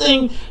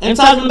posting and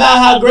talking about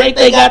how great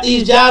they got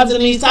these jobs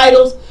and these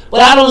titles,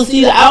 but I don't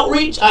see the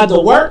outreach,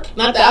 the work,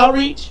 not the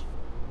outreach,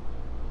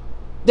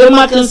 then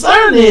my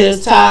concern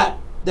is, Todd,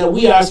 that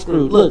we are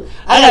screwed. Look,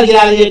 I got to get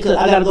out of here because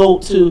I got to go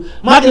to...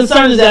 My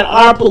concern is that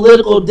our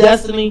political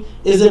destiny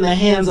is in the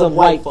hands of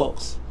white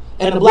folks.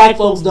 And the black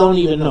folks don't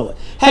even know it.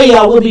 Hey,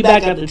 y'all, we'll be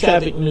back after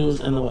traffic news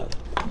and the weather.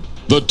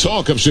 The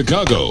talk of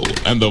Chicago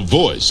and the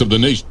voice of the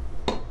nation.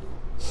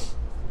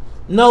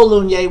 No,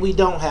 Lunye, we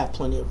don't have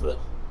plenty of it.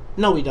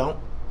 No, we don't.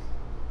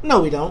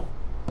 No, we don't.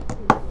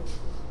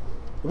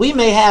 We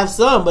may have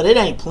some, but it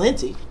ain't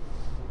plenty.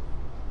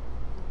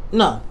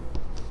 No.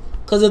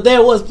 Because if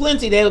there was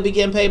plenty, they would be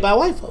getting paid by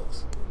white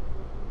folks.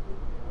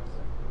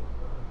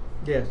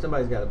 Yeah,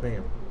 somebody's got to pay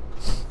them.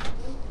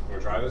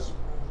 Want to try this?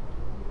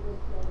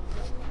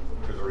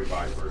 Here's a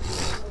revised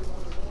version.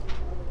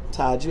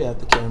 Todd, you have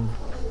the camera.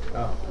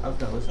 Oh, I was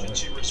going to listen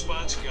to it.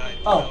 Response guide.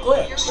 Oh, go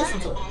ahead. Listen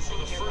to it. For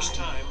the first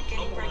time,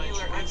 getting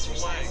regular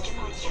exercise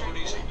for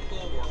authorities and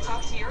poll workers.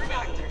 Talk to your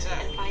doctor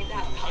and find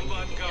out how you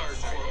can get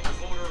started.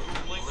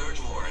 Learn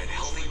more at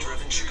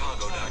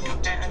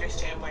healthydrivenchicago.com. I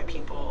understand why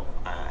people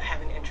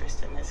have an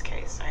interest in this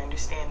case. I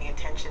understand the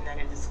attention that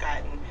it has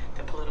gotten.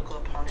 The political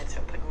opponents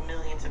have put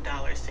millions of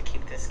dollars to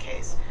keep this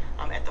case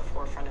at the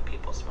forefront of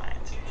people's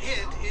minds.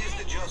 It is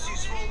the Jussie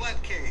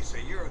Smollett case.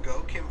 A year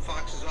ago, Kim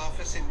Fox's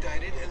office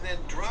indicted and then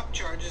dropped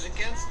charges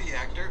against the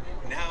actor.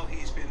 Now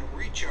he's been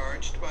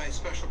recharged by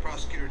Special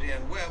Prosecutor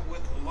Dan Webb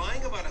with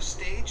lying about a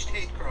staged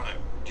hate crime.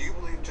 Do you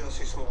believe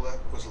Jussie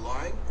Smollett was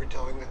lying or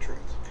telling the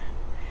truth?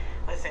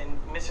 Listen,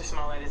 Mr.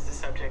 Smollett is the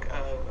subject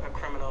of a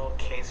criminal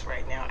case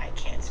right now. I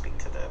can't speak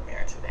to the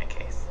merits of that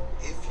case.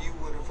 If you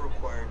would have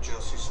required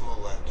Jussie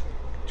Smollett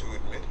to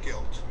admit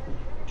guilt,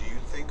 do you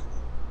think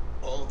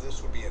all of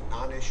this would be a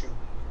non-issue?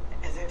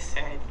 As I've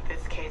said,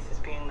 this case is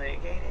being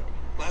litigated.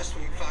 Last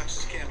week,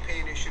 Fox's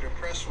campaign issued a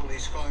press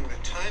release calling the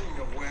timing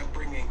of Webb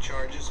bringing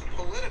charges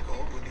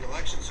political with the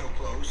election so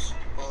close,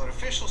 while an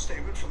official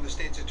statement from the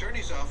state's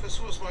attorney's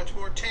office was much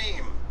more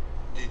tame.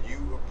 Did you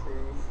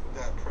approve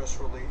that press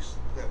release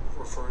that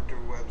referred to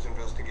Webb's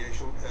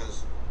investigation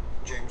as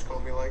James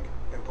Comey-like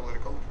and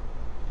political?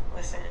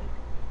 Listen,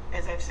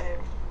 as I've said,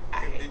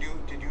 Did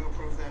you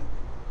approve that?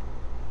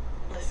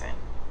 Listen,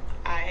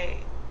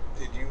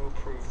 Did you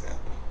approve that?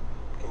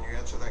 Can you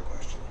answer that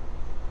question?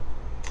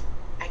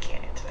 I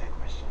can't answer that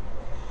question.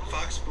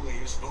 Fox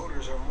believes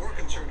voters are more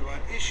concerned about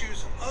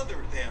issues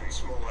other than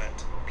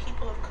Smollett.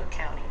 People of Cook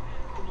County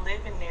who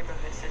live in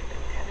neighborhoods that have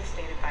been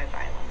devastated by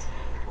violence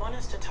want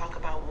us to talk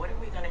about what are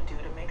we going to do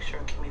to make sure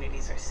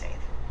communities are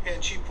safe.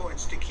 And she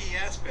points to key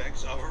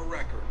aspects of her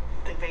record.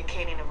 The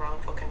vacating of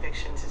wrongful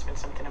convictions has been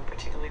something I'm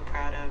particularly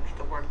proud of.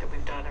 The work that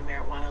we've done on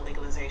marijuana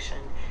legalization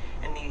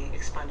and the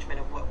expungement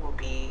of what will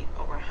be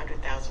over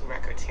 100,000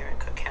 records here in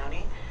Cook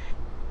County.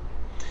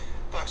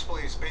 Fox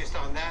believes based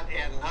on that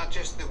and not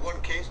just the one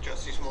case,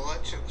 Jussie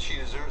Smollett, she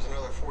deserves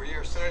another 4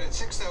 years. Tonight at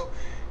 6, though,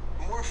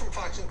 more from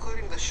Fox,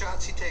 including the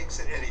shots he takes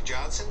at Eddie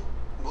Johnson,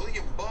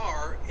 William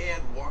Barr,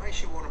 and why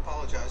she won't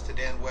apologize to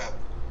Dan Webb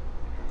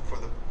for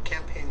the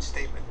campaign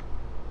statement.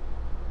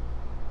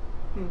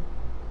 You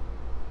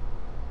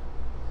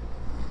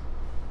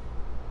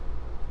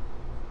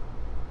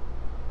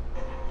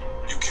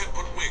can't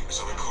put wings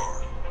on a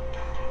car,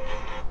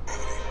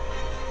 Anthony.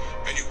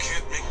 And you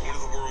can't make one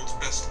of the world's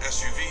best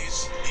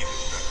SUVs even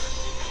better.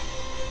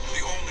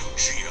 The all-new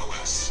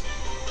GLS.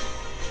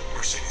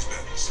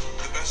 Mercedes-Benz.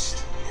 The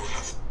best or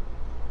nothing.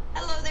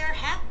 Hello there,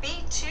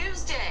 happy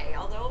Tuesday,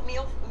 although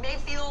it may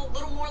feel a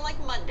little more like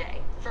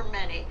Monday for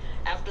many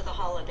after the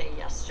holiday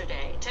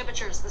yesterday.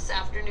 Temperatures this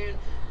afternoon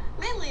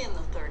mainly in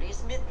the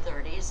 30s,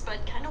 mid-30s,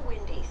 but kind of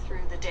windy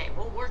through the day.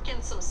 We'll work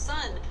in some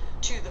sun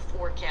to the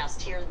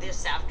forecast here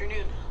this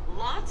afternoon.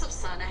 Lots of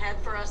sun ahead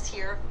for us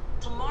here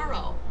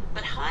tomorrow,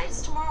 but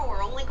highs tomorrow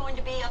are only going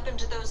to be up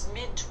into those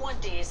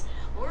mid-20s.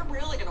 We're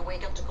really going to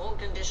wake up to cold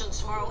conditions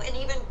tomorrow and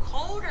even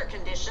colder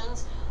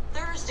conditions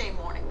Thursday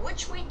morning,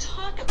 which we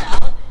talk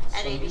about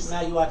at ABC.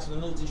 Now you watching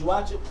the news. Did you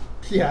watch it?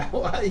 Yeah,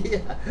 well,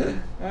 yeah,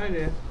 I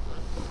did.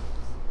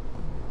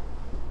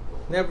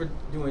 Never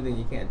do anything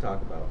you can't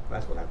talk about.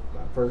 That's what my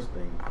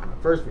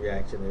first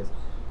reaction is.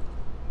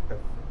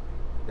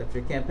 If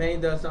your campaign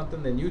does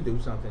something, then you do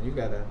something. You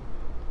gotta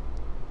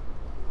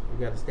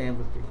stand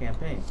with your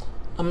campaign.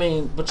 I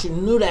mean, but you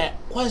knew that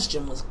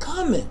question was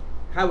coming.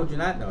 How would you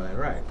not know that,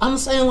 right? I'm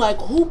saying, like,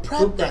 who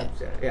prepped that?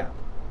 Yeah.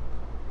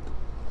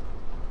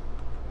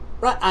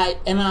 Right,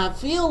 I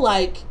feel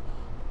like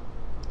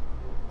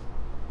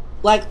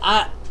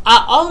I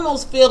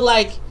almost feel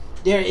like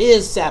there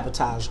is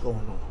sabotage going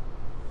on.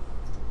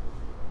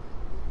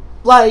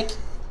 Like,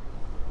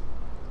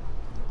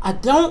 I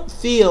don't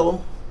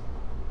feel,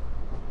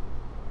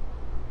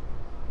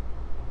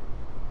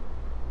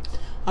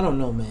 I don't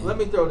know, man. Let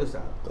me throw this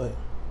out. Go ahead.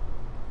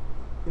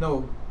 You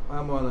know,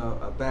 I'm on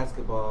a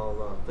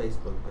basketball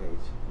Facebook page.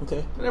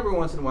 Okay. And every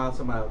once in a while,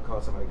 somebody will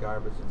call somebody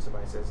garbage, and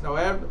somebody says, "No,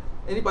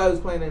 anybody who's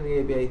playing in the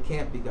NBA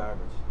can't be garbage."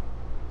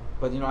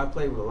 But you know, I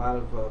play with a lot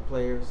of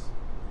players,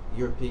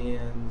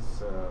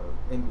 Europeans,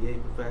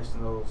 NBA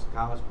professionals,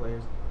 college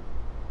players,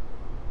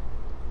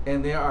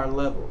 and there are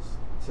levels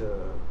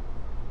to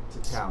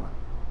talent.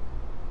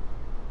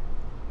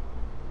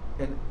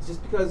 And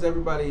just because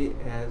everybody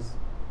has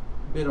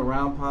been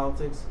around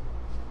politics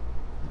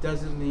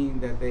doesn't mean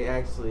that they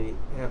actually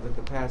have the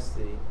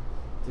capacity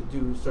to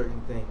do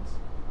certain things.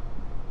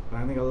 And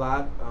I think a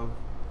lot of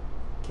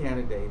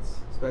candidates,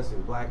 especially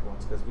the black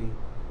ones, because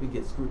we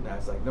get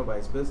scrutinized like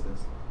nobody's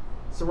business,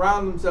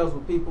 surround themselves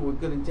with people with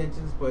good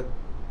intentions, but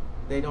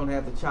they don't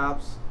have the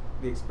chops,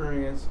 the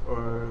experience,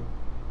 or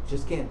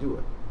just can't do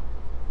it.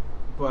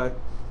 But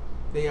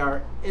they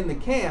are in the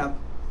camp,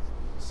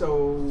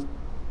 so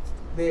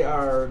they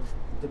are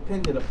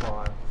dependent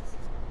upon,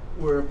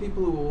 where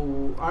people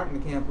who aren't in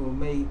the camp, who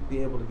may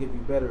be able to give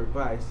you better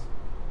advice,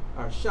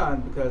 are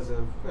shunned because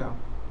of,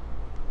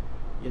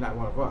 you're not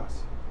one of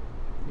us.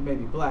 You may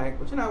be black,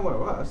 but you're not one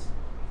of us.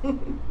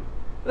 And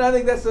I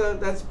think that's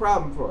a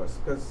problem for us,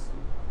 because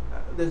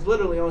there's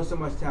literally only so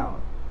much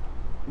talent.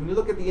 When you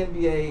look at the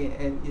NBA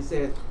and you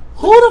said,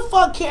 who the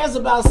fuck cares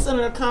about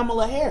Senator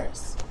Kamala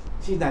Harris?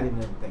 She's not even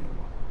in the thing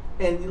anymore.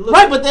 And you look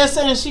right, but they're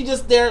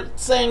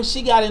saying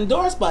she got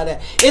endorsed by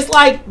that. It's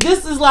like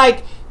this is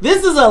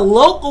a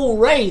local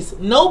race.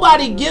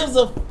 Nobody gives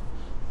a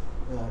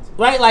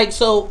right. Like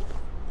so,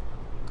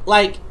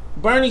 like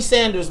Bernie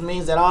Sanders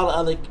means that all the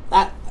other.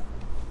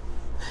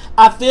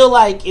 I feel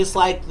like it's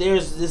like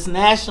there's this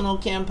national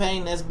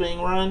campaign that's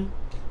being run.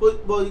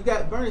 Well, you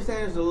got Bernie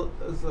Sanders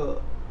is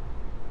a.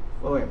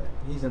 Well, wait a minute.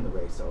 He's in the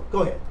race, so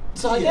go ahead.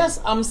 So I guess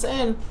I'm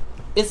saying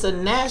it's a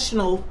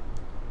national.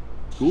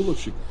 School.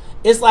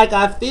 It's like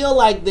I feel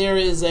like there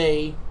is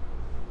a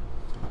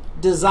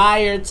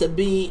desire to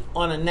be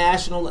on a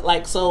national,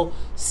 like, so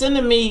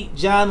sending me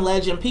John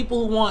Legend.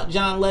 People who want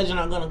John Legend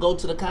are going to go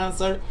to the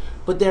concert,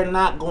 but they're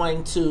not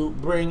going to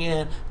bring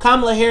in.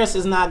 Kamala Harris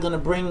is not going to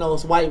bring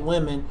those white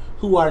women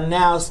who are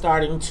now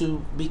starting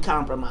to be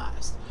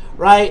compromised,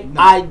 right?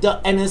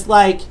 No. And it's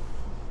like,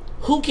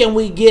 who can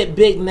we get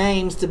big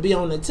names to be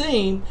on the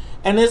team?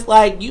 And it's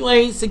like, you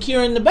ain't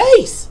securing the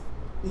base.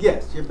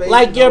 Yes, your base.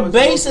 Like your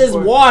base is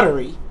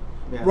watery,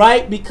 yeah.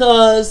 Right?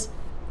 Because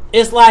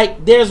it's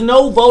like there's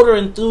no voter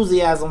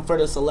enthusiasm for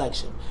this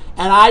election.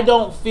 And I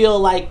don't feel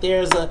like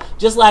there's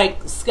just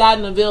like Scott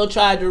Neville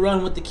tried to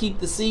run with the keep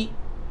the seat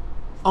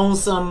on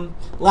some,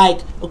 like,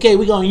 okay,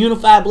 we're going to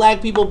unify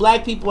black people.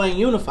 Black people ain't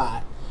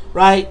unified,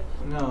 right?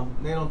 No,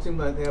 they don't seem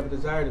like they have a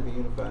desire to be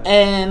unified.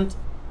 And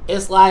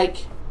it's like,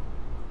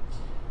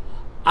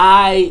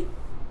 I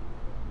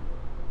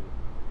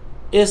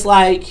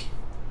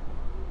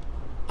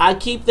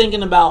keep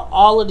thinking about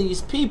all of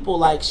these people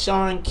like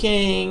Shaun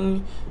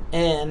King,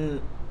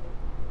 and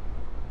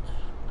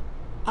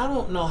I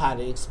don't know how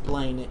to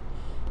explain it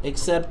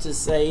except to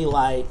say,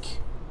 like,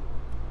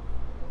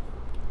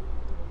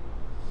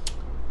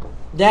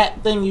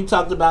 that thing you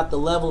talked about, the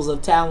levels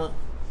of talent.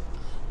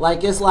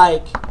 Like, it's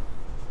like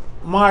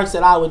Mark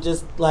said, I would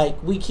just,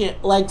 like, we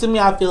can't, like, to me,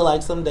 I feel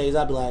like some days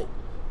I'd be like,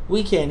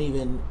 we can't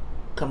even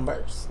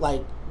converse.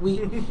 Like, we,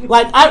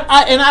 like,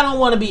 I don't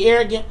want to be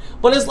arrogant,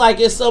 but it's like,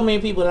 it's so many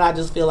people that I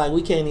just feel like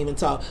we can't even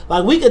talk.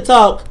 Like, we could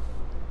talk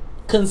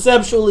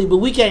conceptually, but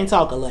we can't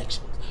talk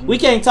elections. Mm-hmm. We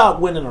can't talk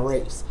winning a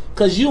race,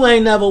 because you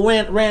ain't never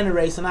ran a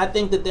race. And I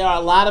think that there are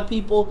a lot of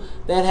people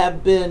that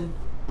have been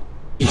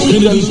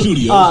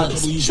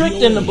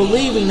tricked into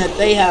believing that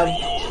they have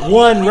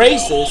won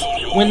races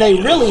when they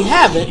really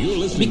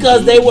haven't,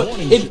 because they were,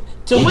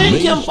 to win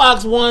Kim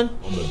Foxx won,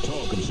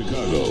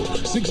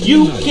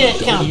 you can't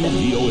count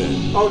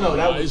that. Oh no,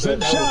 that was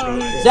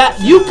that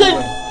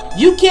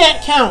you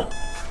can't count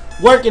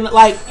working,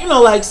 like, you know,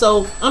 like,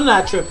 so I'm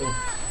not tripping,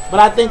 but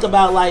I think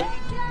about, like,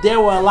 there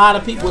were a lot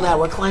of people that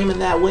were claiming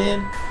that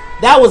win.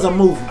 That was a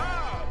movement,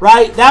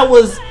 right? There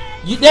was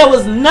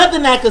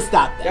nothing that could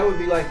stop that. That would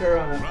be like her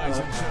on a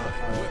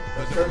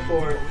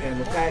surfboard, and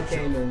the tide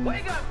came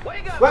and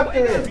swept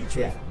her in.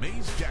 Yeah.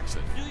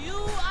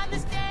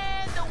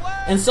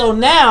 And so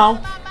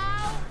now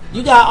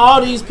you got all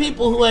these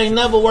people who ain't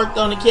never worked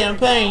on a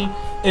campaign,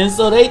 and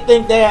so they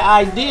think their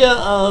idea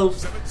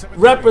of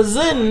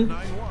representing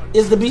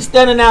is to be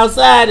standing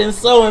outside and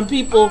sewing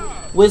people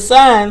with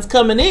signs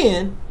coming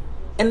in,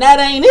 and that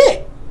ain't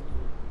it.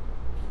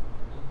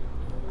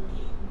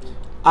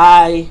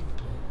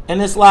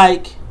 And it's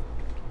like,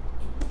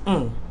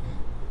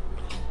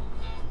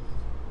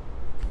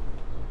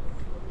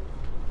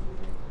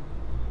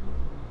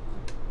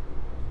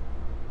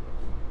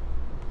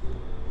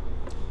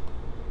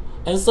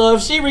 And so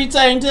if she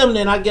retained him,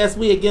 then I guess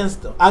we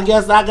against him. I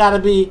guess I gotta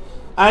be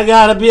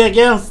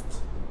against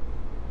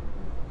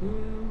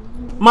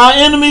my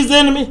enemy's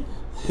enemy.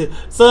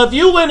 So if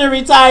you went and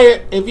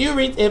retired, she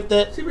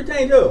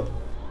retained who?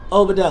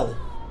 Obadeli.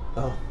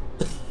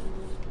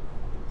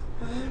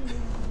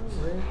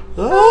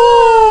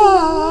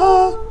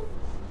 Oh.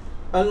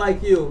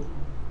 Unlike you,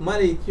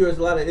 money cures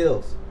a lot of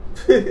ills.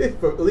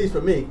 At least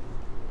for me.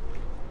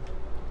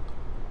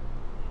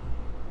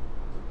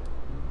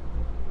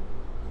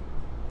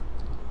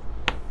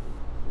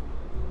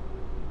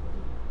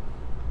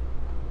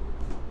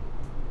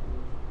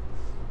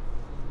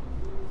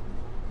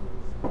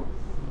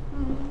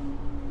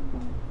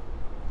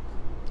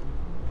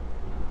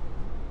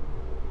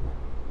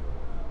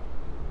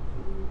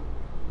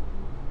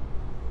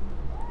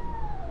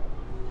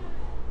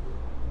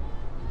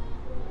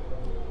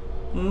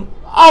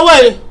 Oh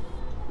wait.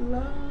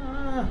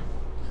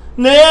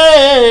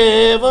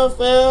 Never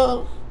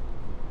felt.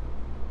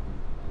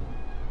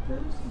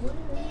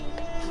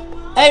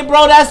 Hey,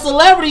 bro, that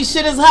celebrity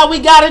shit is how we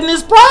got in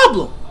this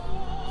problem.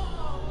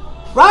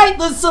 Right?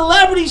 The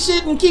celebrity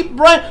shit and keep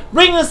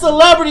bringing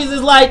celebrities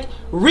is like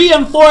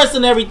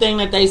reinforcing everything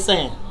that they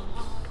saying.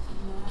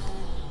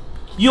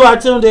 You are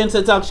tuned in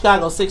to Talk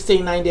Chicago,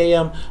 1690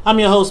 AM. I'm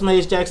your host,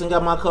 Maze Jackson.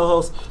 Got my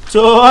co-host,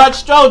 Todd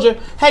Stroger.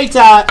 Hey,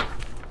 Todd.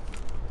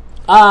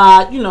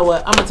 You know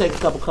what? I'm gonna take a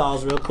couple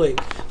calls real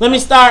quick. Let me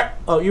start.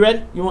 Oh, you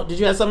ready? Did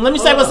you have something? Let me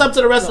say what's up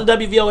to the rest of the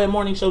WVON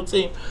morning show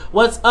team.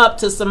 What's up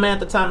to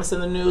Samantha Thomas in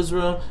the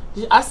newsroom?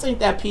 I seen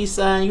that peace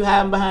sign you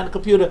having behind the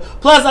computer.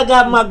 Plus, I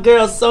got my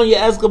girl Sonia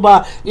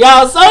Escobar.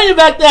 Y'all, Sonia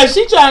back there.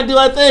 She trying to do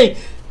her thing.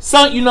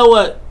 So, you know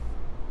what,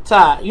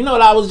 Todd? You know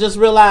what I was just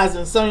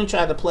realizing? Sonia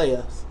tried to play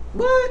us.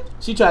 What?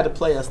 She tried to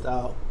play us,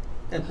 dog.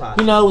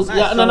 Impossible. You know, it was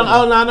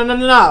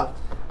no.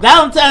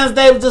 Valentine's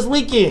Day was this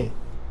weekend,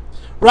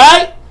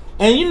 right?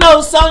 And you know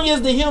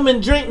Sonia's the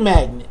human drink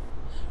magnet,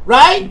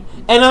 right?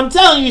 And I'm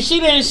telling you, she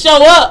didn't show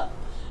up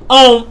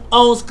on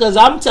because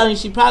I'm telling you,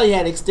 she probably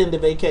had extended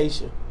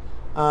vacation.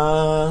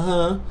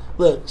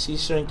 Look,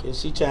 she's shrinking.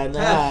 She trying to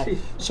hide,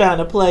 trying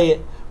to play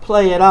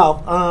it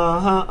off.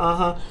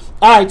 All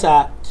right,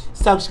 Todd.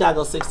 It's Talk Chicago,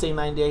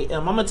 1690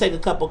 AM. I'm gonna take a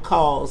couple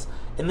calls,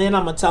 and then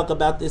I'm gonna talk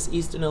about this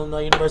Eastern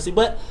Illinois University.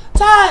 But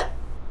Todd,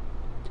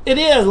 it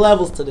is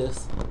levels to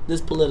this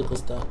political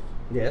stuff.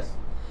 Yes.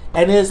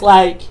 And it's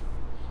like,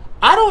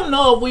 I don't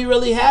know if we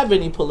really have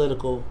any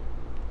political,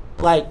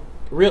 I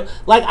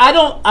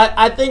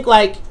think,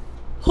 like,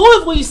 who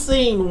have we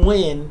seen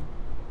win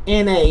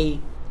in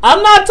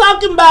I'm not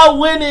talking about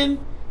winning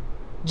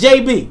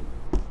JB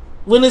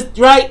when it's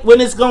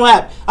going to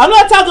happen. I'm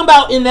not talking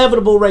about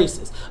inevitable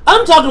races.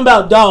 I'm talking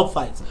about dog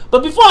fights.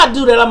 But before I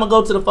do that, I'm going to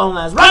go to the phone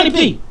lines. Ronnie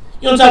P,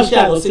 you're on Talk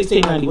Chicago,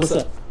 1690. What's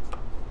up?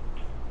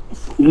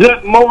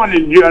 Good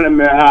morning,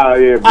 gentlemen. How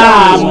are you?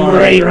 I'm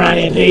great,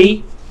 Ronnie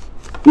P.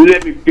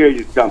 Let me tell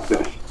you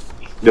something.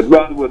 The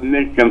brother was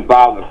mentioning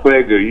Father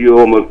Prager. You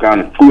almost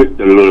kind of twisted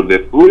a little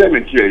bit. Well, let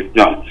me tell you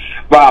something.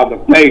 Father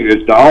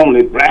Prager is the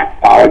only black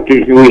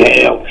politician we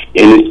have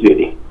in the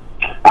city.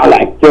 I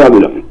like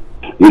telling them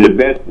he's the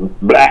best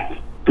black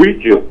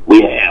preacher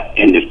we have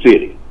in the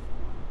city.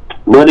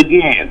 But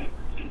again,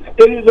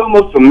 it is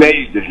almost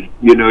amazing.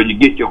 You know, you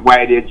get your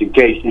white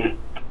education,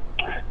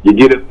 you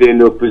get up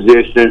in a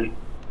position,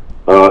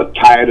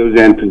 titles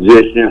and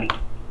position,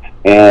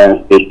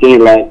 and it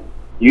seems like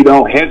you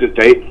don't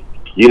hesitate,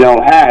 you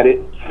don't hide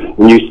it,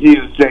 and you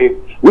still say,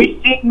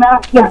 we seek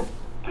master,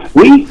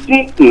 we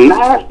seek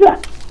master.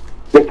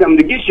 They come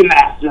to get you,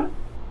 master.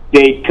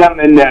 They come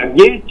and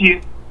get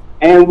you,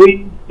 and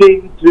we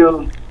seem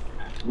to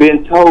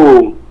been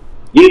told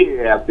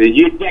year after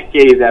year,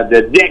 decades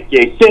after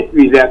decades,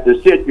 centuries after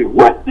centuries,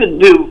 what to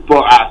do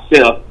for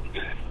ourselves,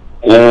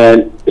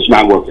 and it's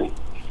not working.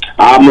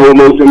 I'm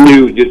almost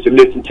amused just to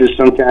listen to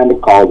some kind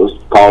of callers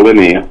calling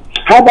in.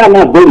 How about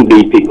not voting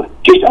these people?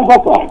 Just don't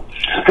vote for them.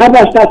 How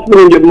about stop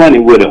spending your money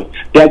with them?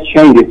 That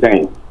changes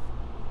things.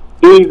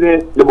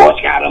 Even the Boy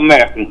Scout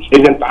Americans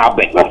isn't file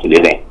bankruptcy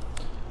today.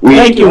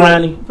 Thank you,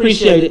 Ronnie.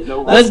 Appreciate it.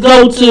 Let's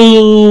go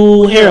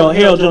to Harold.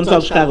 Harold, John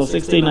Talk Chicago,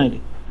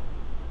 1690.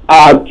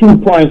 2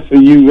 points for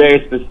you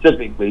very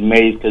specifically,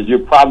 Maze, because you're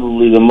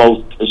probably the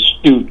most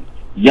astute,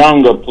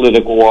 younger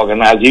political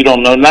organizer. You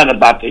don't know nothing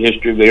about the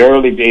history of the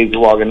early days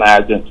of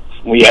organizing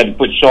when you had to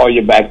put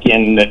Sawyer back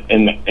in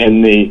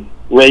the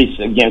race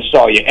against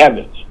Sawyer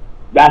Evans.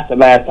 That's the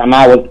last time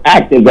I was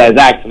active as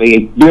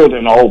actually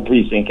building a whole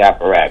precinct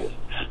apparatus.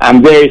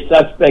 I'm very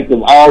suspect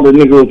of all the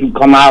Negroes who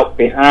come out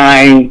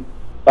behind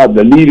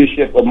the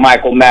leadership of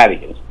Michael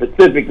Madigan,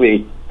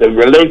 specifically the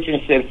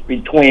relationships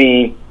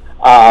between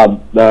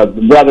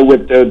the brother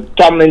with the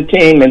tumbling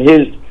team and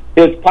his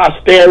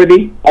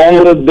posterity.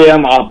 All of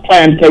them are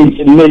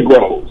plantation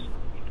Negroes.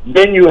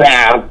 Then you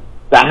have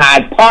the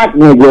Hyde Park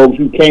Negroes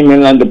who came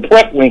in under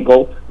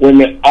Preckwinkle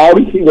when all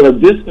these people are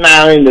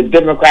dismantling the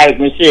democratic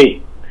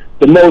machine.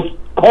 The most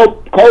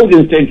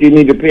cogent thing you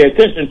need to pay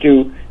attention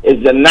to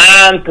is the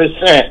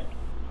 9%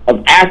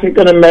 of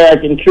African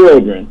American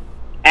children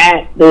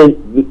at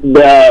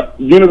the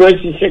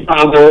University of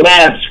Chicago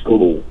Lab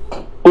School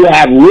who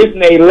have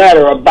written a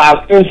letter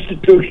about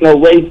institutional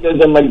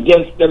racism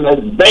against them as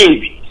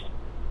babies,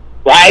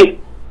 right?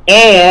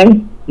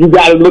 And you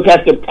got to look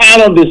at the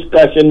panel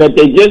discussion that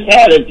they just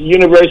had at the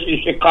University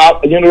of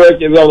Chicago,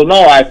 University of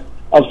Illinois,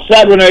 of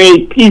 7 or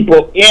 8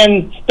 people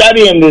in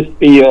studying this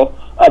field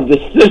of the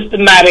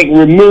systematic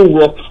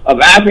removal of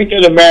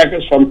African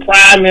Americans from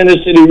prime inner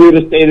city real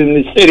estate in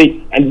the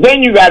city, and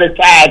then you got to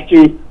tie it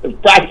to the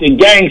fractured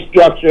gang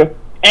structure,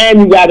 and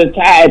you got to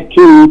tie it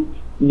to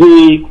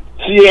the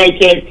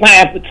CHA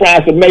plan for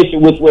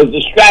transformation, which was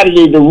the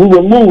strategy to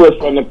remove us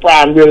from the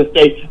prime real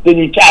estate. Then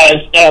you tie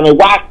in Stanley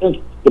Watkins,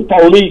 the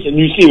police, and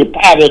you see the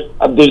pattern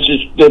of this,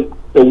 the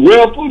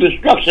willful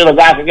destruction of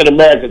African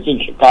Americans in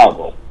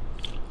Chicago.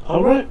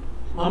 All right,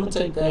 I'm gonna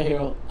take that,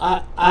 Harold.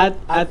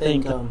 I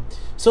think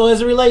So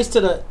as it relates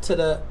to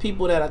the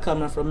people that are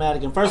coming from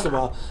Madigan, first of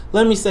all,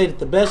 let me say that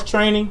the best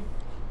training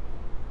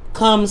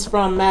comes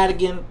from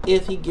Madigan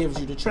if he gives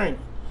you the training.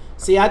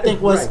 See, I think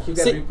what's right. You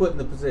got to be put in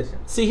the position.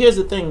 See, here's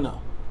the thing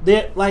though.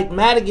 Like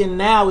Madigan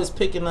now is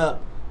picking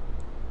up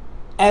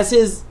as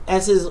his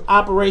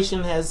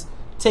operation has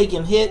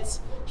taken hits.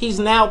 He's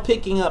now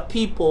picking up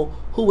people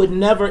who would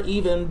never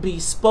even be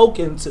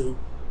spoken to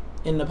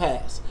in the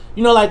past.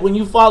 You know, like when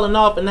you've fallen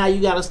off and now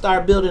you got to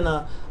start building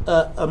a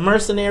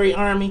mercenary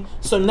army.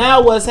 So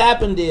now what's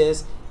happened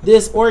is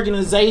this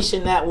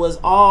organization that was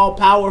all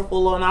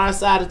powerful on our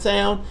side of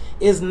town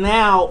is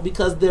now,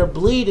 because they're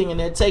bleeding and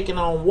they're taking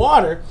on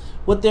water,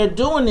 what they're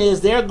doing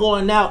is they're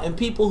going out, and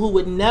people who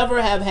would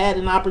never have had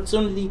an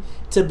opportunity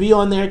to be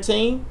on their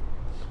team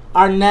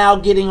are now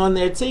getting on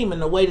their team.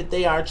 And the way that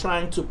they are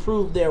trying to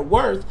prove their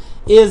worth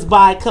is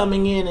by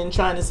coming in and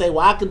trying to say,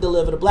 well, I could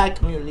deliver the black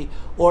community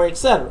or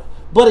etc.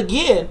 But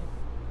again,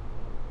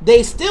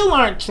 they still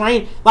aren't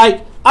trained.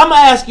 Like, I'm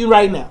going to ask you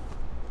right now.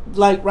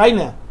 Like, right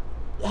now.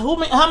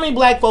 How many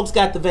black folks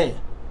got the van?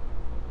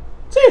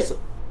 Seriously.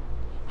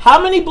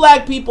 How many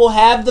black people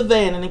have the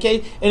van? And if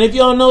you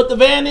don't know what the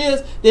van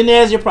is, then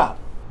there's your problem.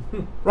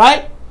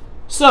 Right?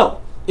 So,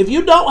 if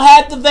you don't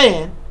have the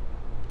van,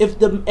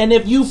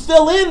 if you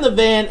fill in the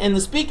van and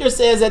the speaker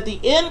says at the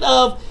end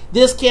of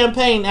this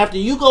campaign, after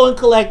you go and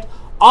collect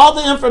all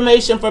the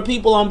information for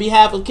people on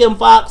behalf of Kim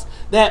Foxx,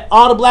 that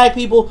all the black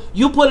people,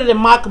 you put it in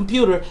my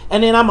computer,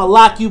 and then I'm going to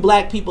lock you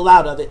black people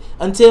out of it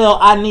until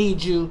I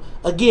need you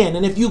again.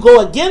 And if you go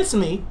against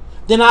me,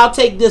 then I'll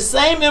take this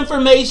same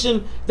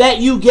information that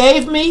you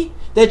gave me,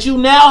 that you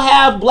now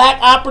have black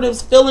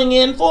operatives filling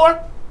in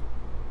for,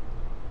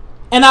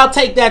 and I'll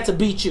take that to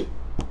beat you.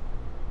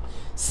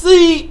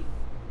 See,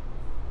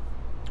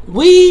 I'm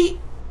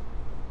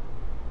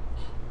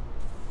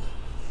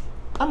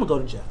going to go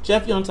to Jeff.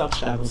 Jeff, you want to talk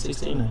Chicago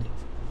 1690?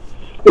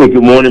 Hey,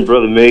 good morning,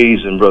 Brother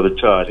Mays and Brother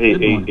Todd. Hey,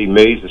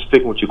 Mays, and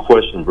sticking with your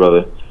question,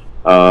 brother.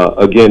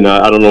 Again,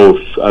 I don't know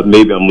if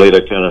maybe I'm late. I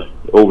kind of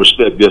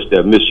overstepped yesterday.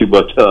 I missed you,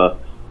 but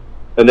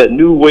and that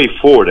New Way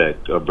Forward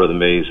Act, Brother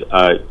Mays,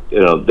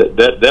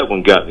 that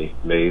one got me,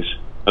 Mays.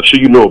 I'm sure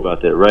you know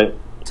about that, right?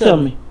 Tell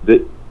me,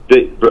 brother.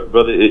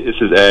 It's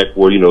his act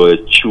where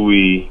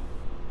Chewy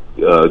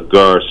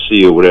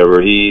Garcia,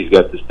 whatever. He's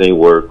got this thing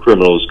where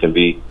criminals can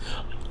be,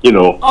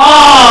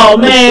 Oh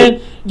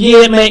man.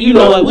 Yeah, man, you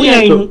know what? We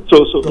ain't.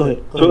 Go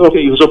ahead.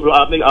 Okay. So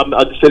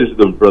I just said this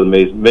to Brother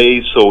Mays.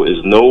 Mays, so is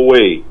no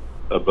way,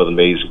 Brother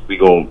Mays, we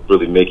gonna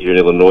really make it here in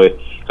Illinois,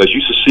 because you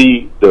should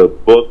see the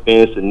buck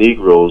dancing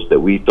Negroes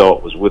that we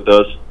thought was with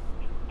us.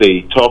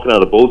 They talking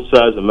out of both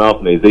sides of the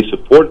mouth, Mays. They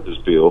supported this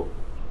bill,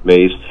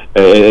 Mays,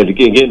 and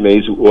again,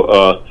 Mays.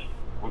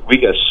 We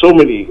got so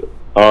many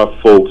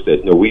folks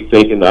that we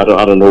thinking. I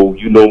don't know.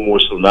 You know more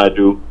so than I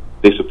do.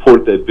 They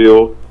supported that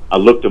bill. I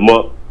looked them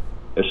up.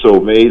 And so,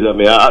 Mays, I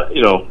mean,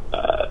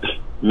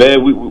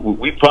 man,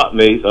 we pop,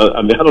 Mays.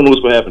 I mean, I don't know what's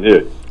going to happen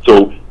here.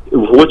 So,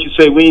 what you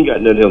say, we ain't got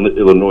nothing in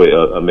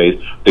Illinois,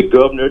 Mays. The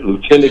governor, the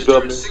lieutenant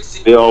governor,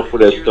 they all for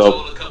that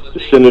stuff. The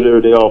senator,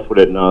 they all for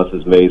that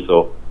nonsense, Mays.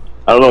 So,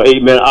 I don't know. Hey,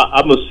 man,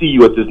 I'm going to see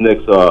you at this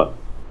next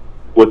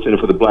What's in it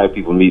for the black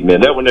people meet,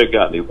 man. That one there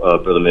got me,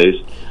 Brother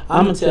Mays.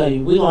 I'm going to tell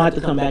you, we're going to have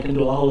to come back and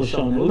do a whole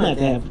show on that. We're going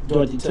to have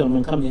Dorothy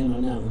Tillman come in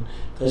on that one,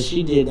 because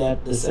she did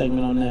the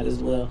segment on that as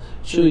well.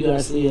 Chewy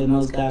Garcia and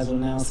those guys are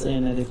now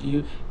saying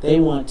that they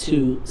want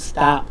to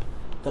stop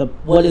from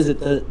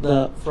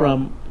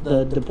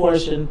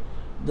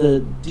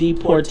the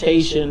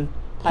deportation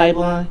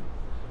pipeline.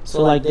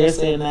 So like they're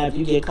saying that if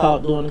you get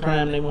caught doing a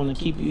crime, they want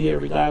to keep you here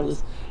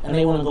regardless, and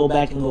they want to go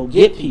back and go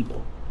get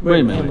people.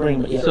 Wait a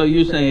minute. So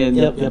you're saying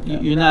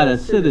you're not a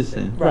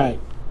citizen, right?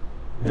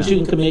 But you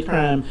can commit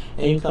crime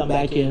and you can come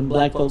back here and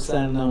black folks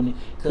signing on it,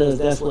 because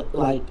that's what,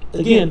 like,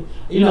 again,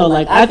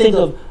 like I think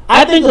of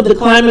the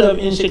climate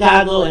in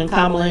Chicago and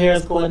Kamala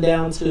Harris going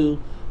down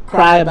to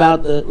cry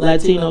about the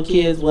Latino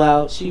kids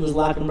while she was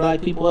locking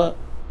black people up.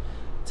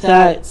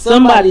 Todd,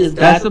 somebody has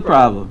got. That's the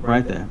problem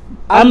right there.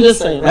 I'm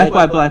just saying. That's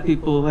why black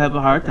people have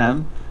a hard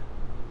time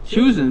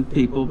choosing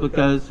people,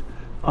 because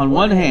on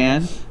one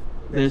hand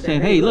they're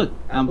saying, hey, look,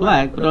 I'm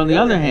black, but on the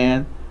other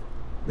hand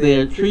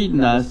they're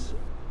treating us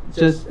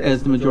just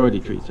as the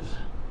majority treats us.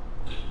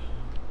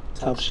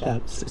 Talk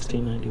Shop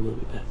 1690, we'll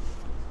be back.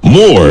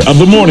 More of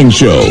the morning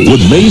show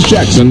with Mays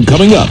Jackson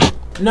coming up.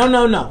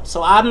 No.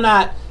 So I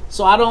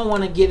don't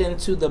want to get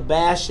into the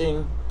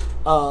bashing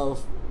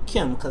of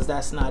Kim, because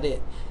that's not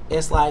it.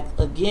 It's like,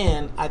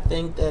 again, I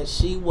think that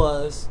she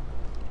was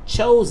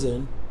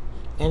chosen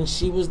and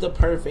she was the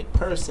perfect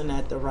person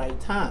at the right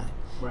time.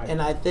 Right.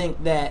 And I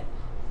think that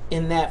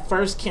in that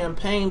first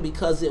campaign,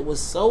 because it was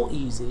so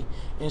easy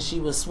and she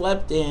was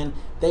swept in,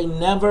 they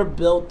never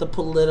built the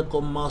political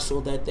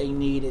muscle that they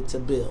needed to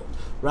build,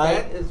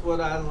 right? That is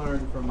what I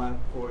learned from my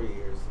 4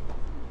 years,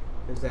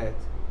 is that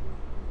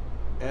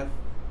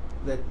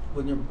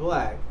when you're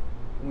black,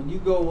 when you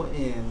go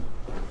in,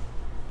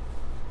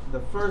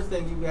 the first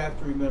thing you have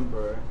to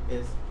remember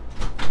is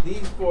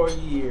these 4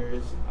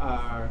 years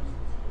are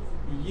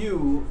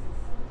you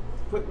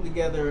putting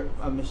together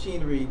a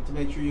machinery to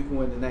make sure you can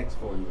win the next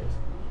 4 years.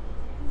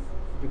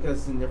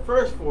 Because in the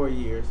first 4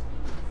 years,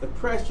 the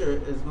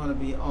pressure is going to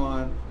be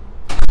on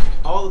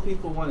all the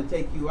people who want to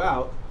take you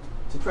out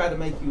to try to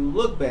make you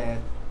look bad,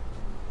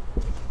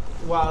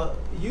 while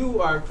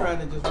you are trying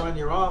to just run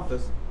your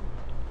office.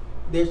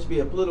 There should be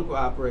a political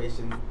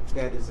operation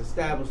that is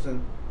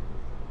establishing,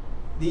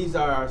 these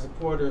are our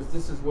supporters,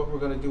 this is what we're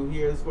going to do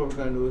here, this is what we're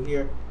going to do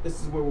here,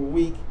 this is where we're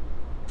weak.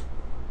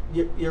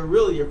 You're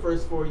really, your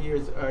first 4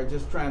 years are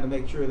just trying to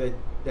make sure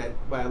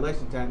that by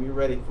election time you're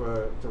ready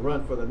to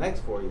run for the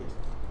next 4 years.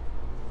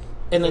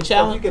 And the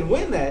challenge, if you can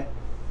win that,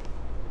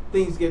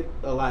 things get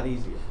a lot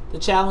easier. The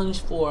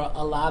challenge for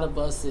a lot of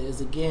us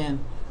is,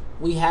 again,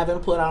 we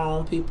haven't put our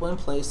own people in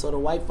place, so the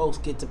white folks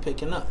get to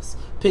picking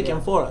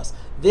for us.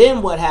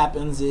 Then what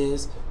happens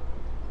is,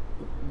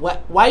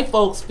 white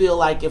folks feel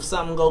like if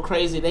something go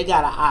crazy, they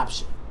got an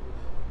option.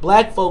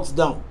 Black folks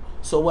don't.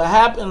 So what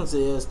happens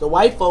is, the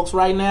white folks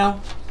right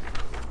now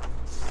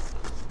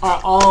are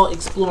all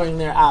exploring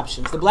their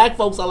options. The black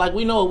folks are like,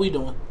 we know what we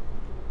doing.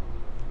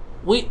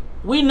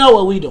 We know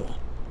what we doing,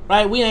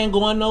 right? We ain't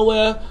going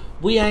nowhere.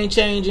 We ain't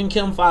changing.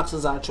 Kim Fox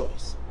is our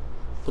choice.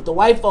 But the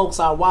white folks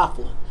are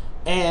waffling.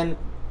 And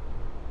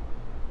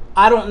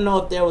I don't know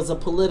if there was a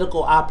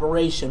political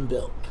operation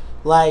built.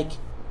 Like,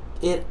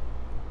 it,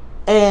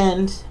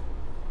 and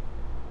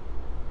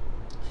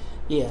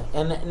yeah,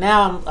 and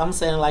now I'm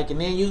saying, like,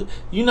 and then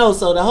you know,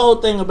 so the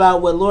whole thing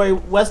about what Lori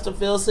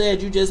Westerfield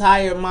said, you just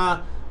hired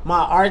my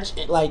arch,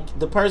 like,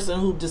 the person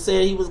who just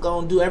said he was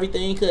going to do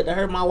everything he could to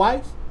hurt my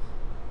wife.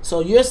 So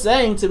you're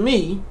saying to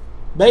me,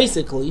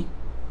 basically,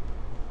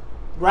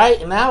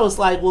 right? And I was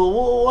like,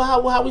 well,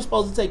 how are we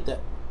supposed to take that?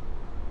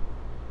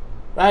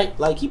 Right?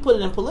 Like, he put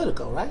it in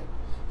Politico, right?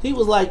 He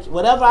was like,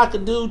 whatever I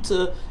could do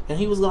to, and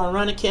he was going to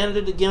run a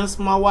candidate against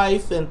my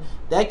wife, and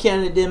that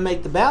candidate didn't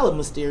make the ballot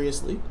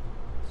mysteriously.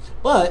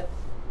 But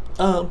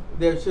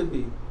there should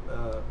be,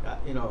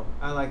 you know,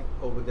 I like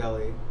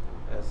Obadeli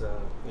as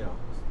a, you know,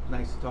 it's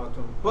nice to talk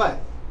to him, but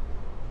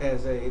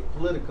as a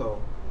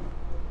Politico,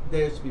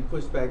 there should be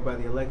pushback by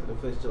the elected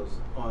officials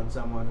on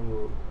someone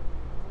who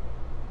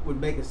would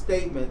make a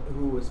statement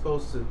who was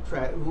supposed to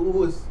who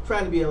was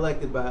trying to be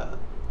elected by,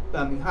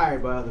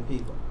 hired by other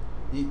people.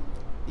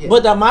 Yeah.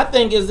 But my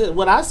thing is that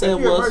what I said was,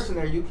 if you're a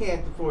mercenary, you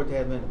can't afford to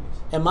have enemies.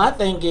 And my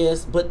thing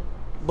is, but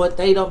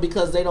they don't,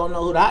 because they don't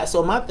know who to hire.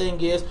 So my thing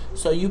is,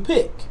 so you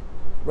pick,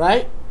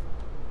 right?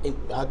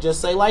 I'll just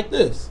say like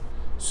this.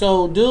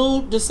 So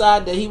dude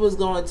decided that he was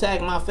going to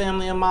attack my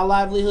family and my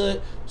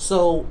livelihood.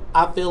 So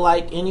I feel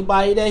like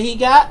anybody that he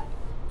got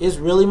is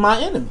really my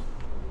enemy.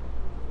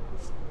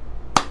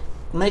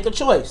 Make a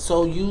choice.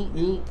 So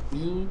you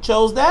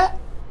chose that.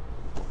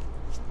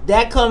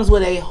 That comes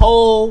with a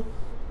whole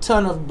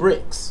ton of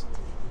bricks,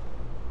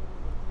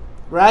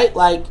 right?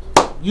 Like,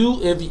 you,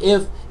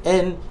 if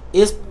and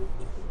it's,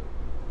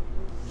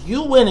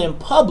 you went in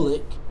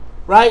public,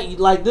 right?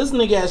 Like, this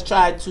nigga has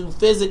tried to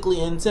physically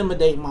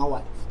intimidate my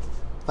wife,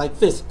 like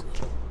physically.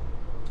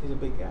 He's a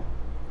big guy.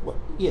 What?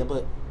 Yeah,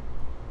 but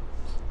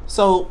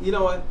so you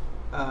know what?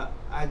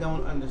 I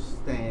don't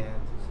understand.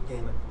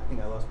 Damn it! I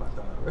think I lost my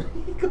thought already.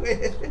 Go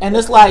ahead. And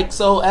it's like,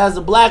 so as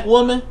a black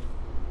woman,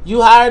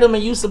 you hired him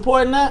and you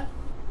supporting that?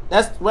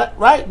 That's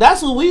right.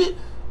 That's who we.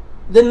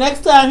 The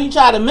next time he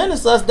try to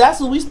menace us, that's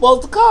who we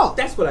supposed to call.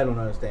 That's what I don't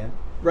understand.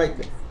 Right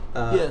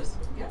there. Yes.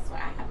 Guess what?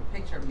 I have a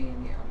picture of me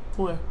and you.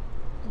 Where?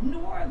 New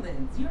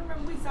Orleans. You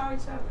remember we saw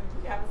each other?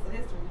 We got us in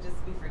history. We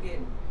just be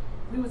forgetting.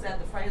 We was at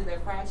the fried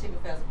chicken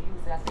festival. You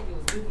was at, I think it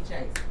was Dookie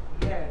Chase.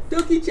 Yes.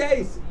 Dookie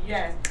Chase.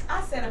 Yes.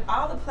 I said of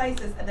all the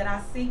places that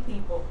I see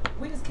people,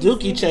 we just keep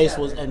Dookie Chase each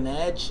other. was, and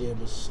that shit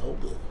was so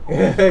good.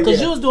 Because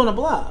you was doing a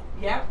blog.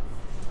 Yep.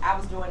 I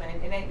was doing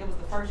it, and it was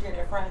the first year of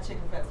their fried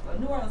chicken festival.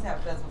 New Orleans had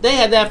a festival. They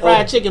had that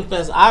fried chicken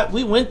festival.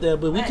 We went there,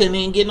 but we couldn't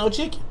even get no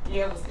chicken.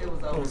 Yeah, it was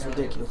over. It was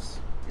ridiculous.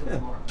 It was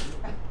horrible.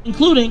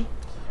 Including,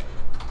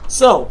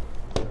 so,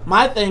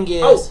 my thing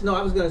is... Oh, no,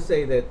 I was going to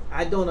say that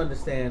I don't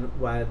understand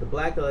why the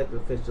black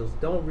elected officials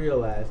don't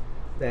realize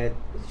that,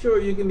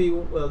 sure, you can be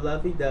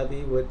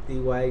lovey-dovey with the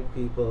white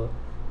people,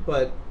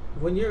 but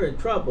when you're in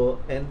trouble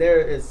and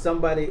there is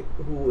somebody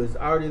who is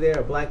already there,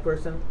 a black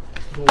person,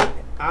 who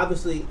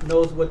obviously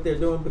knows what they're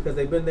doing because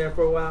they've been there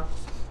for a while,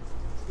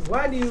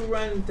 why do you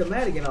run to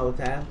Madigan all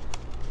the time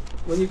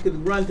when you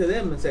could run to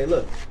them and say,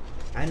 look,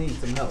 I need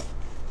some help.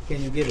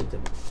 Can you give it to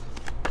me?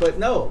 But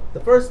no, the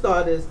first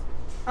thought is,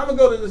 I'm going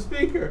to go to the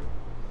speaker.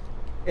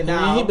 And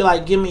now he'd be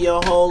like, give me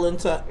your whole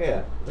entire...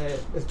 Yeah,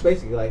 it's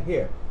basically like,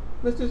 here,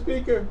 Mr.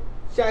 Speaker,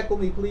 shackle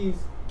me, please.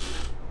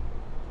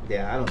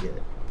 Yeah, I don't get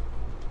it.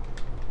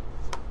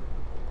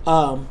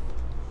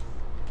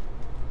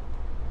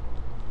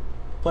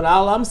 But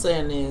all I'm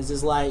saying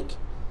is like,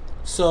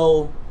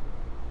 so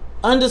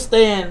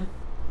understand,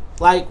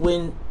 like,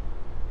 when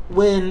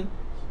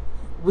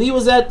we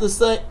was at the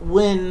set,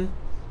 when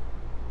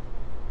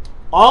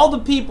all the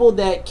people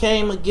that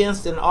came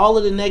against and all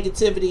of the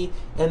negativity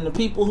and the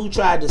people who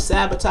tried to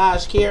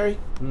sabotage Kerry,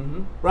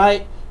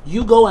 right?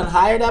 You go and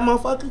hire that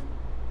motherfucker,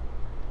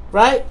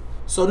 right?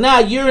 So now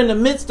you're in the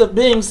midst of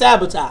being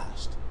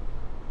sabotaged.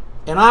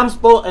 And I'm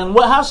supposed, and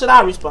what? How should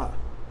I respond?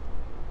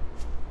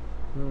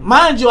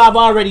 Mind you, I've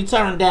already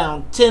turned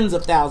down tens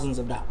of thousands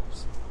of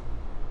dollars.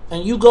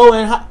 And you go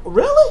and,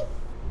 really?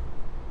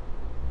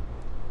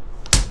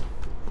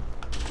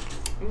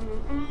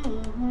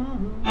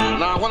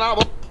 Now when I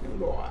was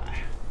boy,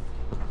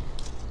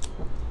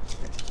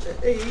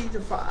 at the age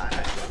of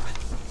 5,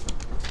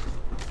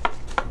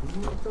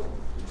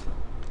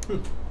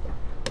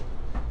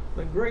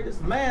 the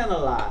greatest man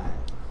alive.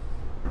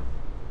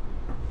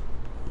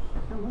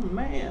 I'm a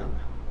man.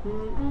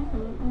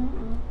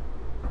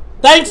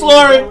 Thanks,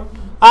 Lori.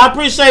 I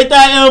appreciate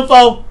that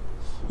info.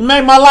 You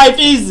made my life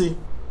easy.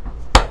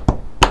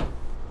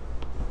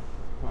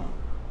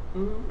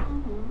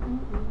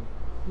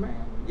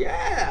 Man,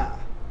 yeah.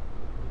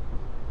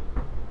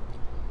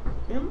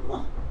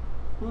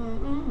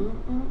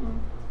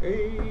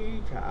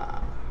 Hey,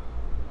 child.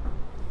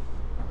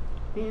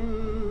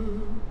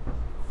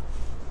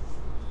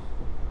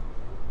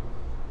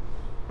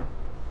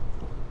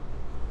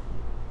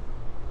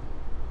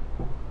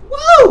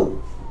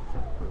 Woo!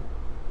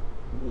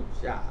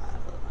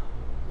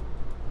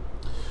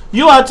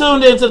 You are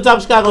tuned in to the Top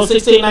of Chicago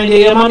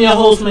 1690 AM. I'm your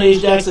host,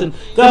 Maze Jackson.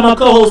 Got my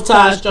co-host,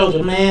 Todd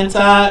Stroger. Man,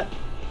 Todd,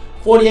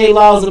 48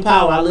 Laws of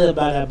Power. I live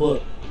by that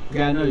book.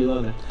 Yeah, I know you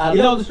love that.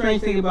 You know the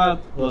strange thing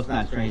about, well, it's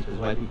not strange because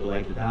white people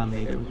like to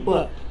dominate everything.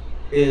 What?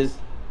 Is,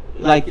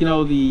 like, you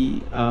know,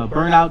 the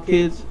burnout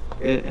kids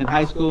in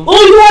high school.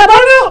 Oh, you had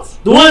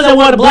burnouts? The ones that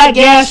wore the black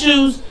gas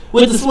shoes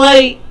with the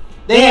suede.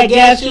 They had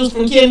gas shoes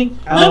from Kenny.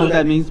 I don't know what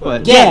that means,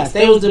 but gas.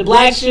 They was the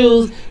black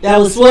shoes that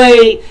was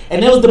suede,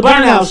 and there was the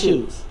burnout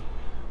shoes.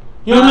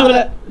 You remember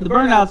that? The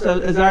burnouts,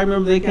 as I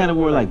remember, they kind of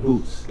wore like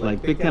boots,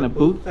 like big kind of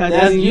boot.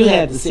 You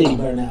had the city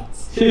burnouts.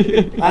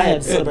 I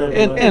had the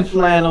suburban and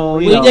flannel.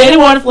 They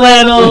wore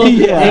flannel, and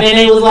then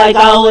they was like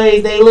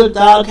always. They looked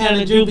all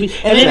kind of droopy,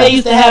 and then they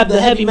used to have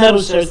the heavy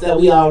metal shirts that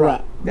we all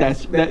rock.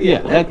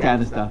 That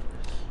kind of stuff.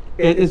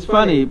 It's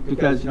funny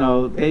because, you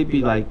know, they'd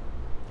be like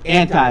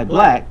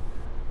anti-black,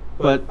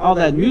 but all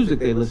that music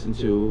they listened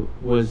to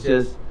was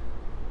just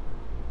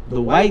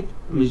the white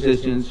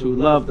musicians who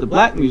loved the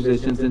black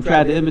musicians and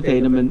tried to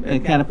imitate them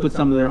and kind of put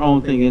some of their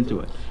own thing into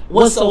it.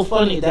 What's so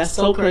funny, that's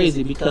so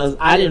crazy because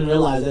I didn't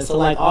realize that. So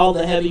like all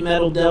the heavy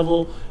metal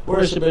devil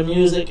worship and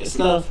music and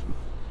stuff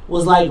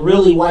was like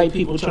really white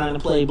people trying to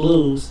play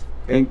blues.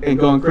 And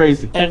going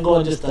crazy. And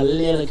going just a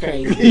little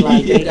crazy.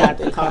 Like they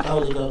caught the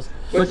Holy Ghost.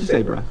 What you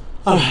say, bro?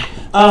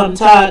 Alright.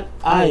 Todd,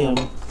 I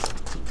am.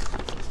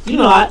 You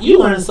know, you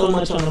learn so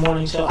much on the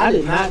morning show. I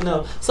did not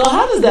know. So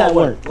how does that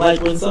work? Like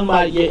when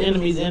somebody, your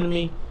enemy's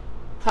enemy,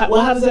 how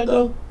does that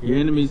go? Your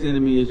enemy's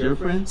enemy is your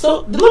friend?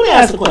 So let me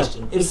ask a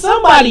question. If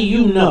somebody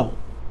you know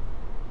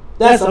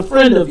that's a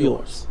friend of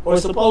yours, or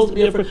supposed to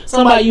be a friend,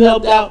 somebody you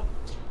helped out,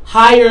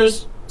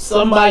 hires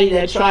somebody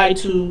that tried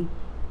to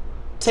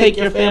take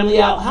your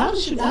family out, how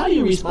do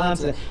you respond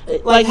to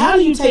that? Like, how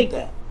do you take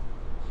that?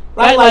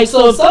 Right? Like,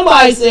 so if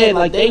somebody said,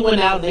 like, they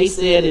went out and they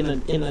said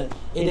and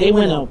they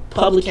went on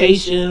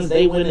publications,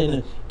 they went in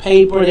the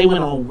paper, they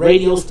went on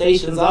radio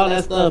stations, all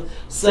that stuff,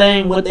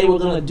 saying what they were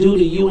going to do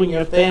to you and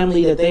your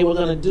family, that they were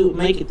going to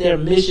make it their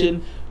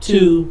mission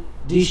to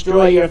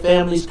destroy your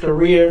family's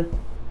career.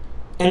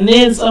 And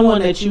then someone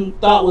that you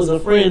thought was a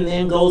friend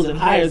then goes and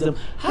hires them.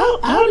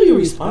 How do you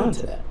respond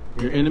to that?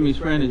 Your enemy's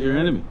friend is your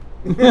enemy.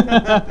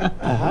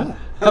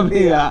 I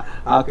mean,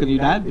 how could you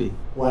not be?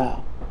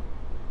 Wow.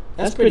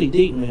 That's pretty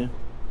deep, man.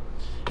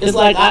 It's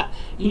like,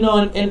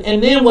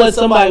 and then what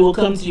somebody will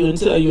come to you and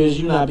tell you is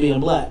you're not being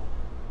black.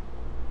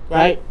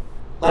 Right?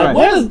 Like,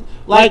 where does,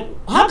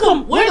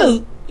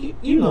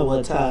 you know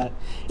what, Todd?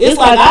 It's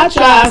like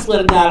I swear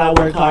to God,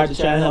 I work hard to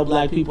try to help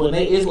black people, and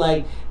it's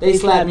like they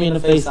slap me in the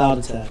face all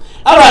the time.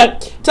 All right,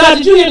 Todd,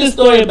 did you hear this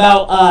story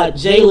about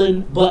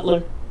Jalen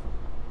Butler?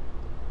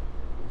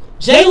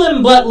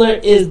 Jalen Butler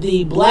is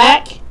the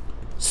black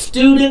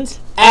student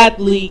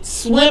athlete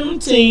swim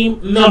team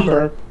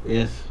member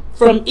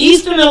from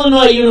Eastern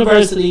Illinois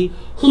University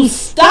who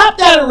stopped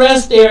at a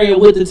rest area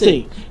with the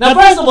team. Now,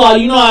 first of all,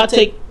 you know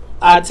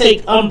I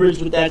take umbrage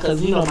with that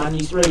because you know my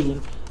niece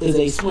Reagan is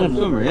a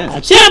swimmer,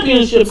 a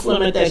championship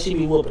swimmer at that. She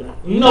be whooping her,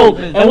 you know.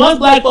 And once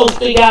black folks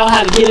figure out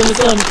how to get into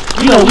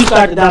something, you know, we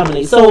start to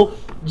dominate. So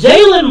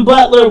Jalen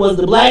Butler was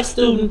the black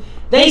student.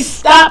 They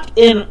stopped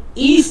in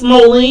East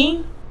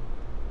Moline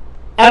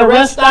at a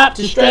rest stop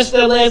to stretch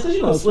their legs because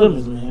you know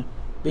swimmers, man,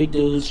 big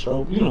dudes,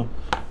 stroke, you know.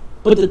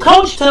 But the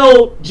coach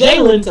told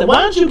Jalen, said,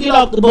 "Why don't you get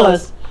off the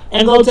bus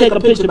and go take a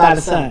picture by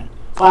the sign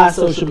via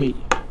social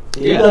media?"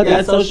 He got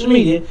that social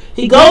media.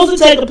 He goes to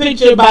take a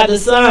picture by the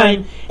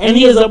sign, and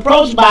he is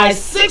approached by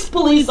 6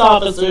 police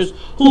officers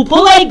who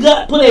put a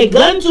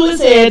gun to his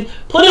head,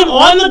 put him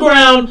on the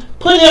ground,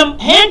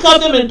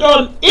 handcuff him, and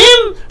throw him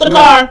in the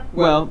car.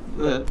 Well,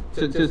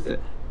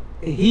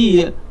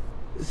 he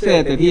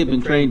said that he had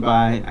been trained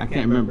by, I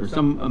can't remember,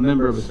 a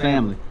member of his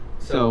family.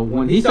 So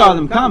when he saw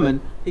them coming,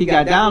 he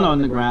got down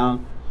on the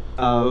ground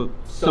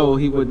so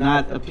he would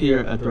not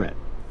appear a threat.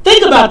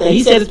 Think about that.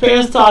 He said his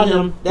parents taught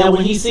him that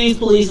when he sees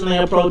police and they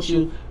approach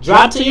you,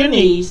 drop to your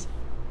knees,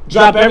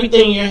 drop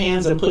everything in your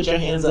hands, and put your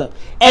hands up.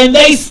 And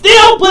they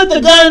still put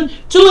the gun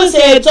to his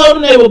head, told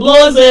him they would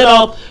blow his head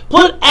off.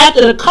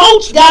 After the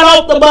coach got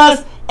off the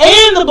bus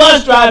and the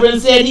bus driver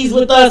and said he's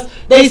with us,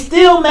 they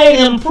still made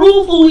him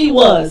prove who he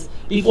was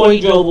before he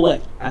drove away.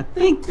 I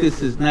think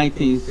this is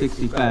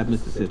 1965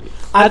 Mississippi.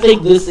 I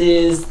think this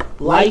is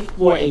life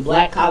for a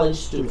black college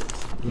student.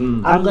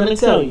 I'm going to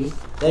tell you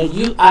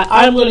that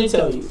I'm going to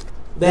tell you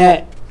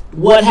that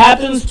what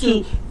happens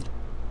to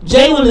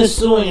Jalen is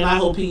suing, and I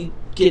hope he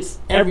gets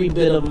every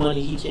bit of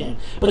money he can.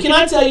 But can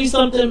I tell you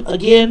something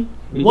again?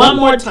 One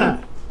more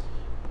time.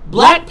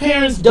 Black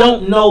parents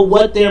don't know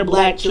what their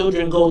black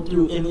children go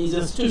through in these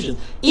institutions.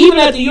 Even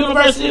at the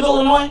University of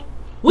Illinois,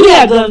 we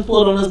had guns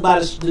pulled on us by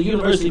the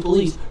university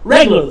police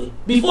regularly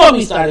before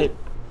we started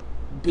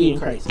being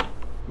crazy.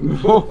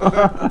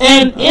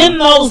 And in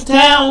those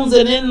towns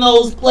and in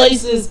those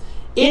places,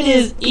 it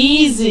is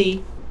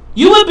easy.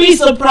 You would be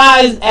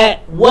surprised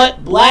at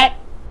what black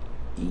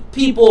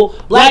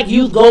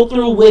youth go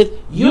through with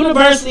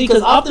university,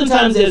 because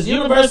oftentimes there's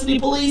university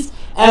police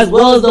as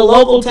well as the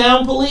local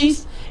town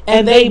police,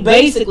 and they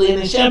basically,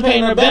 and in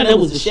Champaign-Urbana, it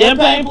was the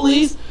Champaign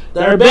police,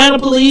 the Urbana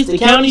police, the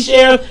county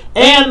sheriff,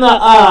 and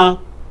the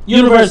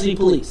university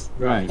police.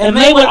 Right. And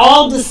they would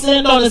all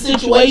descend on a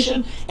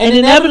situation, and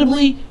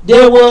inevitably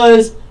there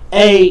was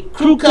a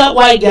crew-cut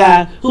white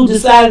guy who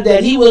decided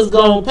that he was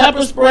going to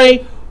pepper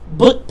spray,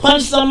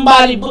 punch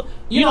somebody.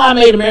 You know, I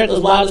made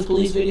America's Wildest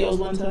Police videos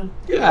one time.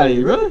 Get out of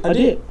here, really? I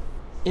did.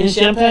 In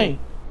Champaign.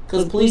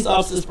 Because police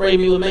officers sprayed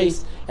me with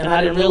mace, and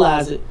I didn't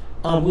realize it.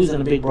 We was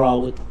in a big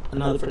brawl with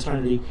another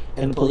fraternity,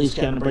 and the police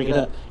trying to break it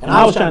up. And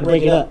I was trying to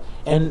break it up.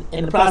 And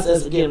in the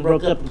process of getting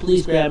broke up, the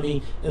police grabbed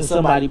me, and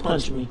somebody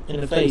punched me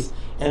in the face.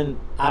 And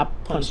I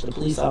punched the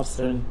police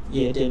officer, and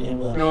yeah, it didn't end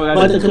well. No,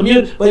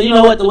 but you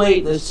know what? The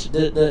way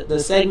the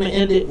segment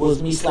ended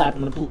was me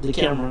slapping the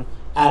camera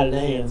out of the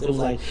hands. It was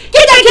like,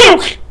 get that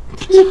camera!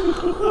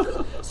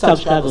 South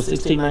Chicago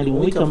 1690.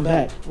 When we come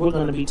back, we're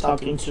going to be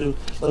talking to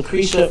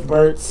Lucretia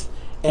Burtz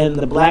and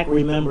the Black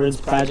Remembrance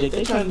Project.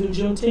 They're trying to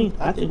do Juneteenth.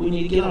 I think we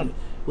need to get on it.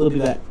 We'll be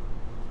back.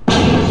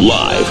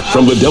 Live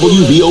from the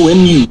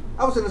WVON News.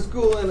 I was in a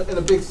school in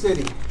a big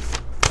city.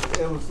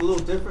 It was a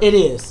little different. It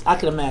is. I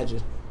can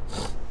imagine.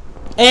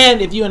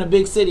 And if you're in a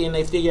big city and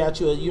they figure out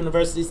you're a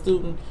university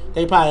student,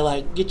 they probably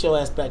like, get your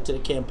ass back to the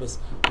campus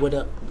where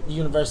the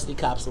university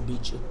cops will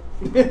beat you.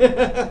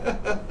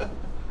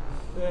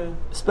 Yeah.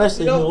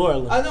 Especially in New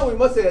Orleans. I know we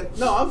must say that.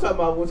 No, I'm talking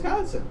about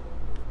Wisconsin.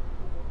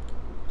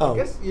 Oh. I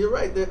guess you're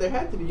right. There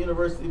had to be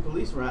university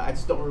police around. I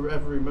just don't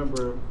ever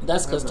remember.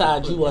 That's because,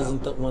 Todd, you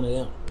wasn't one of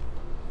them.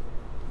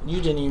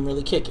 You didn't even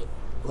really kick it.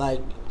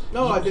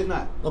 No, I did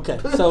not. Okay,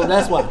 so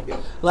that's why.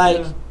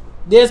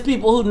 There's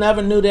people who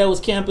never knew there was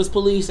campus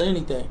police or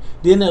anything.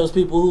 Then there was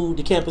people who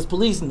the campus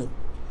police knew.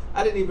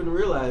 I didn't even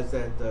realize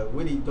that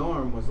Whitty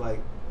Dorm was like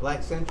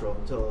Black Central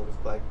until it was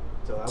like.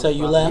 So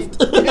you left?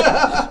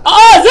 Yeah.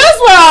 Oh, is this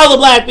where all the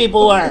black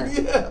people were?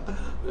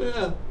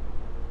 Yeah.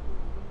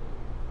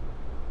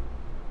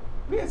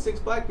 We had 6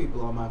 black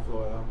people on my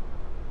floor,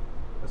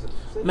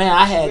 though. Man,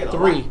 I had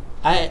 3.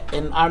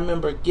 And I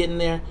remember getting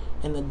there,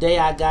 and the day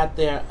I got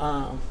there,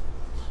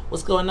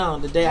 what's going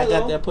on? The day I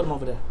got there, put them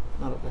over there.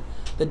 Not over there.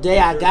 The day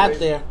I got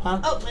there, huh?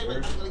 Oh,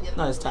 wait.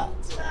 No, it's Todd.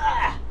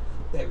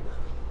 There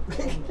we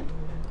go.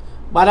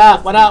 What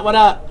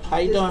up? How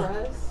you doing?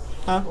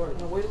 Huh?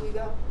 Where do we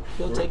go?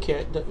 He'll take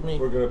care of me.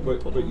 We're going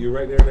to put you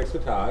right there next to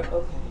Todd.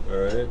 Okay. All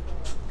right.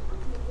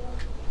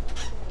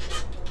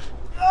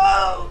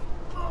 Oh,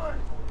 Lord.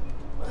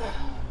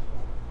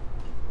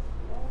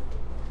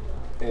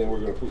 And we're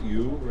going to put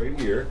you right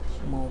here.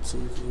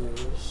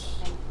 Multi-views.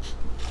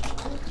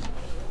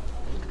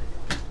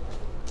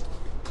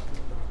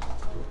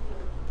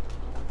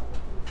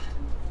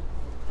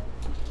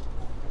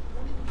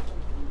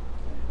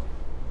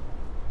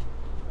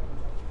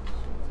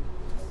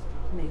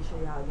 Make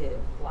sure y'all get a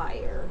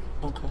flyer.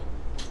 Okay.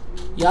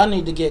 Y'all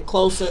need to get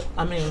closer.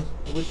 I mean,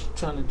 we're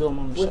trying to do them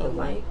on the show,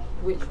 right? Mic?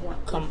 Which one?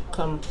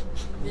 Come.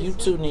 You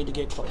two need to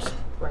get closer.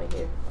 Right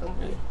here.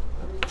 Okay. Yeah.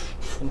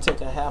 And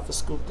take a half a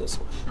scoop this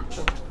way.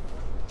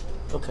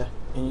 Okay.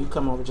 And you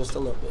come over just a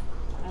little bit.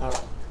 All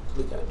right.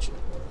 We got you.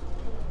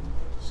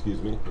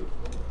 Excuse me.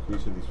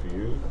 Each of these for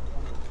you.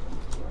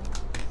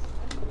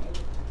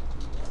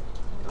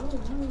 Oh, no.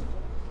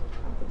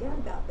 I forgot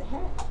about the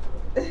hat.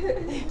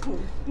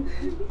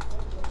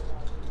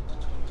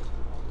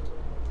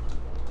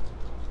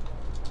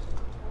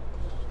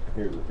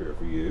 Here's a pair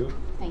for you.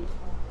 Thank you.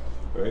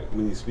 All right.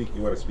 When you speak,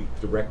 you want to speak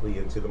directly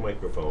into the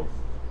microphone.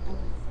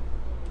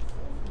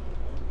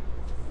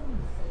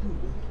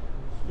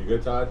 You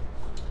good, Todd?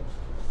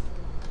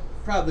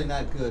 Probably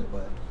not good,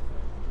 but.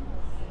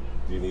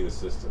 Do you need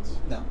assistance?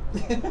 No.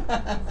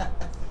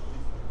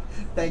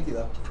 Thank you,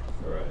 though.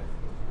 All right.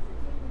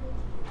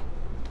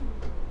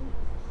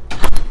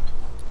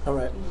 All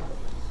right.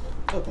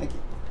 Oh, thank you.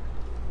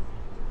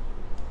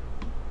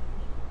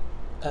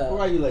 Who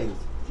are you ladies?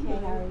 Hey,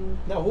 how are you?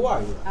 No, who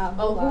are you?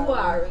 Who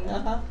are you?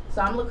 Uh-huh.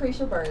 So I'm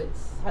Lucretia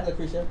Burtz. Hi,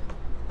 Lucretia.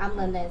 I'm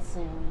Lynette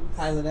Sims.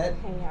 Hi, Lynette.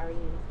 Hey, how are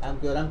you? I'm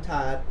good. I'm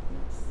Todd.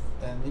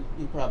 And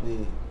you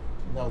probably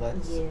know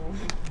that's...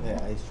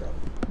 Yeah, he's trouble.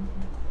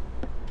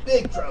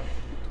 Big trouble.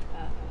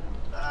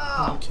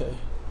 Okay.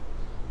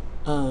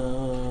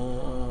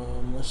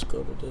 Let's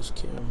go to this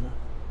camera.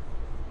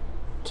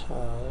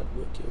 Todd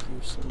will give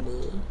you some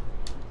love.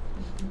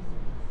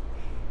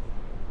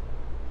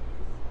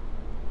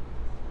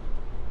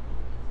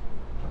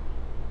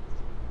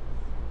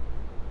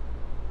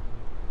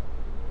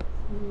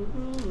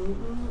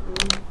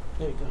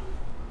 There you go.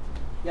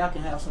 Y'all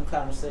can have some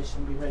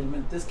conversation. Be ready a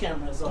minute. This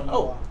camera is on.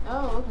 Oh.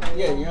 Oh, okay.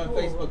 Yeah, you're on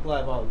Facebook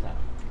Live all the time.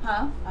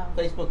 Huh?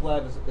 Facebook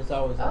Live is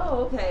always on.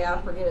 Oh, okay.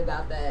 I'll forget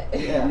about that.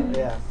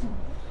 Yeah.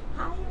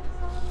 Hi.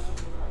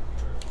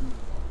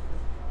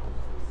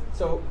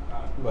 So,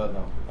 well,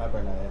 no, I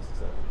better not ask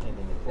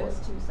anything important.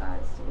 There's two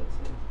sides to it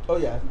too. Oh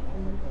yeah.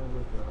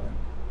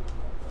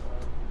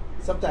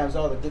 Sometimes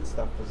all the good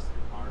stuff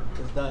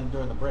is done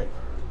during the break,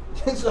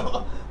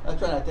 so I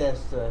try not to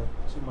ask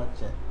too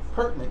much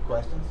pertinent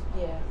questions.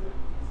 Yeah.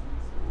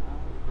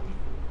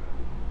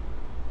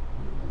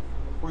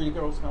 Where you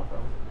girls come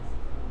from?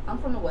 I'm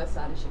from the west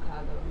side of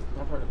Chicago.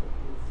 I've heard of it.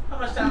 How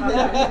much time I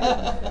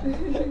got?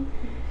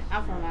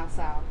 I'm from out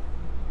south.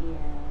 Yeah.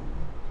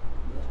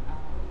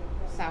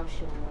 South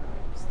Shore,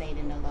 stayed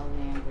in the low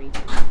end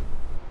region.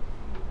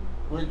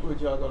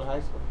 Where'd y'all go to high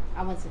school?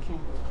 I went to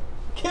Kenwood.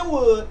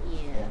 Kenwood?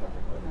 Yeah.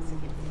 I went to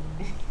Kenwood.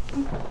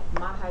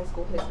 My high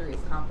school history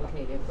is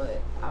complicated,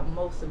 but I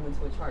mostly went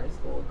to a charter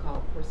school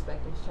called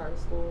Perspectives Charter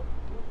School.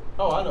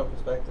 Oh, I know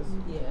Perspectives.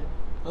 Yeah.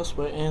 That's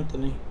where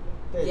Anthony.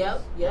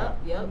 Yep.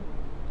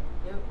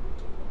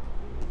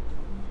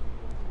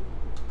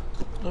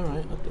 All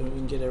right, I think we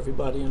can get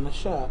everybody in the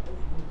shot.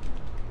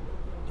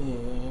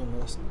 And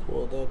let's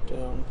pull that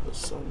down, put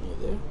Sonya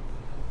there.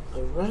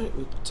 All right,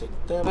 we can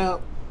take that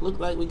out. Look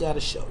like we got a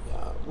show,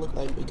 y'all. Look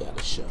like we got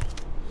a show.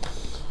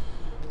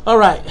 All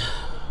right.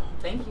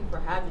 Thank you for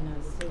having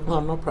us too. Oh,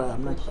 no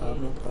problem.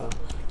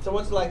 So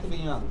what's it like to be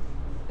young?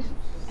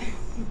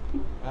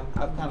 I've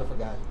kind of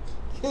forgotten.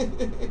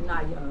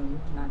 Not young,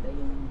 not that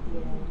young.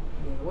 Yeah.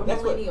 We're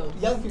That's millennials.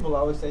 what young people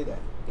always say that.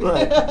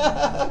 Right.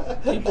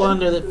 People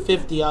under the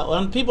 50,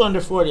 people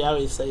under 40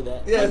 always say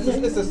that. Yeah,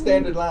 it's a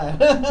standard line.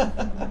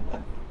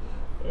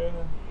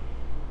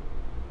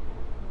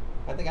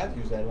 I think I've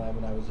used that line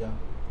when I was young.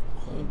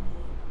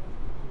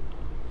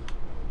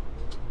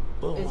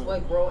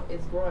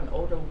 It's growing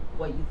older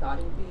what you thought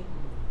it would be.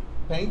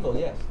 Painful,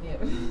 yes. Yeah.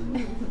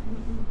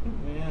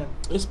 Yeah.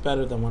 It's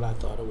better than what I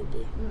thought it would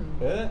be.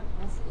 Yeah.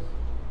 That's good.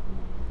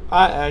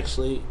 I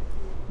actually,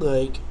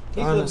 like,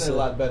 He's honestly, looking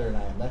a lot better than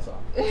I am, that's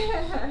all.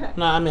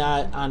 No, I mean,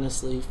 I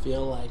honestly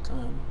feel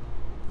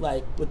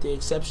like with the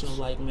exception of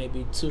like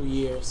maybe 2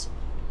 years,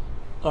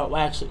 or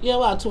well, actually, yeah,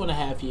 about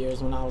 2.5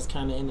 years when I was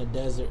kind of in the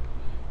desert,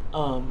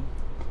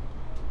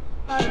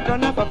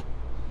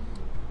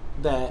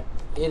 that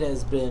it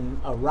has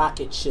been a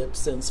rocket ship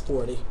since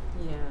 40.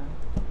 Yeah.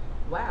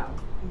 Wow.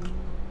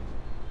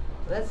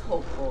 That's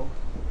hopeful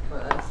for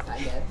us, I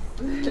guess.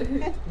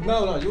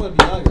 No, you want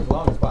to be young as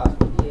long as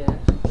possible. Yeah.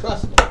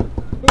 Trust me.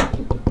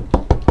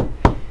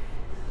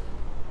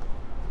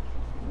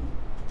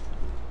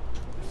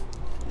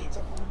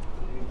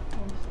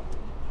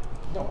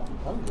 No,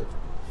 I'm good.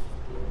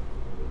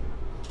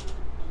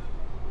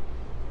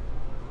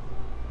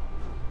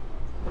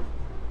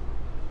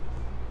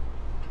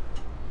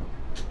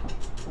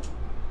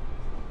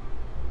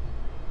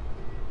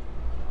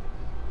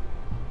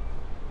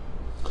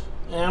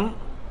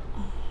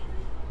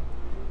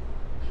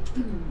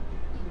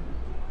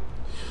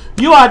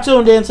 You are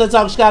tuned in to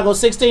Talk Chicago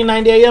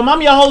 1690 AM.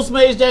 I'm your host,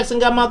 Maze Jackson.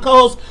 Got my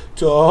co-host,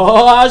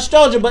 Todd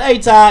Stroger. But hey,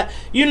 Todd,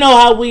 you know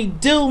how we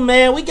do,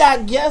 man. We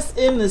got guests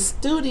in the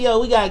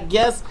studio.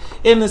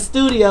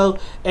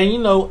 And, you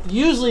know,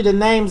 usually the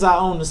names are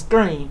on the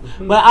screen.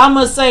 But I'm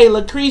going to say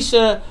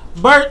Lucretia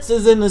Burtz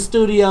is in the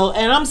studio.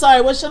 And I'm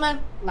sorry, what's your name?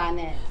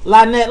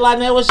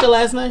 Lynette, what's your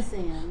last name?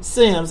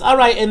 Sims. All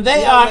right, and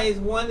they are...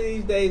 One of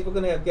these days, we're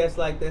going to have guests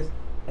like this,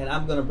 and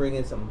I'm going to bring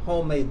in some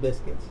homemade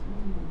biscuits.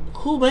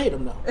 Who made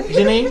them, though?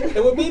 Janine?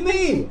 It would be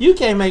me. You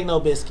can't make no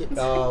biscuits.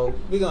 Oh,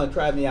 we're going to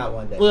try me out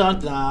one day.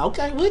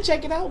 Okay, we'll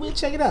check it out.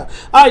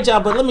 All right, y'all,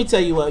 but let me tell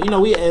you what. You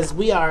know, as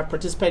we are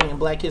participating in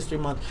Black History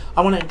Month,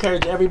 I want to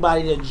encourage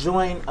everybody to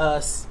join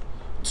us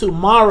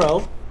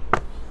tomorrow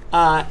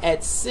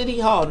at City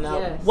Hall.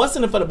 Now, What's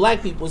in it for the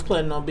Black people is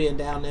planning on being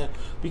down there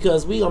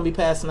because we're going to be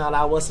passing out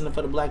our What's in it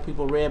for the Black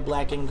people red,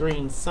 black, and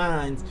green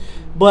signs.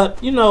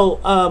 But, you know,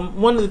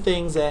 one of the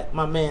things that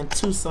my man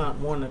Toussaint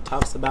Warner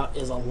talks about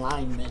is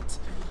alignment.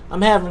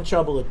 I'm having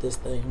trouble with this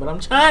thing, but I'm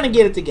trying to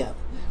get it together.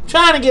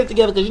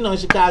 Because, you know, in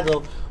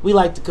Chicago, we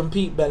like to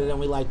compete better than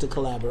we like to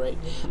collaborate.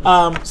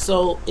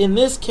 So, in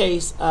this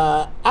case,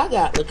 I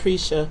got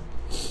Lucretia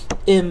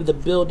in the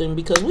building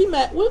because we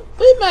met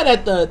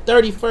at the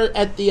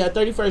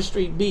 31st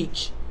Street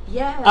Beach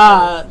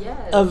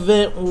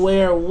event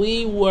where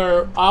we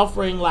were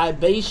offering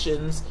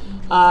libations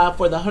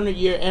for the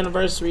 100-year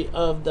anniversary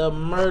of the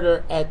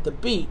murder at the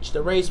beach,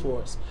 the race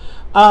wars.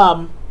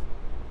 But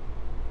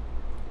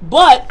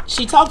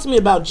she talked to me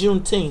about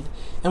Juneteenth,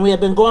 and we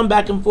have been going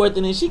back and forth,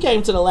 and then she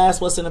came to the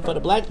last What's in It for the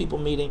Black People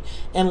meeting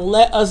and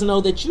let us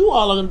know that you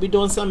all are going to be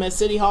doing something at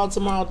City Hall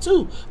tomorrow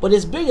too, but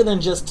it's bigger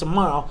than just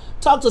tomorrow.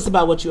 Talk to us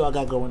about what you all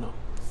got going on.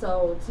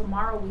 So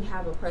tomorrow we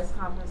have a press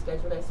conference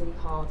scheduled at City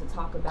Hall to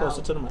talk about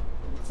Closer to the mic.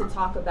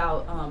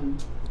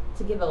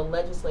 To give a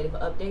legislative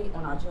update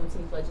on our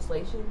Juneteenth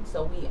legislation.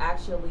 So we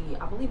actually,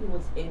 I believe it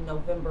was in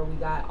November, we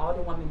got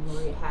Alderwoman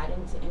Maria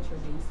Haddon to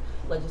introduce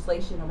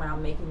legislation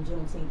around making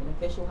Juneteenth an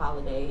official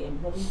holiday.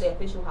 And when we say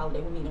official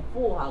holiday, we mean a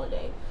full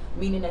holiday,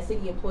 meaning that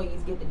city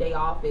employees get the day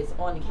off. It's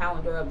on the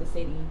calendar of the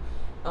city.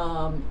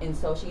 And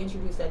so she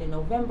introduced that in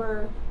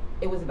November.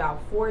 It was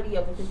about 40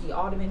 of the 50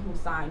 aldermen who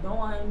signed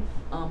on,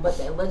 but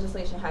the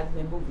legislation hasn't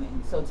been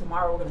moving. So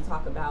tomorrow we're going to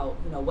talk about,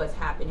 what's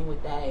happening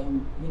with that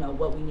and,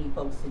 what we need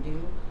folks to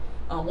do.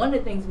 One of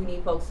the things we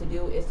need folks to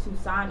do is to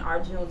sign our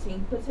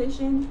Juneteenth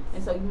petition.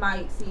 And so you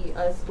might see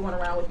us going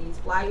around with these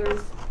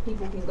flyers.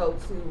 People can go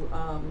to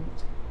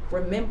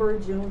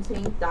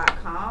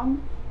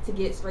rememberjuneteenth.com to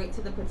get straight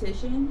to the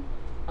petition.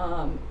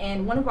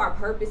 And one of our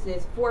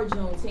purposes for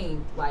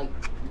Juneteenth, like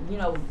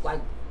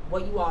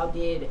what you all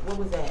did, what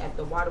was that, at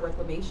the Water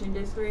Reclamation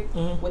District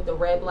with the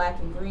red,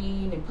 black, and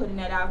green and putting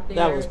that out there?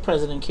 That was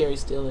President Carrie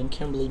Steele and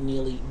Kimberly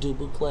Neely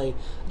Dubuclet,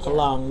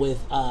 along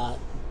with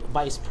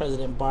Vice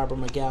President Barbara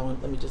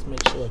McGowan. Let me just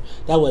make sure.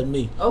 That wasn't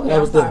me. Okay,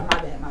 that was sorry,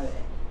 them. my bad.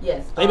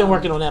 Yes. They've been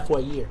working on that for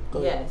a year. Go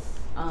ahead. Yes.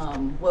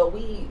 Well,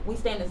 we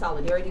stand in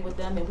solidarity with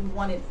them, and we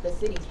wanted the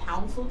city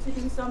council to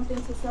do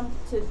something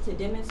to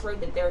demonstrate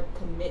that their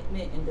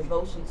commitment and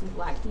devotion to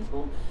black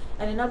people.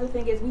 And another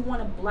thing is we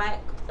want a black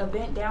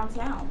event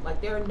downtown.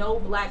 Like, there are no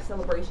black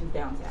celebrations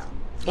downtown.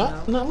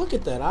 No, look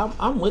at that.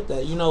 I'm with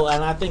that.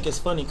 And I think it's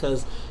funny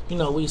because,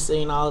 we've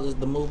seen all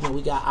the movement.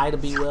 We got Ida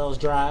B. Wells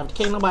Drive.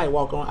 Can't nobody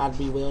walk on Ida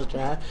B. Wells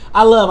Drive.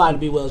 I love Ida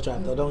B. Wells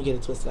Drive, though. Don't get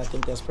it twisted. I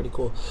think that's pretty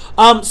cool.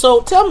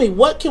 So tell me,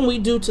 what can we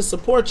do to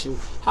support you?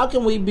 How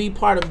can we be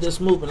part of this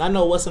movement? I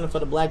know What's in It for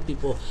the Black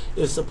People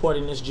is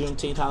supporting this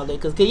Juneteenth holiday.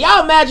 Because can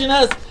y'all imagine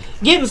us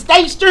getting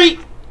State Street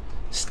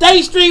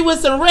with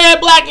some red,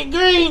 black, and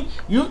green?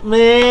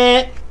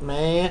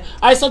 Man.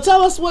 All right, so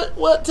tell us what.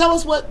 Well,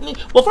 first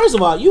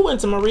of all, you went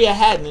to Maria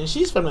Haddon, and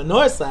she's from the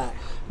north side.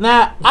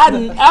 Now,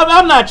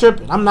 I'm not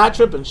tripping.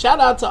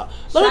 Shout out to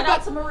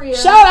Maria.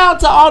 Shout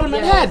out to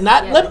Alderman Haddon.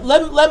 Yes.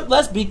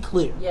 Let's be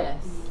clear. Yes.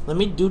 Let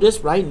me do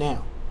this right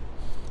now.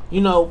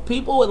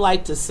 People would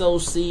like to sow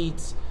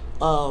seeds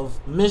of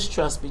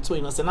mistrust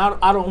between us, and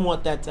I don't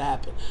want that to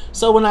happen.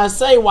 So when I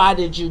say, why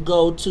did you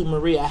go to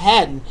Maria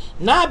Haddon,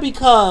 not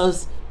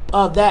because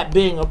of that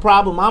being a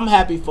problem. I'm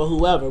happy for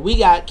whoever. We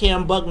got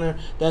Cam Buckner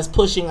that's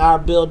pushing our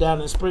bill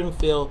down in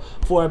Springfield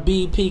for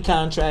BEP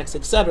contracts,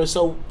 etc.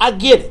 So I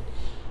get it.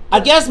 I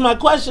guess my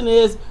question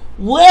is,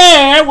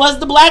 where was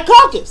the Black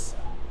Caucus?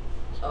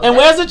 Okay. And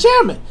where's the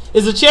chairman?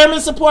 Is the chairman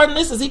supporting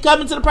this? Is he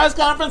coming to the press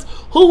conference?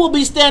 Who will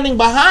be standing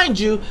behind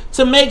you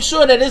to make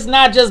sure that it's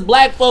not just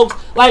black folks?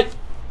 Like,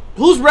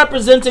 who's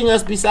representing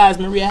us besides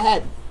Maria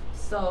Haddon?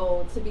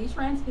 So, to be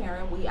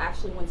transparent, we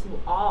actually went to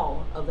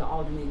all of the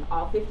aldermen,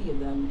 all 50 of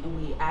them,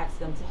 and we asked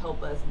them to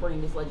help us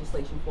bring this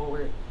legislation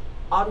forward.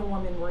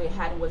 Alderwoman Maria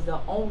Haddon was the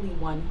only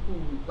one who,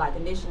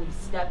 initially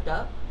stepped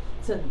up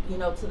to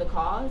the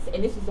cause,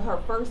 and this is her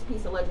first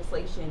piece of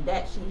legislation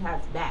that she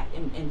has backed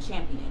and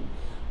championed.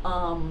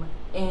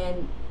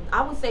 And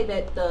I would say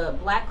that the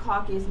Black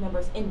Caucus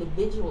members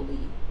individually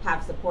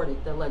have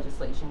supported the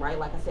legislation, right?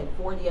 Like I said,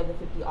 40 of the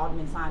 50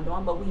 aldermen signed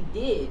on, but we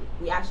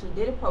actually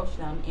did approach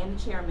them, and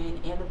the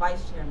chairman and the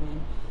vice chairman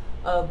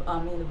of,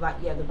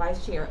 the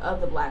vice chair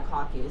of the Black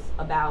Caucus,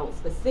 about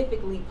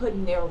specifically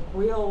putting their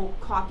real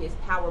caucus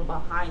power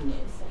behind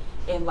this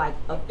and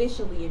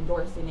officially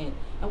endorsing it.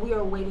 And we are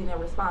awaiting their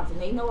response,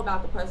 and they know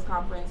about the press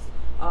conference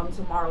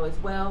tomorrow as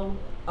well.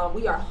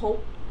 We are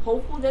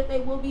hopeful that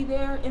they will be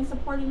there in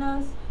supporting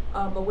us,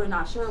 but we're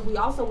not sure. We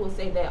also will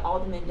say that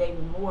Alderman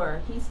David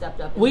Moore, he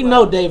stepped up. We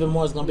know David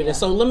Moore is going to be there.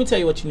 So let me tell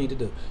you what you need to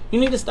do. You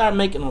need to start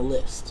making a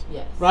list.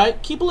 Yes. Right?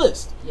 Keep a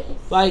list. Yes.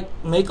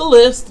 Make a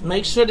list.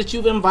 Make sure that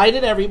you've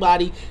invited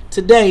everybody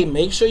today.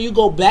 Make sure you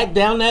go back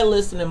down that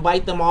list and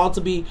invite them all to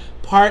be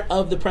part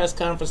of the press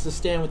conference to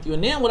stand with you.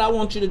 And then what I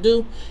want you to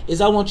do is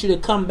I want you to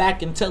come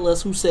back and tell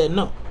us who said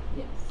no.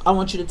 Yes. I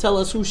want you to tell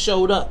us who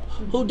showed up,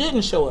 who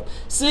didn't show up.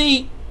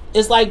 See,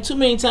 it's too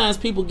many times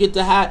people get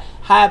to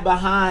hide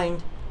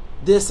behind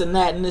this and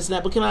that and this and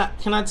that. But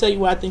can I tell you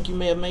where I think you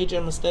may have made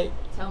your mistake?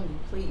 Tell me,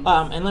 please.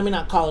 And let me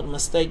not call it a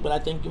mistake, but I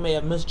think you may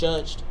have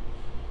misjudged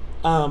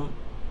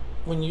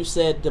when you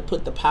said to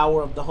put the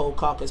power of the whole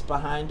caucus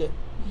behind it.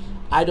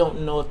 I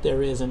don't know if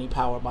there is any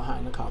power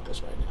behind the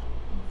caucus right now.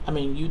 I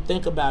mean, you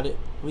think about it.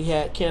 We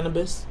had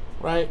cannabis,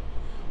 right?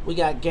 We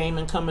got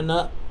gaming coming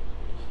up.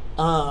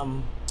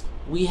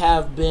 We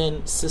have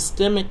been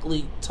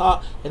systemically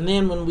taught, and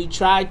then when we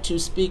tried to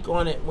speak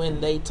on it, when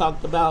they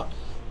talked about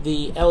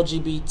the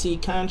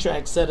LGBT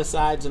contract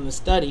set-asides in the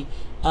study,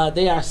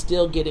 they are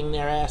still getting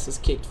their asses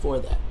kicked for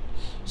that.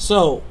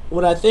 So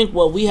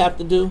what we have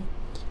to do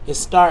is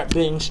start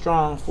being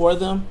strong for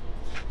them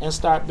and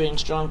start being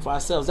strong for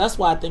ourselves. That's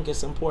why I think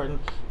it's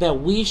important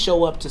that we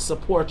show up to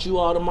support you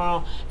all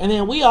tomorrow. And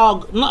then we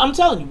all, I'm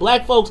telling you,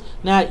 black folks,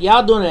 now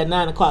y'all doing it at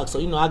 9 o'clock, so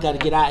I got to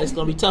get out. It's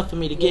going to be tough for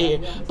me to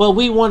get here. But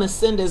we want to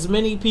send as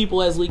many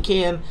people as we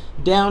can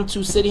down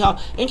to City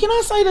Hall. And can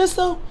I say this,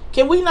 though?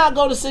 Can we not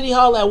go to City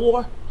Hall at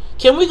war?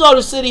 Can we go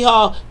to City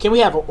Hall? Can we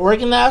have an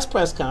organized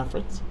press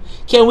conference?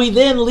 Can we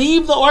then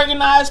leave the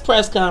organized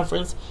press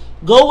conference,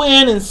 go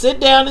in and sit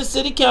down at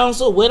City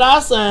Council with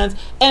our signs,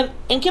 and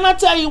can I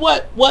tell you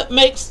what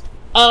makes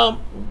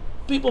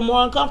people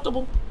more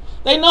uncomfortable?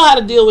 They know how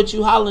to deal with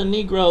you hollering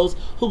Negroes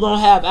who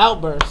gonna have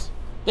outbursts.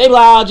 They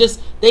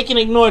they can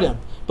ignore them.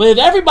 But if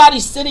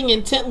everybody's sitting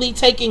intently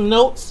taking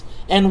notes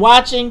and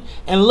watching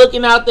and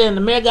looking out there, and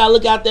the mayor got to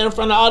look out there in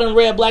front of all them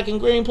red, black, and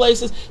green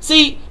places.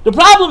 See, the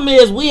problem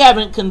is we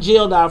haven't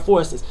congealed our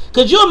forces.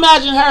 Could you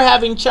imagine her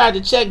having tried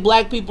to check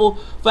black people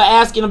for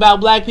asking about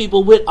black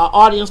people with an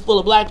audience full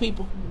of black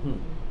people?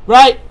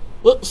 Right?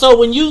 So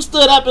when you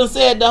stood up and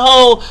said the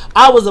whole,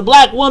 I was a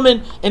black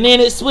woman, and then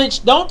it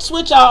switched, don't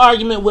switch our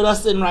argument with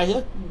us sitting right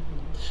here.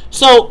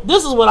 So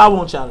this is what I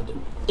want y'all to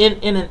do.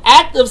 In an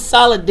act of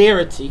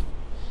solidarity,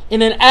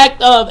 in an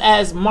act of,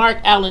 as Mark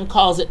Allen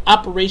calls it,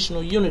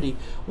 operational unity,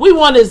 we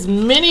want as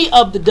many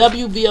of the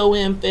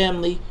WVON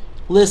family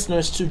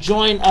listeners to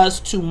join us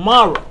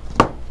tomorrow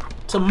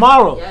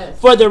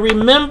for the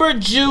Remember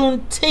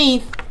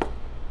Juneteenth.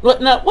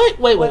 No, wait.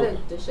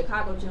 The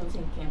Chicago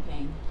Juneteenth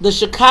campaign. The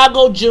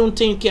Chicago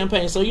Juneteenth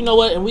campaign. So you know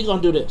what? And we're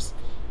going to do this.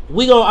 I'm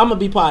going to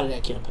be part of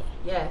that campaign.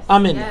 Yes.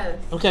 I'm in there.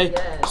 Okay?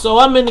 Yes. So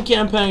I'm in the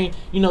campaign.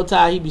 You know,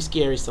 Todd, he be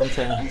scary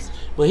sometimes.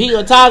 But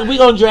we're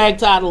going to drag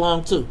Todd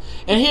along too.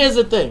 And here's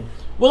the thing.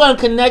 We're going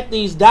to connect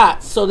these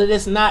dots so that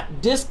it's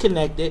not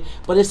disconnected,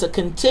 but it's a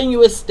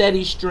continuous,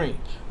 steady stream.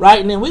 Right?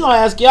 And then we're going to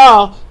ask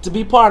y'all to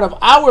be part of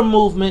our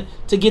movement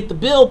to get the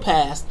bill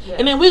passed. Yes.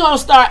 And then we're going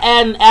to start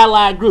adding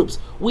allied groups.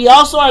 We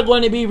also are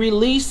going to be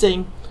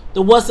releasing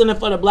the What's in It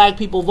for the Black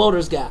People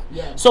Voters Guide.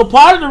 Yes. So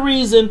part of the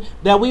reason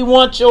that we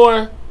want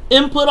your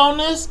input on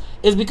this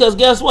is because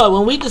guess what?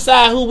 When we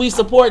decide who we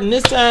support in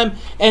this time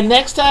and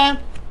next time,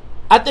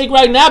 I think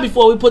right now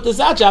before we put this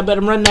out, y'all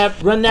better run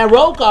that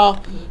roll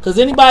call, because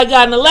anybody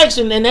got an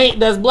election and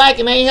that's black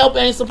and ain't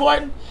helping, ain't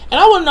supporting. And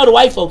I want to know the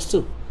white folks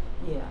too.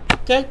 Yeah.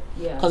 Okay?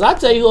 Yeah. Because I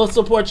tell you who'll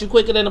support you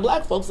quicker than the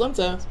black folks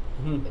sometimes.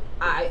 Mm-hmm.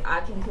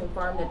 I can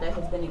confirm that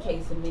has been the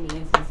case in many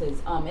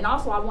instances. And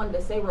also I wanted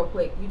to say real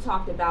quick, you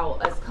talked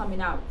about us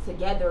coming out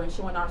together and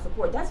showing our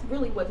support. That's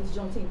really what this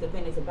Juneteenth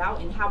event is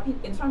about, and how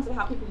people, in terms of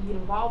how people can get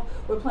involved.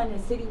 We're planning a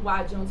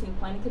citywide Juneteenth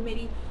planning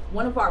committee.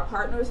 One of our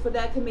partners for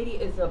that committee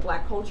is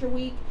Black Culture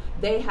Week.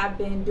 They have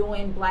been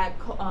doing black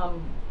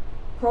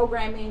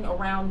programming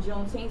around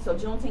Juneteenth. So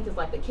Juneteenth is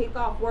like the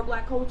kickoff for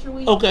Black Culture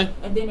Week. Okay.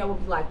 And then there will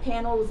be like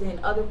panels and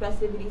other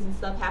festivities and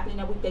stuff happening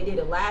that week. They did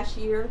it last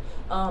year,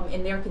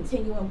 and they're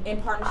continuing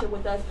in partnership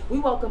with us. We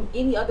welcome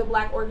any other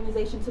black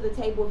organization to the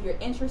table. If you're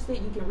interested,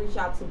 you can reach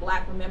out to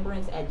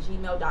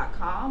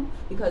blackremembrance@gmail.com,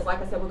 because like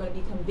I said, we're going to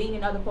be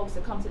convening other folks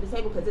to come to the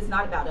table, because it's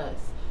not about us.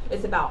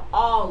 It's about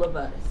all of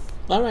us.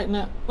 All right,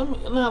 now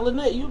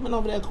Lynette, you've been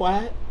over there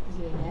quiet.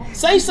 Yeah.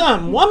 Say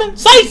something, woman.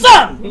 Say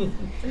something.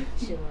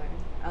 Sure.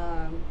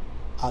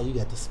 Oh, you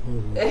got the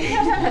smooth.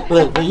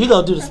 Look, when you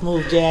gonna do the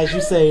smooth jazz, you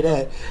say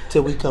that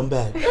till we come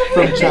back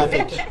from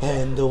traffic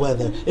and the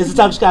weather. It's the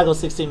Talk Chicago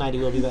 1690.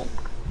 We'll be back.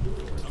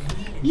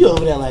 You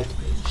over there like,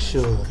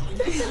 sure.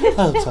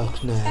 I'll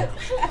talk now.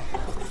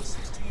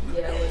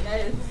 Yeah, well,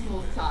 that is a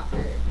smooth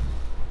talker.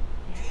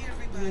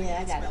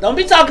 Yeah, I got it. Don't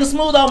be talking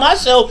smooth on my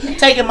show,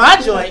 taking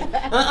my joint.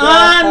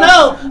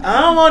 No.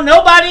 I don't want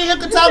nobody who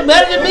can talk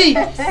better than me.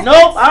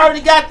 Nope, I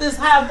already got this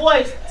high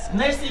voice.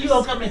 Next thing you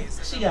gonna come in,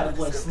 she got a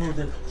voice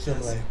smoother. She'll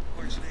be like,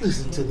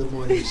 listen to the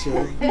morning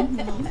show.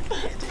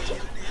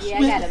 Yeah, I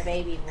got a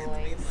baby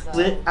voice.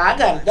 So. I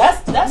got it.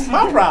 That's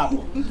my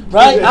problem,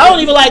 right? I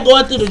don't even like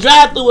going through the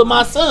drive-thru with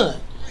my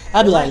son.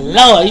 I'd be like,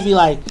 Lord. He'd be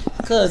like,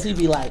 cuz he'd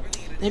be like,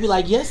 they'd be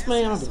like, yes,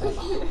 ma'am. I'd be like,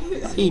 oh.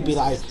 He'd be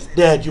like,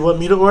 Dad, you want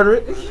me to order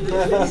it?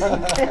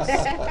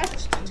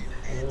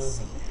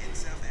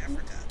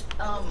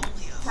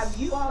 Have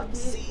you all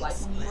did, like,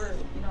 when you were, in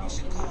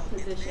this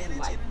position,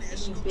 like,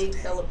 any big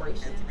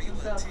celebrations and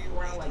stuff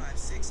around, like,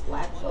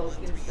 black folk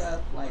and stuff,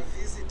 like...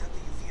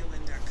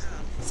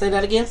 Say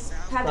that again?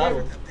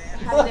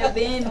 Have there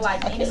been,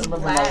 like, any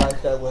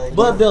black...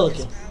 Bud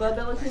Billiken.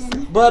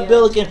 Bud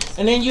Billiken.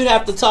 And then you'd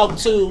have to talk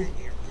to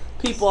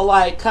people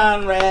like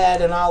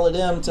Conrad and all of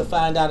them to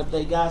find out if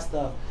they got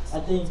stuff. I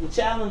think the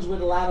challenge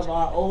with a lot of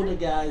our older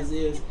guys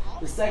is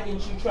the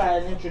second you try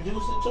and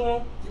introduce it to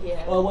them,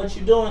 or what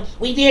you're doing,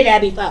 we did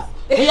that before.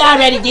 We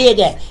already did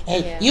that.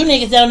 And you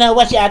niggas don't know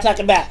what y'all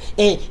talking about.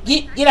 And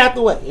get out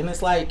the way. And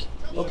it's like,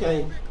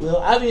 okay, well,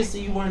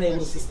 obviously you weren't able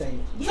to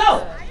sustain it.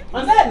 So,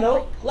 on that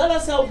note, let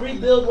us help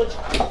rebuild what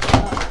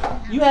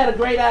you had a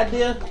great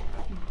idea.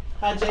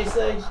 How Jay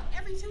say?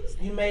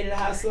 You made it a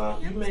hot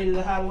song. You made it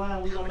a hot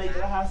line. We gonna make it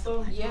a hot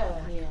song?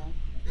 Yeah.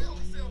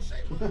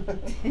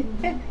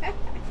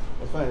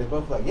 It's funny. They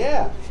both like,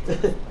 yeah.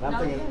 And I'm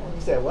thinking,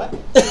 you said what?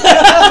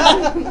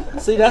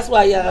 See, that's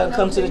why y'all gotta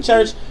come to the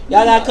church.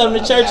 Y'all gotta come to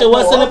church and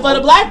what's in it for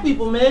the black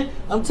people, man.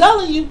 I'm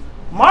telling you,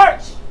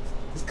 March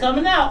is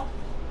coming out.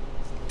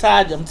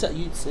 Todd,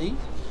 you see,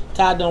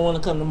 Todd don't want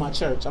to come to my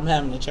church. I'm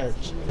having a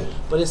church,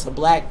 but it's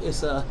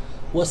a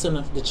what's in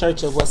the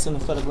church of what's in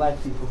it for the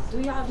black people. Do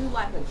y'all do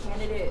like a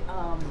candidate,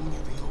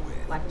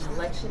 like an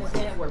election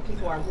event where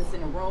people are just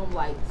in a room,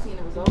 like seeing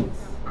the results?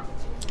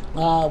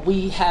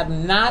 We have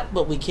not,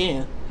 but we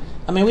can.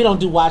 I mean, we don't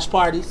do watch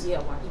parties. Yeah,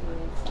 watch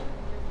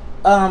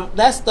parties.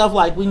 That's stuff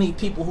like we need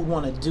people who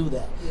want to do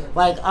that. Yeah.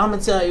 Like, I'm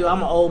gonna tell you,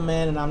 I'm an old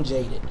man and I'm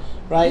jaded,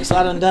 right? So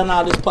I done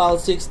all this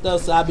politics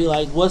stuff. So I'd be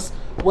like, what's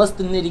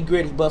the nitty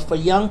gritty? But for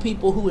young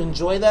people who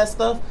enjoy that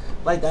stuff,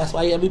 like that's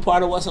why you gotta be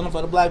part of what's in it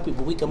for the black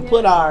people. We can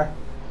put our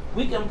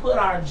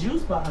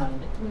juice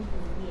behind it,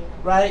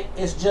 right?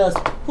 It's just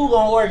who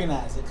gonna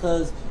organize it?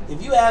 Because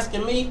if you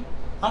asking me,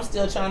 I'm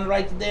still trying to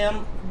write the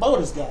damn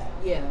voters guide.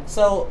 Yeah.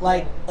 So,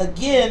 like,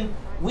 again,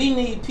 we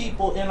need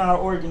people in our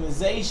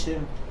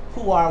organization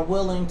who are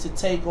willing to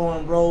take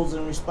on roles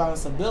and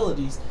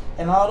responsibilities.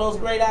 And all those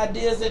great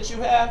ideas that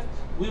you have,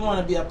 we want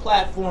to be a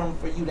platform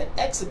for you to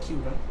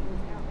execute them.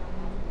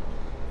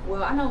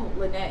 Well, I know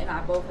Lynette and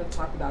I both have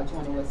talked about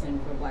joining us in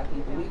for black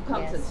people. We've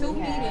come to 2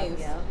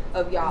 meetings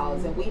of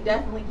y'all's, and we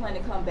definitely plan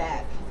to come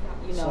back.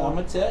 You know. So I'm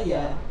going to tell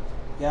y'all.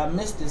 Y'all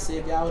missed it. See,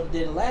 if y'all would have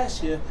did it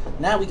last year,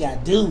 now we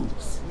got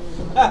dues.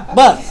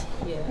 But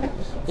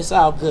it's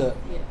all good.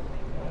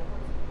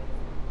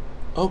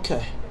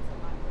 Okay.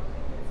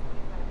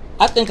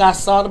 I think I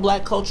saw the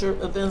black culture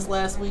events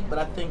last week, but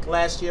I think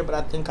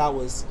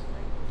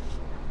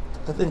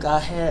I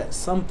had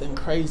something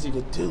crazy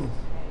to do.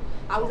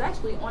 I was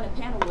actually on a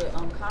panel with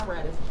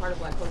Conrad as part of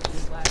Black Culture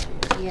this last year.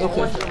 Yeah, it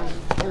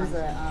was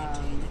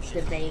a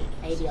debate,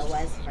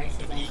 ADOS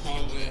versus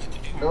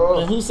Uncovered.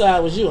 And whose side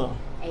was you on?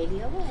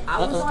 ADOS. I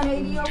was on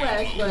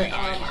ADOS, but I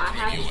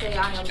have to say I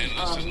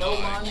am no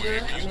longer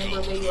a member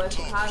of ADOS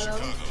Chicago.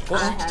 I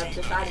have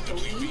decided to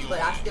leave,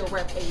 but I still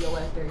rep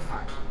ADOS very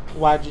hard.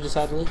 Why did you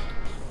decide to leave?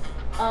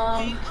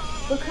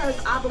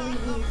 Because I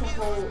believe we need to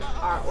hold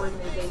our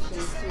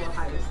organizations to a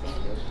higher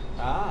standard.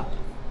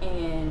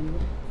 And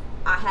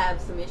I have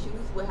some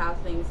issues with how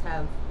things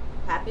have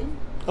happened.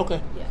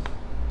 Okay. Yeah.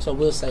 So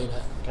we'll say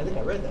that. I think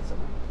I read that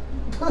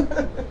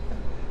somewhere.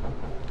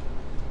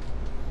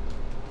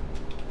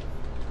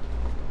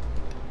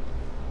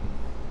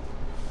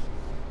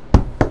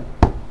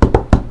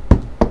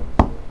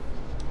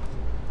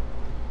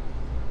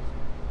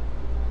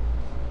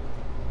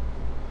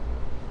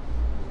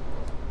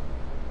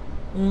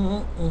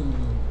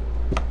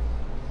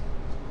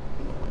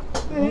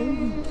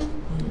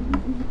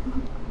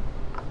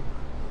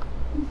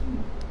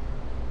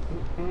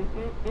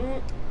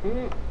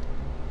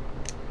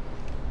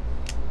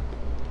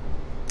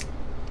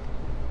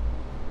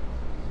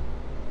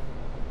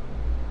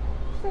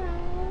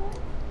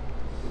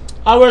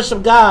 I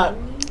worship God,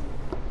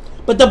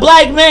 but the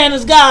black man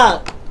is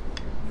God.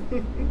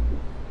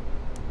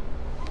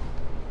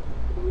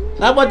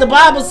 That's what the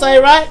Bible say,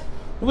 right?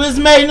 We was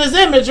made in His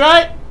image,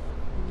 right?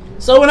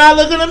 So when I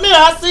look in the mirror,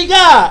 I see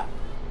God.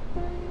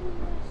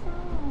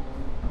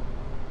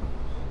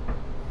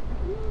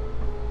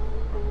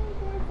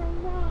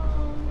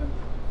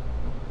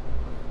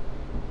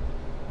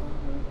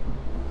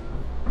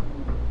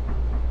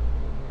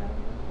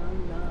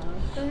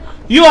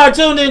 You are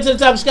tuned into the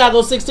Top of Chicago,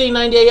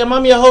 1690 AM.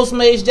 I'm your host,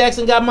 Maze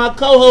Jackson. Got my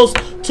co-host,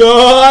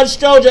 Todd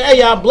Stroger. Hey,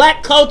 y'all,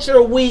 Black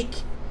Culture Week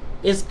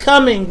is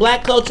coming.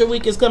 Black Culture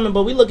Week is coming,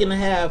 but we're looking to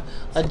have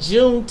a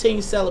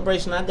Juneteenth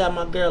celebration. I got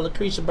my girl,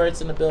 Lucretia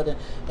Burt's in the building.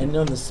 And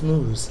on the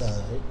smooth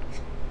side,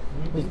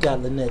 we've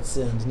got Lynette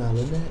Sims. Now,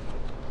 Lynette,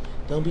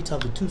 don't be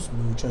talking too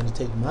smooth trying to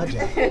take my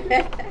job.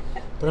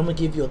 But I'm going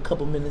to give you a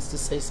couple minutes to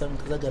say something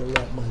because I got to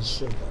wrap my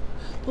show up.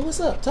 But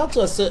what's up? Talk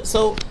to us.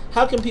 So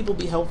how can people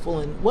be helpful,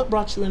 and what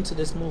brought you into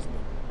this movement?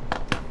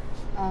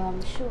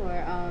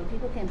 Sure.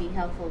 People can be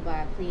helpful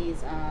by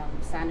please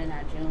signing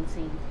our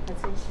Juneteenth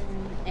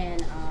petition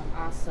and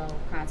also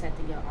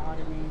contacting your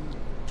alderman,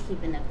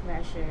 keeping the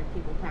pressure,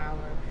 people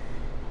power.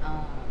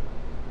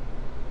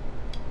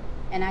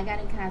 And I got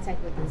in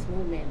contact with this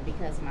movement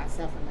because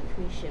myself and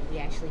Lucretia, we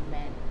actually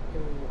met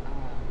through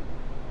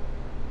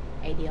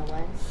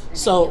ADOS and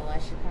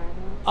ADOS Chicago.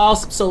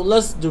 Awesome. So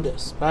let's do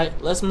this, right?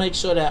 Let's make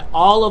sure that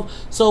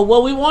so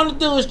what we want to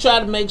do is try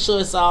to make sure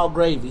it's all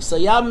gravy. So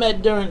y'all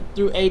met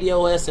through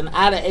ADOS, and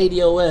out of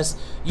ADOS,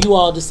 you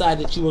all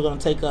decided that you were going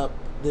to take up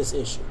this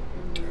issue.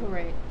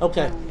 Correct.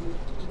 Okay.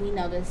 We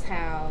noticed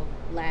how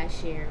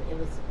last year it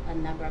was a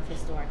number of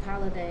historic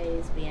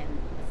holidays, being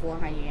the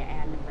 400-year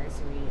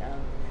anniversary of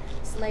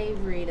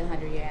slavery, the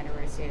 100-year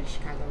anniversary of the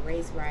Chicago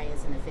race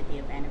riots, and the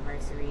 50th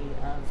anniversary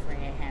of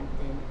Fred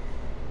Hampton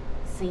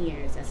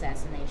Senior's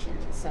assassination.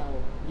 So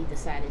we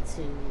decided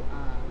to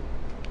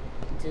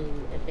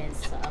do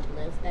events to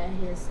uplift that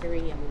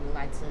history, and we would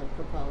like to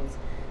propose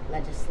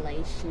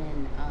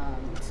legislation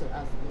to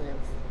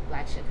uplift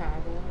Black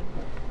Chicago.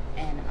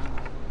 And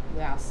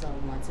we also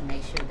want to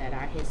make sure that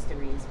our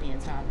history is being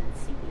taught in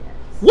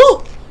CPS.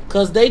 Woo!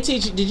 Because they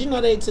teach. Did you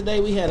know today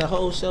we had a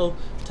whole show?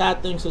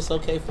 Todd thinks it's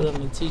okay for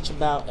them to teach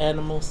about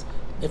animals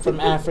from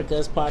Africa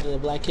as part of the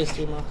Black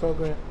History Month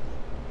program.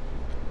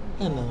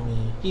 I know,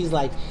 man. He's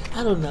like,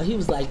 I don't know. He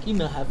was like, you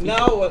know how people...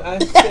 No, what I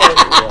said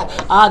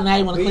was... now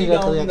you want to clean it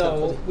up.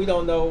 We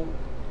don't know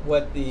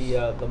what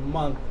the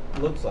month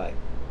looks like.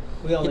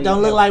 It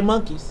don't look like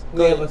monkeys.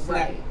 We have a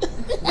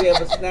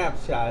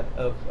snapshot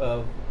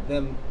of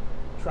them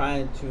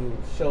trying to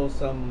show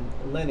some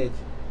lineage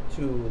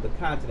to the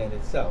continent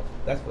itself.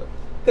 That's what...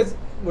 Because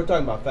we're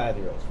talking about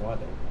 5-year-olds, for one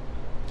thing.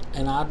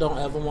 And I don't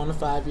ever want a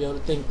 5-year-old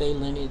to think they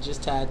lineage is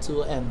tied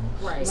to an animal.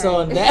 Right. So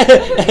on that,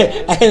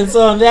 and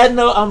so on that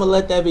note, I'm gonna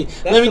let that be.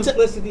 That's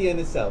simplicity in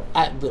itself.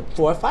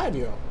 For a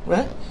 5-year-old,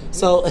 right? Mm-hmm.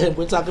 So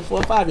we're talking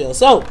for a 5-year-old.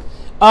 So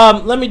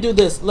let me do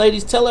this,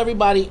 ladies. Tell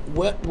everybody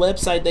what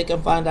website they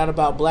can find out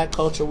about Black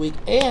Culture Week,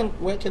 and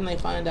where can they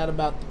find out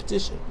about the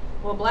petition.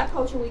 Well, Black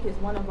Culture Week is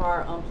one of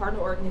our partner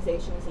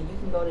organizations, and you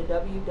can go to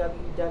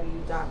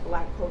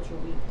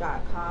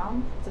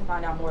www.blackcultureweek.com to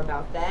find out more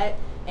about that.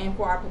 And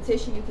for our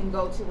petition, you can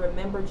go to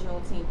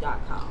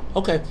rememberjuneteenth.com.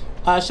 Okay.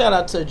 Shout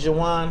out to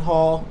Jawan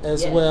Hall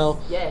as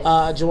well. Yes.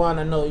 Jawan,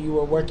 I know you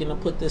were working to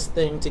put this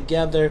thing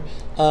together.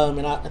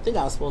 And I think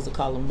I was supposed to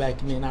call him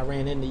back, and then I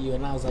ran into you,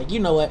 and I was like, you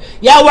know what?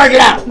 Y'all work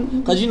it out.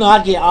 Because, you know,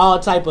 I get all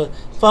type of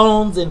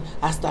phones, and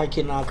I start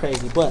getting all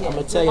crazy. But I'm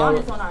going to tell y'all.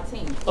 Jawan is on our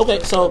team.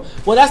 Okay, so,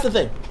 well, that's the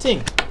thing.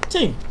 Team.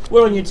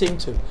 We're on your team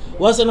too.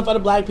 What's in it for the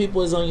black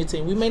people is on your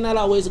team. We may not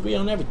always agree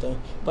on everything,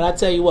 but I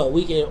tell you what,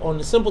 we can on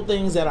the simple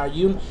things that are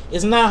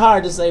it's not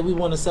hard to say we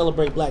want to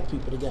celebrate black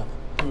people together.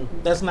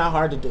 That's not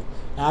hard to do.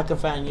 Now, I can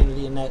find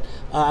unity in that.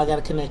 I got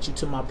to connect you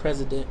to my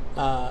president,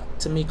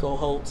 Tamiko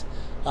Holt,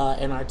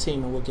 and our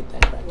team, and we'll get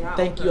that cracking.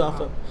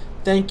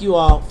 Thank you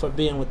all for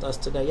being with us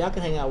today. Y'all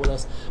can hang out with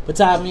us, but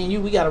Todd, me and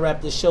you, we got to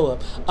wrap this show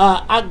up.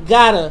 I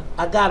gotta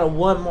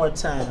one more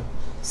time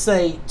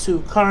say to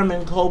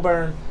Carmen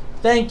Coburn,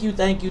 thank you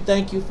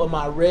for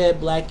my red,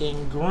 black,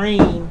 and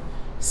green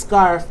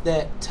scarf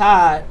that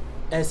Todd,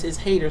 as his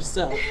hater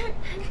self,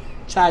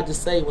 tried to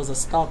say was a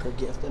stalker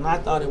gift. And I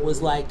thought it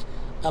was like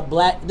a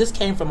black... This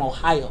came from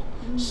Ohio.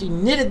 She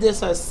knitted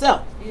this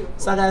herself. Beautiful.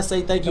 So I got to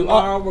say thank you.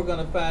 Tomorrow we're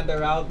going to find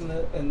her out in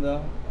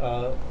the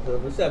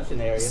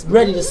reception area.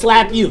 Ready to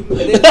slap you. And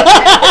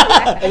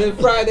then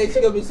Friday she's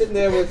going to be sitting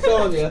there with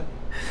Sonia.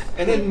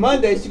 And then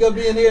Monday she's gonna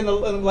be in here and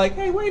I'm like,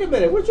 hey, wait a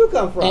minute, where'd you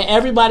come from? And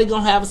everybody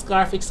gonna have a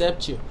scarf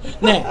except you.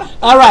 Now,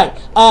 all right.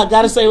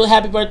 Gotta say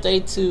happy birthday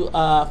to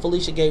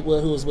Felicia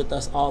Gatewood, who is with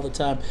us all the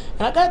time.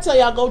 And I gotta tell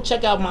y'all, go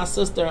check out my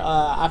sister.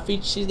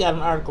 She's got an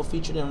article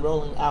featured in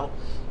Rolling Out.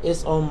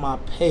 It's on my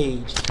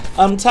page.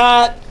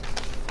 Todd,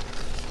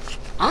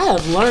 I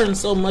have learned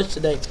so much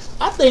today.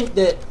 I think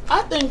that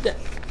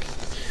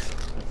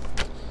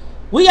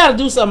we gotta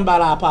do something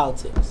about our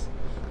politics.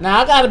 Now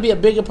I gotta be a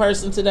bigger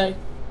person today.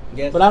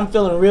 Yes. But I'm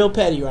feeling real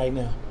petty right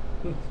now.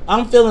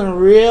 I'm feeling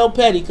real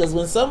petty because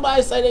when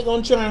somebody say they're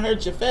going to try and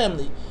hurt your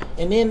family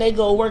and then they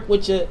go work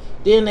with you,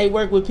 then they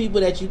work with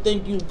people that you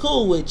think you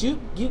cool with, you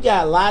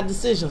got a lot of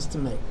decisions to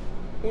make.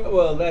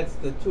 Well, that's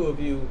the two of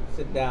you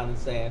sitting down and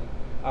saying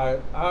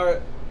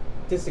our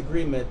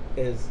disagreement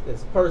is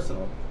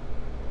personal.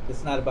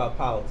 It's not about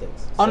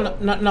politics. Oh, so.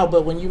 No,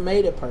 but when you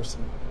made it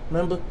personal,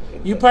 remember?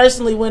 You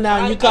personally went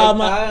out and you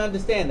called I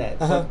understand that.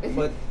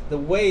 But the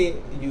way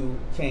you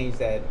change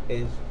that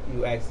is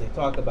you actually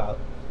talk about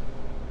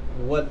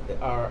what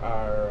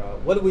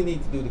what do we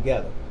need to do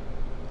together.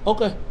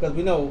 Okay. Because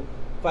we know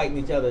fighting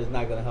each other is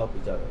not going to help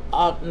each other.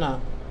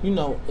 No. You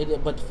know,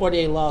 but the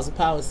 48 laws of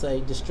power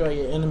say destroy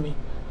your enemy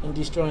and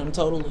destroy him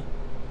totally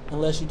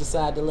unless you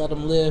decide to let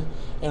him live.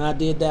 And I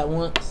did that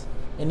once.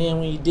 And then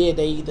when you did,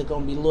 they either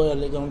going to be loyal or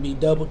they're going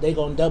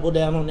to double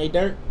down on their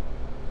dirt.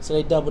 So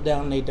they double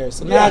down on their dirt.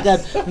 So now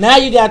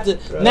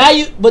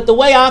but the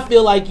way I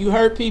feel like you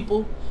hurt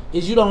people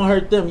is you don't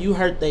hurt them, you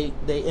hurt their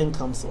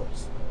income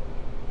source.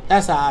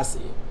 That's how I see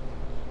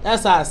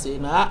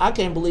it. Now I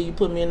can't believe you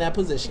put me in that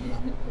position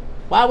now.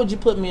 Why would you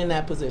put me in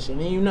that position?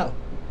 And you know.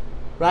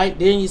 Right?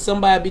 Then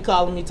somebody be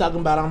calling me talking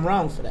about I'm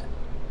wrong for that.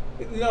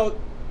 You know,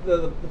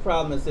 the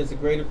problem is there's a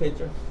greater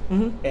picture,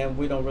 and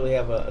we don't really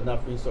have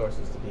enough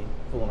resources to be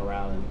fooling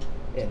around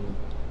and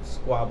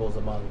squabbles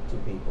among two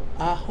people.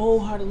 I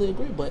wholeheartedly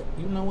agree, but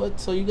you know what?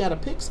 So you got to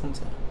pick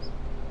sometimes,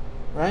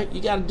 right?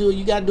 You got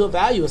to do a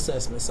value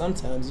assessment.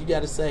 Sometimes you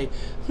got to say,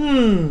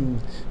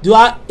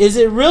 is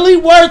it really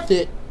worth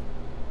it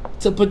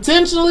to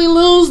potentially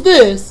lose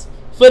this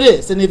for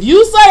this? And if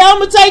you say I'm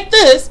gonna take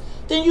this,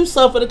 then you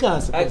suffer the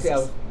consequences. Actually, I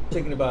was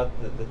thinking about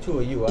the two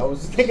of you. I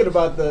was thinking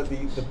about the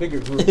bigger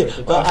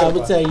group. Well, I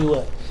would tell you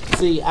what.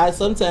 See,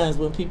 sometimes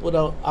when people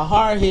don't, a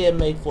hard head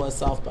make for a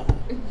soft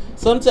behind.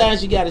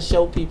 Sometimes you got to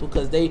show people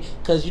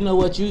because you know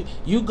what,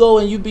 you go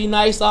and you be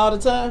nice all the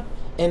time,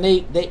 and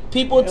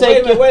people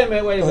take. Wait a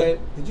minute.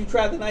 Did you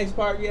try the nice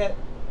part yet?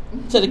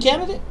 To the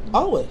candidate?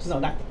 Always. No,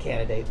 not the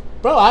candidate.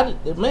 Bro,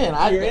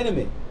 your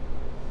enemy.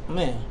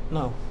 Man,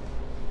 no.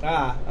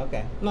 Ah,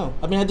 okay. No,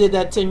 I mean I did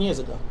that 10 years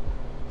ago.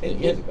 10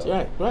 years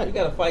ago. Right. You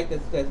got a fight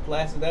that's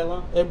lasted that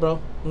long? Hey, bro,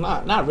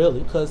 not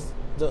really, because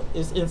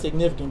it's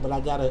insignificant. But I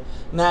gotta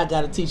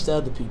teach the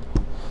other people.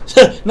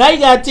 Now you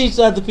gotta teach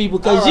the other people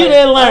because you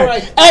didn't learn.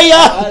 Right. Hey, yo,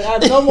 I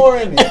have no more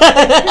in me.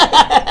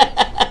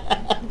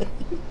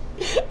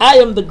 I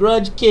am the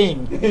Grudge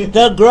King.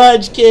 The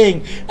Grudge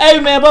King. Hey,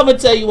 man, but I'm going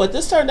to tell you what.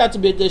 This turned out to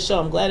be a good show.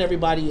 I'm glad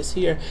everybody is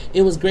here.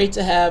 It was great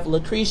to have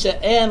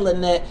Lucretia and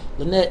Lynette.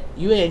 Lynette,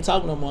 you ain't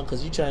talking no more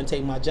because you trying to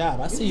take my job.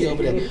 I see you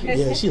over there.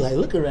 Yeah, she like,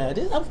 look around.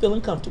 I'm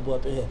feeling comfortable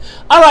up in here.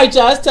 All right,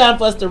 y'all. It's time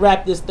for us to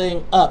wrap this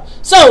thing up.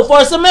 So,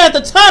 for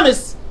Samantha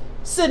Thomas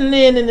sitting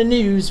in the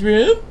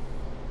newsroom,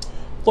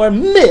 for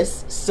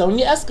Miss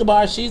Sonia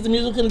Escobar, she's the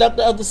musical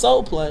conductor of the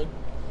Soul Play.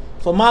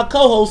 For my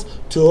co-host,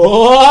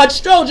 Todd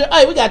Stroger.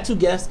 Hey, we got two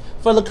guests.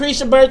 For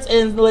Lucretia Burtz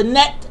and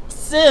Lynette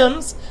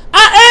Sims,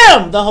 I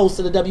am the host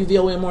of the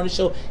WVON Morning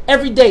Show,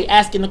 every day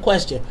asking the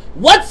question,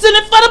 what's in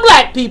it for the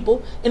black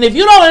people? And if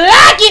you don't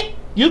like it,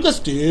 you can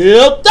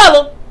still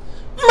tell them.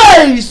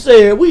 May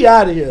said, we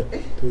out of here.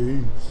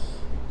 Peace.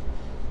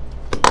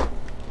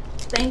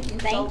 Thank you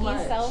so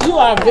much. You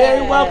are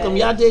very welcome.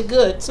 Y'all did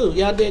good, too.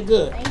 Y'all did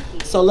good. Thank you.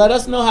 So let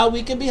us know how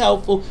we can be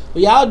helpful.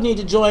 But y'all need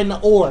to join the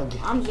org.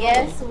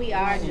 Yes, we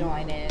are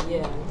joining.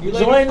 Yeah.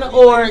 Join the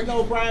org. You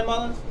know Brian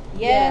Mullins?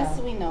 Yes,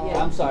 we know.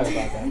 Yeah, I'm sorry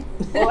about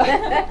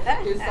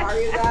that. You're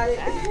sorry about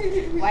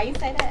it? Why you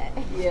say that?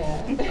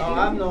 Yeah. Oh,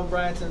 I've known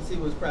Brian since he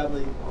was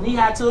probably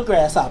knee-high to a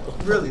grasshopper.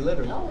 Really,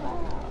 literally. Oh,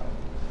 wow.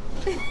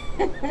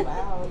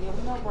 Wow. Yeah,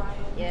 we know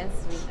Brian. Yes,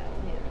 we know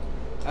him.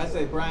 I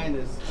say Brian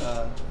is,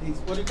 he's,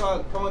 what do you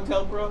call it,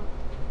 COINTELPRO?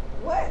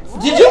 What?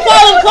 Did you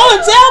call him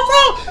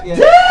COINTELPRO? Yeah.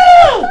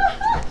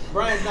 Damn!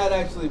 Brian's not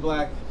actually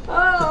black.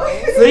 Oh.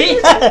 See?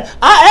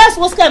 I asked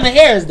what kind of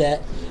hair is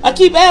that. I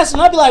keep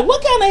asking. I'll be like,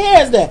 what kind of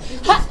hair is that?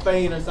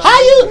 Spain or something.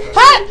 How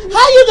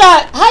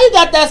you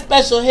got that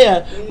special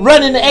hair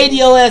running the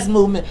ADOS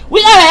movement?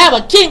 We gotta have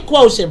a kink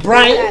quotient,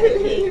 Brian.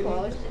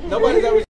 Nobody's ever